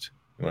list.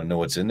 You want to know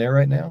what's in there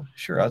right now?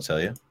 Sure, I'll tell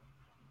you.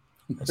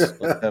 Let's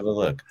have a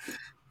look.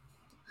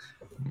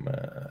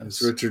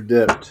 It's Richard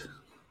Dipped.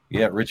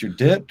 Yeah, Richard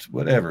Dipped.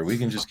 Whatever. We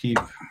can just keep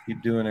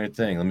doing our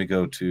thing. Let me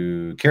go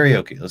to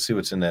karaoke. Let's see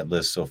what's in that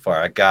list so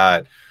far. I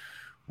got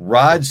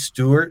Rod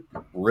Stewart,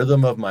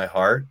 Rhythm of My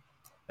Heart.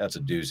 That's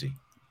a doozy.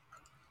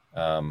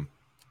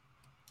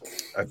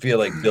 I feel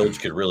like Bilge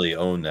could really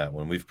own that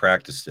one. We've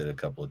practiced it a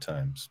couple of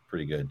times.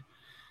 Pretty good.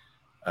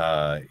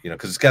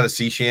 Because it's got a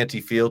sea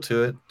shanty feel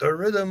to it. The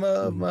rhythm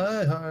of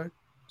my heart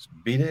is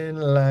beating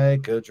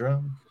like a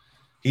drum.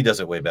 He does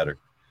it way better.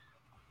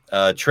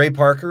 Trey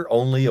Parker,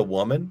 Only a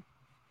Woman.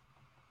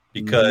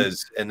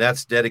 Because, and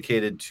that's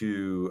dedicated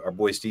to our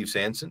boy Steve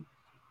Sanson.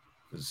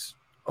 Because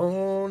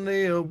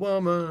Only a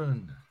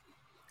woman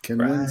can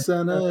win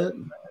Senate.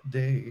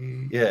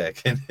 Day.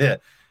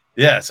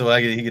 Yeah. So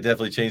he could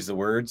definitely change the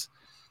words.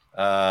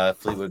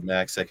 Fleetwood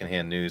Mac,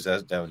 secondhand news.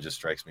 That one just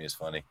strikes me as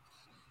funny.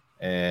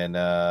 And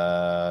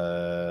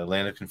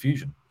Land of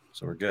Confusion.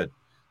 So we're good.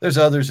 There's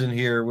others in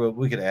here.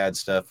 We could add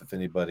stuff if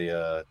anybody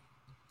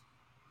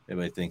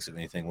thinks of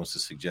anything, wants to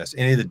suggest.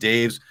 Any of the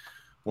Daves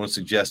want to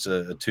suggest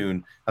a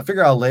tune. I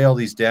figure I'll lay all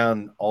these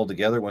down all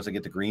together once I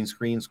get the green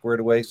screen squared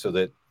away so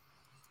that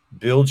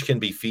Bilge can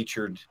be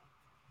featured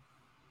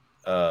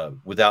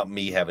without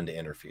me having to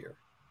interfere.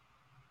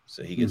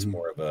 So he gets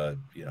more of a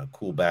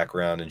cool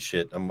background and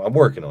shit. I'm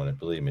working on it.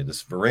 Believe me,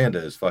 this veranda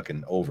is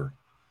fucking over.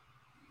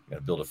 Got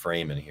to build a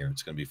frame in here.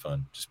 It's gonna be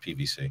fun. Just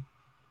PVC.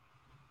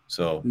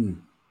 So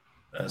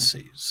let's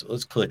see. So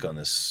let's click on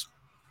this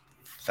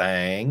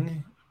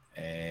thing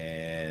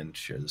and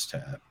share this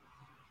tab.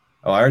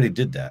 Oh, I already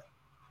did that.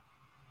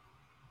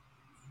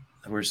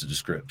 Where's the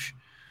description?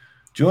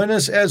 Join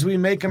us as we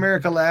make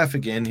America laugh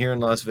again here in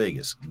Las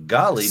Vegas.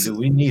 Golly, do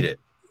we need it?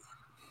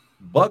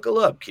 Buckle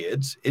up,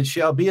 kids. It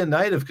shall be a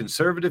night of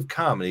conservative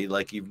comedy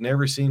like you've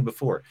never seen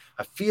before.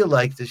 I feel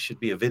like this should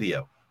be a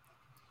video.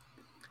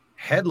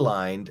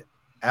 Headlined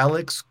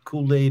Alex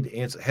Kool-Aid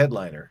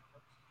headliner.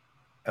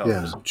 Oh,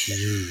 yeah.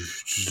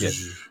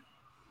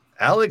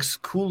 Alex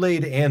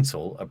Kool-Aid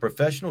Ansel, a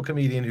professional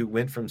comedian who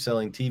went from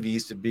selling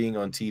TVs to being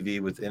on TV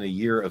within a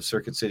year of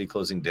Circuit City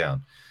closing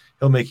down.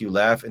 He'll make you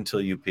laugh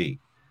until you pee.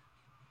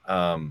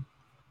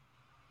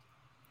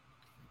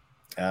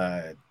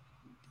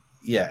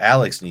 Yeah,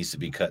 Alex needs to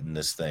be cutting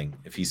this thing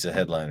if he's a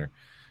headliner.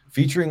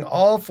 Featuring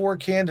all 4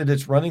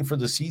 candidates running for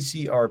the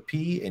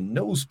CCRP in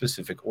no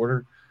specific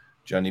order,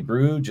 Johnny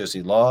Brew,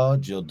 Jesse Law,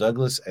 Jill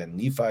Douglas, and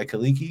Nephi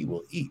Kaliki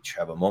will each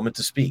have a moment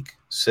to speak.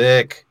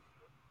 Sick.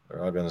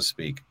 They're all going to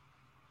speak.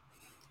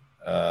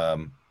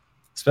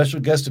 Special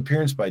guest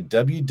appearance by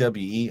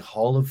WWE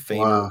Hall of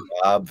Famer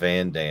Rob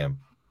Van Dam.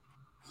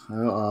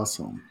 How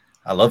awesome.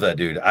 I love that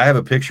dude. I have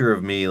a picture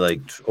of me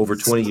like over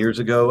 20 years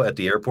ago at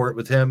the airport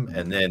with him,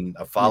 and then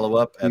a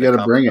follow-up. You got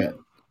to bring it.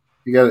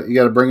 You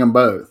got to bring them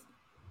both.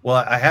 Well,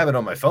 I have it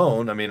on my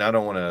phone. I mean, I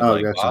don't want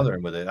to bother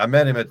him with it. I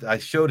met him I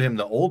showed him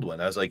the old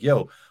one. I was like,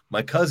 "Yo,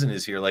 my cousin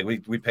is here. Like,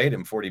 we paid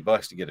him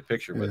 $40 to get a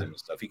picture with him and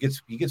stuff. He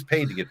gets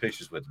paid to get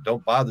pictures with him.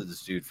 Don't bother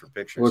this dude for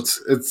pictures." Well,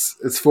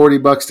 it's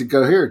 $40 to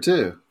go here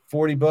too.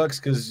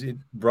 $40 because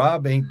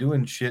Rob ain't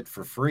doing shit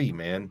for free,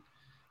 man.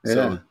 Yeah.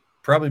 So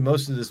probably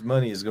most of this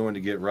money is going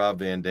to get Rob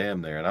Van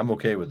Dam there, and I'm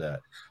okay with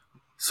that.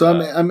 So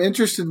I'm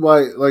interested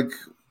why, like,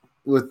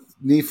 with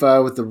Nephi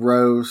with the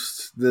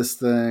roast, this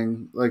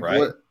thing, like,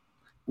 right?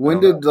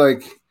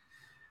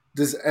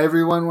 Does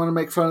everyone want to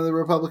make fun of the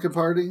Republican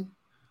Party?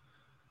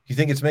 You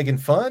think it's making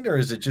fun, or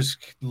is it just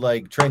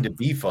like trying to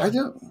be fun?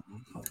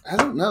 I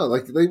don't know.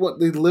 Like they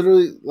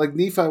literally, like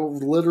Nephi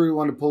literally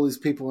want to pull these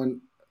people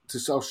in to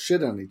sell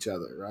shit on each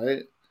other,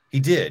 right? He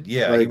did,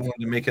 yeah. He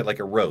wanted to make it like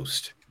a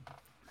roast.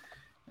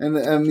 And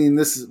I mean,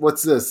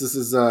 what's this? This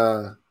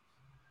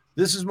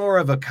is more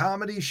of a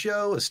comedy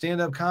show, a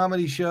stand-up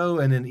comedy show,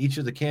 and then each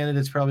of the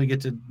candidates probably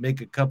get to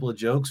make a couple of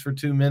jokes for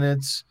 2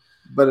 minutes.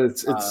 But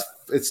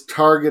it's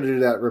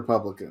targeted at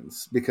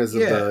Republicans because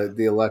of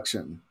the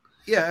election.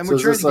 Yeah, and we're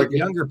trying to get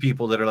younger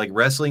people that are like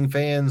wrestling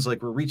fans.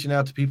 Like we're reaching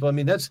out to people. I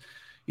mean, that's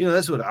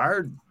what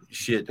our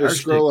shit.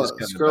 Scroll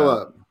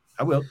up.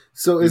 I will.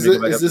 So is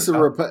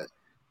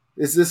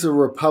this a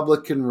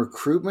Republican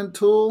recruitment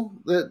tool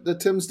that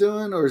Tim's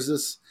doing, or is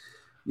this,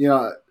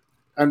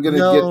 I'm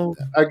gonna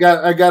I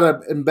got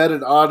an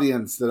embedded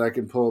audience that I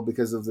can pull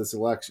because of this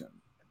election?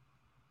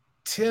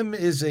 Tim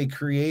is a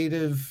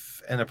creative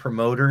and a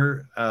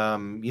promoter.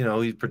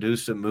 He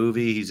produced a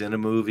movie. He's in a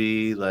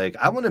movie. Like,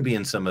 I want to be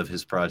in some of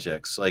his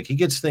projects. Like, he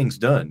gets things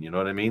done. You know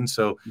what I mean?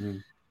 So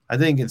I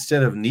think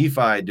instead of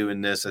Nephi doing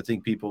this, I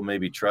think people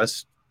maybe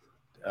trust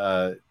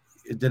that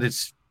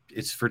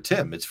it's for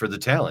Tim. It's for the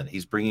talent.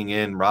 He's bringing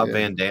in Rob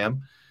Van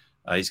Dam.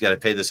 He's got to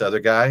pay this other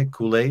guy,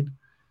 Kool-Aid.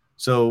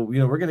 So,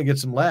 we're going to get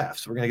some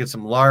laughs. We're going to get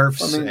some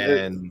larfs.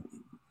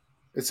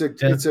 It's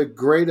a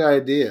great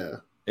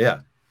idea.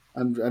 Yeah.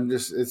 I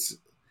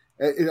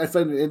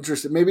find it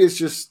interesting. Maybe it's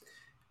just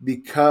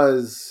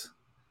because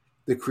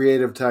the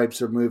creative types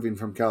are moving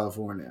from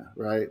California,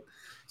 right?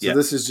 So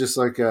this is just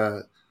like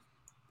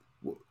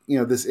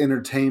this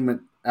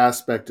entertainment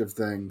aspect of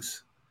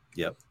things.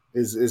 Yep.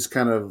 Is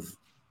kind of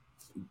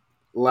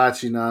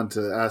latching on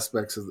to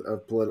aspects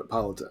of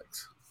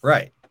politics.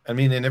 Right. I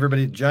mean, and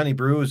everybody, Johnny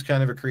Brew is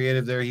kind of a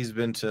creative there. He's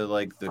been to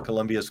like the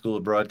Columbia School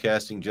of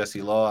Broadcasting.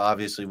 Jesse Law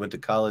obviously went to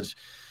college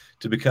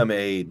to become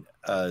a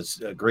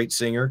great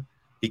singer.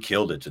 He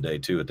killed it today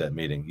too at that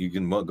meeting. You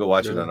can go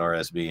watch it on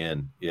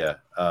RSBN. Yeah,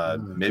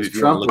 maybe if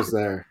Trump was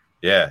there.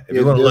 Yeah, if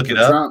you want to look it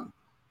up,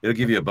 it'll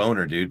give you a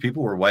boner, dude.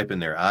 People were wiping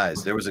their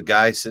eyes. There was a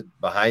guy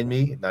behind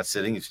me, not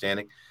sitting, he's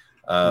standing,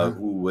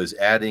 who was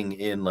adding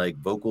in like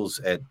vocals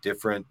at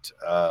different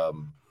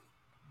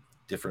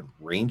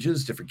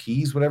ranges, different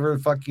keys, whatever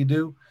the fuck you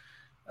do,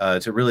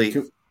 to really.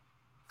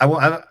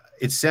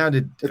 It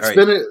sounded.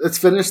 Let's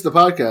finish the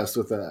podcast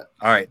with that.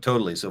 All right,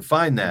 totally. So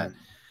find that.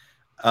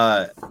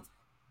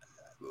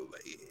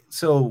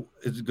 So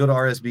go to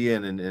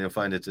RSBN and you'll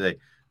find it today.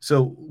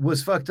 So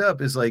what's fucked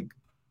up is like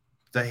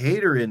the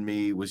hater in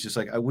me was just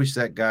like, I wish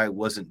that guy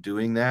wasn't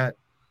doing that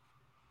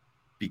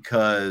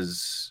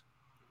because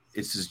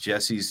it's just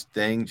Jesse's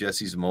thing,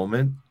 Jesse's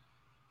moment.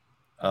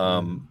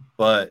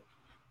 But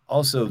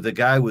also the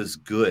guy was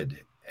good,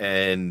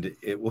 and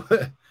it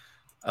was.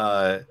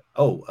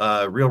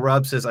 Real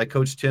Rob says, I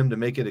coached Tim to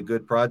make it a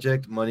good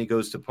project. Money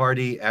goes to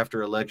party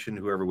after election,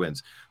 whoever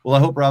wins. Well, I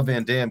hope Rob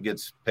Van Dam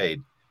gets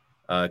paid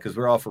because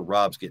we're all for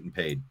Rob's getting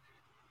paid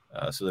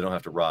so they don't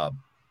have to rob.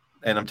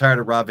 And I'm tired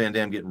of Rob Van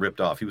Dam getting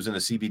ripped off. He was in a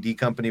CBD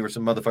company where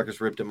some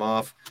motherfuckers ripped him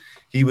off.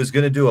 He was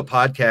going to do a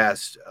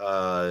podcast.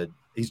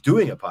 He's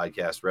doing a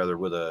podcast, rather,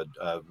 with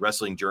a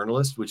wrestling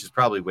journalist, which is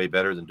probably way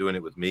better than doing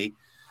it with me.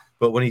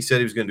 But when he said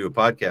he was going to do a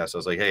podcast, I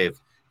was like, hey, if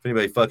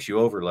anybody fucks you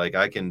over, like,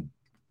 I can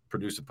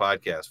produce a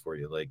podcast for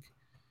you. Like,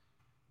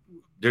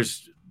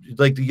 there's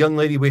like the young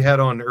lady we had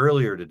on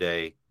earlier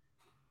today,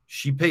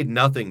 she paid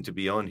nothing to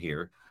be on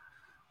here,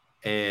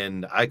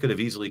 and I could have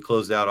easily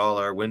closed out all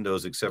our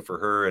windows except for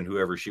her and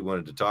whoever she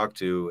wanted to talk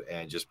to,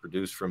 and just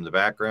produced from the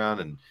background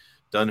and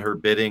done her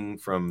bidding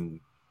from,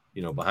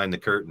 behind the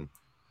curtain.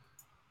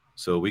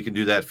 So we can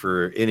do that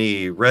for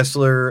any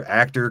wrestler,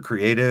 actor,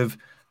 creative,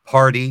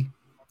 party.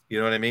 You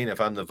know what I mean?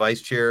 If I'm the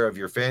vice chair of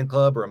your fan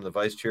club or I'm the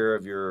vice chair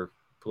of your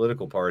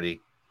political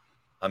party,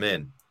 I'm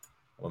in.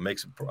 I'm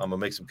gonna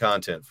make some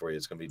content for you.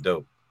 It's gonna be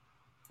dope.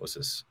 What's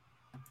this?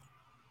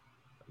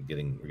 We're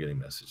getting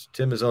message.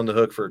 Tim is on the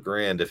hook for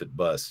 $1,000 if it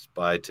busts.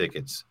 Buy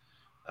tickets.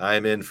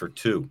 I'm in for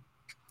 2.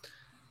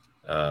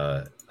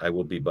 I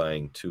will be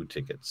buying 2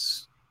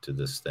 tickets to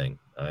this thing.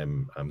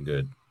 I'm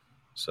good.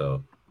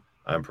 So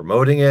I'm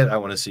promoting it. I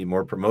want to see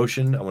more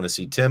promotion. I want to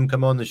see Tim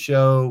come on the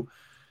show.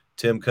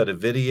 Tim cut a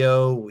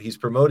video. He's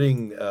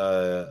promoting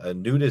a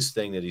nudist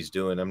thing that he's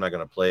doing. I'm not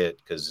going to play it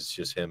because it's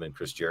just him and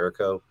Chris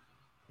Jericho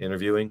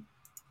interviewing.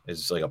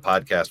 It's like a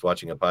podcast,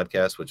 watching a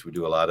podcast, which we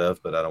do a lot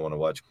of, but I don't want to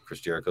watch Chris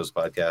Jericho's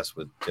podcast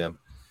with Tim.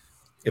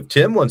 If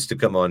Tim wants to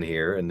come on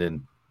here and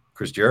then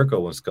Chris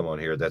Jericho wants to come on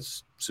here,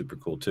 that's super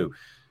cool too.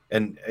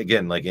 And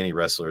again, like any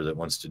wrestler that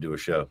wants to do a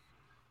show,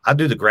 I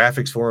do the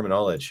graphics for him and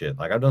all that shit.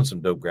 Like, I've done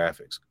some dope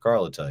graphics.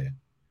 Carl will tell you.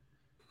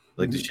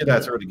 Like, the shit I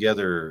throw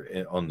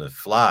together on the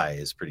fly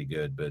is pretty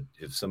good. But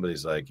if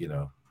somebody's like,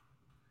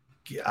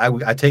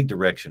 I take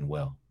direction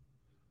well.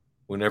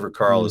 Whenever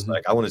Carl is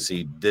like, I want to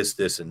see this,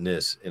 this, and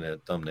this in a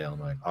thumbnail, I'm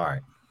like, all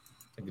right,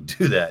 I can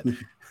do that.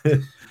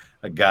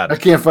 I got it. I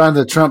can't find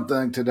the Trump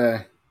thing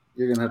today.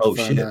 You're going to have to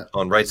find that.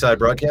 On Right Side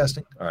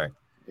Broadcasting? All right.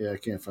 Yeah, I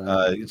can't find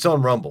it. It's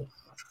on Rumble.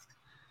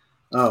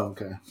 Oh,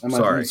 okay. I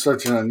might be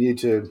searching on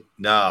YouTube.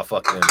 Nah,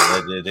 fuck them.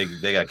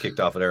 They got kicked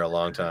off of there a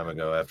long time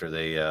ago after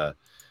they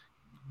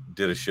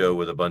did a show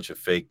with a bunch of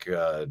fake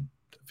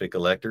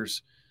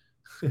electors.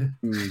 I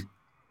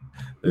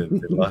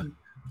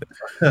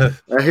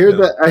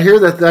hear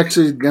that's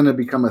actually going to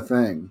become a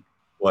thing.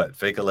 What,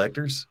 fake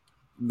electors?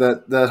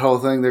 That whole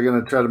thing, they're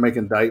going to try to make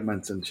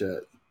indictments and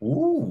shit.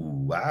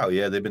 Ooh, wow.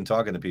 Yeah, they've been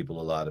talking to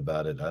people a lot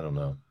about it. I don't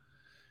know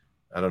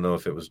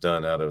if it was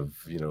done out of,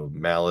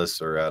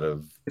 malice or out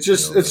of. It's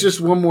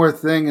just one more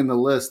thing in the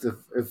list.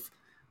 If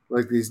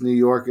like these New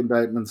York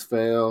indictments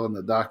fail and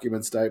the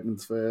document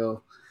indictments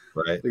fail,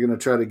 right? They're going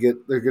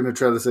to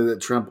try to say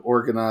that Trump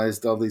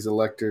organized all these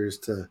electors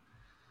to,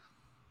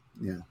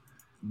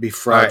 be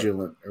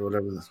fraudulent or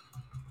whatever.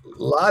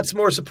 Lots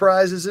more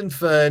surprises and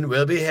fun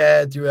will be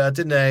had throughout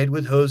the night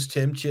with host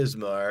Tim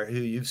Chismar, who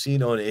you've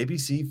seen on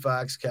ABC,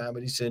 Fox,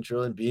 Comedy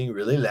Central, and being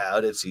really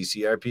loud at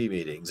CCRP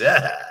meetings.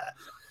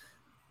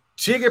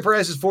 Ticket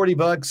price is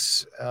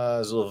 $40.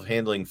 There's a little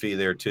handling fee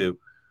there too,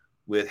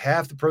 with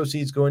half the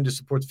proceeds going to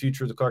support the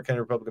future of the Clark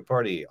County Republican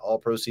Party. All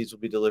proceeds will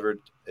be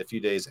delivered a few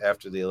days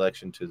after the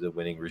election to the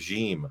winning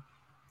regime.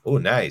 Oh,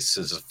 nice.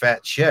 It's a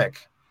fat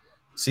check.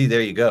 See,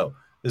 there you go.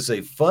 This is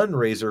a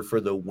fundraiser for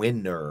the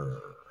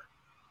winner.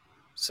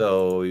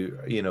 So, you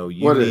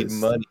need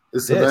money.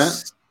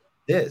 This,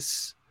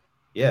 yes,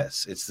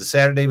 it's the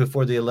Saturday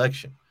before the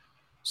election.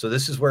 So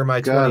this is where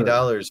my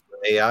 $20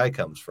 for AI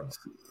comes from.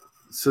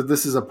 So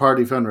this is a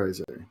party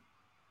fundraiser.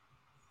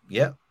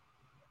 Yeah.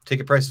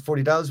 Ticket price is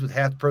 $40 with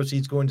half the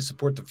proceeds going to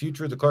support the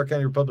future of the Clark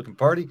County Republican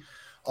Party.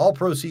 All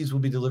proceeds will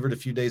be delivered a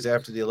few days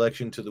after the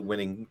election to the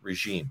winning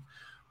regime.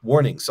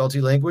 Warning,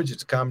 salty language.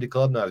 It's a comedy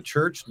club, not a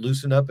church.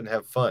 Loosen up and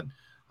have fun.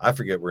 I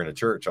forget we're in a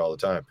church all the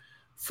time.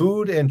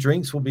 Food and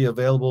drinks will be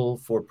available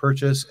for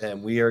purchase,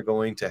 and we are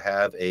going to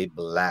have a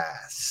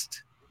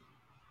blast.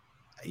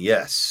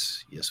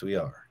 Yes, we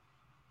are.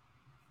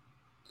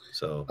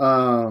 So,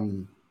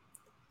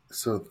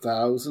 so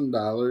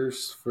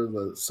 $1,000 for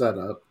the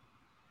setup.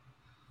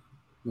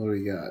 What do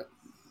we got?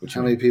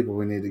 How many people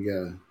we need to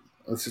go?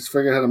 Let's just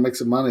figure out how to make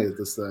some money at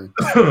this thing.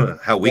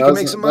 How we can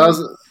make some money?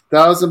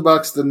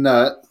 $1,000 the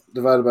nut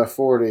divided by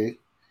 40.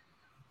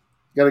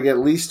 Got to get at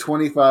least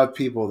 25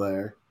 people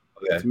there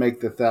to make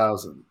the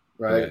 1,000,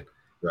 right? Okay.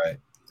 Right.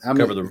 How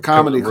many? The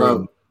comedy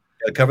club.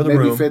 Cover the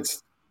room.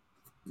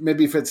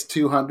 Maybe fits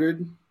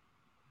 200.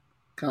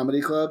 Comedy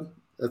club.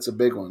 That's a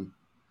big one.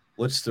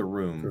 What's the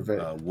room?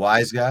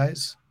 Wise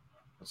Guys.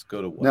 Let's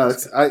go to Wise. No,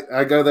 it's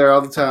I go there all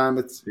the time.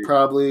 It's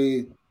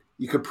probably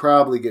you could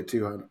probably get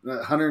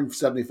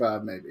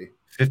 175 maybe.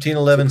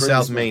 1511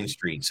 South Main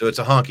Street. So it's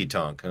a honky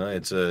tonk.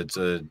 It's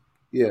a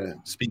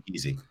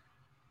speakeasy.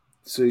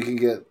 So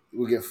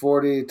we get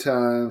 40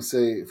 times,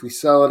 say if we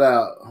sell it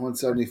out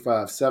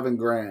 175,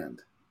 $7,000.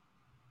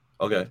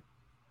 Okay.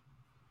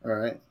 All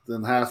right.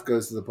 Then half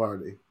goes to the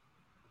party.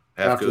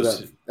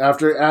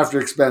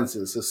 After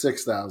expenses, so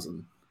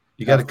 6,000.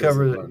 You got to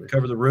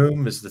cover the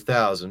room is the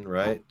 1,000,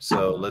 right?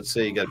 So let's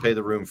say you got to pay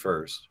the room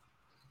first,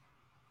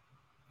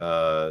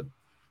 and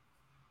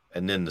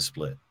then the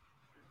split.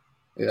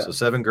 Yeah. So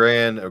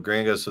 $7,000,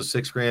 $1,000 goes. So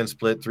 $6,000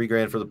 split,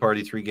 $3,000 for the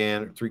party,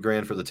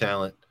 $3,000 for the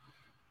talent.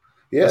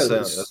 Yeah,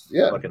 that's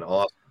fucking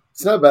awesome.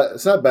 It's not bad.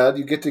 It's not bad.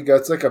 You get to go.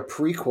 It's like a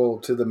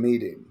prequel to the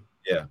meeting.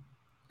 Yeah.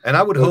 And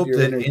I would hope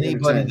that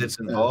anybody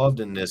that's involved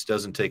in this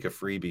doesn't take a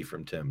freebie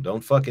from Tim.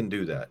 Don't fucking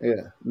do that.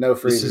 Yeah, no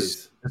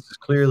freebies. This is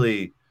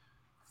clearly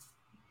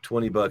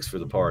 $20 for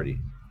the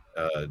party.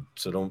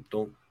 So don't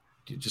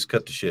you just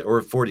cut the shit,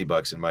 or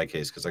 $40 in my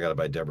case because I got to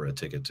buy Deborah a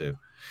ticket too.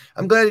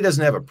 I'm glad he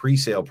doesn't have a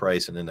pre-sale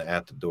price and then the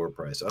at the door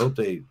price. I hope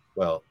I'm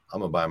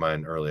gonna buy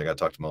mine early. I got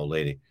to talk to my old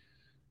lady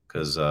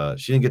because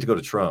she didn't get to go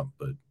to Trump,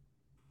 but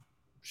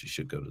she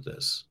should go to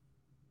this.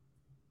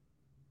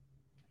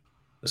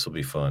 This will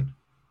be fun.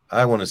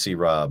 I want to see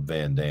Rob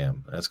Van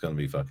Dam. That's going to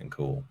be fucking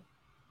cool.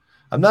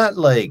 I'm at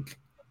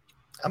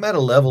a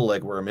level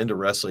like where I'm into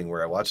wrestling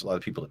where I watch a lot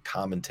of people that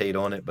commentate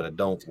on it, but I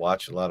don't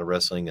watch a lot of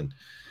wrestling. And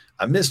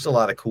I missed a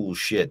lot of cool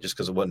shit just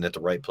because I wasn't at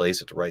the right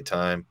place at the right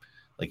time.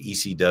 Like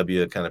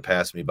ECW kind of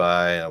passed me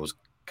by, and I was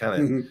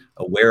kind of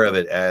aware of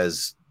it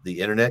as the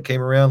internet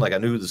came around. Like I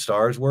knew who the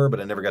stars were, but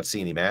I never got to see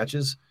any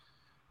matches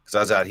because I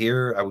was out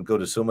here. I would go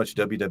to so much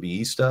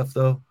WWE stuff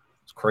though.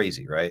 It's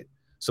crazy, right?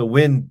 So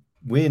when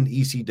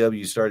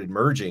ECW started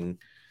merging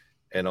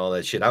and all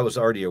that shit, I was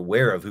already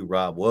aware of who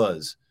Rob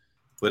was,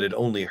 but had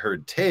only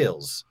heard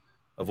tales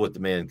of what the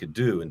man could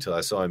do until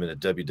I saw him in a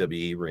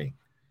WWE ring.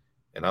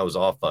 And I was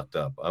all fucked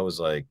up. I was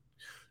like,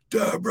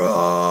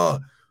 Deborah,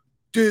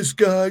 this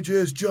guy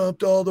just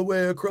jumped all the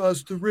way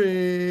across the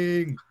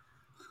ring.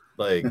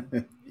 Like,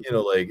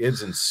 like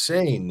it's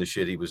insane the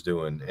shit he was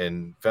doing,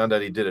 and found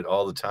out he did it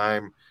all the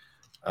time.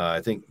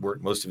 I think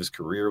worked most of his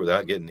career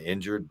without getting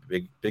injured,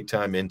 big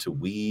time into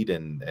weed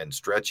and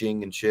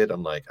stretching and shit.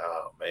 I'm like,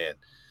 oh man,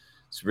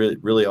 it's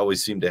really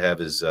always seemed to have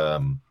his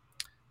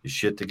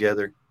shit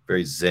together.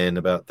 Very zen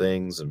about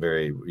things and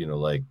very, what do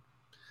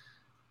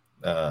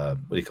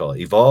you call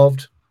it?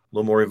 Evolved, a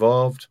little more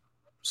evolved,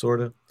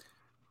 sort of.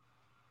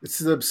 It's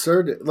the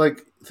absurd.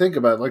 Like, think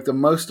about it. Like the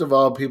most of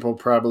all people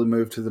probably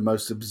move to the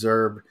most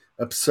absurd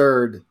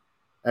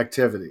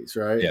activities,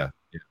 right? Yeah.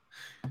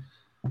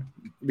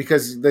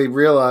 Because they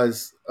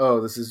realize, oh,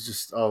 this is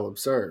just all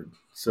absurd.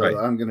 So right.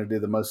 I'm going to do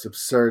the most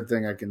absurd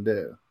thing I can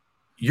do.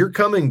 You're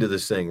coming to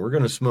this thing. We're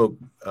going to smoke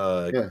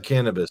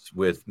cannabis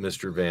with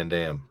Mr. Van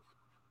Dam.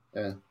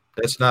 Yeah.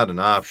 That's not an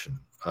option.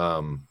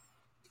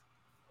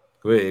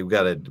 We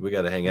got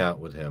to hang out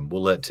with him.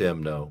 We'll let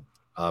Tim know,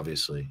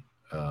 obviously.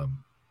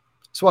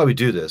 That's why we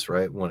do this,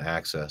 right? We want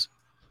access.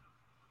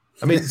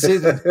 I mean, see,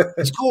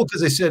 it's cool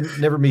because they said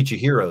never meet your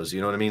heroes.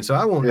 You know what I mean? So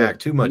I won't act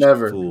too much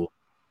of a fool.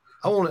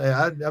 I won't.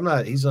 I'm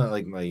not. He's not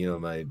like my.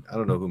 I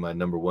don't know who my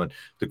number one.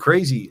 The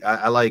crazy.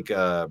 I like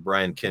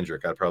Brian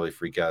Kendrick. I'd probably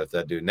freak out if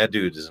that dude. And that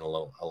dude is in a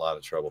lot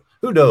of trouble.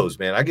 Who knows,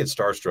 man? I get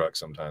starstruck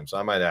sometimes. So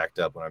I might act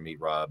up when I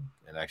meet Rob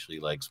and actually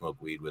like smoke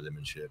weed with him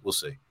and shit. We'll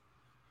see.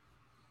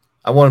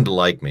 I want him to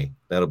like me.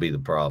 That'll be the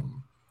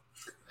problem.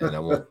 And I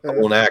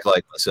won't act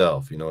like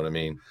myself. You know what I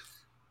mean?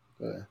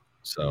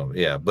 So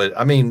yeah, but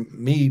I mean,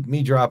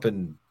 me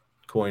dropping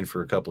coin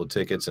for a couple of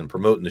tickets and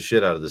promoting the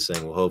shit out of this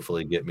thing will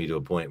hopefully get me to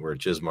a point where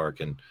Chismark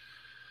can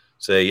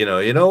say, you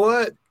know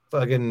what,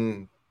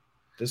 fucking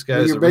this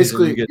guy's. You're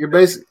basically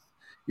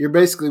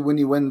when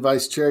you win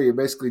vice chair, you're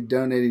basically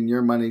donating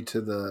your money to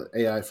the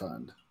AI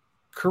fund.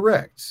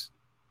 Correct.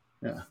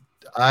 Yeah,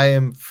 I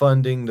am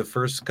funding the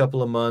first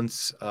couple of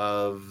months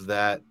of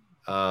that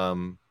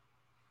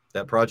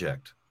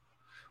project.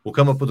 We'll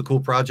come up with a cool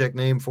project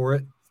name for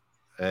it.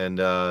 And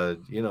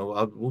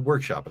we'll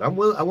workshop it. I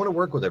want to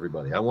work with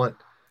everybody. I want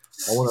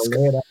to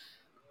lay it out.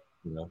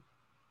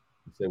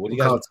 Say, what do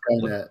you guys call it?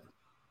 Skynet?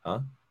 Huh?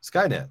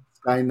 Skynet.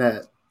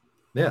 Skynet.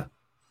 Yeah.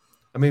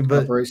 I mean,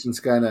 but Operation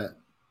Skynet.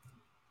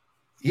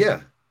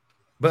 Yeah,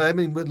 but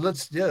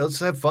let's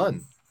have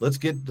fun. Let's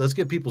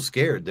get people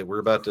scared that we're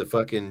about to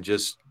fucking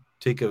just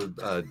take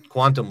a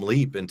quantum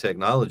leap in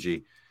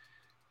technology,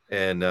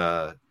 and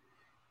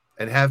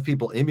have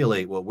people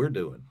emulate what we're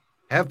doing.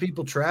 Have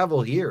people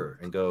travel here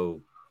and go,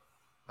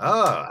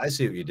 I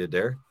see what you did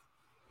there.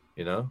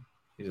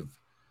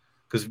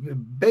 Because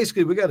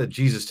basically we got to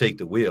Jesus take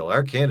the wheel.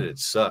 Our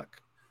candidates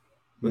suck.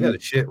 We got a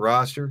shit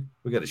roster.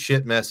 We got a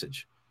shit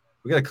message.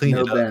 We got to clean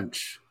it up.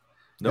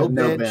 No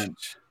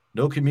bench.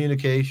 No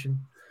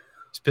communication.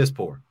 It's piss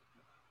poor.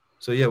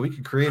 So yeah, we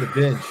could create a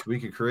bench. We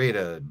could create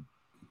a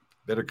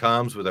better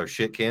comms with our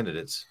shit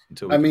candidates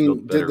until we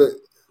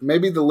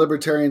maybe the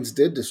libertarians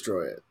did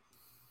destroy it.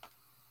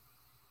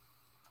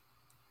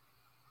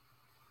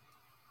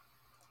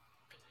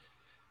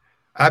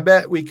 I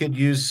bet we could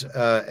use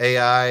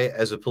AI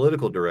as a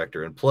political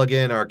director and plug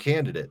in our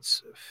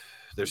candidates,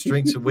 their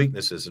strengths and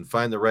weaknesses, and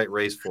find the right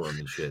race for them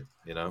and shit.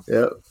 You know.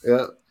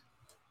 Yep.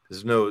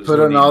 There's no put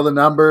on all the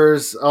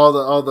numbers,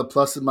 all the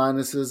plus and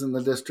minuses in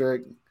the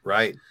district.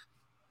 Right.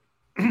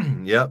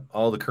 Yep.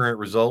 All the current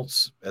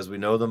results as we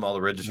know them, all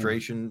the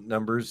registration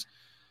numbers.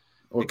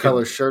 What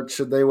color shirt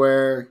should they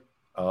wear?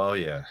 Oh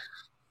yeah.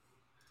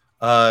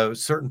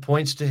 Certain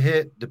points to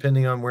hit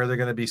depending on where they're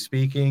going to be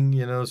speaking.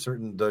 You know,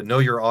 the know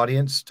your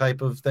audience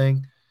type of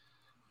thing.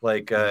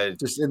 Like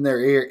just in their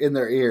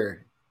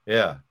ear.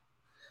 Yeah.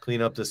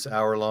 Clean up this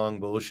hour-long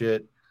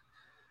bullshit.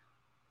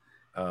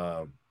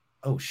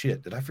 Oh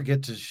shit! Did I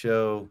forget to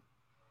show?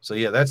 So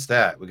yeah, that's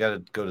that. We got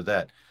to go to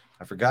that.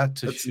 I forgot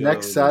to show.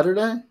 Next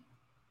Saturday.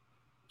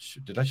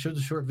 Did I show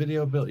the short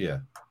video, Bill? Yeah.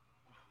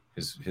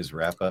 His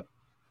wrap up.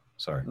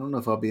 Sorry. I don't know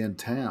if I'll be in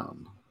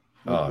town.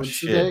 What's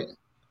shit!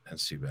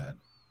 That's too bad.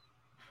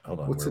 Hold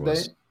on. What's the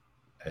date?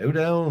 Hold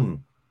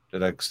on.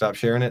 Did I stop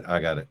sharing it?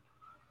 I got it.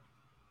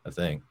 I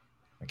think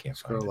I can't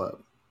scroll find it.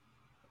 up.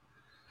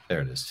 There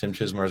it is. Tim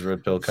Chismar's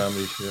Red Pill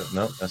Comedy Show.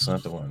 Nope, that's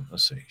not the one.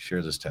 Let's see.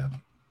 Share this tab.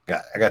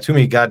 I got too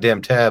many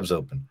goddamn tabs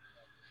open.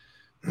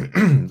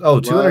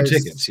 200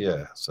 tickets.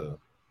 Yeah. So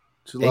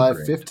July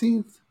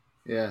 15th?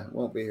 Yeah,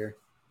 won't be here.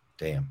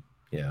 Damn.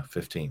 Yeah,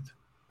 15th.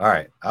 All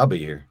right. I'll be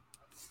here.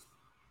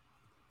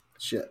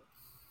 Shit.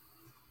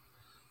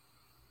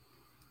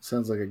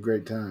 Sounds like a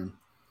great time.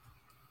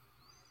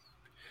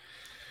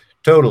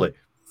 Totally.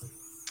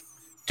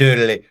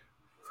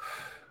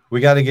 We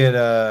got to get,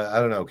 I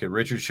don't know. Can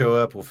Richard show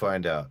up? We'll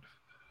find out.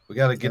 We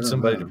got to get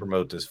somebody to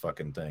promote this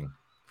fucking thing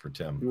for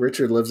Tim.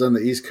 Richard lives on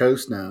the East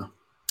Coast now.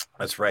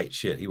 That's right.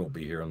 Shit, he won't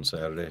be here on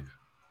Saturday.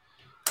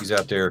 He's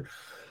out there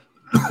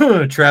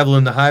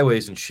traveling the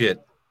highways and shit,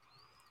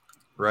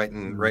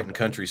 writing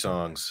country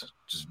songs,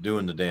 just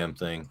doing the damn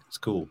thing. It's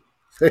cool.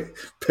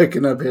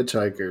 Picking up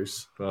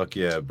hitchhikers. Fuck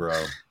yeah,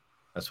 bro.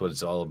 That's what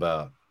it's all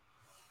about.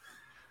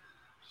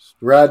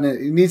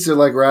 He needs to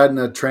ride in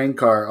a train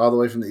car all the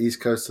way from the East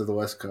Coast to the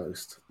West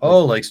Coast.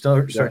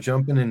 Start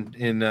jumping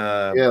in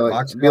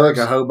box be like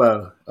a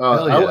hobo.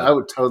 Oh, I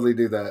would totally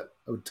do that.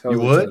 I would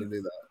totally try to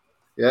do that.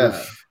 Yeah.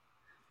 Oof.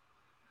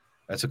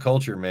 That's a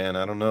culture, man.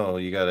 I don't know.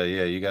 You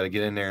gotta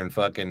get in there and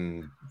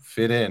fucking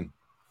fit in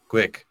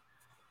quick.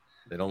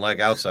 They don't like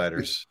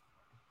outsiders.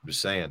 I'm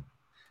just saying.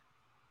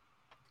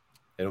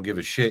 They don't give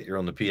a shit. You're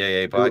on the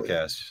PAA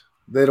podcast.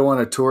 They don't want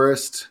a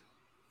tourist.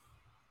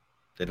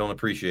 They don't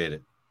appreciate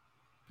it.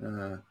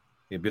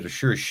 You'd better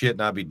sure as shit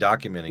not be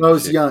documenting.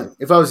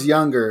 If I was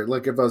younger,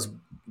 like if I was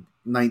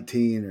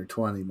 19 or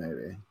 20,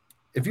 maybe.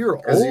 If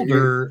you're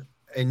older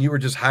and you were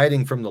just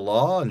hiding from the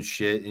law and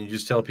shit, and you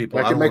just tell people,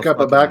 I can make up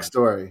a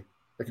backstory.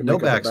 No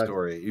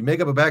backstory. You make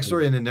up a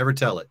backstory and then never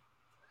tell it.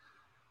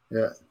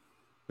 Yeah.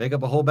 Make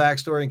up a whole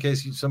backstory in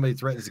case somebody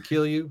threatens to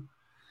kill you.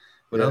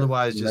 But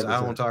otherwise, just I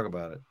don't want to talk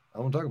about it. I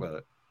won't talk about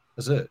it.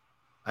 That's it.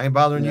 I ain't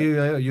bothering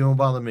you. You don't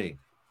bother me.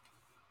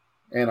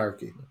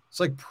 Anarchy. It's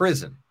like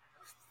prison,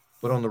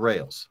 but on the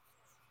rails.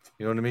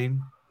 You know what I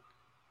mean?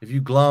 If you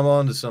glom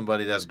onto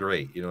somebody, that's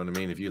great. You know what I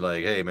mean? If you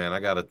like, hey, man, I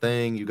got a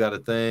thing. You got a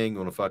thing. You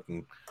want to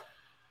fucking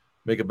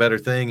make a better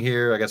thing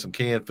here? I got some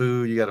canned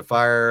food. You got a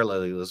fire.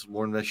 Let's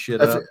warm this shit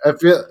up.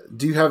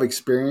 Do you have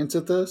experience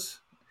at this?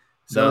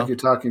 Sound like you're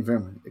talking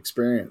from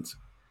experience.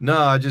 No,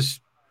 I just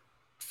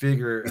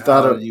figure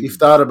you've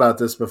thought about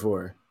this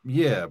before.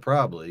 Yeah,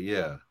 probably.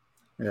 Yeah.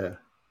 Yeah.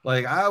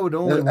 Like I would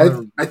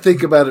only. I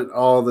think about it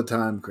all the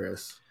time,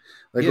 Chris.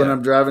 Like when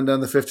I'm driving down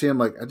the 15, I'm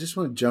like, I just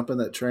want to jump in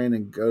that train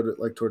and go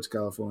to towards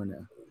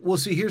California. Well,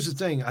 see, here's the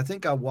thing. I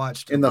think I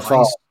watched in the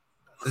fall.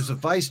 There's a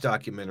Vice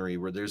documentary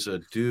where there's a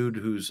dude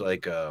who's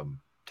like a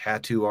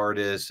tattoo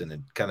artist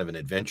and kind of an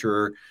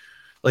adventurer,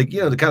 like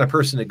the kind of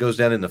person that goes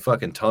down in the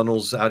fucking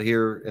tunnels out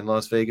here in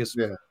Las Vegas.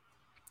 Yeah.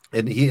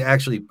 And he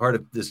actually part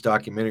of this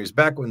documentary is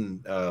back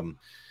when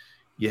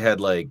you had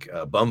like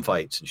bum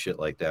fights and shit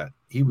like that.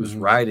 He was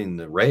riding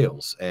the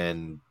rails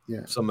and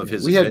some of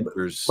his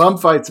adventures. Bum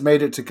fights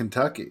made it to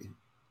Kentucky.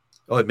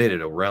 Oh, it made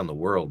it around the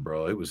world,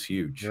 bro. It was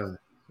huge. Yeah.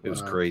 It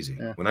was crazy.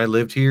 Yeah. When I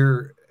lived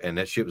here and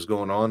that shit was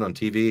going on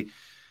TV,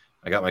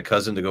 I got my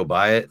cousin to go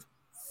buy it.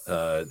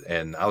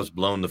 And I was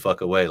blown the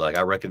fuck away. Like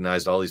I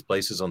recognized all these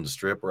places on the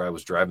strip where I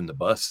was driving the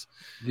bus.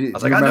 I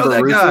was like, I know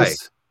that guy.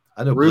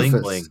 I know Rufus.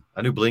 Bling Bling.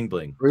 I knew Bling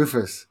Bling.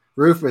 Rufus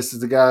is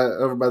the guy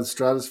over by the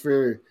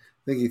Stratosphere.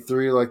 I think he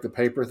threw like the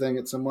paper thing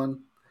at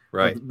someone.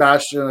 Right.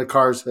 Bashed in a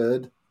car's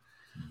hood.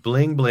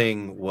 Bling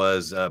Bling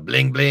was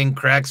Bling Bling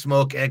crack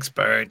smoke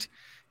expert.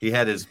 He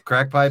had his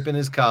crack pipe in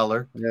his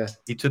collar. Yeah.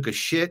 He took a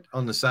shit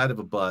on the side of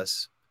a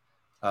bus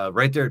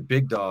right there at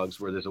Big Dogs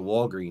where there's a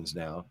Walgreens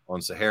now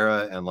on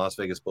Sahara and Las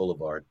Vegas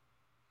Boulevard.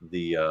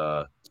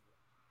 The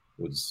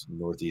was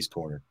northeast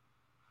corner.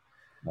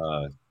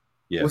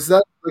 Yeah. Was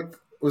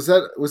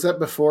that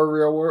before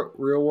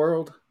Real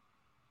World?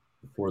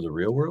 Before the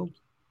Real World?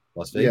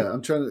 Las Vegas? Yeah,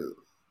 I'm trying to.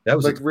 That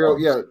was like real.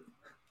 Yeah.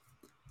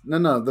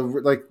 No.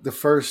 The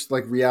first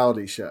like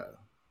reality show.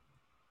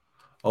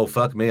 Oh,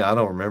 fuck me. I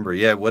don't remember.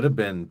 Yeah, it would have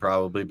been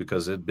probably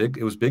because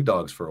it was Big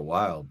Dogs for a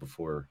while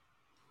before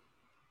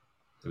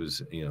it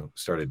was,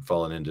 started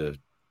falling into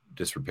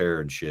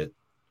disrepair and shit.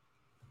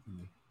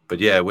 But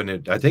yeah,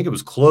 I think it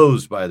was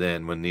closed by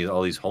then when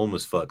all these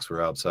homeless fucks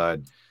were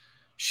outside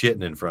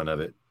shitting in front of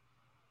it.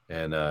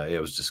 And it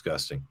was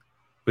disgusting.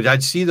 But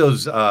I'd see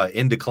those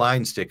in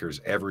decline stickers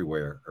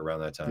everywhere around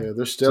that time. Yeah,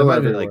 they're still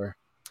everywhere.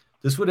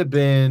 This would have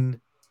been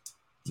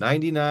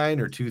 99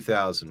 or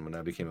 2000 when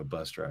I became a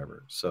bus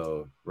driver.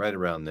 So right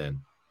around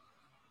then.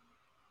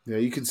 Yeah,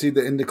 you can see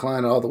the in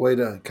decline all the way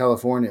to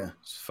California.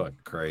 It's fucking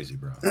crazy,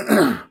 bro.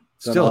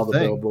 Still all the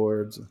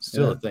billboards.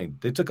 Still a thing.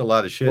 They took a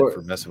lot of shit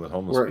for messing with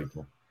homeless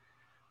people.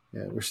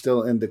 Yeah, we're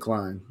still in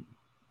decline.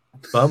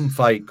 Bum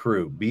Fight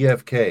Crew,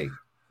 BFK.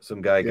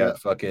 Some guy got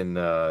fucking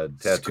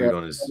tattooed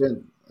on his.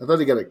 I thought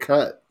he got it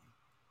cut.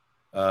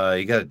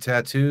 He got a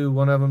tattoo.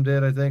 One of them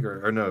did, I think,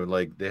 or no,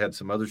 like they had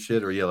some other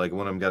shit, or like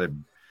one of them got it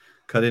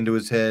cut into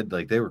his head.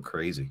 Like they were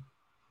crazy.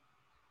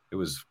 It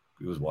was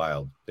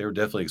wild. They were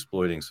definitely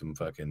exploiting some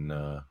fucking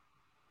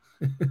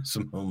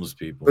some homeless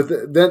people.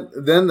 But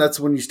then that's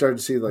when you start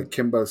to see like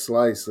Kimbo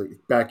Slice, like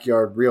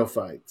backyard real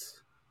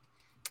fights.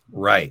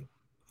 Right.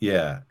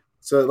 Yeah.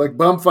 So like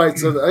bum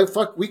fights. So hey,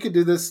 fuck, we could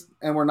do this,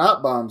 and we're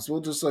not bums.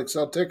 We'll just like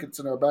sell tickets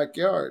in our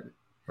backyard.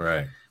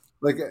 Right.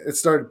 Like it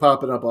started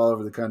popping up all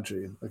over the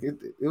country. Like it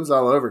was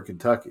all over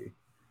Kentucky.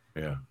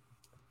 Yeah.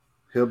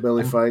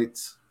 Hillbilly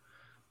fights.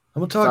 I'm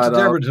gonna talk to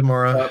Deborah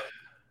tomorrow.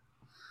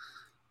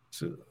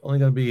 It's only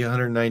gonna be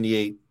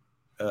 198.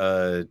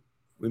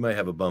 We might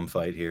have a bum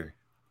fight here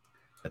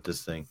at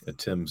this thing, at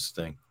Tim's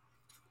thing.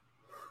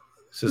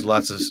 This is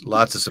lots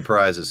of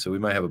surprises. So we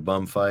might have a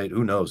bum fight.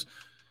 Who knows?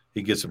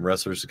 He gets some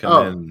wrestlers to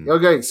come in.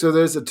 Okay, so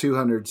there's a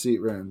 200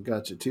 seat room.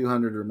 Gotcha.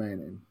 200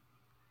 remaining.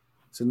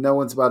 So no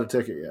one's bought a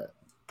ticket yet.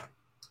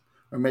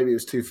 Or maybe it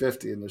was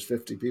 250 and there's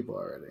 50 people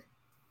already.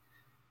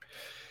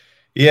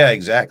 Yeah,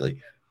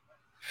 exactly.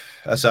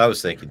 That's what I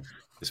was thinking.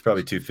 It's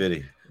probably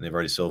 250 and they've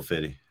already sold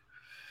 50.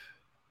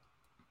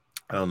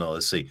 I don't know.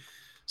 Let's see.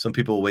 Some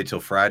people will wait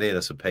till Friday.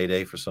 That's a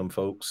payday for some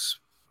folks.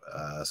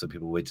 Some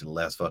people wait till the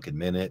last fucking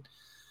minute.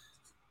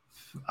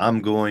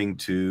 I'm going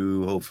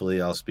to,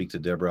 hopefully, I'll speak to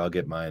Deborah. I'll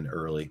get mine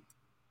early.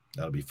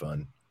 That'll be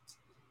fun.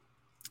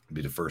 It'll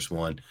be the first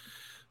one.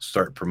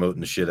 Start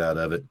promoting the shit out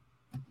of it.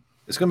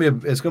 It's gonna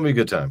be a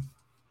good time.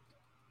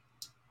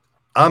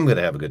 I'm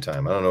gonna have a good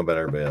time. I don't know about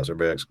everybody else.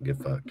 Everybody else can get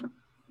fucked.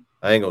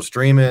 I ain't gonna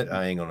stream it.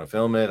 I ain't gonna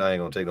film it. I ain't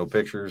gonna take no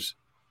pictures.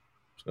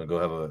 Just gonna go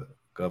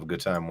have a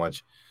good time.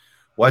 Watch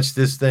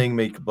this thing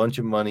make a bunch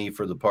of money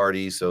for the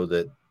party so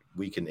that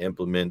we can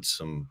implement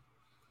some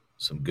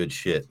good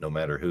shit no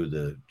matter who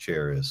the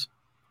chair is.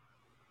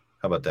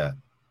 How about that?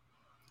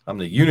 I'm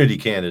the unity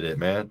candidate,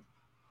 man.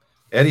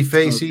 Eddie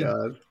Facey,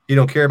 he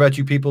don't care about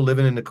you people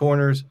living in the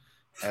corners.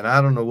 And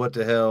I don't know what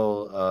the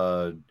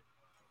hell,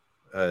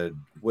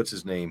 what's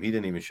his name? He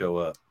didn't even show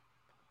up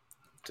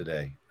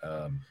today.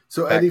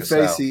 So Eddie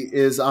Facey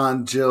is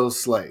on Jill's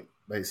slate,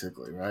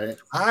 basically, right?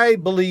 I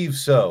believe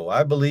so.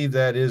 I believe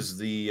that is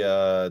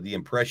the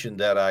impression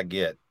that I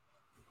get.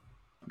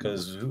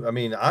 Because, I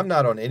mean, I'm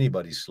not on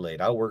anybody's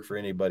slate. I'll work for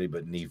anybody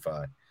but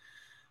Nephi.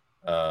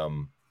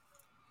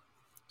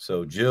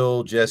 So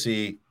Jill,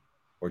 Jesse,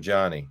 or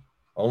Johnny.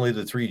 Only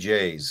the 3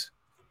 J's.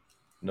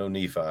 No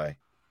Nephi.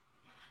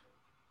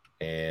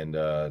 And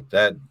I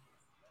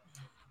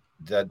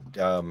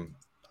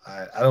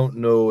don't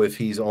know if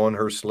he's on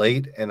her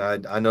slate. And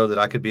I know that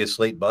I could be a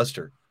slate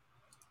buster.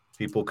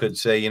 People could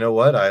say, you know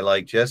what? I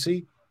like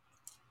Jesse.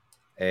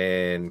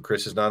 And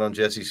Chris is not on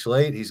Jesse's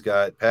slate. He's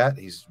got Pat.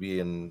 He's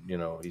being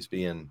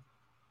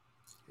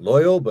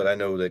loyal, but I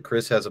know that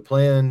Chris has a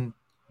plan.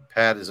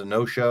 Pat is a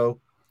no-show.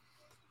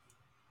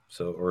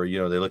 So, or,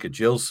 they look at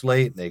Jill's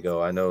slate and they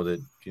go, I know that,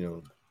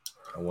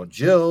 I want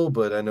Jill,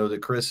 but I know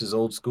that Chris is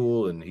old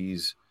school and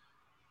he's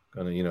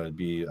going to,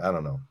 be, I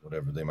don't know,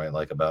 whatever they might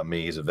like about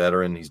me. He's a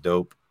veteran. He's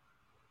dope.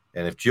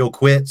 And if Jill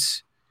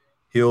quits,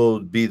 he'll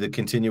be the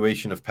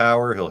continuation of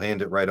power. He'll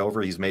hand it right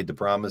over. He's made the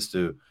promise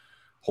to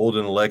hold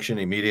an election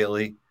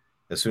immediately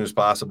as soon as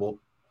possible.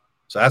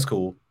 So that's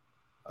cool.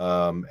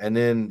 And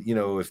then,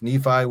 if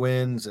Nephi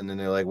wins and then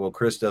they're like, well,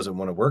 Chris doesn't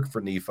want to work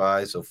for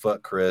Nephi, so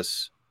fuck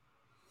Chris.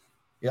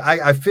 Yeah,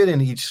 I fit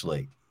in each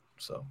slate.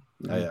 So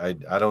I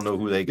don't know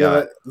who they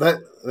got.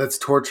 Let's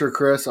torture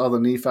Chris, all the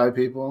Nephi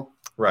people.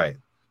 Right.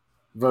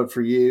 Vote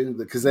for you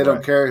because they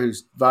don't care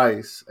who's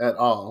vice at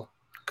all.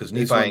 Because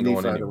Nephi ain't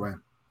going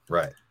anywhere.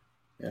 Right.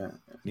 Yeah.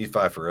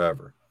 Nephi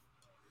forever.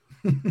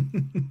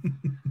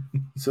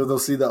 So they'll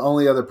see the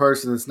only other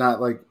person that's not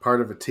like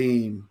part of a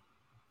team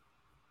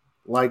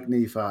like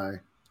Nephi,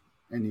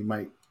 and you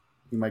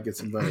might get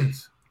some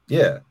votes.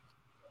 Yeah.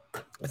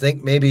 I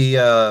think maybe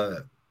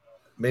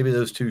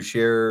those two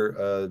share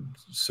a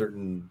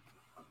certain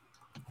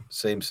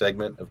same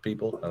segment of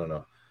people. I don't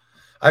know.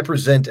 I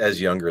present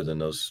as younger than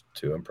those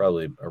two. I'm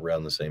probably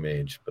around the same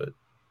age, but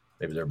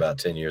maybe they're about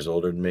 10 years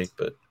older than me,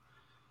 but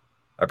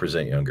I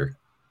present younger.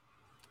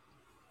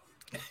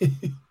 All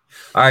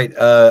right,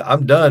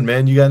 I'm done,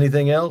 man. You got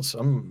anything else?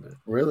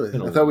 Really?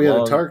 I thought we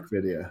had a Tark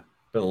video.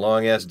 Been a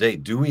long ass day.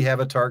 Do we have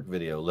a Tark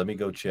video? Let me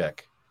go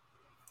check.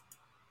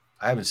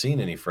 I haven't seen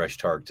any fresh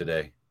Tark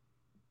today.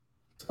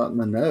 It's not in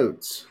the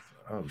notes.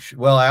 Oh,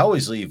 well, I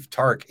always leave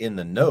Tark in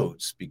the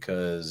notes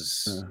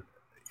because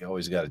you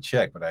always got to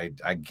check. But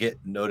I get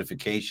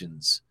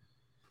notifications.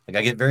 Like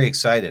I get very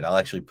excited. I'll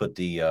actually put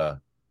the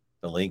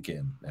link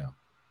in now.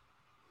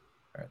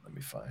 All right, let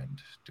me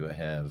find. Do I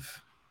have?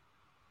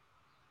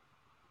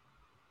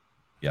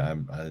 Yeah,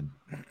 I'm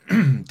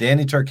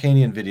Danny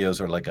Tarkanian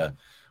videos are like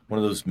one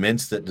of those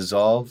mints that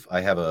dissolve.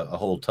 I have a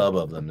whole tub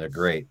of them. They're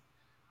great.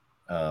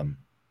 So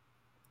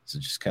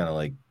it just kind of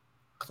like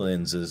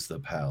cleanses the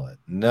palate.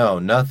 No,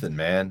 nothing,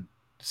 man.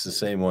 It's the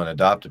same one.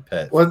 Adopted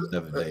pet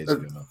 7 days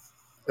ago.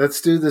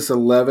 Let's do this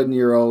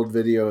 11-year-old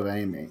video of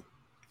Amy.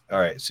 All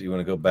right, so you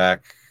want to go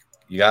back?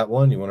 You got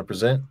one? You want to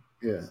present?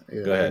 Yeah.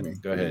 Go ahead. Amy,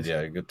 go ahead.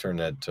 Yeah, go turn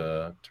that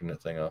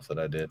thing off that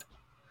I did.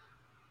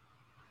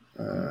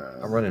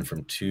 I'm running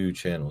from 2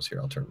 channels here.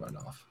 I'll turn mine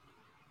off.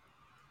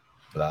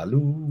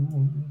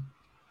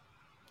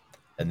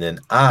 And then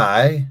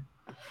I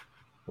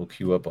will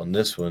queue up on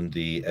this one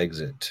the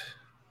exit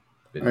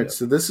video. All right,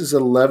 so this is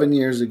 11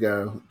 years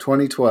ago,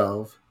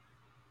 2012.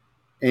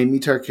 Amy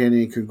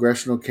Tarkanian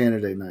Congressional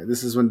Candidate Night.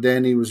 This is when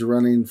Danny was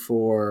running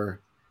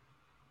for,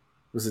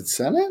 was it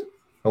Senate?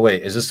 Oh,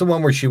 wait. Is this the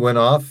one where she went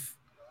off?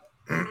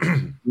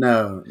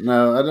 No,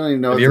 I don't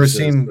even know. Have you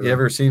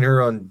ever seen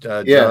her on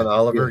John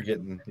Oliver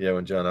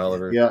when John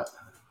Oliver? Yeah.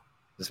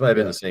 This might have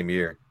been the same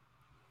year.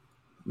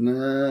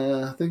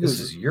 Nah, I think this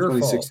is your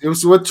fault. It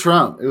was with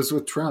Trump.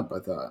 I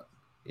thought.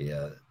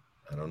 Yeah,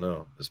 I don't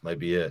know. This might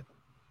be it.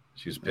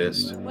 She was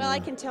pissed. Well, I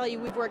can tell you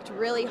we've worked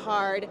really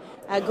hard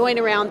going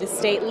around the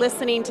state,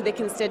 listening to the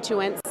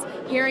constituents,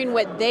 hearing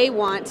what they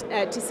want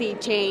to see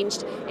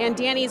changed, and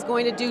Danny's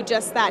going to do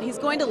just that. He's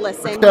going to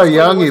listen. Look how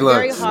young he looks.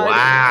 Very hard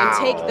and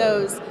take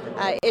those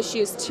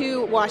issues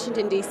to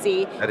Washington,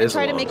 D.C. and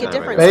try to make a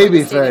difference in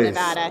the state of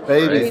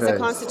Nevada. He's a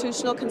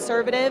constitutional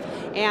conservative,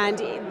 and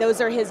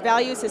those are his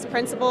values, his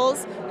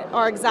principles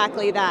are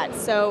exactly that.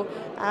 So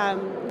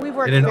we've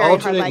worked very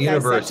hard, like I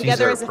said,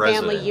 together as a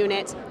family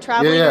unit,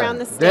 traveling around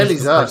the state.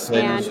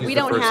 And we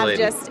don't have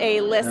just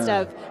a list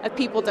of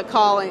people to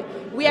call. And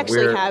we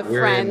actually have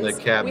friends.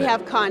 We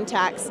have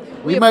contacts.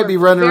 We might be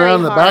running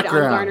around in the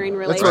background.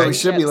 That's what we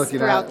should be looking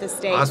throughout at. The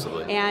state.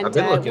 Possibly. And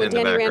when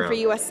Danny ran for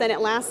U.S.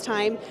 Senate last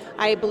time,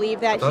 I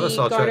believe that he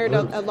garnered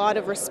a lot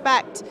of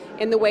respect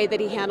in the way that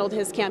he handled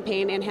his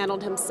campaign and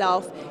handled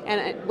himself,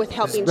 and with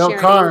helping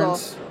Sharon Angle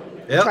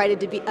try to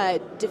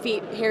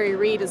defeat Harry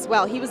Reid as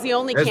well. He was the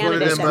only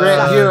candidate that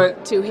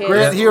stuck to his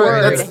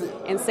word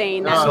and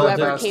saying that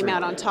whoever came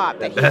out on top,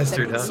 that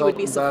he would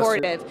be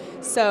supportive.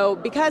 So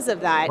because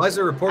of that, I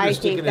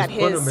think that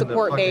his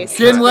support base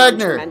has grown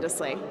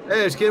tremendously.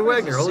 Hey, it's Ken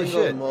Wagner. Holy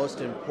shit. The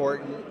most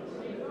important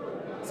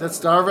is that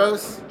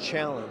Stavros?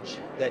 Challenge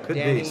that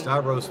Danny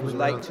would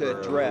like to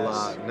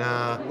address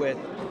with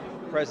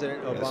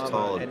President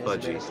Obama and his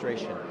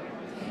administration.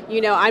 You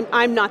know,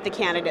 I'm not the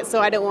candidate, so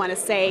I don't want to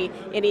say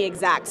any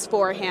exacts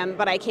for him,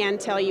 but I can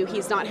tell you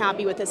he's not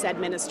happy with this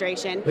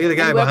administration. Look at the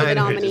guy whoever the behind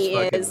nominee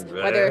is,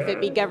 whether if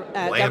it be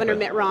Governor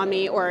Mitt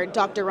Romney or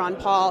Dr. Ron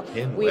Paul,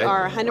 we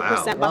are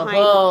 100%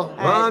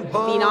 behind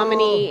the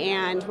nominee,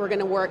 and we're going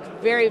to work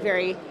very,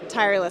 very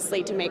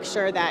tirelessly to make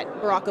sure that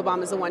Barack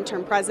Obama is a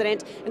one-term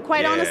president. And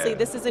quite honestly,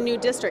 this is a new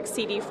district,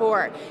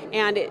 CD4,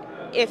 and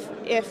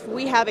if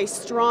we have a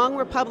strong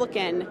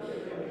Republican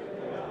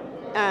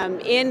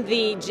in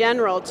the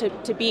general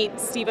to beat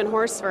Stephen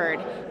Horsford,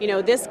 you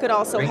know, this could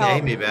also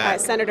help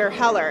Senator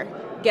Heller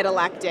get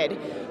elected,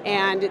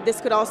 and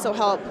this could also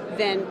help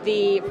then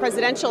the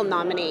presidential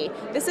nominee.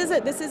 This is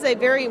a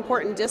very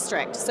important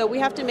district, so we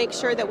have to make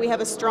sure that we have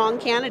a strong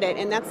candidate,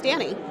 and that's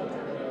Danny.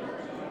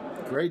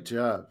 Great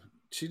job.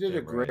 She did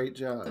a great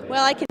job.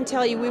 Well, I can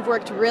tell you we've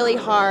worked really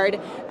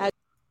hard.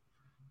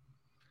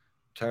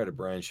 Tired of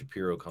Brian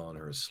Shapiro calling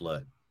her a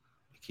slut.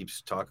 He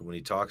keeps talking when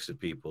he talks to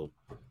people.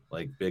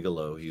 Like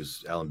Bigelow,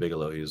 Alan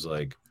Bigelow. He was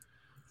like,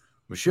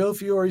 Michelle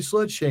Fiore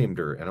slut shamed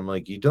her, and I'm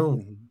like,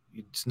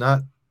 it's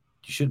not.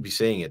 You shouldn't be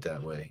saying it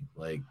that way.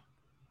 Like,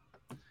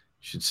 you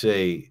should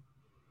say,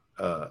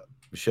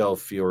 Michelle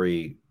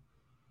Fiore,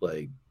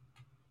 like,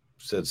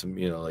 said some,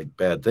 like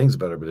bad things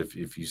about her. But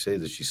if you say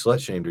that she slut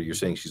shamed her, you're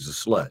saying she's a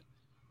slut.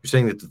 You're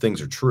saying that the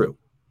things are true.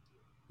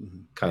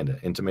 Kind of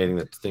intimating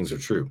that the things are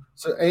true.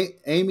 So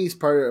Amy's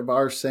part of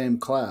our same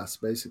class,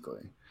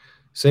 basically.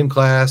 Same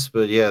class,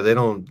 but yeah, they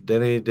don't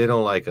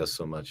like us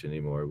so much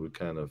anymore. We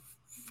kind of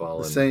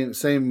fallen. Same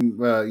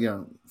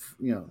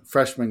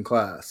freshman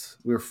class.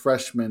 We were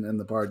freshmen in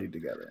the party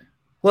together.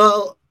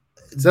 Well,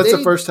 that's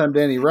the first time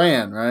Danny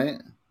ran,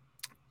 right?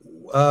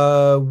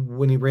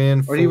 When he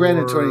ran, he ran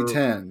in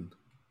 2010.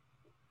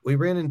 We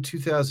ran in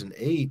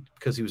 2008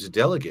 because he was a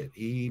delegate.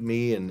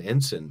 Me, and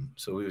Ensign.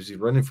 So he was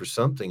running for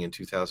something in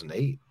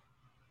 2008.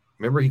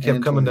 Remember, he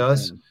kept coming to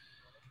us.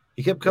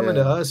 He kept coming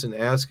to us and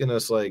asking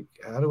us, like,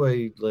 how do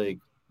I, like,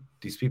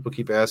 these people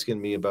keep asking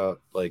me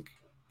about, like,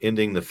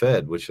 ending the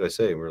Fed. What should I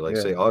say? And we're like,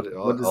 say, I'll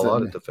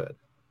audit the Fed.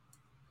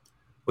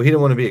 Well, he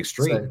didn't want to be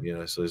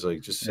extreme, so he's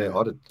like, just say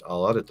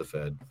I'll audit the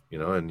Fed,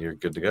 and you're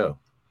good to go.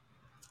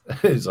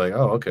 He's like,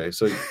 oh, okay.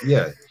 So,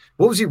 yeah.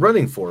 What was he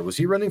running for? Was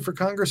he running for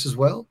Congress as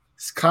well?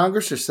 It's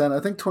Congress or Senate? I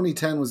think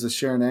 2010 was the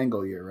Sharon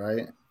Angle year,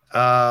 right?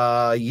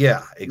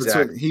 Yeah,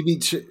 exactly. He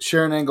beat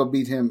Sharon Angle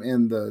beat him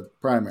in the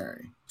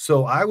primary.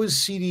 So I was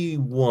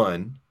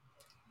CD1.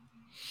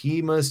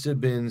 He must have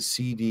been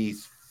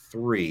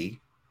CD3.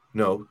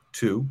 No,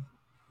 2.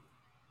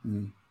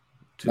 Mm.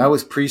 I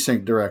was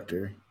precinct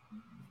director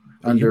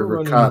under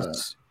Ricotta.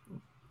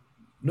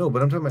 No,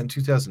 but I'm talking about in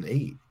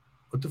 2008.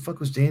 What the fuck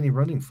was Danny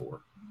running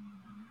for?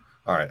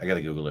 All right, I got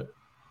to Google it.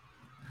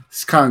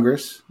 It's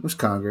Congress. It was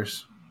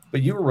Congress.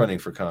 But you were running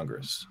for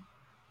Congress.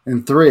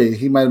 In 3.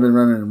 He might have been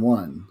running in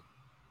 1.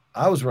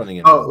 I was running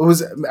in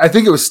 1. I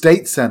think it was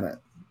state senate.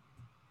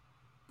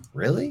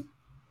 Really?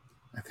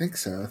 I think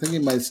so. I think he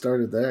might have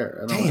started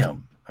there.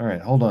 Damn. All right,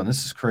 hold on.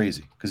 This is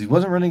crazy. Because he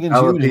wasn't running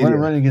against you. He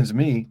wasn't running against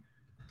me.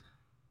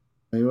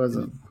 He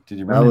wasn't. Did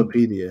you run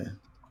Wikipedia.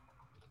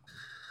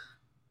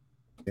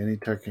 Danny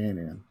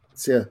Tarkanian.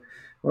 See, I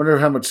wonder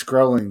how much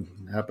scrolling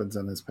happens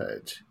on this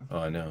page. Oh,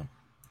 I know.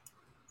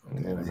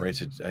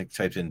 I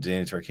typed in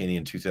Danny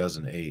Tarkanian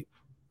 2008.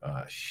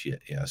 Ah,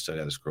 shit. Yeah, I still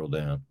got to scroll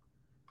down.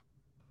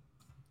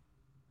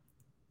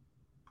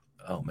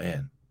 Oh,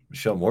 man.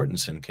 Michelle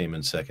Mortensen came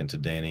in second to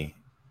Danny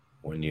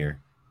one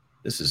year.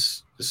 This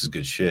is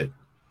good shit.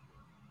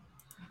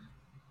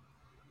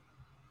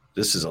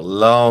 This is a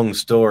long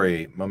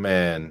story. My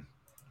man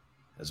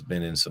has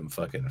been in some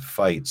fucking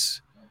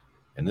fights,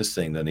 and this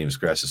thing doesn't even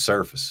scratch the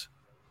surface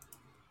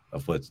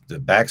of what the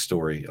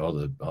backstory, all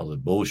the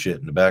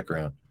bullshit in the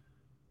background.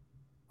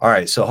 All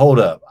right, so hold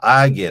up.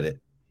 I get it.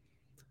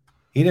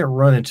 He didn't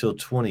run until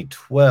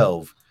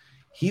 2012.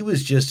 He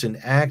was just an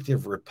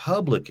active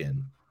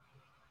Republican.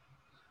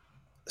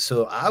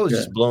 So I was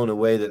just blown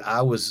away that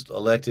I was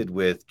elected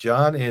with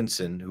John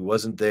Ensign, who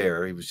wasn't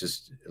there. He was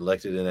just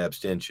elected in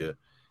absentia,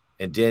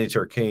 and Danny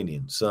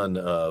Tarkanian, son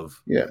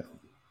of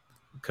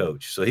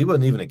Coach. So he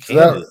wasn't even a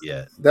candidate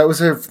yet. That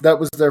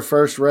was their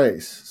first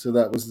race. So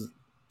that was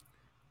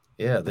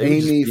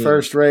Amy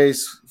first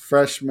race,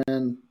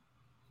 freshman.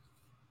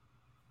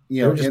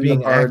 They were just in being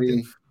the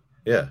party.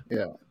 Active.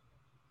 Yeah.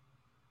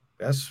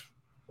 That's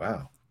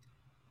wow.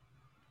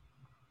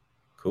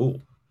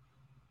 Cool.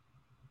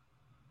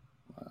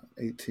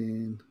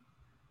 18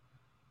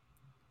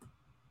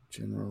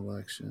 general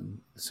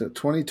election. So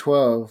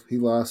 2012, he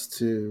lost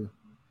to.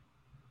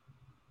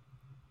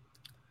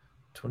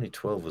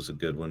 2012 was a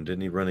good one. Didn't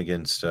he run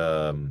against?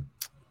 No,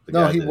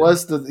 he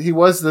was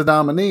the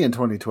nominee in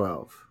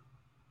 2012.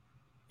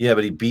 Yeah,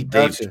 but he beat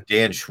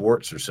Dan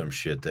Schwartz or some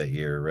shit that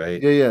year,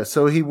 right? Yeah.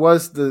 So he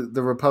was the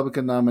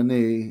Republican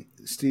nominee.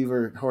 Steve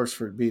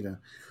Horsford beat him.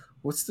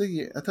 What's the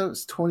year? I thought it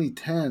was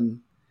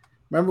 2010.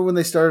 Remember when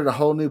they started a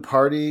whole new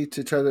party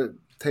to try to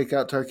take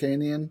out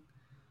Tarkanian?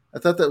 I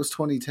thought that was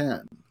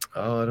 2010.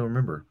 Oh, I don't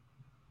remember.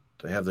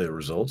 Do they have the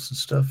results and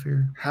stuff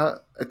here? How?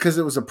 Because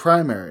it was a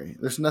primary.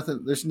 There's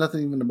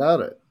nothing even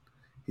about it.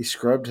 He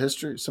scrubbed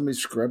history. Somebody's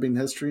scrubbing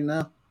history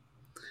now.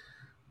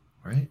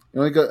 Right.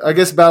 I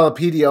guess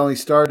Ballotpedia only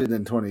started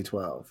in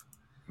 2012.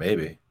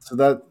 Maybe. So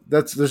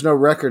there's no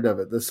record of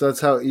it.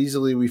 That's how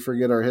easily we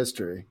forget our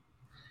history.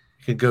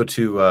 You could go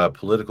to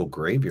Political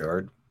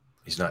Graveyard.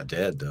 He's not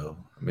dead, though.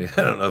 I mean,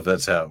 I don't know if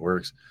that's how it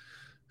works.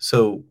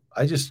 So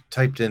I just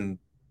typed in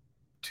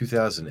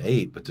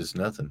 2008, but there's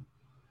nothing.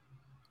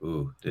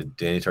 Ooh, did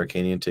Danny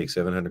Tarkanian take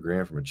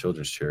 $700,000 from a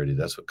children's charity?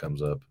 That's what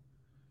comes up.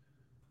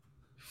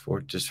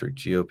 4th District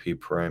GOP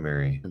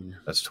primary.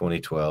 That's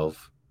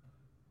 2012.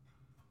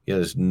 Yeah,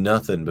 there's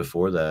nothing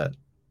before that.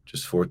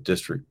 Just 4th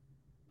District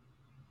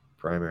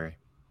primary.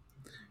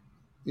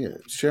 Yeah,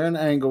 Sharon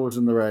Angle was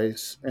in the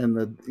race, and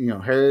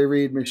the Harry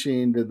Reid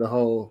machine did the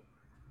whole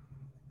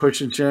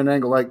pushing Sharon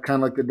Angle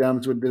kind of like the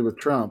Dems did with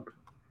Trump.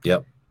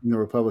 Yep. In the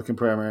Republican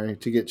primary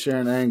to get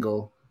Sharon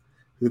Angle,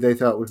 who they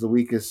thought was the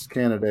weakest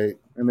candidate,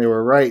 and they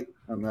were right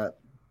on that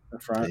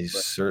front. They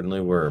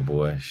certainly were,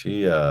 boy.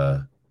 She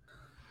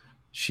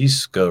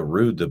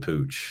screwed the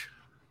pooch.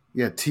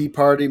 Yeah, Tea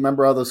Party.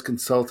 Remember all those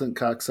consultant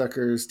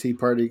cocksuckers? Tea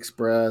Party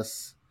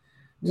Express.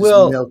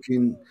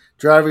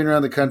 Driving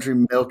around the country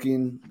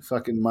milking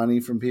fucking money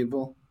from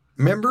people.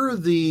 Remember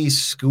the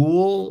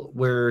school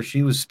where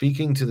she was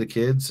speaking to the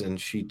kids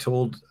and she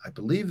told, I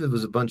believe it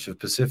was a bunch of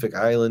Pacific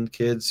Island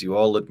kids, you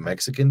all look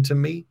Mexican to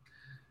me?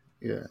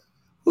 Yeah.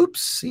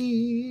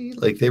 Whoopsie.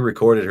 Like they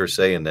recorded her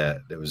saying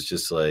that. It was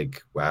just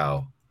like,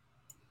 wow.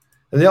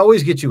 And they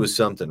always get you with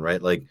something,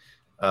 right? Like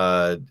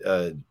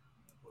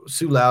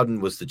Sue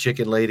Loudon was the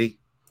chicken lady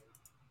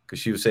because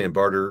she was saying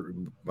barter.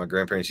 My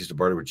grandparents used to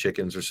barter with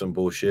chickens or some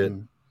bullshit.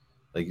 Mm.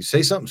 Like you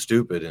say something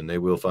stupid and they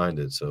will find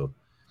it. So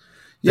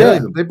they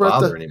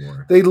brought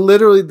anymore. They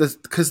literally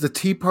because the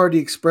Tea Party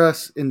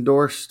Express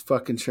endorsed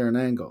fucking Sharon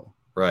Angle.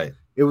 Right.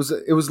 It was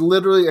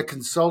literally a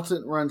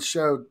consultant run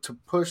show to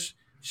push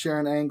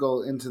Sharon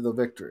Angle into the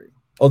victory.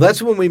 Oh,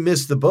 that's when we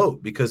missed the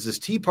boat because this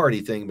Tea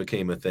Party thing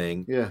became a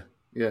thing. Yeah.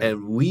 Yeah.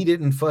 And we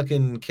didn't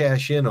fucking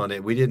cash in on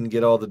it. We didn't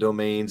get all the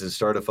domains and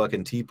start a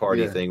fucking Tea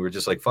Party thing. We're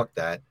just like, fuck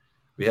that.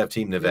 We have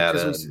Team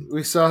Nevada.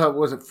 We saw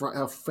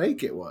how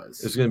fake it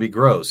was. It's going to be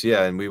gross.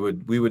 Yeah. And we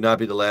would not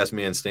be the last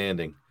man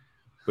standing.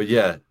 But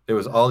yeah, there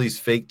was all these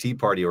fake Tea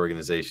Party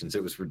organizations.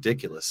 It was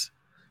ridiculous.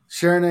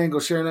 Sharon Angle.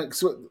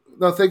 So,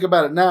 now think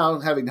about it now,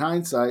 having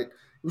hindsight.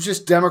 It was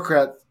just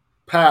Democrat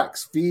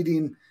PACs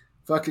feeding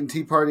fucking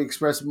Tea Party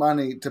Express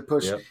money to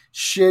push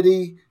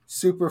shitty,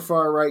 super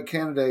far right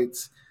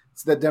candidates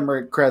so that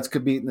Democrats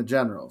could beat in the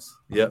generals.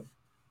 Yep.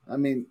 I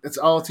mean, it's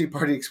all Tea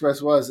Party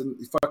Express was, and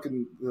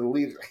fucking the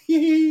leader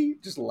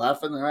just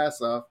laughing their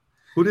ass off.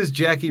 Who does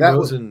Jackie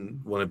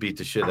Rosen want to beat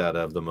the shit out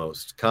of the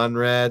most?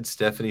 Conrad,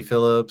 Stephanie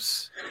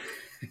Phillips,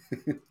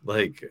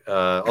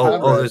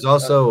 there's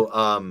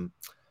also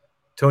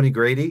Tony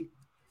Grady.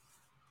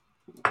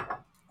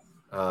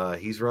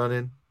 He's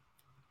running.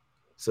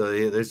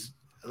 So there's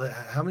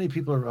how many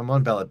people are? I'm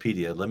on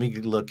Ballotpedia. Let me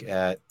look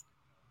at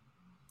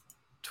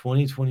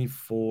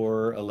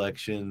 2024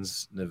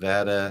 elections,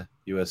 Nevada,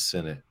 U.S.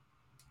 Senate,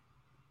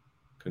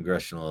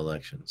 congressional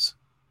elections.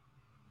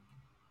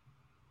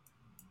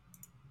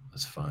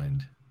 Let's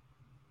find.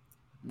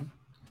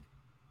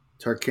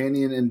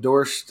 Tarkanian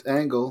endorsed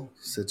Angle,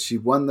 said she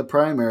won the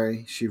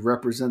primary. She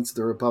represents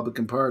the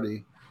Republican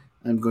Party.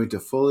 I'm going to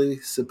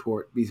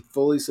be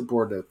fully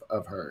supportive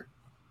of her.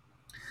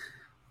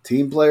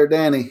 Team player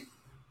Danny.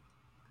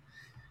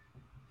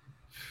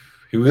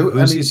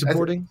 Who's he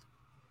supporting?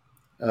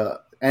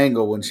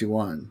 Angle when she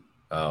won.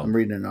 Oh. I'm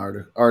reading an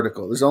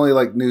article. There's only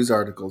like news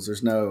articles.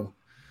 There's no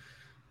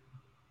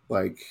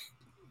like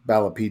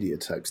Ballotpedia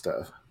type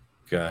stuff.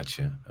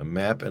 Gotcha. A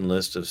map and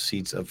list of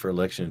seats up for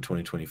election in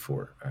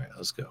 2024. All right,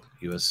 let's go.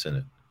 U.S.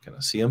 Senate. Can I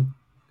see them?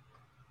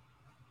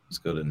 Let's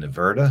go to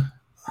Nevada.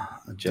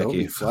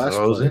 Jackie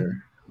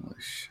Rosen.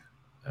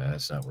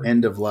 That's not working.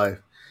 End of life.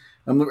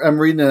 I'm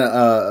reading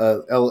a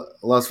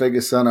Las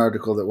Vegas Sun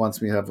article that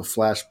wants me to have a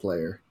Flash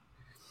player.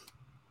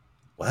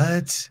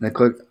 What? And I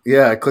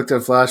clicked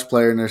on Flash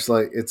player, and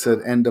it said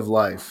end of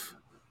life.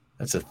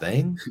 That's a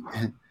thing?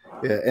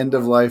 Yeah, end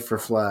of life for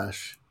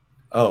Flash.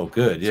 Oh,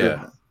 good.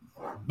 Yeah.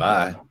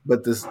 Bye.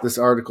 But this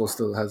article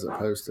still has it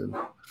posted.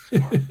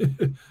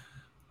 This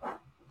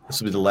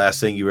will be the last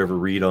thing you ever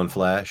read on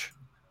Flash.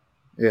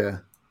 Yeah.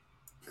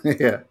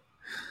 Yeah.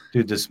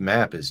 Dude, this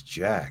map is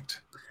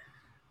jacked.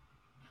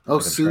 Oh,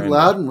 Sue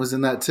Loudon was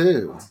in that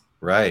too.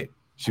 Right.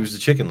 She was the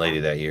chicken lady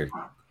that year.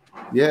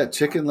 Yeah,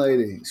 chicken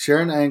lady.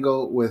 Sharon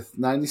Angle with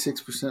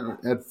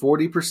 96% had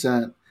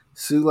 40%.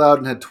 Sue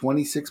Loudon had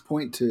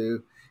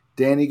 26.2.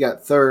 Danny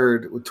got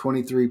third with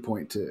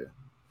 23.2.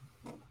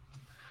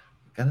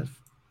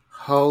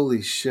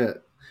 Holy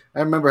shit.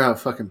 I remember how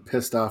fucking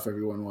pissed off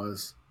everyone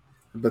was.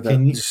 But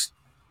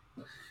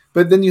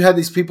but then you had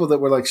these people that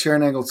were like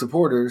Sharon Angle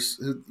supporters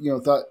who,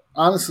 thought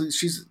honestly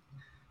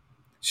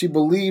she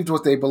believed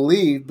what they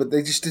believed, but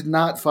they just did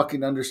not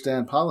fucking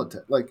understand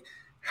politics, like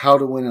how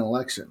to win an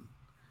election.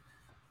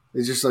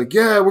 They're just like,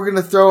 yeah, we're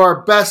gonna throw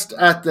our best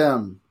at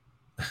them.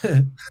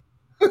 And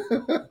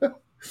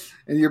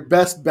your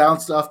best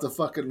bounced off the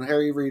fucking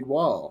Harry Reid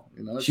wall.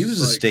 She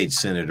was a state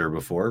senator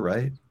before,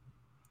 right?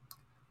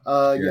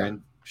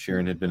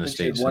 Sharon had been a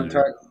state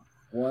senator.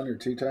 One or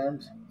two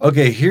times.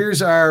 Okay,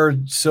 here's our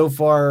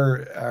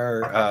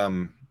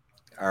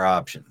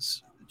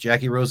options.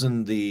 Jackie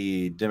Rosen,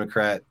 the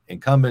Democrat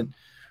incumbent,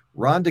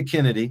 Rhonda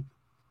Kennedy,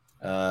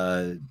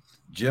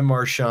 Jim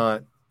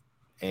Marchant,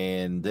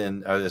 and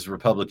then as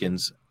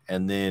Republicans,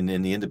 and then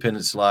in the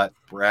independent slot,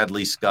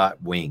 Bradley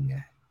Scott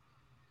Wing.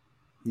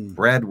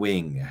 Brad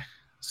Wing.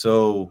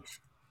 So,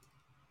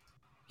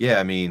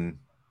 yeah, I mean,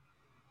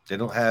 they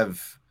don't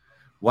have.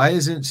 Why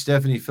isn't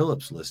Stephanie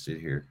Phillips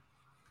listed here?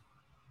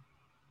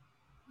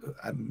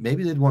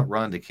 Maybe they'd want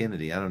Rhonda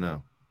Kennedy. I don't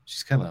know.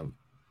 She's kind of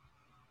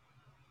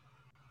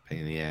pain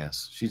in the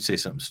ass. She'd say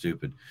something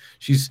stupid.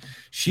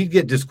 She'd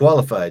get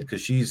disqualified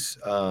because she's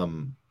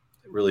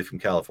really from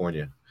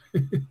California.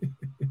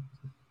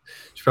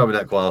 She's probably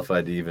not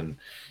qualified to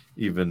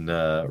even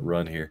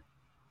run here.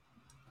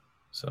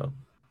 So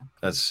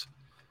that's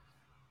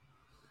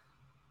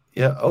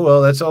Oh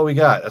well, that's all we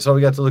got. That's all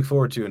we got to look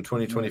forward to in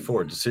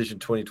 2024. Decision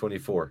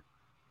 2024.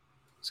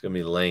 It's gonna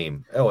be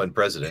lame. Oh, and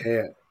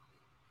president.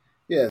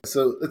 Yeah.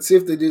 So let's see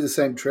if they do the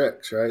same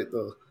tricks, right?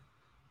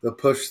 They'll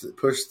push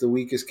the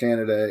weakest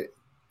candidate.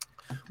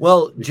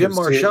 Well, Jim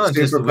Marchant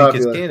is the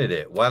weakest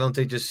candidate. Why don't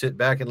they just sit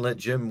back and let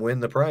Jim win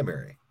the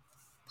primary?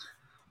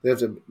 They have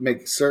to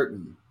make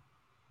certain.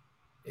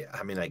 Yeah,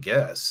 I mean, I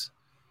guess.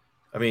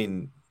 I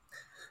mean,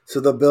 so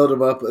they'll build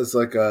him up as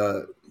like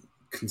a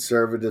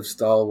conservative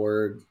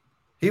stalwart.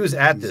 He was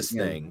at this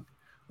thing.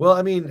 Well,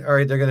 I mean, all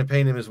right, they're going to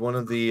paint him as one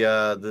of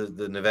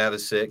the Nevada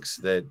Six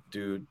that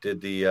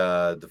did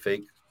the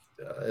fake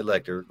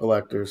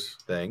electors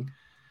thing.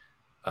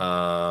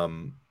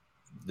 The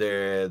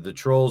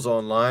trolls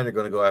online are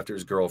going to go after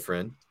his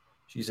girlfriend.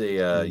 She's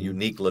a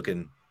unique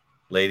looking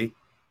lady,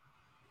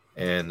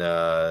 and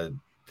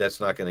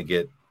that's not going to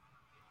get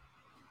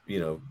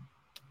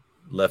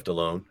left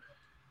alone.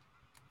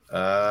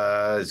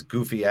 his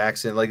goofy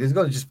accent. Like, they're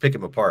going to just pick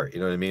him apart. You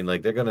know what I mean?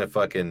 Like, they're going to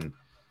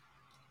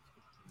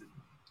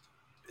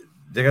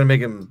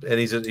make him, and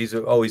he's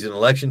an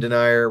election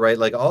denier, right?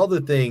 Like, all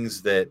the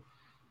things that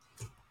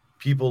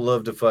people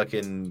love to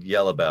fucking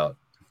yell about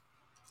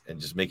and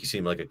just make you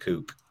seem like a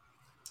kook.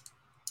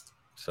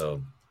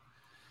 So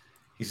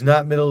he's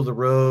not middle of the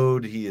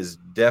road. He is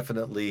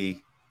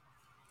definitely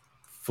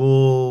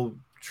full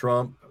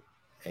Trump.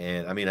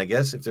 And I mean, I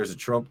guess if there's a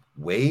Trump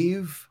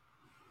wave,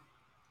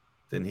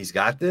 then he's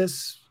got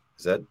this.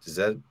 Is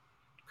that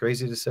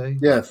crazy to say?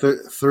 Yeah,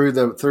 through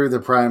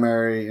the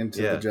primary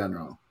into the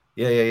general.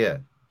 Yeah.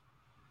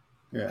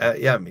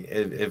 I mean,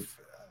 if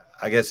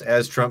I guess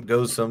as Trump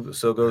goes,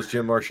 so goes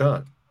Jim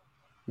Marchand.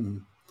 Mm-hmm.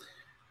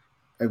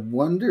 I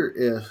wonder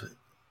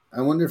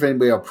if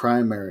anybody will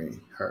primary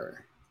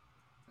her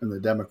on the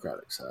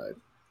Democratic side.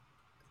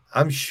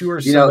 I'm sure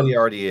somebody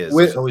already is.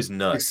 It's always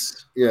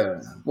nuts.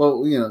 Yeah.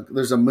 Well,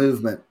 there's a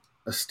movement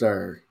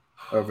astir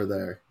over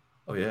there.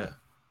 Oh yeah.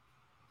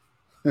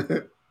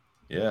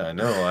 Yeah, I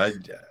know.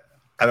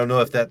 I don't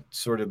know if that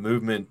sort of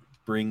movement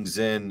brings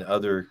in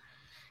other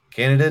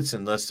candidates,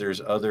 unless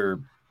there's other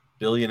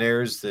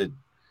billionaires that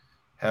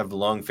have a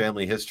long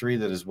family history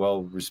that is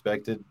well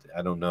respected.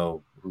 I don't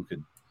know who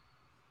could.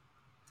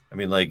 I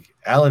mean, like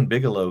Alan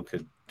Bigelow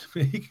could.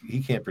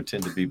 He can't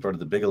pretend to be part of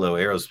the Bigelow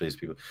Aerospace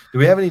people. Do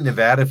we have any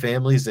Nevada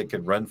families that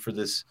could run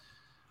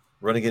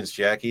against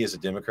Jackie as a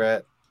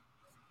Democrat?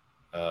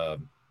 That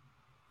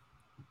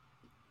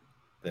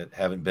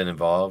haven't been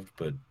involved,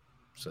 but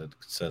so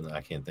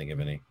I can't think of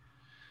any.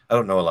 I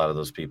don't know a lot of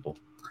those people.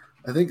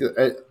 I think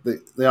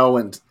they all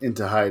went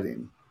into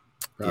hiding.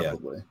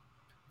 Probably.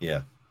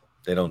 Yeah.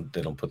 They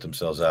don't put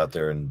themselves out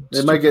there, and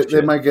they might get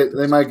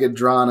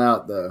drawn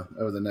out though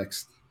over the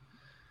next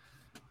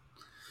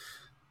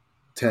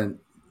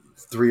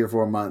 3 or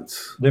 4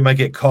 months. They might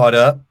get caught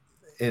up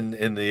in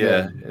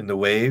the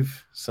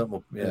wave.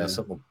 Something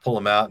will pull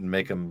them out and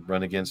make them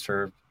run against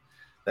her.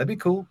 That'd be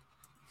cool.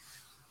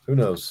 Who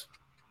knows?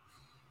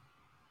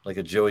 Like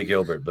a Joey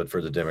Gilbert, but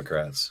for the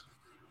Democrats.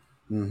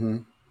 Mm-hmm.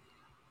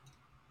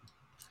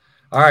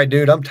 All right,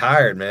 dude. I'm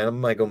tired, man. I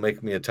might go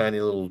make me a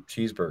tiny little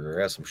cheeseburger.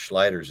 I got some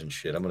Schleiders and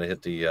shit. I'm gonna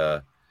hit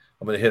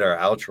our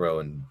outro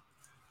and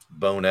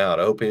bone out.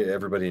 I hope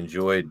everybody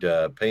enjoyed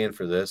paying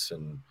for this,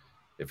 and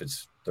if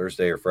it's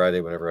Thursday or Friday,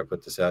 whenever I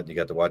put this out, and you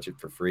got to watch it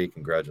for free,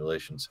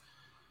 congratulations.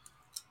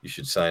 You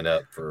should sign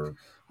up for.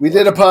 We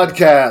did a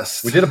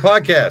podcast.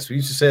 We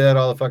used to say that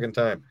all the fucking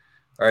time.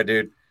 All right,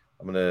 dude.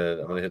 I'm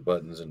gonna hit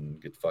buttons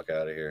and get the fuck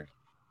out of here.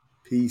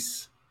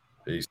 Peace.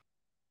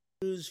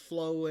 News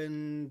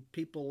flowing,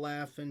 people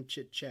laughing,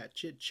 chit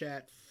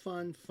chat,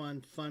 fun.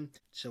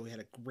 So we had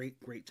a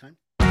great time.